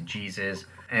regard to Jesus,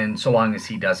 and so long as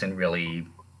he doesn't really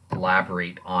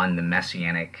elaborate on the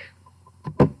messianic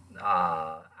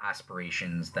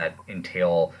aspirations that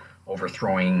entail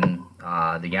overthrowing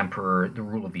the emperor, the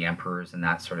rule of the emperors, and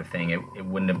that sort of thing. It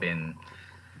wouldn't have been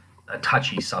a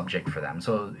touchy subject for them.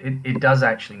 So it does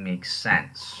actually make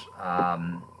sense,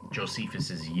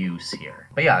 Josephus's use here.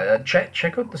 But yeah,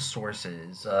 check out the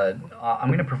sources. I'm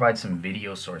going to provide some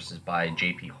video sources by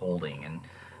J.P. Holding, and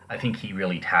I think he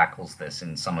really tackles this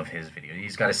in some of his videos.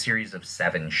 He's got a series of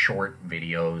 7 short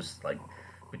videos, like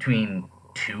between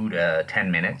 2 to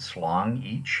 10 minutes long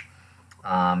each,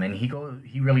 and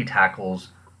he really tackles,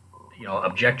 you know,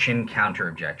 objection, counter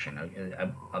objection,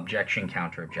 objection,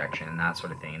 counter objection, and that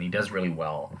sort of thing. And he does really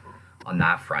well on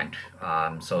that front.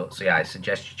 So yeah, I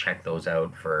suggest you check those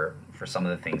out for some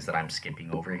of the things that I'm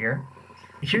skipping over here.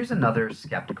 Here's another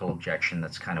skeptical objection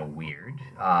that's kind of weird.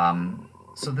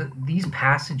 These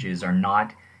passages are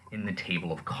not in the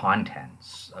table of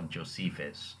contents of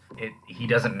Josephus. He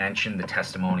doesn't mention the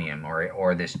testimonium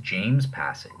or this James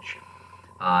passage.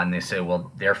 And they say,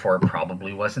 well, therefore it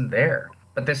probably wasn't there.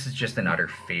 But this is just an utter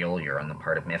failure on the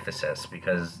part of Mythicists,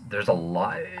 because there's a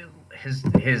lot. His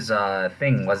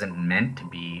thing wasn't meant to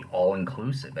be all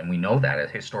inclusive, and we know that, a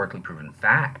historically proven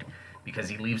fact, because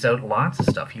he leaves out lots of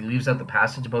stuff. He leaves out the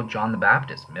passage about John the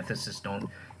Baptist. Mythicists don't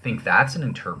think that's an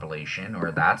interpolation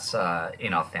or that's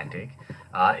inauthentic.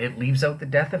 It leaves out the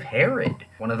death of Herod,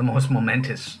 one of the most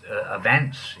momentous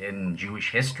events in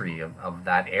Jewish history of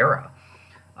that era.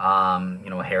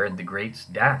 Herod the Great's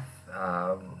death.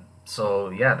 So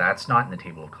yeah, that's not in the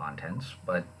table of contents.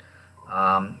 But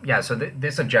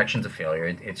this objection's a failure.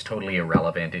 It's totally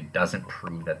irrelevant. It doesn't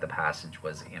prove that the passage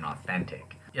was inauthentic.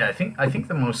 Yeah, I think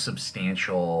the most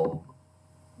substantial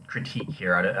critique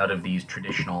here out of these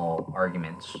traditional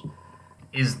arguments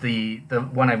is the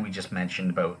one we just mentioned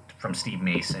about from Steve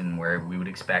Mason, where we would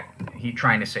expect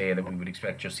trying to say that we would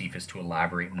expect Josephus to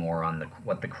elaborate more on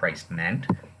what the Christ meant,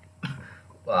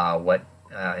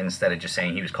 instead of just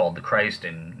saying he was called the Christ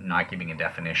and not giving a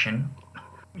definition.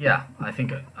 Yeah, I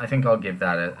think I'll give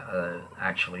that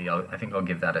I'll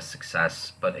give that a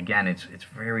success. But again, it's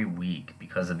very weak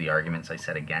because of the arguments I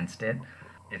said against it.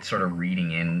 It's sort of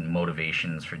reading in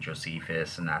motivations for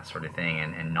Josephus and that sort of thing,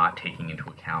 and not taking into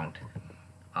account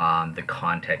the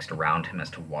context around him as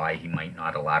to why he might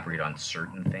not elaborate on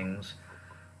certain things.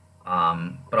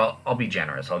 But I'll be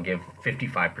generous. I'll give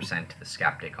 55% to the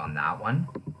skeptic on that one.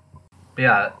 But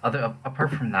yeah,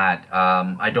 apart from that,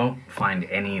 I don't find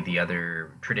any of the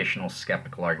other traditional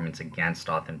skeptical arguments against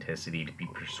authenticity to be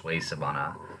persuasive on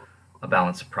a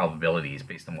balance of probabilities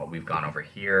based on what we've gone over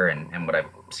here and what I've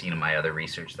seen in my other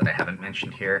research that I haven't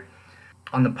mentioned here.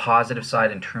 On the positive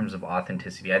side, in terms of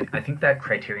authenticity, I think that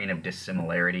criterion of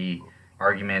dissimilarity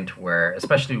argument,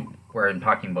 especially where I'm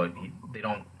talking about, they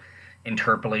don't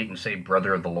interpolate and say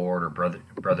brother of the Lord or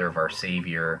brother of our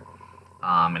Savior,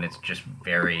 and it's just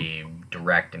very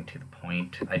direct and to the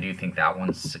point. I do think that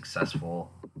one's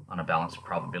successful on a balance of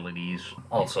probabilities.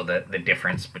 Also, the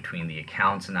difference between the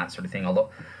accounts and that sort of thing,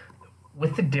 although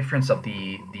with the difference of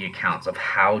the accounts of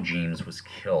how James was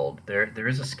killed, there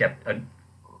is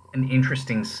an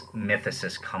interesting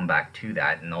mythicist comeback to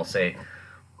that, and they'll say,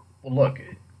 well, look,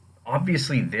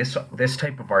 obviously this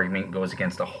type of argument goes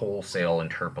against a wholesale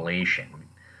interpolation,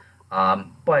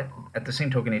 but at the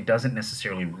same token, it doesn't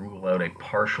necessarily rule out a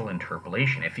partial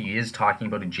interpolation. If he is talking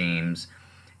about a James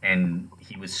and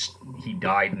he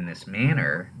died in this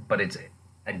manner, but it's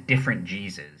a different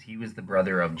Jesus, he was the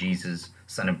brother of Jesus,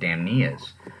 son of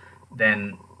Damnias,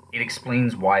 then it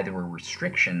explains why there were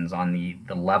restrictions on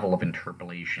the level of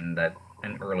interpolation that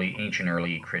an ancient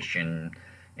early Christian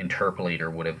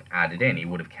interpolator would have added in. He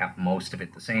would have kept most of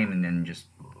it the same and then just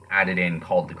added in,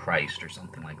 called the Christ or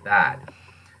something like that.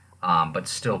 But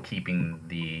still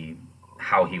keeping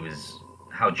how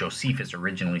Josephus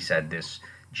originally said this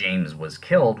James was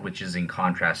killed, which is in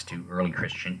contrast to early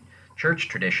Christian church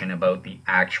tradition about the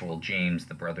actual James,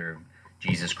 the brother of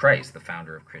Jesus Christ, the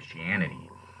founder of Christianity.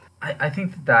 I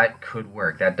think that that could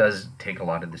work. That does take a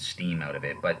lot of the steam out of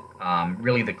it. But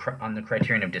really, on the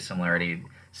criterion of dissimilarity,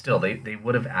 still they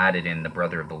would have added in the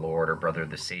brother of the Lord or brother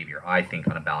of the Savior. I think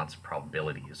on a balance of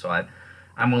probability. So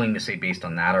I'm willing to say based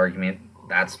on that argument,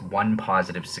 that's one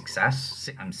positive success.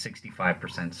 I'm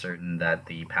 65% certain that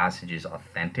the passage is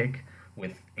authentic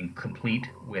with and complete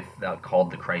with called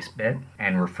the Christ bit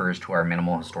and refers to our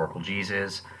minimal historical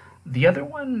Jesus. The other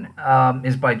one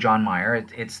is by John Meyer.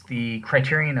 It's the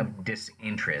criterion of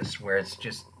disinterest, where it's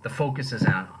just the focus is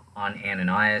on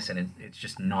Ananias, and it's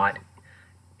just not.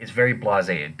 It's very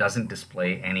blasé. It doesn't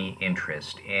display any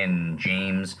interest in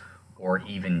James or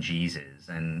even Jesus,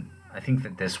 and I think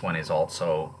that this one is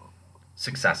also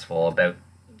successful.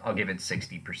 I'll give it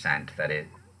 60% that it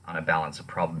on a balance of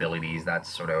probabilities. That's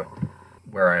sort of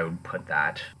where I would put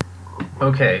that.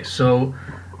 Okay, so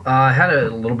I had a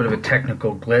little bit of a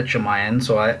technical glitch on my end,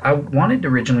 so I wanted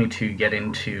originally to get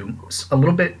into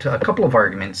a couple of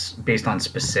arguments based on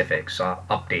specifics,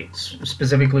 updates,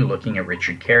 specifically looking at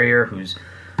Richard Carrier, who's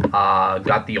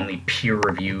got the only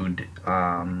peer-reviewed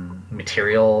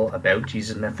material about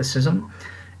Jesus mythicism,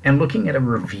 and looking at a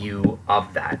review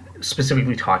of that,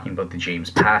 specifically talking about the James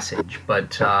passage.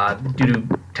 But due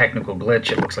to technical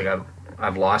glitch, it looks like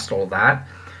I've lost all of that.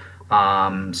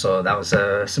 So that was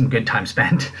some good time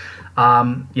spent. So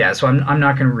I'm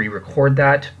not going to re-record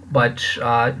that, but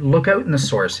look out in the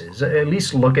sources. At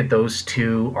least look at those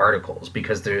two articles,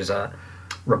 because there's a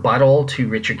rebuttal to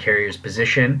Richard Carrier's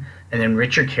position, and then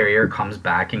Richard Carrier comes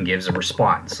back and gives a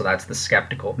response. So that's the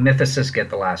skeptical. Mythicists get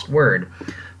the last word,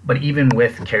 but even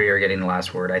with Carrier getting the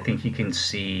last word, I think you can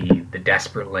see the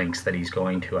desperate lengths that he's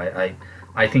going to.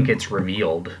 I think it's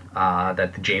revealed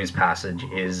that the James passage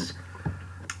is...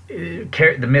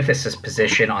 the mythicist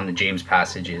position on the James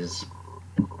passage is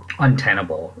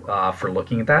untenable for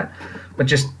looking at that. But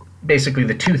just basically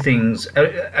the two things,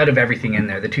 out of everything in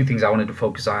there, the two things I wanted to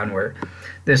focus on were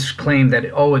this claim that,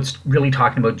 it's really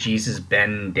talking about Jesus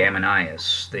ben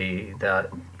Damanias,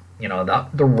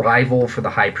 the rival for the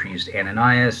high priest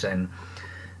Ananias, and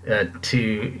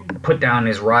to put down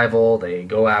his rival, they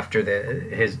go after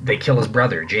they kill his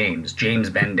brother James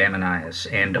ben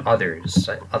Damanias, and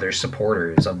other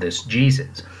supporters of this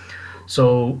Jesus.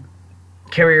 So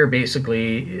Carrier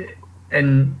basically,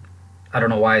 and I don't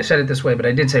know why I said it this way, but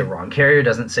I did say it wrong. Carrier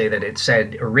doesn't say that it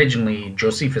said originally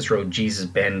Josephus wrote Jesus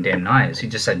ben Damanias. He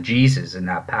just said Jesus in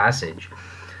that passage.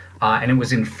 And it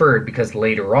was inferred because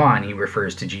later on he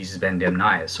refers to Jesus ben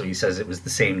Damanias. So he says it was the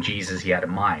same Jesus he had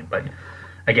in mind. But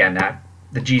again,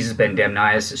 the Jesus ben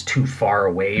Damanias is too far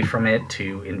away from it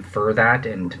to infer that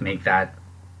and to make that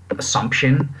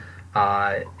assumption.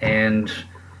 And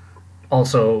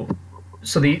also,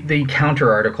 so the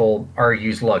counter article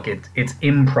argues, look, it's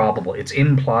improbable, it's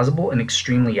implausible, and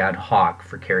extremely ad hoc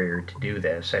for Carrier to do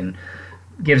this, and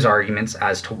gives arguments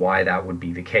as to why that would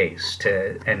be the case.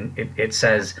 And it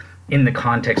says, in the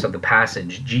context of the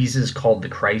passage, Jesus called the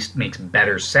Christ makes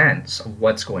better sense of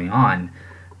what's going on,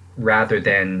 rather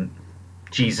than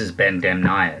Jesus ben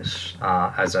Damanias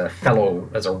as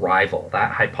a rival.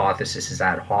 That hypothesis is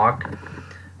ad hoc,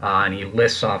 and he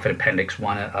lists off in Appendix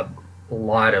 1 a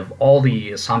lot of all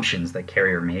the assumptions that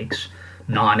Carrier makes,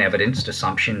 non-evidenced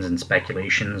assumptions and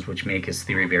speculations, which make his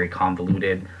theory very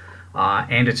convoluted,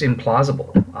 and it's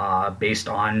implausible based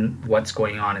on what's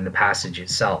going on in the passage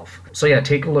itself. So yeah,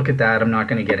 take a look at that. I'm not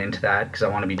going to get into that because I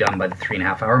want to be done by the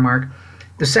 3.5 hour mark.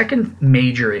 The second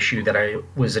major issue that I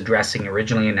was addressing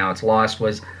originally, and now it's lost,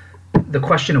 was the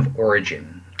question of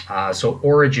Origen. So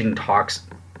Origen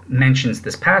mentions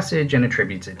this passage and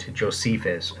attributes it to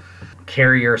Josephus.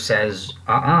 Carrier says,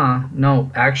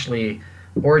 no, actually,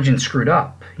 Origen screwed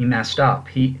up. He messed up.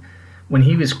 When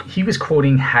he was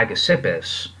quoting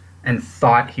Hegesippus and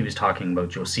thought he was talking about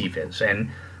Josephus. And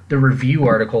the review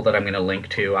article that I'm going to link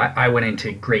to, I went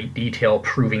into great detail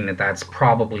proving that that's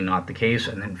probably not the case.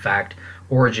 And in fact,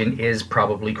 Origen is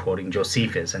probably quoting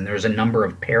Josephus. And there's a number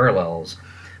of parallels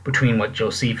between what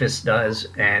Josephus does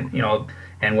and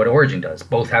what Origen does.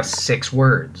 Both have 6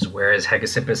 words, whereas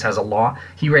Hegesippus has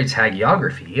he writes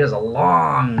hagiography. He has a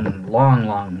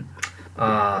long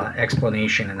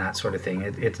explanation and that sort of thing.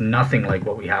 It's nothing like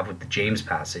what we have with the James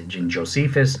passage in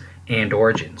Josephus and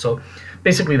Origen. So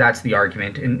basically that's the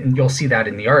argument, and you'll see that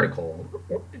in the article.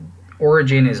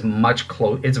 Origen is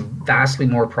it's vastly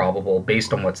more probable,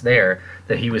 based on what's there,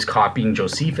 that he was copying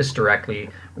Josephus directly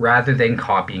rather than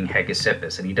copying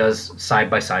Hegesippus. And he does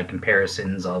side-by-side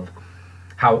comparisons of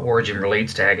how Origen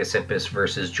relates to Hegesippus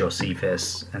versus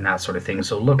Josephus and that sort of thing.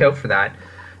 So look out for that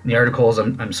in the articles.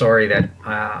 I'm sorry that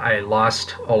I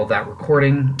lost all of that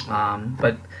recording,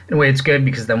 but in a way, it's good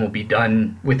because then we'll be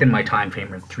done within my time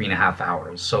frame of 3.5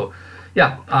 hours. So,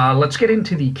 yeah, let's get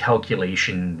into the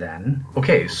calculation then.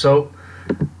 Okay, so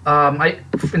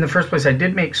in the first place, I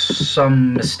did make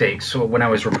some mistakes so when I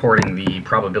was reporting the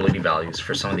probability values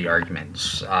for some of the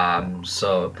arguments.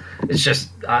 So it's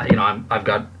just, I've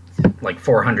got like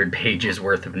 400 pages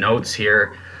worth of notes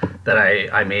here that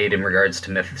I made in regards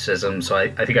to mythicism. So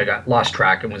I think I got lost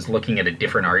track and was looking at a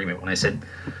different argument when I said,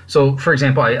 so for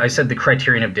example, I said the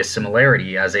criterion of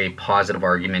dissimilarity as a positive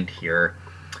argument here.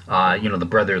 The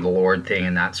brother of the Lord thing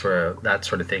and that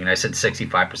sort of thing. And I said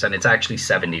 65%. It's actually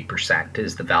 70%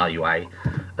 is the value I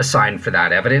assigned for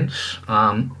that evidence.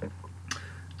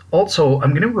 Also,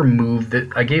 I'm going to remove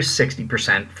I gave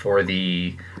 60% for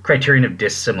the criterion of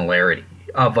dissimilarity,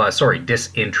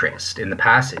 disinterest in the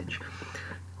passage.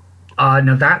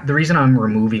 Now the reason I'm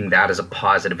removing that as a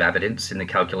positive evidence in the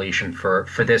calculation for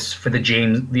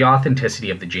the authenticity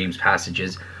of the James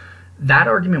passages. That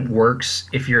argument works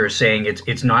if you're saying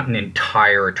it's not an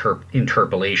entire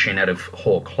interpolation out of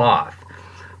whole cloth,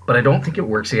 but I don't think it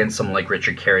works against someone like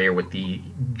Richard Carrier with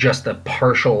just the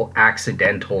partial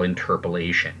accidental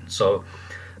interpolation. So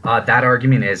that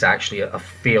argument is actually a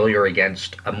failure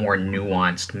against a more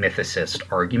nuanced mythicist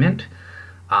argument.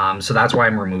 So that's why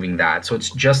I'm removing that. So it's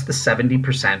just the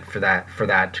 70% for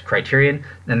that criterion.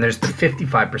 Then there's the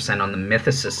 55% on the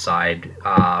mythicist side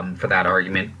for that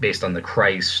argument based on the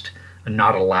Christ,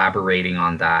 not elaborating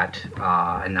on that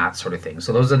and that sort of thing.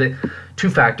 So those are the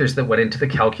two factors that went into the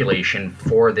calculation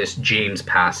for this James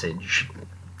passage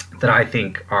that I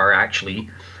think are actually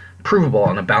provable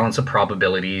on a balance of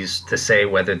probabilities to say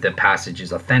whether the passage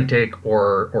is authentic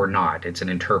or not. It's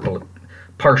an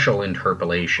partial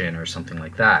interpolation or something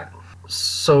like that.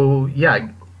 So yeah,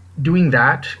 doing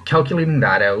that, calculating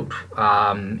that out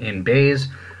in Bayes,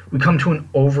 we come to an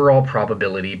overall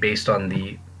probability based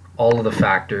on all of the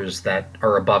factors that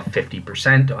are above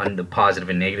 50% on the positive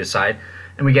and negative side,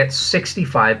 and we get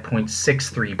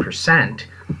 65.63%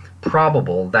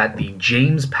 probable that the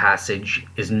James passage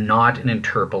is not an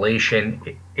interpolation.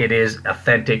 It is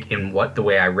authentic in the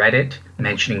way I read it,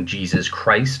 mentioning Jesus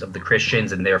Christ of the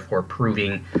Christians and therefore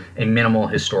proving a minimal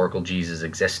historical Jesus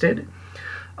existed.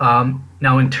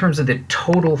 Now in terms of the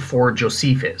total for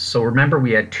Josephus, so remember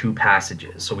we had two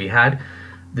passages. So we had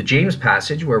the James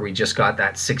passage where we just got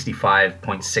that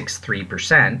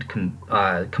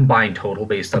 65.63% combined total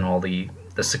based on all the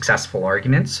successful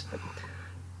arguments.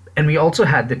 And we also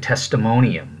had the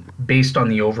testimonium. Based on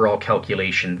the overall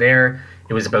calculation there,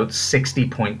 it was about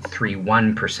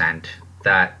 60.31%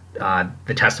 that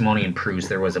the testimonium proves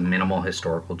there was a minimal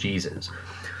historical Jesus.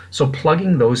 So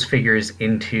plugging those figures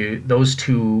into those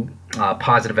two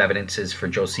positive evidences for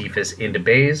Josephus into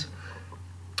Bayes,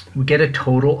 we get a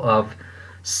total of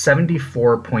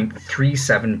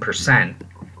 74.37%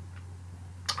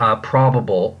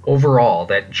 probable overall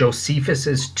that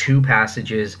Josephus's two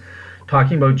passages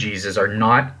talking about Jesus are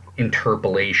not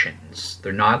interpolations.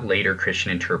 They're not later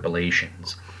Christian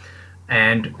interpolations.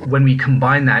 And when we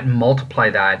combine that and multiply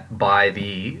that by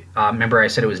remember I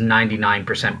said it was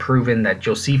 99% proven that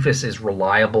Josephus is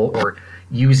reliable or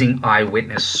using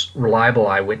reliable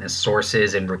eyewitness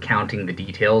sources and recounting the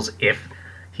details if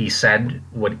he said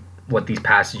what these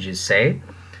passages say.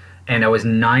 And I was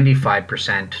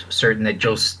 95% certain that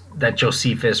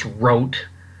Josephus wrote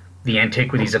the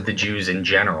Antiquities of the Jews in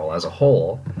general as a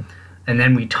whole. And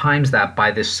then we times that by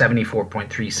this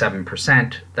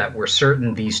 74.37% that we're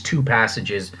certain these two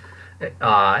passages,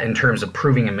 in terms of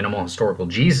proving a minimal historical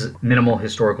Jesus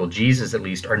at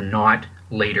least, are not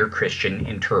later Christian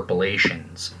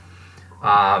interpolations.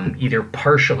 Either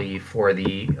partially for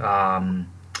the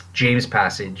James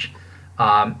passage,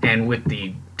 and with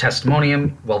the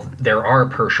testimonium, well, there are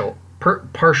partial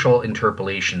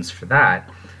interpolations for that,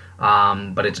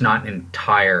 but it's not an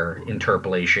entire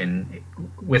interpolation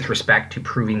with respect to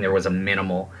proving there was a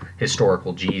minimal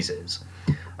historical Jesus.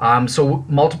 So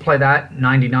multiply that,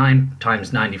 99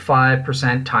 times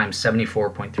 95% times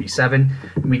 74.37,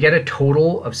 and we get a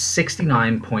total of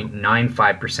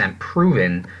 69.95%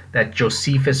 proven that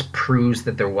Josephus proves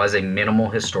that there was a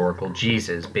minimal historical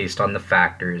Jesus based on the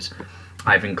factors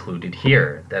I've included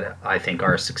here that I think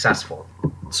are successful.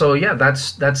 So yeah,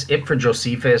 that's it for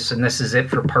Josephus, and this is it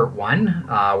for part one.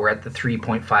 We're at the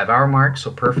 3.5 hour mark,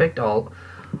 so perfect. So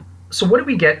what do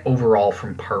we get overall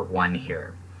from part one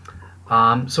here?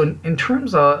 So in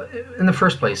terms of, in the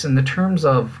first place, in the terms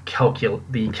of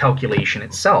the calculation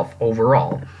itself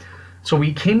overall, so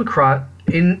we came across,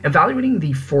 in evaluating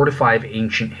the 4 to 5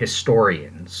 ancient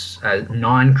historians,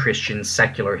 non-Christian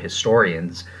secular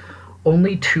historians,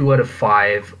 only 2 out of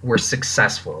 5 were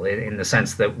successful in the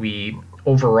sense that we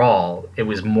overall, it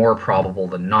was more probable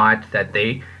than not that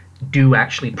they do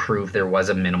actually prove there was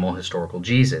a minimal historical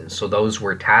Jesus. So those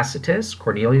were Tacitus,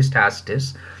 Cornelius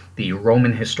Tacitus, the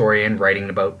Roman historian writing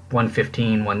about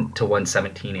 115 to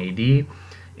 117 AD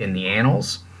in the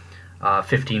Annals,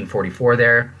 1544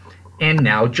 there, and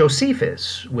now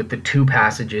Josephus with the two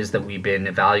passages that we've been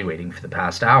evaluating for the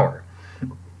past hour.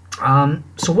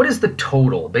 So what is the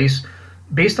total based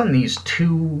on these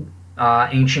two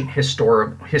ancient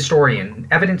historian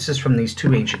evidences from these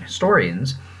two ancient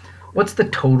historians? What's the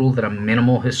total that a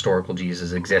minimal historical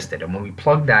Jesus existed? And when we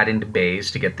plug that into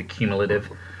Bayes to get the cumulative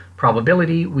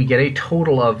probability, we get a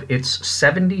total of it's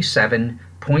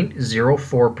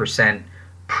 77.04%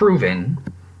 proven,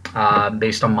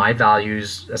 based on my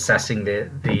values assessing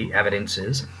the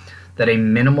evidences, that a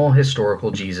minimal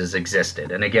historical Jesus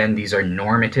existed. And again, these are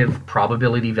normative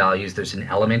probability values. There's an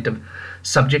element of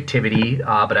subjectivity,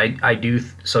 but I do,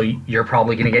 so you're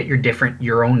probably going to get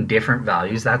your own different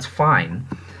values. That's fine.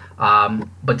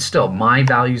 But still, my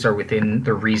values are within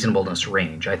the reasonableness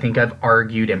range. I think I've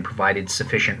argued and provided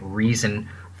sufficient reason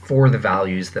for the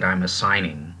values that I'm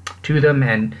assigning to them,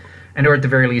 and or at the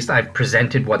very least, I've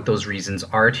presented what those reasons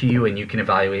are to you, and you can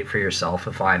evaluate for yourself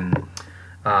if I'm,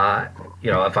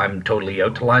 if I'm totally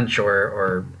out to lunch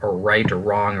or right or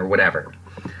wrong or whatever.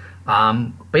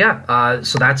 But yeah,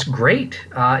 so that's great.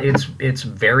 It's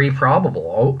very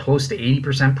probable, close to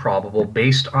 80% probable,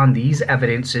 based on these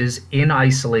evidences in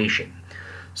isolation.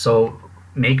 So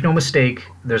make no mistake,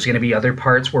 there's going to be other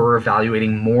parts where we're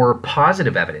evaluating more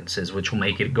positive evidences, which will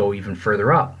make it go even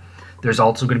further up. There's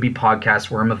also going to be podcasts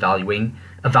where I'm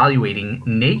evaluating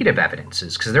negative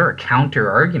evidences, because there are counter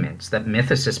arguments that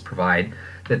mythicists provide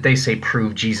that they say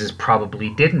prove Jesus probably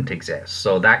didn't exist.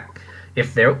 So that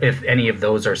if any of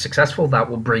those are successful, that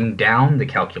will bring down the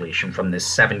calculation from this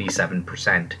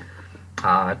 77%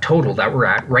 total that we're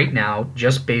at right now,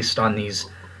 just based on these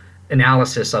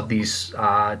analysis of these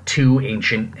two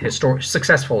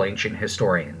successful ancient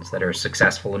historians that are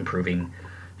successful in proving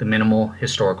the minimal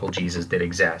historical Jesus did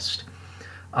exist.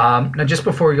 Now, just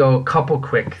before we go, a couple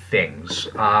quick things.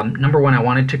 Number one, I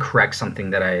wanted to correct something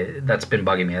that's been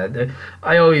bugging me.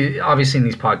 I always, obviously in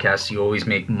these podcasts, you always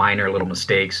make minor little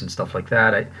mistakes and stuff like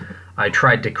that. I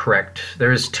tried to correct.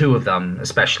 There's two of them,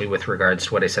 especially with regards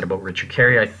to what I said about Richard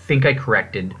Carrier. I think I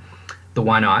corrected the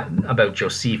one about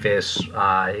Josephus.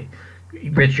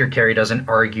 Richard Carrier doesn't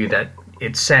argue that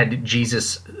it said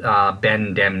Jesus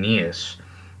ben Damnius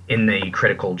in the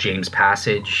critical James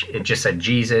passage. It just said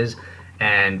Jesus,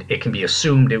 and it can be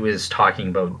assumed it was talking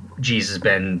about Jesus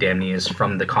ben Damnius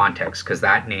from the context, because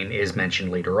that name is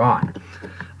mentioned later on.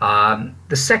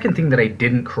 The second thing that I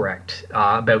didn't correct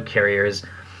about Carrier is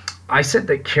I said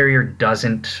that Carrier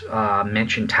doesn't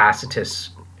mention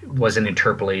Tacitus was an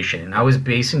interpolation, and I was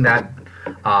basing that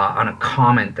on a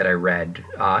comment that I read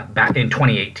back in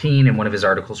 2018 in one of his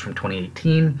articles from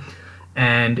 2018.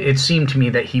 And it seemed to me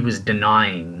that he was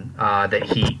denying that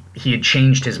he had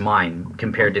changed his mind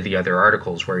compared to the other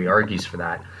articles where he argues for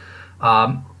that.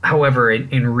 However,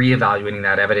 in reevaluating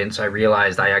that evidence, I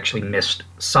realized I actually missed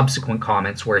subsequent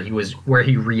comments where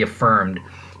he reaffirmed.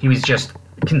 He was just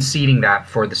conceding that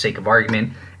for the sake of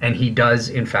argument, and he does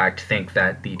in fact think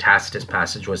that the Tacitus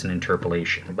passage was an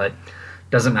interpolation. But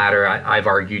doesn't matter. I've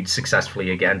argued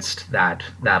successfully against that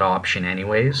option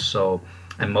anyways. So.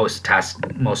 And most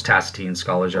Tacitian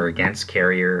scholars are against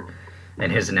Carrier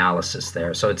and his analysis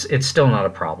there, so it's still not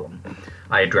a problem.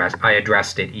 I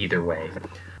addressed it either way.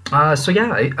 So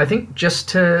yeah, I think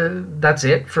that's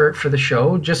it for the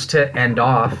show. Just to end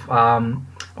off, I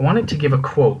wanted to give a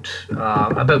quote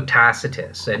about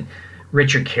Tacitus and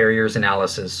Richard Carrier's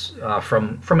analysis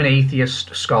from an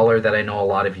atheist scholar that I know a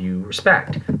lot of you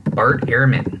respect, Bart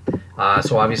Ehrman.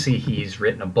 So obviously he's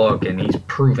written a book and he's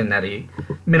proven that a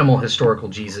minimal historical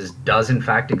Jesus does in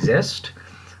fact exist.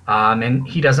 And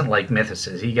he doesn't like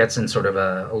mythicists. He gets in sort of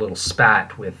a little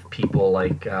spat with people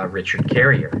like Richard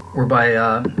Carrier,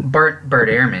 whereby Bart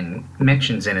Ehrman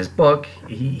mentions in his book,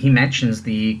 he mentions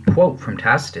the quote from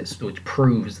Tacitus, which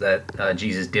proves that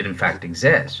Jesus did in fact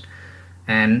exist.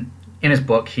 And in his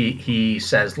book, he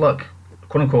says, look,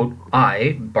 quote unquote,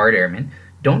 I, Bart Ehrman,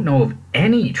 don't know of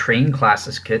any trained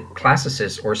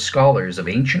classicists or scholars of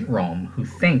ancient Rome who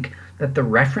think that the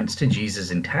reference to Jesus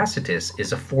in Tacitus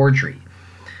is a forgery.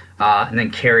 And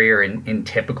then Carrier, in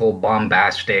typical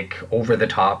bombastic,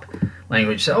 over-the-top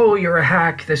language, says, oh, you're a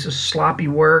hack, this is sloppy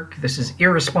work, this is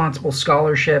irresponsible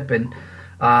scholarship, and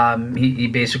he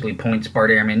basically points Bart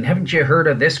Ehrman, haven't you heard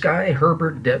of this guy,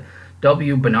 Herbert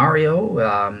W.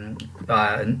 Bonario?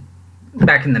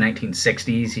 Back in the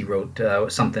 1960s, he wrote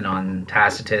something on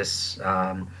Tacitus,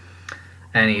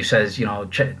 And he says,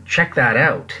 check that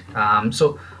out.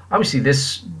 So obviously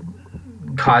this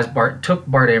took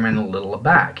Bart Ehrman a little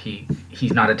aback.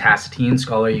 He's not a Tacitean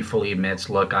scholar. He fully admits,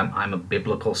 look, I'm a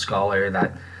biblical scholar,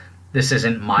 that this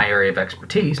isn't my area of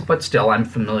expertise, but still I'm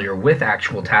familiar with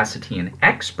actual Tacitean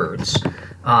experts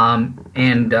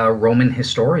and Roman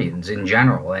historians in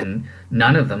general, and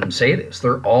none of them say this.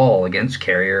 They're all against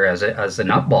Carrier as a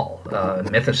nutball.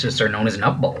 Mythicists are known as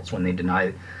nutballs when they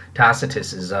deny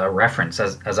Tacitus's reference,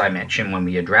 as I mentioned when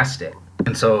we addressed it.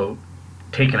 And so,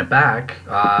 taken aback,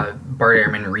 Bart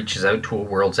Ehrman reaches out to a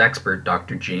world's expert,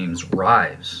 Dr. James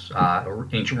Rives,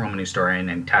 ancient Roman historian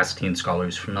and Tacitean scholar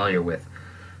who's familiar with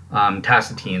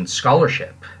Tacitean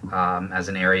scholarship as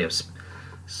an area of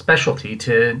specialty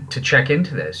to check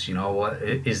into this.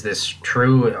 Is this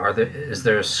true? Is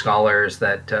there scholars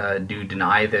that do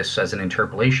deny this as an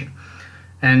interpolation?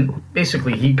 And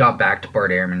basically, he got back to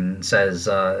Bart Ehrman and says,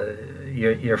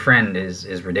 your friend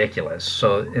is ridiculous.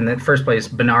 So in the first place,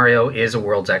 Benario is a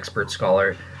world's expert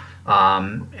scholar,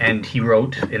 and he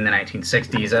wrote in the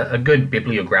 1960s a good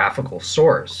bibliographical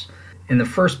source. In the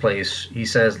first place, he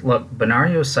says, look,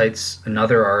 Benario cites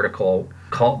another article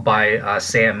called by a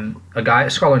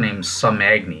scholar named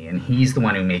Samagni, and he's the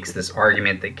one who makes this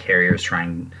argument that Carrier is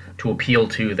trying to appeal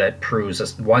to, that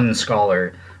proves one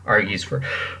scholar argues for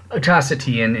a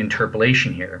Tacitean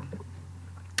interpolation here.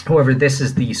 However, this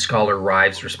is the scholar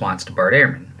Rives' response to Bart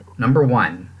Ehrman. Number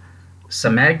one,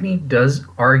 Samagni does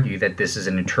argue that this is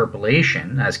an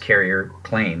interpolation, as Carrier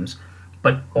claims,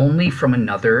 but only from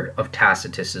another of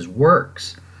Tacitus's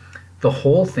works. The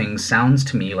whole thing sounds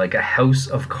to me like a house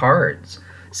of cards,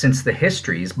 since the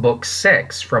Histories, Book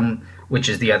 6, which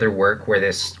is the other work where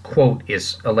this quote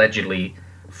is allegedly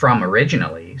from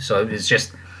originally. So it's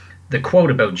just, the quote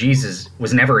about Jesus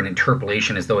was never an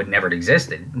interpolation as though it never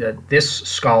existed.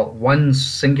 One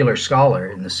singular scholar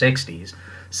in the 60s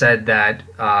said that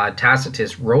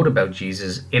Tacitus wrote about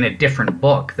Jesus in a different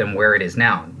book than where it is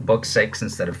now, Book 6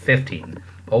 instead of 15.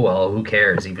 Oh well, who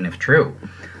cares, even if true.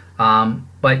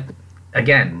 But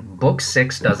again, Book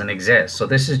 6 doesn't exist, so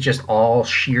this is just all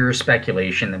sheer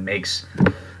speculation that makes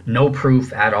no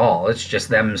proof at all. It's just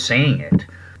them saying it.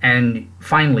 And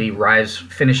finally, Rives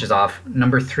finishes off,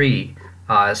 number 3,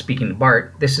 speaking to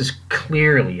Bart, this is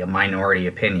clearly a minority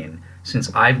opinion,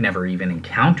 since I've never even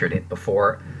encountered it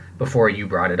before you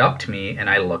brought it up to me and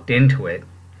I looked into it.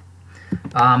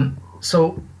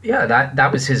 So yeah,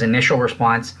 that was his initial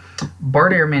response.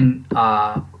 Bart Ehrman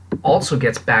also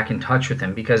gets back in touch with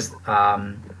him because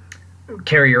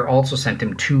Carrier also sent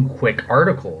him 2 quick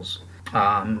articles.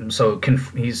 This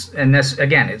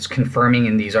again, it's confirming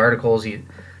in these articles.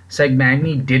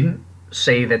 Samagni didn't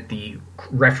say that the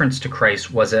reference to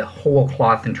Christ was a whole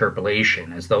cloth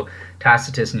interpolation, as though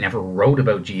Tacitus never wrote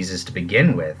about Jesus to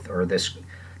begin with, or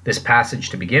this passage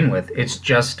to begin with. It's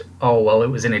just, oh, well, it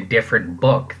was in a different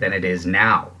book than it is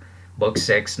now. Book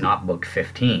 6, not Book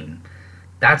 15.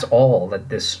 That's all that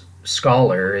this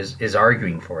scholar is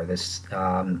arguing for, this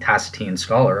Tacitean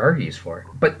scholar argues for.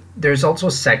 But there's also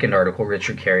a second article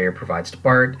Richard Carrier provides to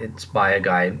Bart. It's by a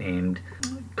guy named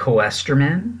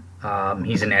Koesterman.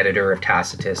 He's an editor of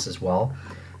Tacitus as well.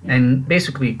 And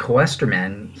basically,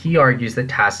 Koesterman, he argues that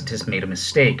Tacitus made a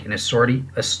mistake in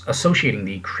associating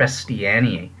the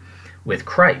Christianity with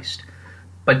Christ.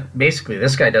 But basically,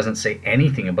 this guy doesn't say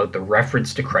anything about the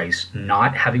reference to Christ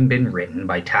not having been written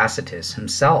by Tacitus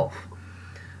himself.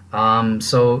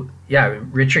 So yeah,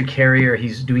 Richard Carrier,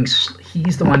 he's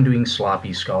the one doing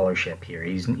sloppy scholarship here.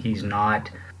 He's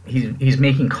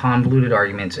making convoluted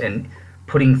arguments and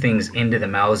putting things into the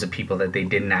mouths of people that they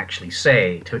didn't actually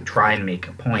say to try and make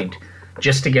a point,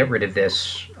 just to get rid of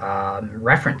this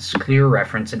clear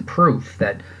reference and proof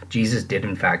that Jesus did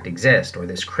in fact exist, or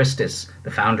this Christus,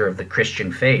 the founder of the Christian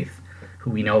faith,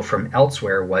 who we know from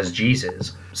elsewhere was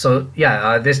Jesus. So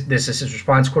yeah, this is his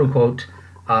response, quote unquote.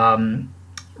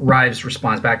 Rives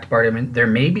responds back to Bart Ehrman, there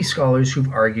may be scholars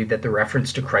who've argued that the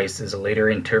reference to Christ is a later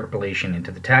interpolation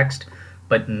into the text,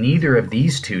 but neither of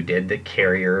these two did that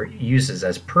Carrier uses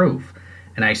as proof.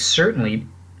 And I certainly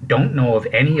don't know of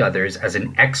any others as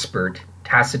an expert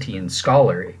Tacitean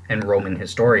scholar and Roman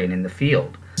historian in the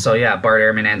field. So yeah, Bart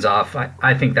Ehrman ends off.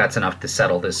 I think that's enough to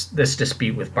settle this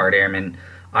dispute with Bart Ehrman.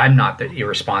 I'm not the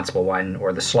irresponsible one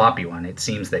or the sloppy one. It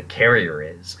seems that Carrier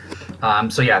is.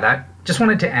 So yeah, that just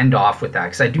wanted to end off with that,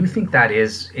 because I do think that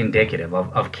is indicative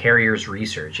of Carrier's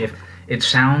research. If it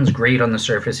sounds great on the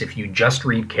surface, if you just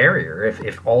read Carrier,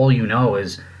 if all you know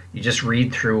is you just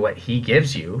read through what he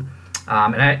gives you,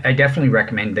 and I definitely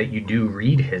recommend that you do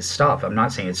read his stuff. I'm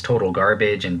not saying it's total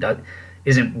garbage and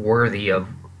isn't worthy of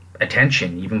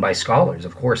attention even by scholars.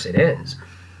 Of course it is.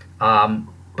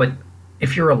 But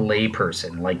if you're a lay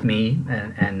person like me,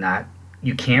 and that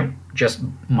you can't just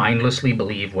mindlessly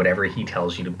believe whatever he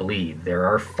tells you to believe. There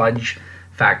are fudge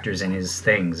factors in his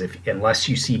things. If unless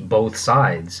you see both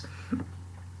sides,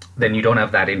 then you don't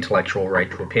have that intellectual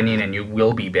right to opinion, and you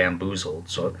will be bamboozled.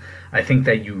 So I think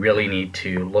that you really need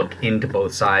to look into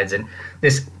both sides. And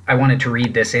this, I wanted to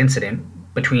read this incident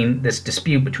between this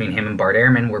dispute between him and Bart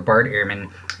Ehrman, where Bart Ehrman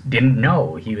didn't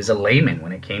know. He was a layman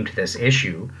when it came to this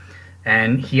issue,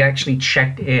 and he actually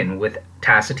checked in with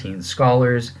Tacitus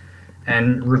scholars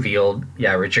and revealed,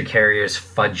 yeah, Richard Carrier's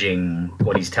fudging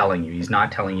what he's telling you. He's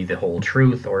not telling you the whole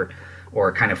truth, or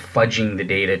kind of fudging the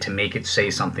data to make it say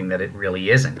something that it really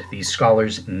isn't. These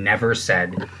scholars never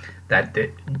said that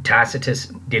Tacitus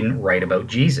didn't write about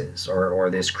Jesus or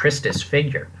this Christus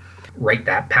figure. Write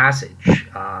that passage.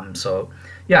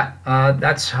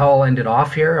 That's how I'll end it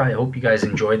off here. I hope you guys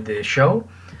enjoyed the show,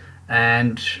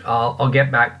 and I'll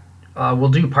get back. We'll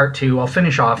do part 2. I'll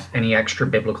finish off any extra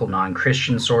biblical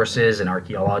non-Christian sources and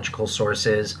archaeological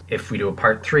sources. If we do a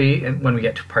part 3, and when we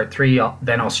get to part 3,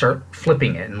 I'll start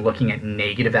flipping it and looking at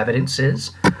negative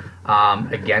evidences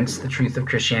against the truth of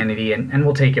Christianity, and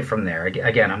we'll take it from there.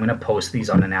 Again, I'm going to post these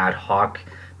on an ad hoc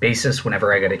basis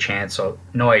whenever I get a chance, so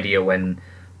no idea when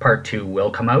part 2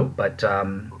 will come out, but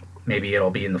maybe it'll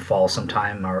be in the fall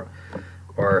sometime, or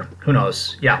who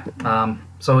knows.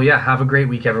 Have a great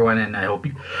week, everyone, and I hope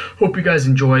you guys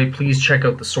enjoy. Please check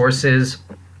out the sources,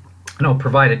 and I'll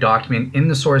provide a document in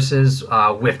the sources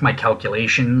with my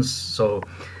calculations, so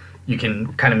you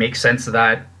can kind of make sense of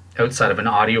that outside of an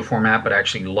audio format, but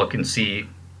actually look and see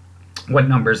what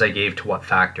numbers I gave to what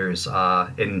factors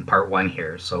in part 1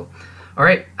 here. So, all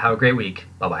right, have a great week.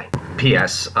 Bye-bye.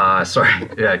 P.S.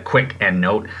 Quick end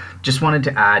note. Just wanted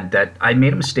to add that I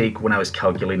made a mistake when I was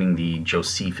calculating the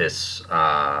Josephus,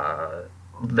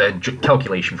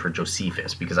 calculation for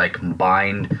Josephus, because I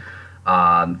combined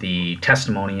the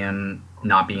testimonium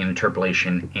not being an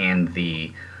interpolation and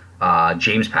the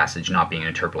James passage not being an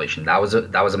interpolation. That was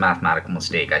a mathematical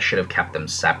mistake. I should have kept them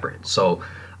separate. So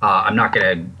I'm not going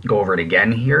to go over it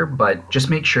again here, but just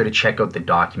make sure to check out the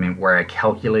document where I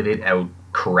calculated out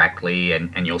correctly,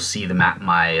 and you'll see the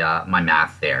my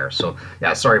math there. So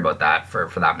yeah, sorry about that for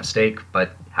that mistake,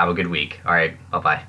 but have a good week. All right, bye-bye.